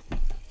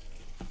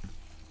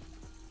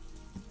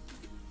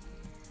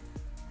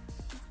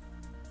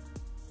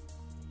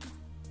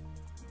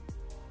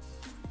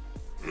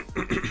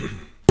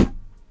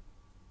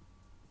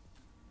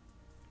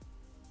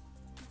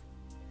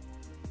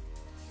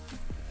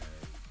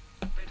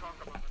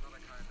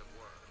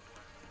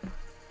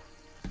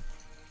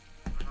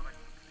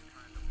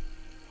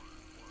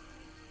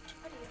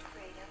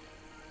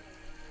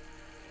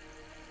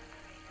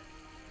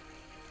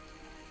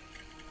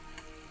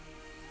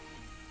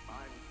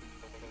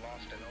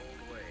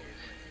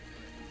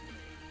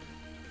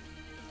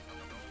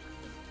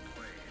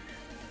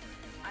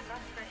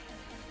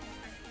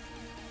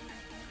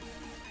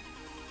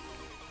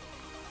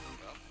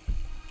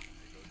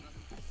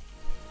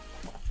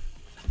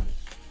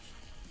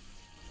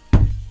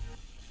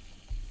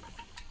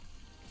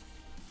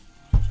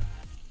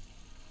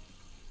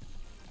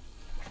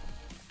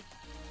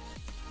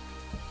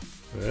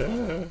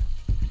 Yeah.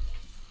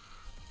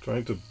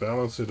 Trying to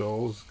balance it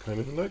all is kind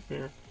of a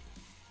nightmare.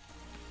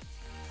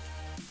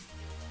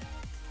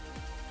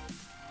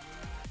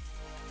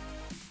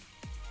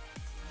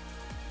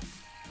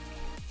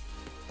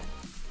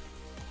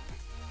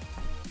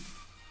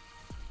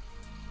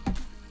 I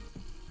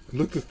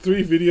looked at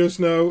 3 videos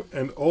now,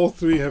 and all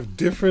 3 have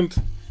different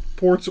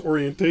ports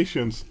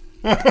orientations.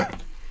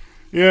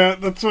 Yeah,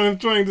 that's what I'm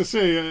trying to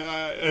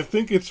say. I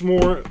think it's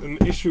more an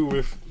issue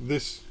with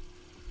this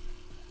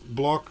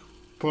block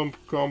pump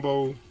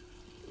combo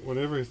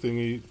whatever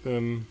thingy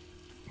than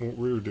what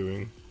we were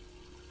doing.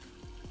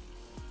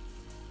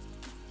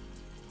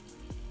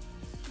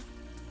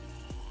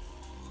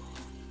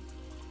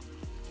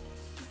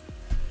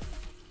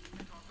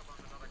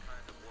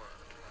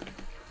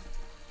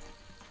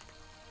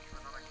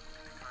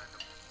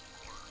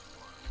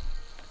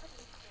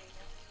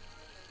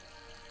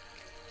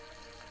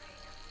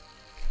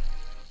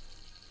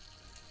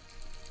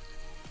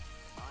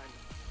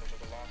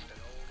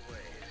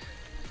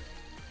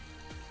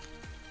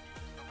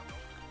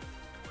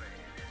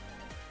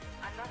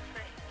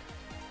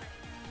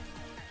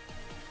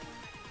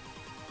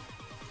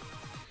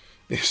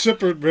 A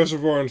separate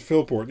reservoir and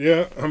fill port.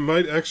 Yeah, I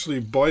might actually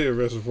buy a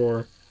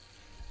reservoir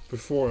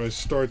before I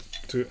start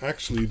to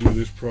actually do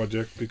this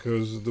project,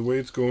 because the way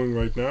it's going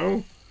right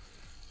now,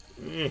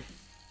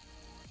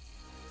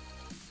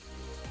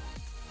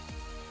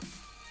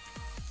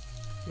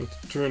 Let's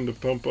turn the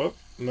pump up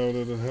now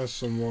that it has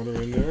some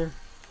water in there.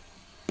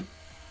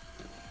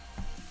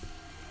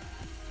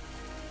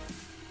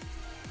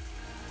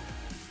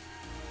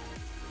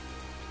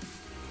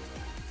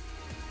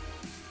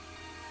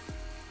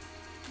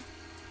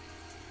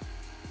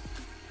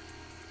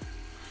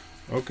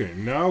 Okay,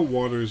 now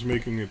water is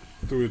making it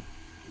through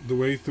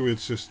the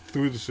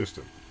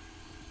system.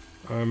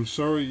 I'm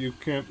sorry you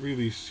can't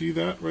really see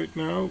that right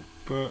now,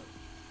 but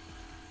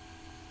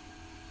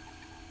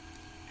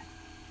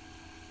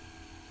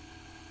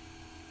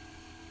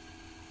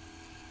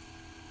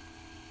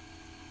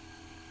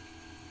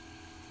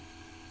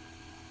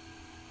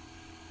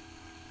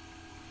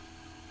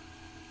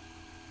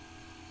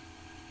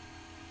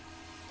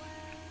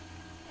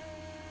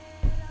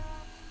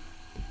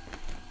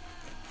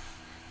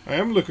I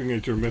am looking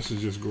at your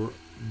messages,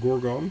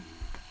 Gorgon.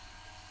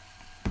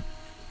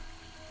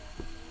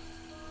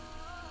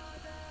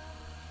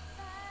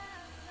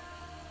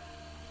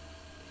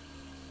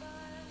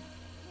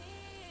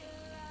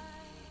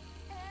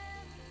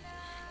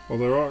 Well,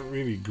 there aren't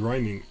really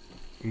grinding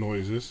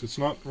noises. It's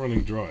not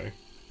running dry.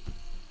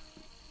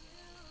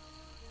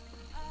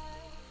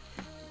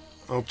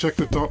 I'll check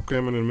the top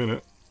cam in a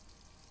minute.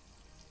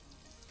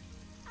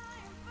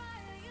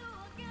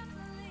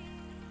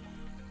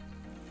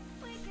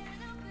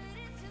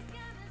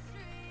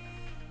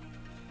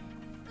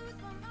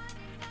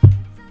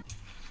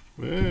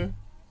 Yeah.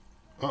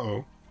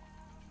 Uh-oh.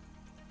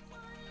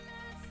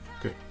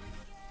 Okay.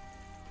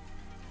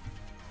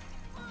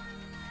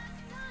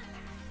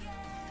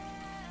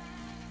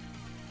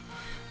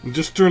 I'm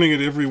just turning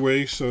it every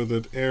way so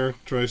that air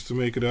tries to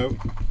make it out.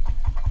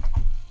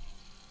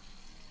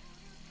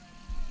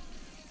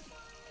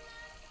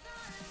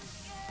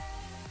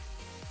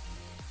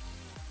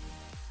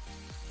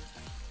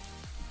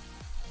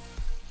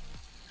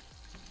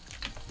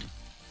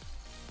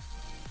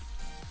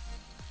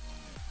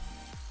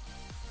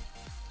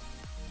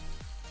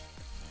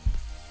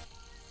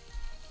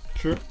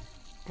 Sure,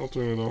 I'll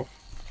turn it off.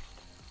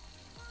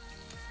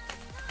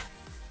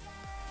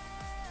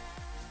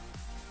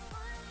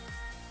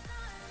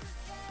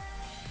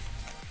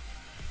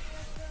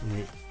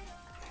 Wait.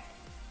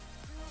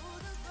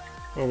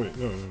 Oh wait,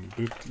 no,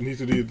 we need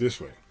to do it this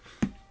way.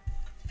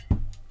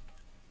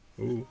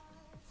 Oh.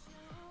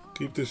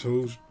 Keep this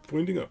hose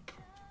pointing up.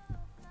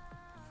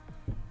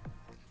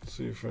 Let's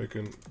see if I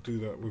can do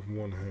that with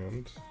one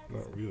hand.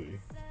 Not really.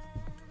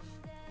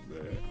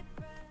 There.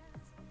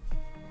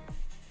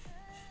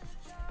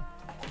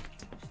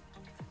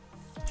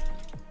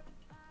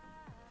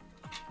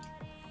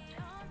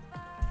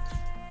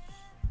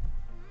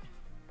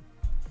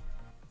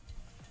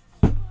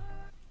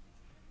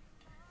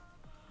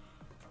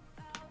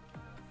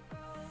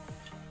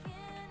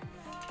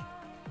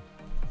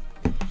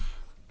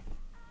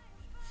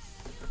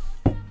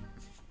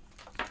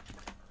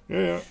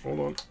 Yeah, hold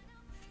on.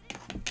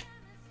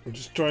 I'm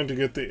just trying to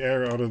get the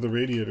air out of the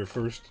radiator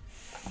first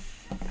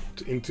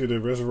into the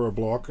reservoir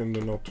block, and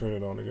then I'll turn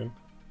it on again.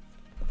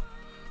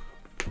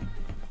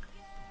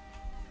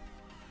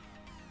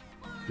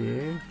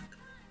 Okay.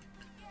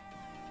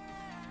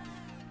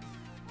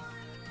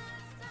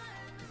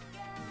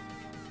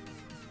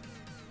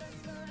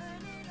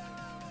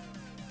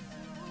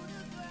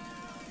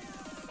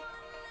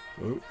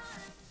 Oh,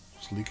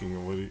 it's leaking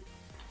already.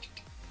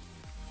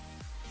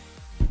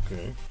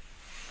 Okay.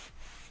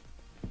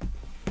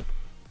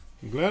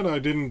 I'm glad I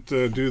didn't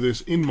do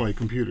this in my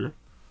computer.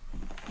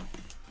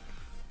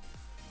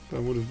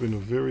 That would have been a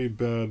very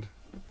bad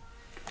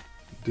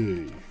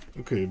day.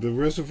 Okay, the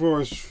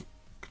reservoir is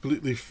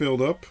completely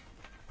filled up.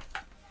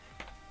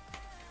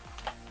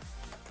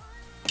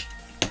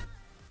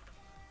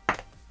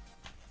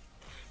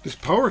 This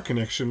power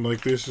connection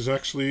like this is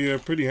actually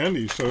pretty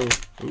handy. So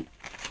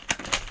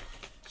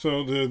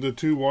the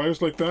two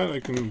wires like that, I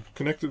can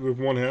connect it with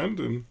one hand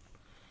and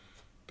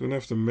don't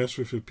have to mess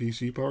with the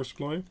PC power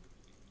supply.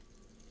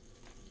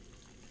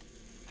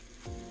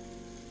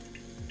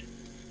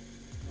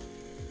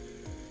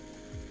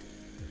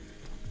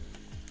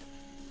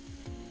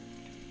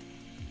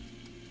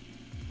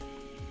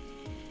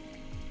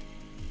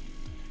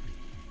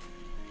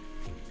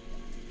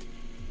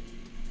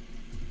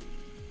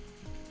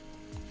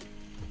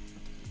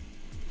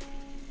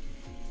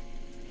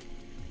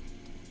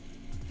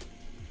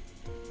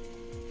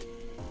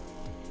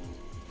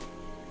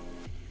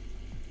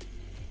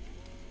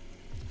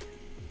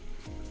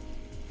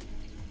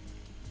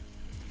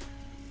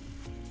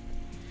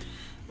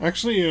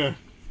 Actually,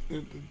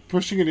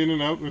 pushing it in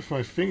and out with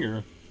my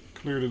finger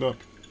cleared it up.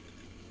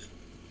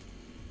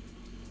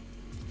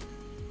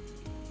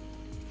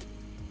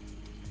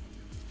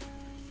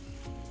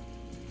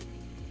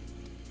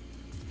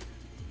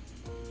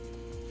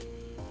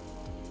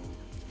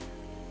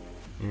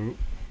 Oh.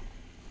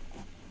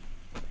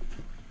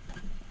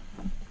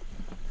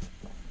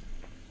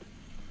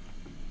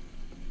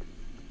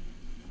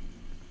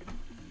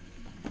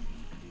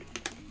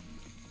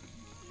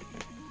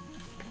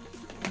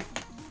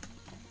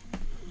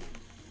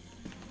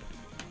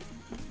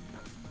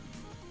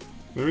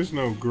 There is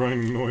no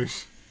grinding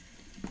noise.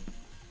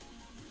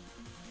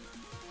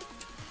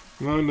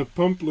 Now, and the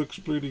pump looks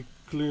pretty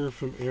clear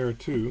from air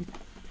too.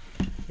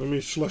 Let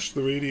me flush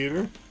the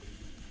radiator.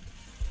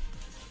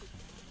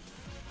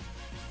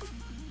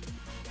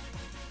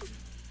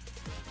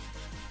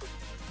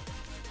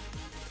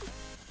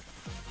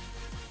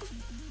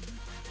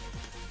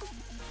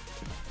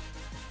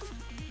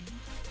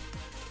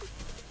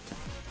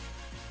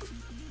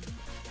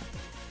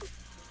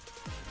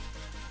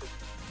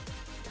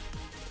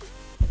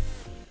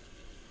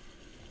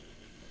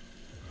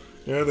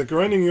 Yeah, the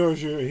grinding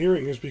noise you're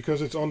hearing is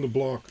because it's on the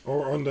block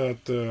or on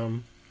that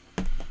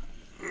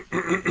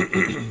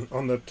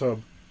on that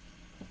tub.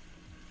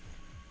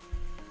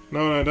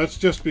 No, that's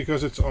just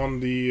because it's on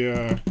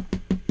the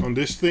on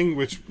this thing,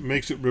 which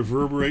makes it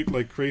reverberate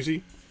like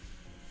crazy.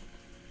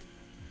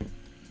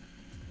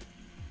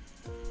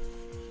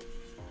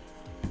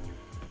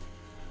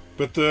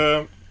 But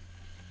the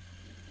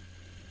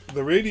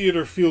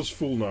radiator feels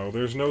full now.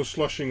 There's no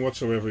slushing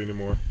whatsoever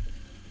anymore.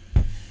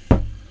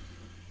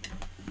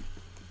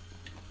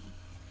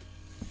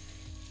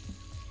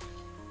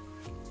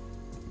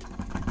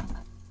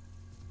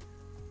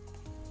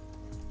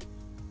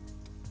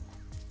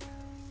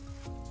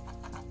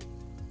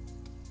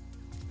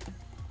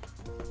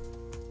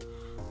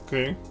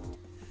 Okay.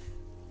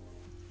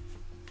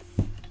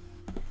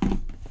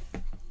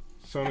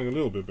 Sounding a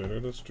little bit better,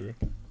 that's true.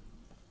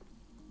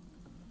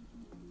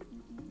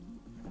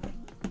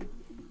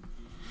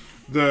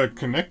 The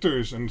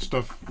connectors and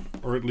stuff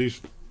are at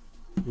least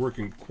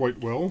working quite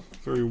well,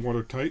 very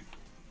watertight.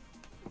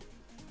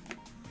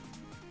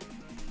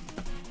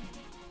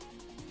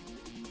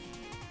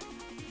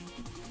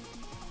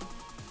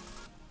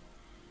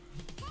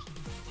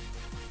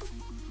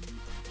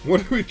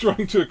 What are we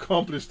trying to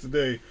accomplish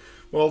today?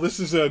 Well, this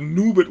is a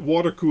noob at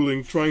water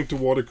cooling trying to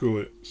water cool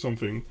it,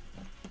 something.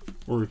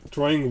 Or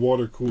trying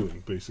water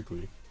cooling,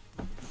 basically.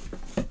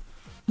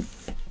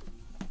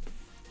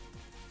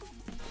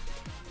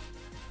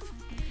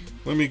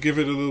 Let me give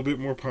it a little bit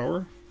more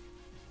power.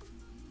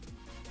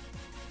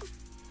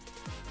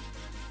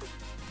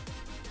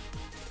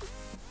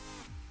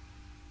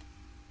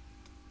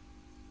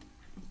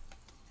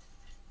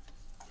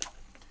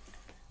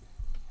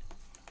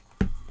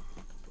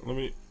 Let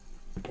me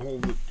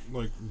hold it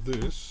like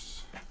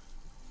this.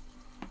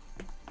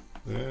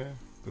 There.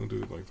 Don't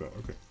do it like that.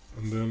 Okay.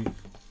 And then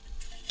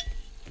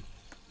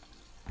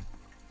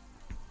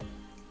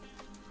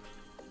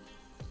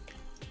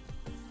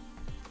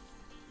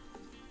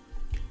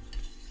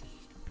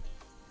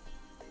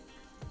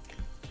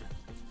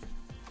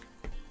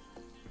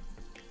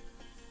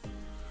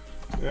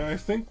yeah, I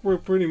think we're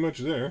pretty much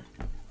there.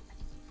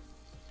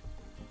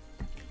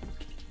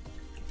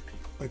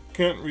 I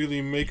can't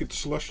really make it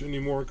slush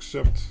anymore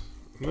except...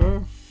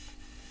 No.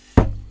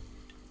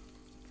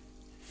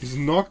 Is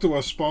Noctua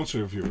a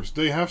sponsor of yours?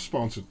 They have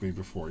sponsored me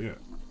before, yeah.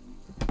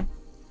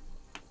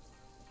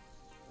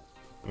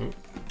 Oh.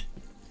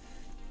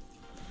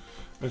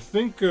 I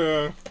think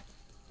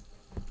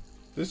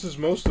this is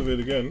most of it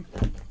again.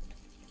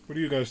 What do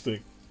you guys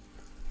think?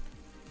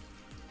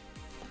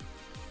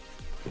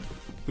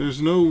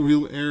 There's no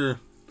real air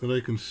that I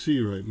can see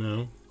right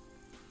now.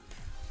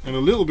 And a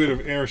little bit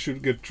of air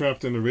should get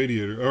trapped in the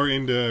radiator, or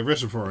in the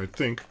reservoir, I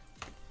think.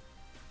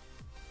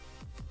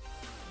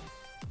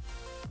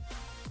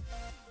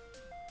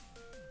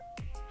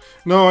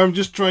 No, I'm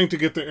just trying to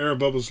get the air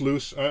bubbles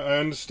loose. I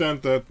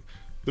understand that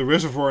the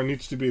reservoir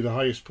needs to be the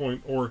highest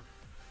point, or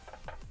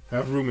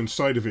have room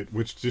inside of it,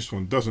 which this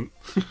one doesn't.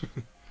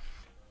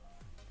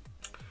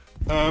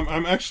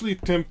 I'm actually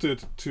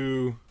tempted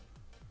to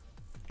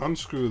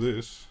unscrew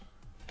this.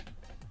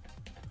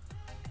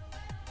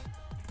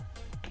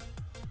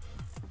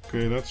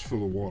 Okay, that's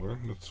full of water.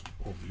 That's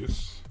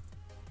obvious.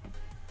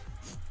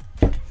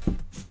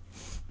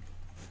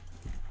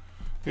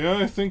 Yeah,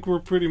 I think we're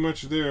pretty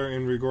much there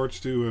in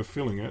regards to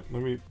filling it.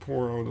 Let me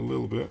pour out a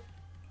little bit.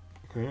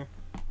 Okay.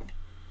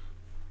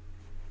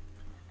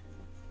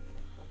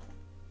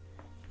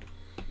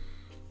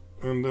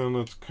 And then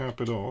let's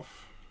cap it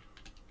off.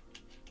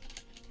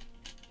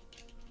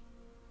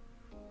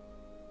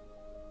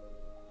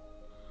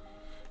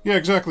 Yeah,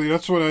 exactly.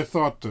 That's what I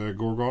thought,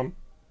 Gorgon.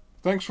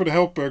 Thanks for the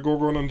help,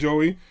 Gorgon and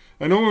Joey.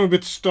 I know I'm a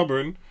bit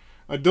stubborn.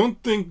 I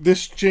don't think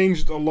this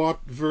changed a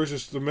lot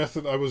versus the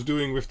method I was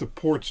doing with the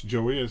ports,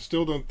 Joey. I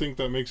still don't think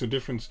that makes a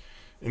difference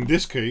in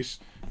this case.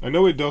 I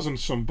know it does in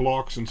some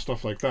blocks and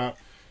stuff like that.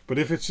 But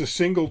if it's a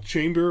single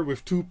chamber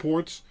with 2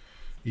 ports,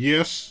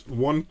 yes,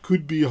 one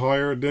could be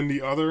higher than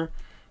the other.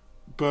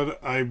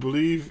 But I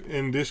believe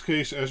in this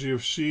case, as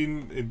you've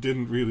seen, it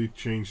didn't really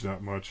change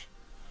that much.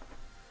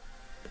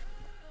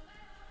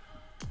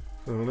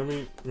 So let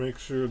me make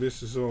sure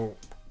this is all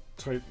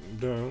tightened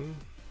down.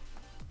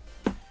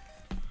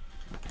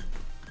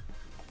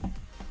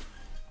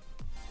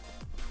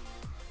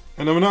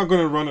 And I'm not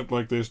going to run it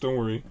like this, don't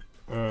worry.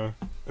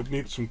 It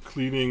needs some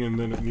cleaning, and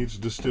then it needs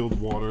distilled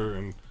water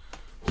and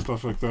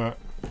stuff like that.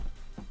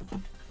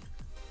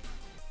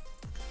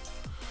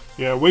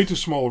 Yeah, way too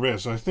small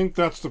res. I think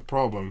that's the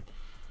problem.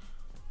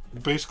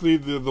 Basically,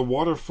 the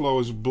water flow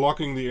is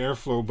blocking the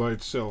airflow by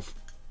itself.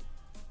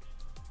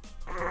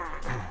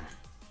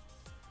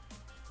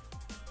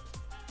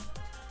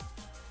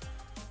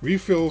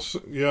 Refills,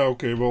 yeah,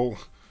 okay, well, I'm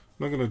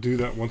not going to do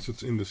that once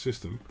it's in the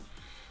system.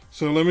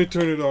 So let me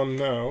turn it on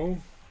now.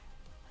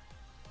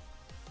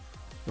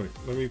 Wait,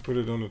 let me put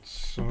it on its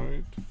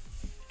side.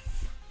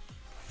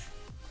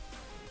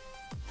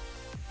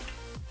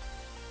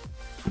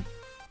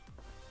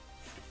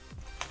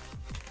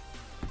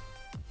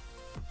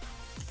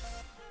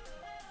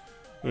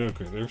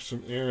 Okay, there's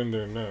some air in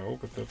there now,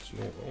 but that's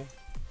normal.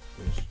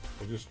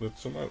 I just let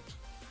some out.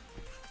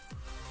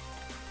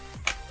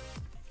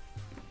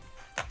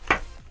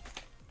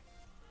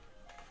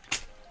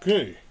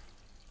 Okay.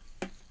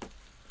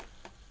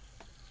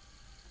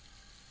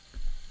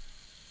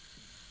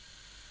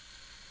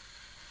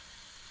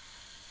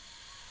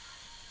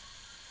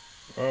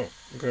 Oh,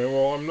 okay.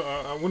 Well,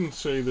 I wouldn't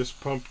say this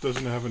pump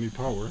doesn't have any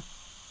power.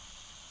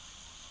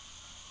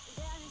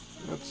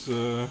 That's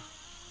I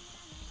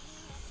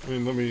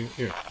mean, let me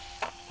here.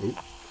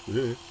 Oh,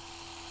 yeah.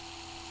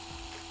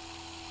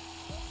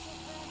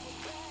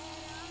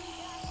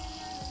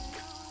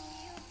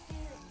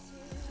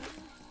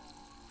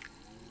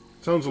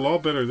 Sounds a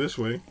lot better this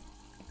way.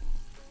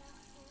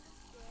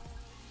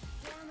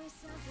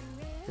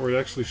 Or it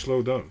actually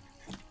slowed down.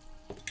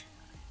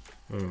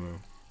 I don't know.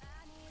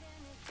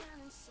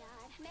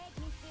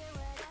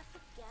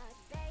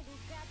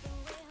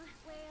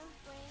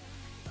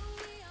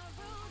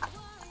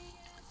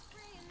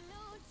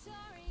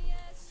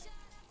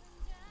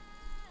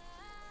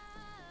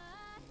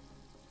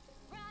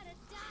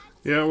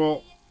 Yeah,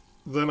 well,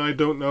 then I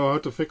don't know how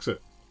to fix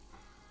it.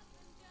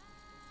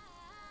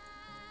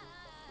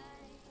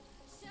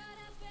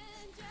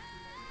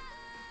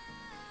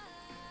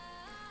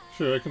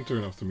 Sure, I can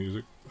turn off the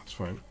music. That's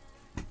fine.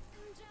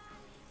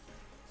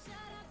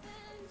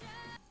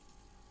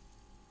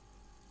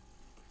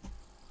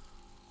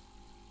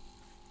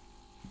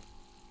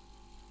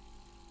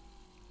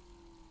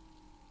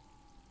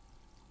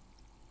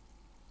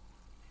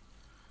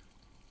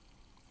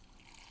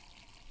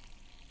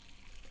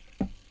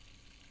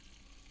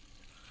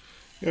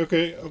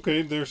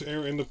 Okay, there's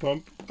air in the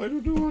pump. I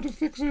don't know how to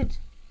fix it.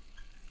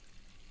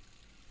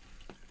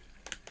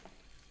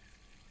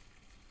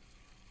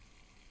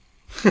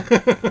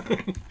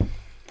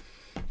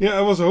 Yeah,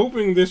 I was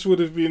hoping this would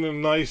have been a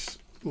nice,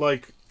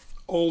 like,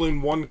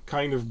 all-in-one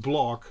kind of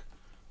block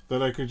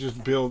that I could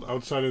just build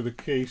outside of the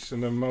case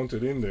and then mount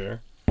it in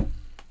there.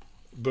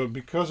 But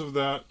because of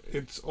that,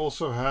 it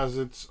also has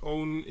its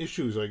own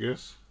issues, I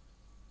guess.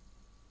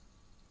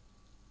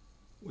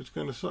 Which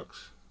kind of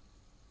sucks.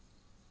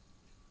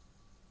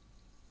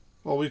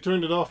 Well, we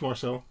turned it off,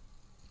 Marcel.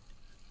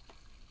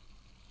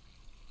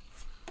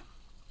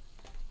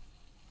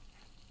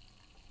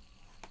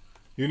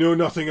 You know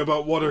nothing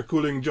about water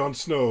cooling, Jon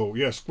Snow.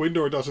 Yes,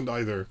 Gwyndor doesn't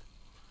either.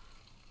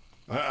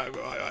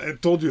 I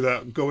told you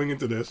that going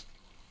into this.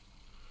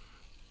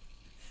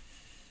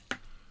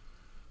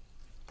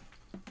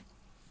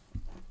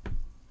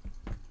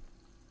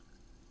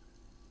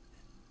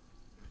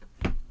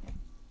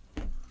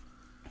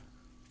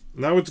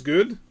 Now it's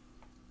good.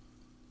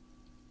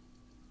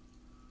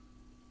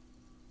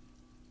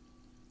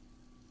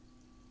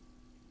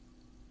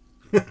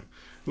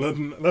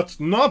 Let's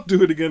not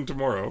do it again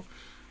tomorrow.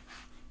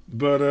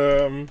 But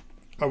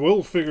I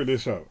will figure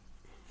this out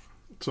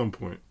at some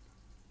point.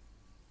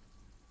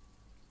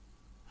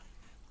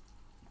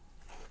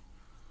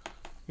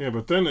 Yeah,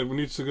 but then it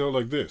needs to go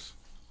like this.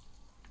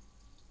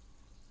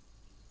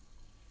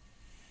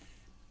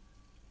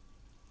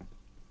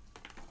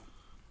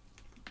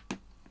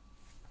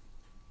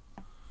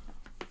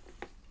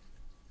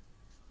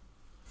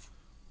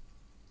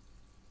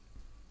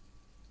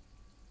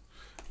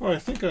 Well, I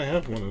think I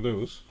have one of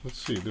those. Let's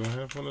see, do I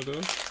have one of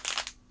those?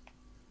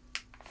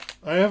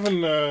 I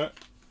haven't,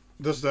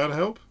 does that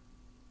help?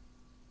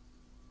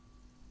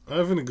 I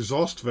have an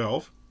exhaust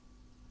valve.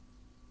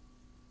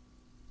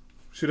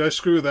 Should I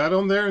screw that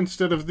on there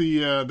instead of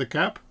the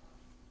cap?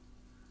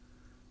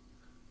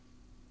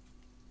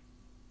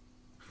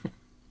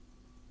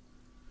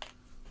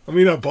 I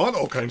mean, I bought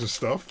all kinds of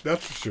stuff,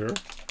 that's for sure.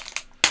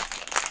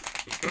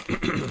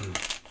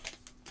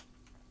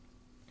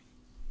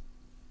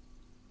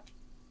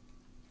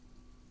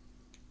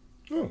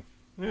 Oh,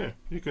 yeah,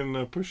 you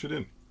can push it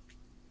in.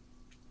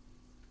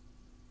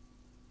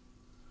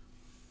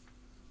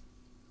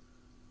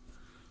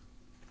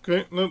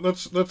 Okay,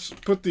 let's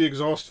put the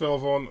exhaust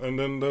valve on, and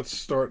then let's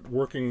start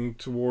working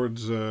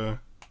towards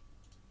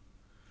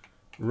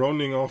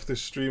rounding off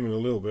this stream in a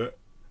little bit.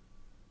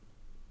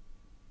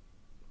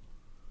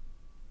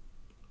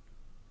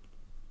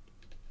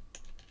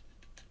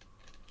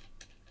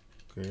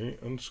 Okay,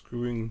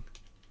 unscrewing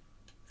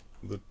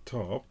the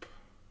top.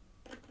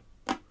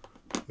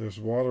 There's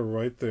water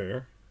right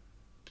there.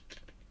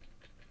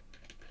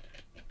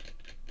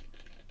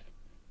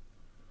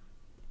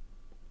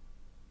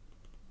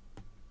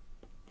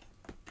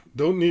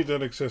 Don't need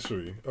that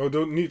accessory. Oh,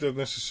 don't need that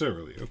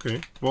necessarily.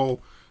 Okay. Well,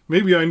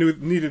 maybe I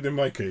need it in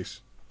my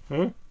case. Huh?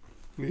 What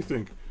do you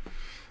think?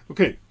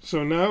 Okay,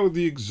 so now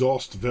the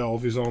exhaust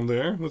valve is on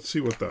there. Let's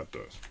see what that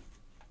does.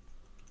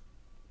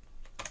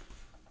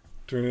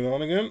 Turn it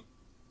on again.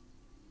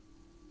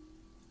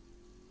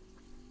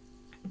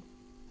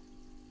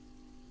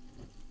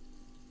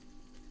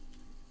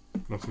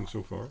 Nothing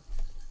so far.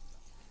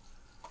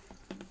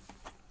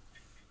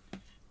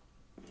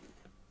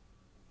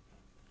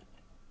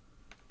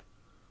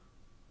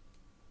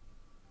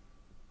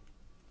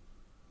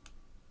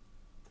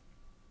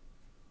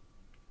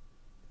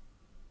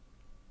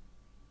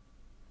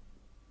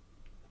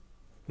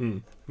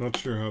 Not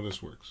sure how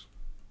this works.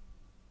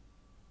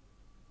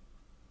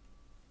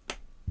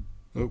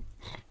 Oh,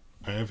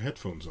 I have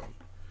headphones on.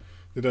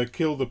 Did I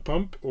kill the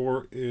pump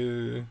or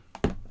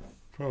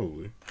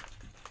probably?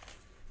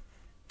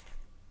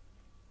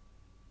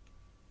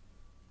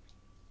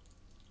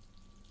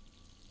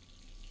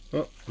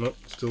 Oh, no,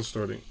 still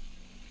starting.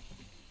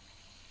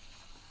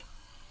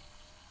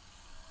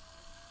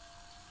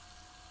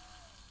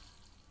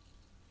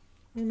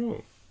 Oh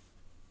no.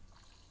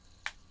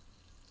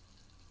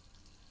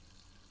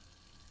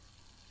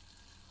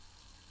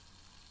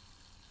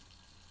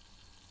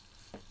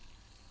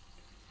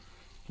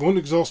 Won't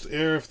exhaust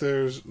air if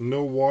there's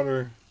no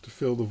water to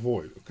fill the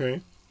void. Okay.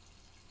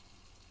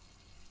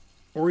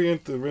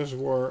 Orient the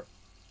reservoir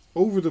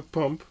over the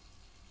pump.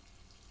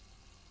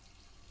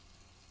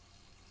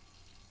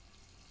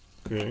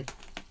 Okay.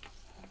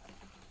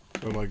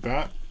 So like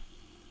that.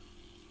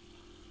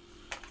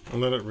 And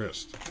let it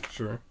rest.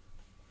 Sure.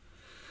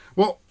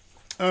 Well,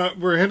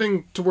 we're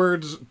heading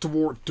towards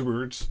 12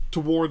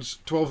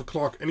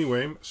 o'clock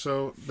anyway,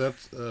 so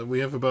that we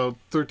have about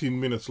 13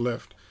 minutes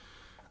left.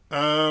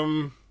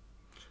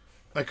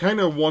 I kind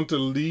of want to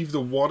leave the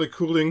water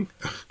cooling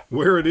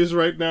where it is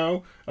right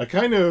now. I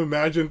kind of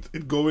imagined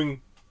it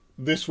going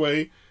this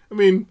way. I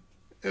mean,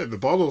 yeah, the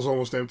bottle's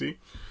almost empty.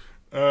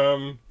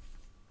 You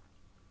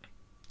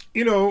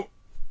know,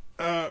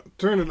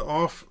 turn it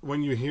off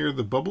when you hear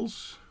the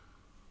bubbles.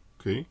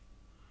 Okay.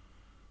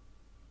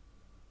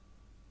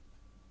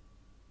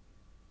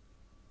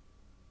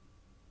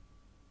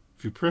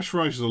 If you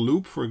pressurize the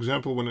loop, for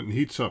example, when it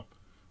heats up,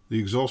 the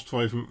exhaust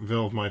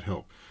valve might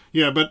help.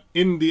 Yeah, but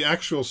in the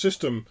actual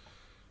system,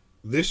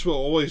 this will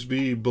always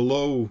be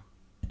below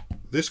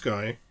this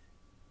guy.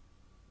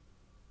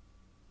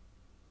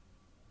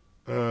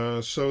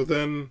 So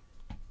then,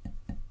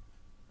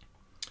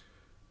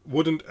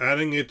 wouldn't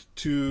adding it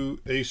to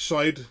a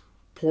side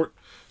port...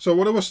 So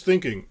what I was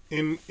thinking,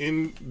 in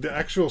the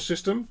actual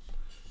system,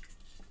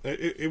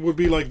 it would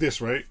be like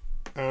this, right?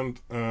 And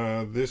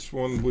this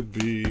one would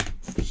be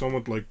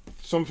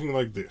something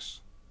like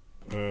this.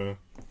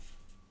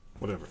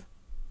 Whatever.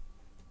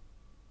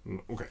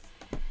 Okay.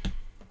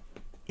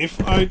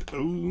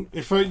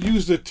 If I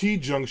use the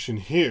T-junction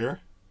here,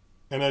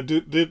 and I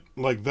did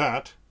like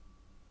that,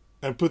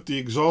 and put the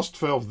exhaust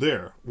valve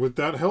there, would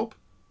that help?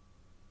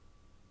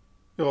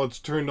 Well, it's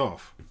turned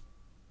off.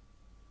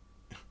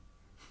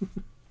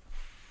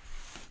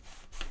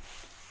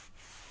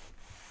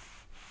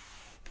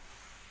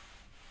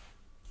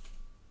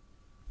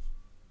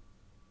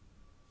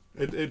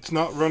 It's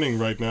not running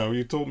right now.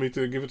 You told me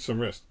to give it some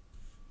rest.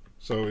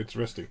 So it's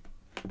resting.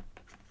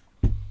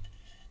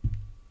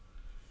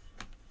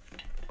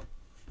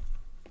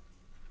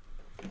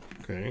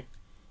 Okay.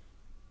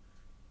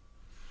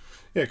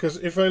 Yeah, because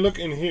if I look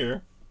in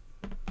here,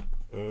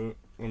 let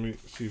me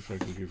see if I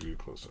can give you a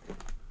close-up.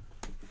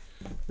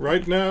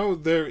 Right now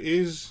there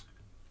is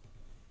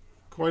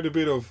quite a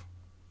bit of,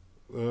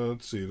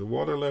 let's see, the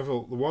water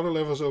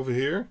level's over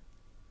here,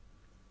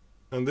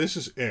 and this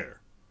is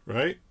air,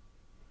 right?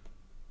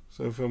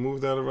 So if I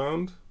move that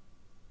around,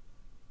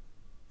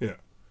 yeah.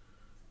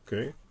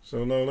 Okay,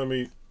 so now let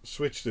me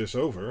switch this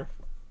over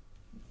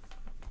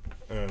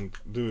and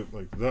do it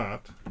like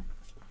that.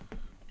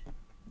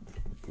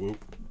 Whoop.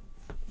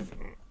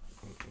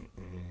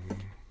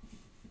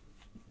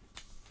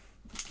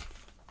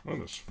 Oh,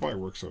 there's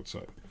fireworks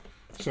outside.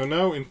 So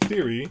now, in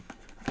theory,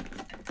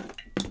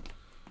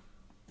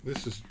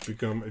 this has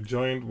become a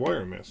giant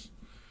wire mess.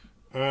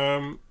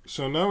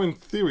 So now, in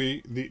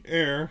theory, the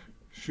air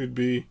should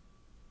be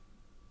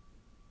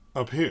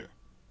up here.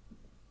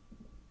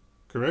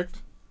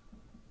 Correct?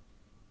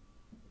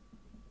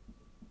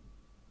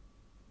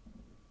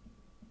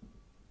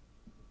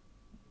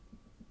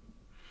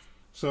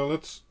 So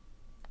let's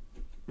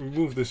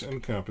remove this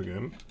end cap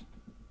again.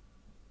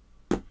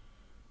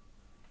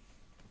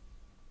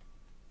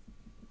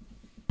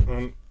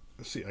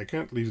 See, I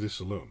can't leave this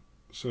alone.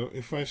 So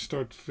if I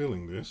start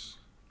filling this,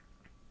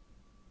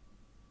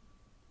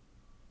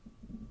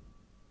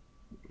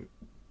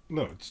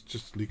 no, it's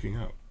just leaking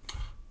out.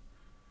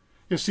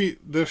 You see,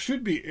 there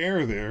should be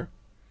air there,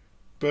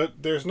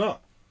 but there's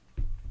not.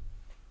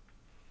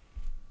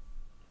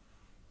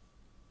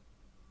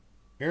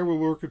 Air will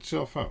work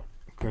itself out,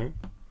 okay?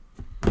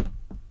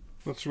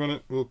 Let's run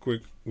it real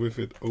quick with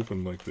it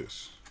open like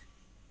this.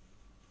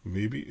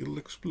 Maybe it'll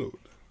explode.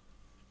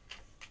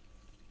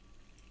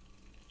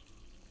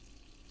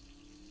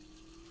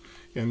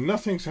 Yeah,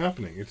 nothing's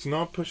happening. It's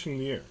not pushing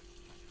the air.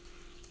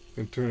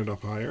 Then turn it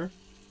up higher.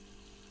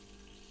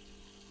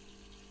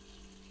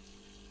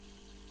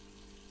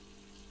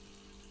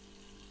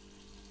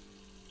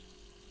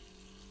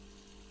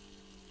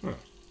 Huh.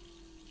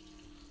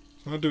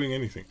 It's not doing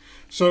anything.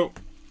 So,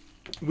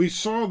 we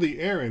saw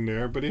the air in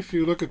there, but if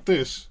you look at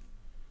this,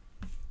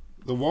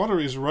 the water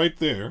is right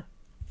there.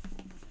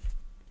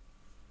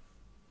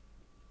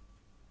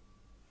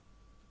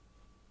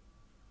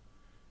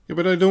 Yeah,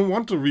 but I don't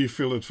want to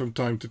refill it from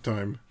time to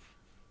time.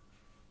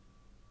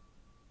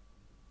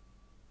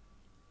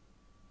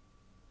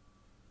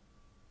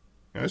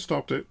 I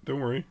stopped it,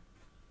 don't worry.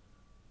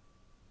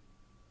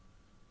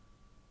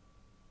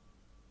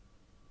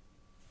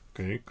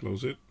 Okay,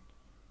 close it.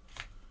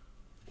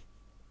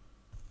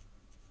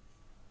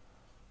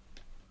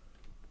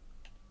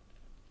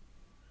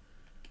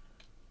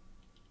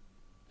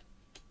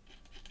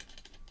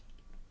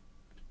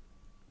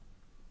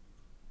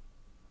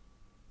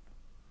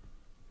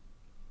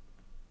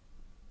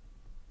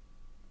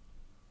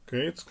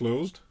 Okay, it's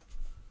closed.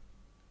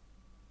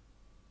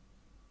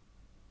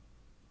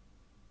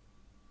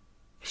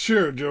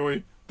 Sure,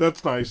 Joey.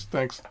 That's nice.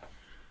 Thanks.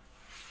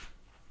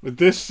 But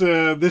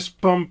this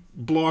pump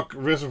block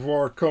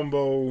reservoir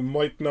combo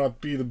might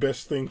not be the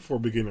best thing for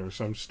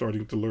beginners. I'm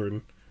starting to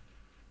learn.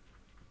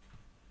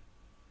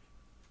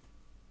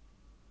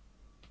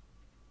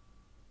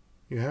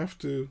 You have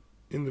to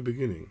in the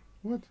beginning.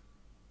 What?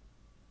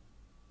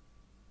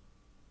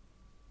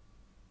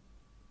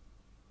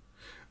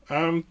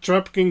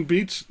 Trap King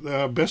Beats,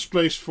 best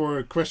place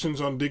for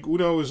questions on Dig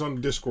Uno is on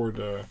Discord.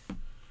 The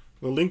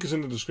link is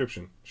in the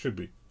description. Should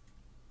be.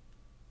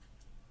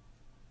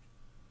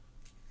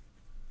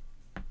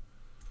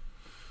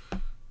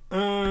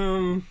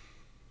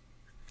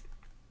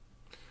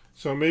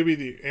 So maybe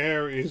the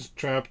air is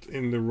trapped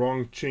in the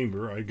wrong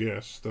chamber, I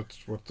guess.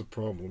 That's what the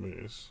problem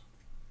is.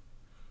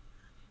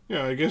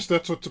 Yeah, I guess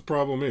that's what the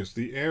problem is.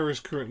 The air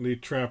is currently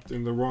trapped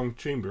in the wrong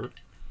chamber.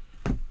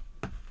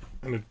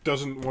 And it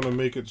doesn't want to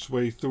make its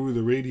way through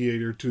the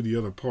radiator to the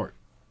other part.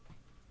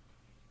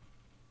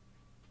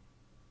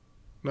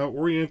 Now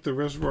orient the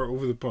reservoir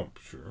over the pump.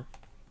 Sure.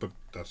 But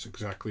that's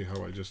exactly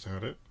how I just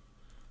had it.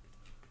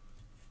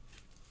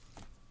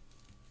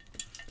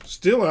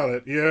 Still at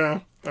it. Yeah,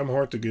 I'm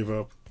hard to give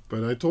up.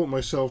 But I told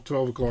myself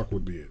 12 o'clock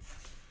would be it.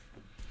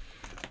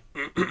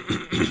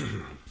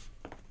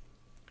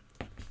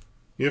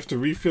 You have to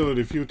refill it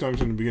a few times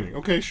in the beginning.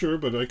 Okay, sure,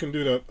 but I can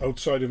do that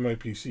outside of my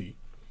PC.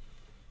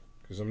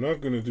 Because I'm not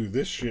going to do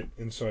this shit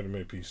inside of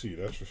my PC,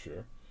 that's for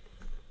sure.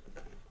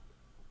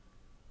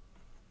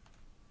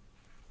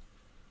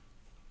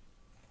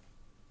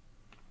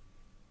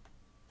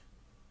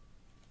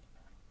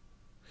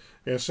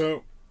 Yeah,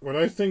 so what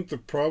I think the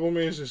problem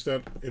is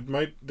that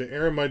the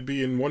air might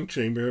be in one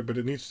chamber, but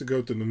it needs to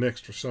go to the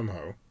next for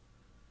somehow.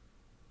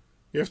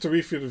 You have to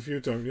refill it a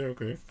few times. Yeah,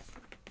 okay.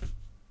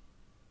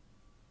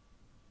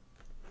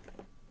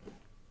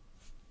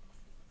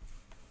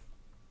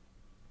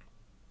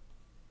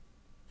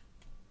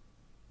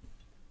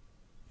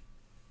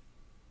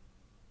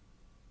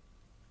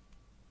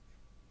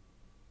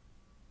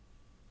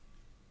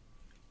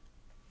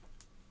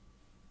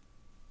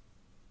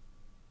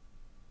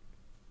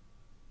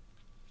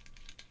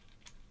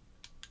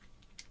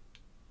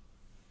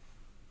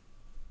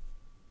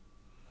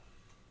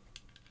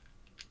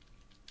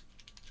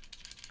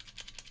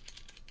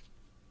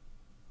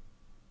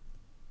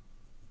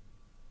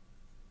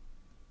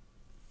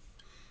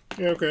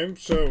 Yeah, okay,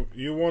 so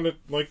you want it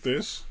like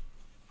this.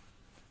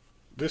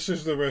 This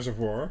is the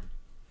reservoir.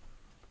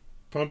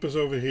 Pump is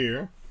over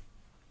here.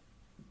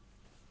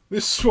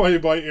 This is why you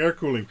buy air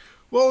cooling.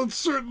 Well, it's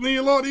certainly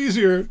a lot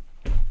easier.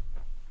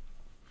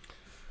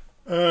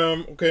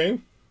 Okay.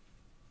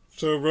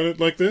 So run it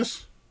like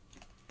this.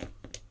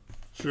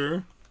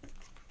 Sure.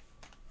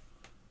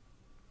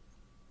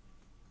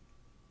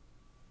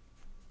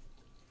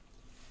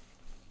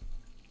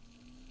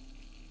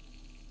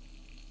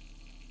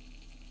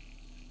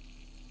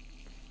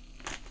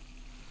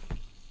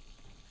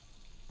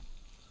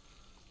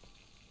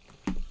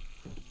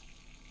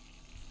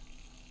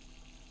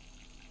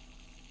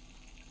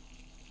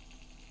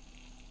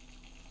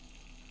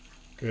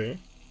 Okay.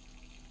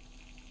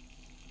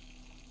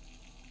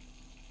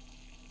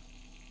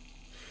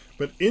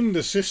 But in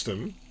the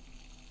system,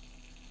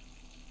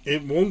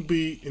 it won't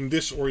be in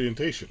this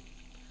orientation.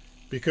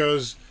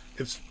 Because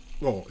it's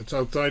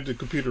outside the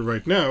computer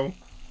right now.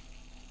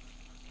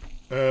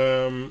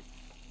 Yeah,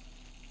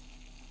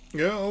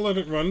 I'll let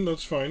it run,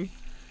 that's fine.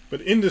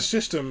 But in the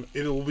system,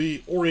 it'll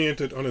be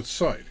oriented on its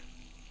side.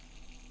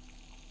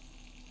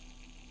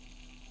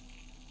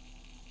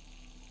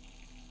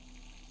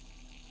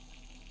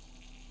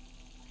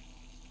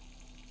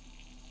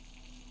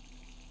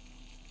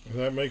 Does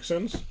that make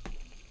sense?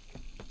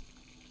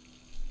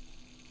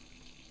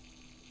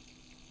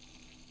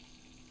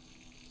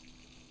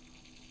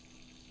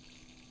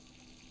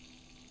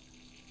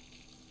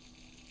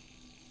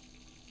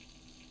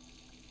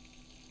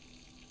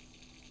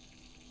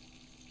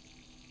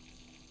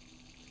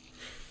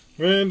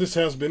 Man, this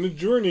has been a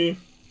journey.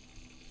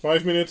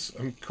 5 minutes,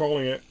 I'm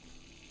calling it.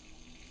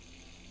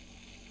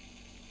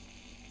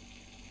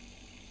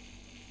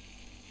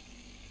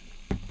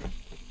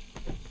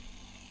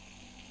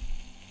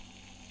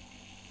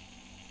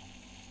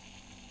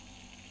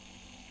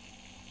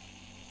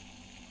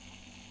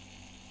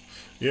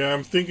 Yeah,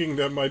 I'm thinking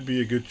that might be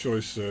a good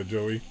choice,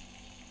 Joey.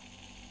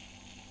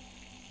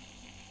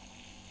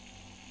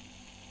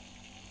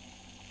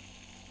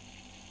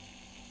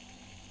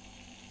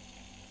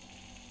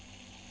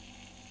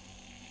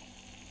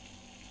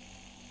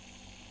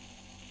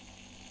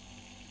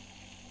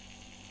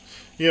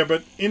 Yeah,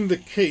 but in the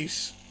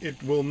case,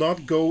 it will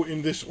not go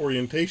in this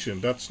orientation.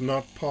 That's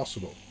not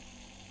possible.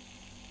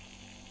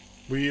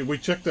 We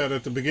checked that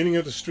at the beginning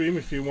of the stream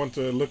if you want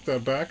to look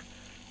that back.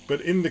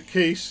 But in the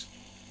case...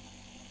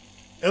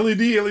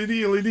 LED, LED,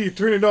 LED,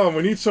 turn it on.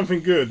 We need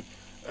something good.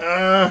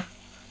 I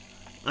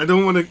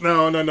don't want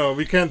to... No.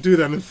 We can't do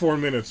that in 4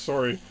 minutes.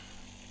 Sorry.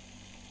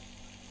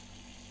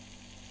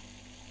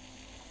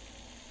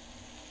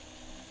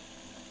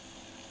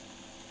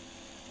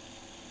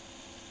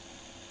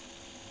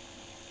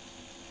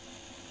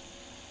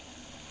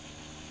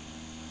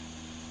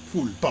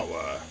 Full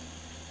power.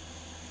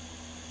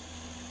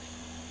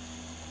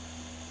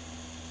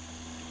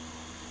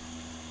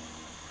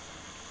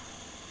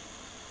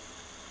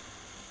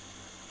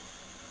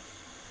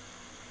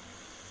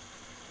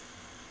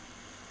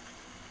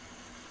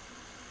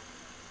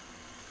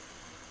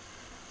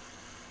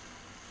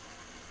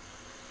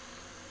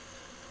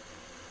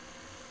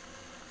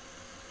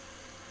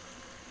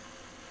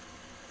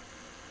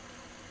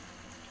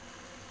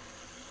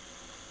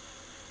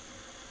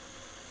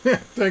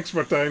 Thanks,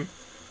 Martijn.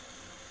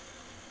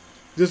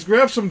 Just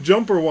grab some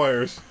jumper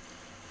wires.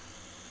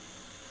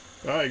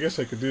 I guess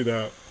I could do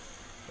that.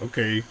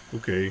 Okay.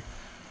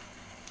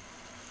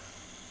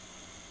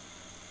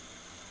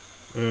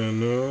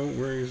 No,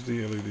 where is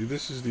the LED?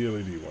 This is the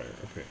LED wire.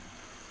 Okay.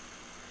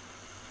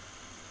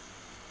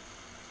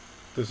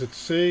 Does it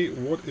say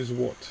what is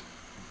what?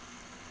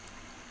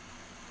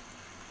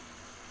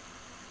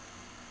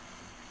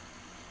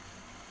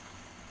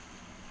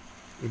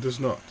 It does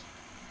not.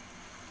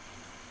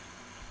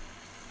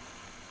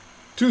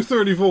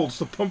 230 volts,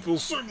 the pump will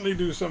certainly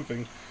do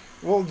something.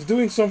 Well, it's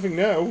doing something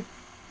now.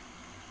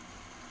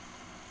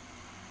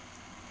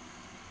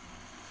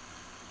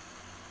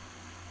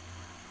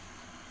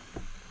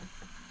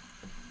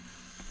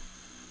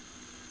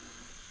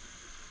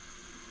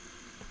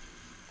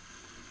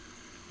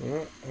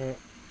 I'm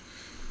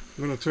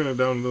going to turn it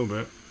down a little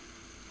bit.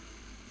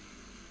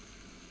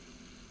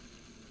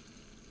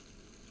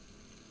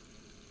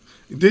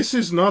 This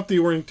is not the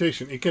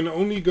orientation. It can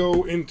only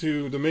go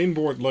into the main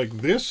board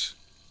like this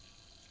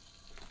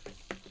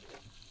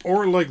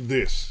or like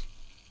this.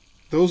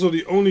 Those are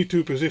the only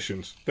two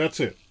positions. That's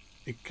it.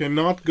 It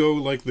cannot go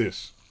like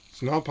this.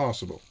 It's not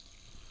possible.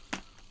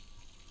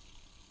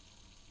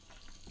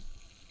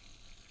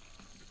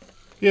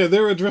 Yeah,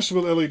 they're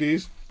addressable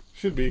LEDs.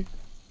 Should be.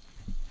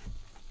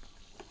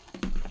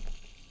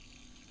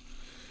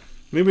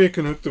 Maybe I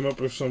can hook them up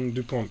with some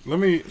DuPont. Let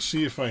me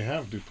see if I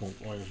have DuPont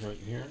wires right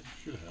here.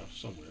 Should have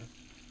somewhere.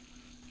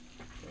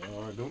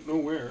 I don't know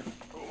where.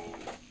 Oh.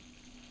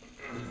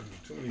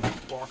 Too many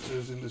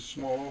boxes in this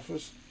small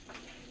office.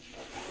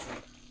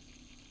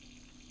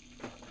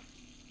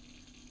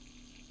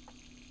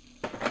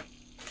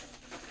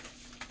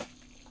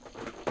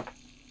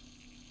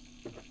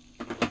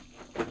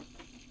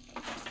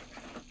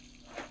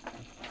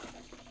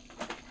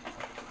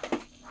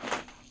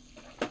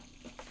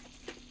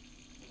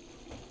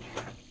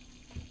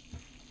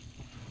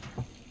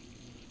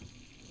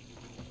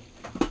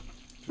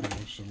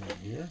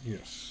 Here,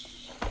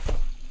 yes.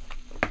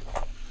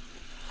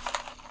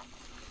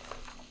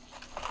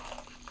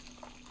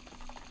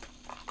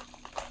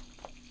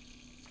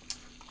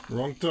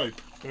 Wrong type.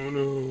 Oh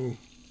no.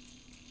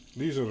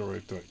 These are the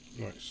right type.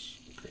 Nice.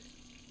 Okay.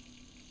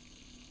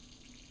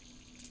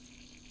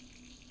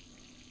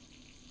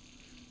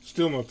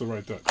 Still not the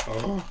right type.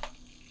 Oh.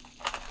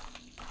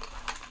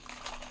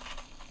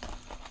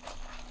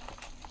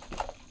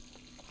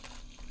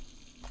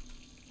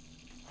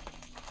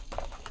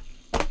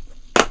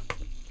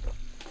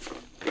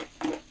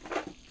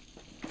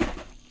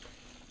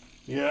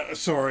 Yeah,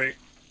 sorry.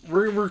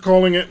 We're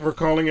calling it. We're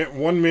calling it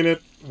 1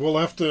 minute. We'll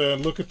have to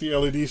look at the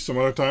LEDs some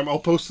other time. I'll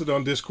post it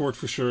on Discord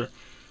for sure.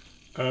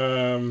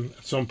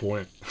 At some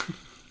point.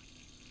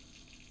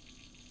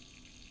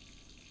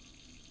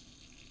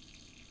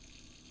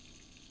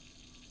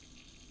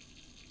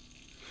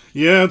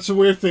 Yeah, it's a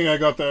weird thing I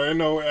got there. I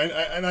know,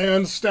 and I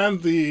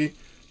understand the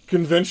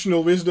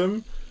conventional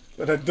wisdom,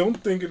 but I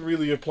don't think it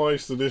really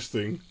applies to this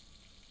thing.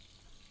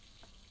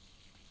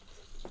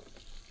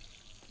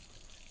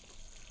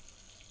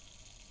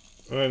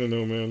 I don't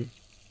know, man.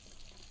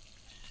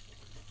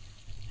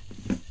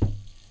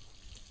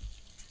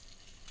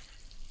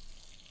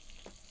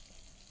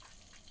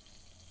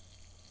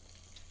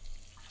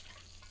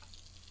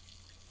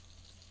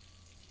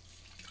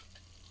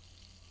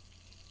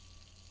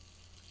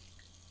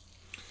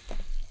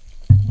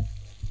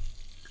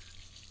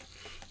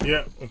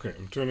 Yeah, okay,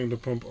 I'm turning the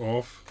pump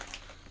off.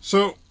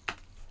 So,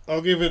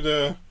 I'll give it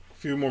a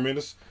few more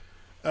minutes.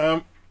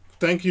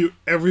 Thank you,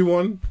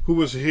 everyone who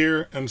was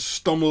here and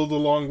stumbled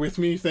along with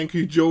me. Thank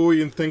you,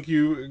 Joey, and thank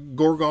you,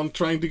 Gorgon,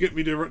 trying to get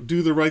me to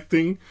do the right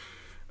thing.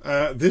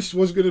 This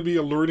was going to be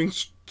a learning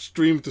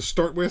stream to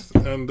start with,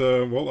 and,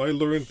 well, I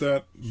learned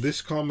that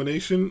this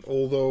combination,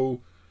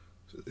 although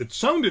it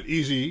sounded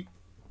easy,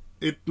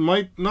 it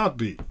might not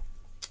be.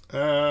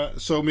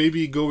 So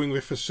maybe going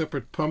with a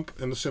separate pump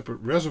and a separate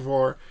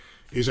reservoir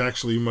is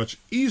actually much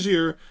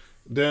easier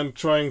than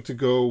trying to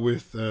go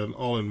with an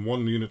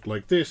all-in-one unit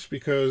like this,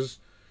 because,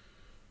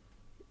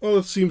 well,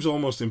 it seems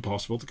almost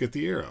impossible to get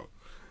the air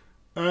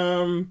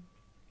out.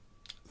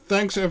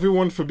 Thanks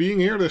everyone for being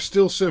here. There's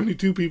still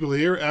 72 people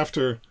here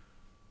after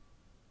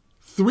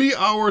 3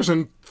 hours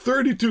and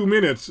 32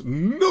 minutes.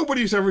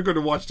 Nobody's ever going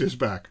to watch this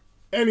back.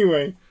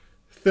 Anyway,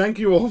 thank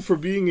you all for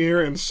being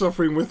here and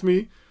suffering with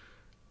me.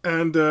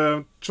 And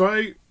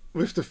try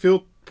with the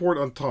fill port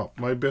on top.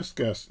 My best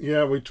guess.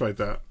 Yeah, we tried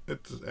that.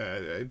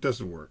 It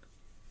doesn't work.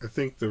 I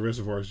think the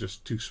reservoir is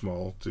just too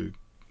small to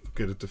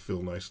get it to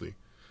fill nicely.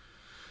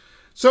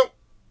 So,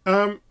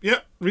 yeah,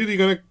 really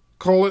going to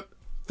call it.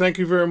 Thank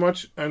you very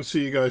much, and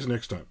see you guys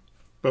next time.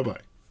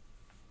 Bye-bye.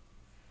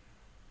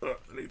 I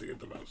need to get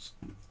the mouse.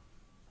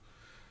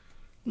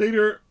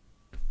 Later.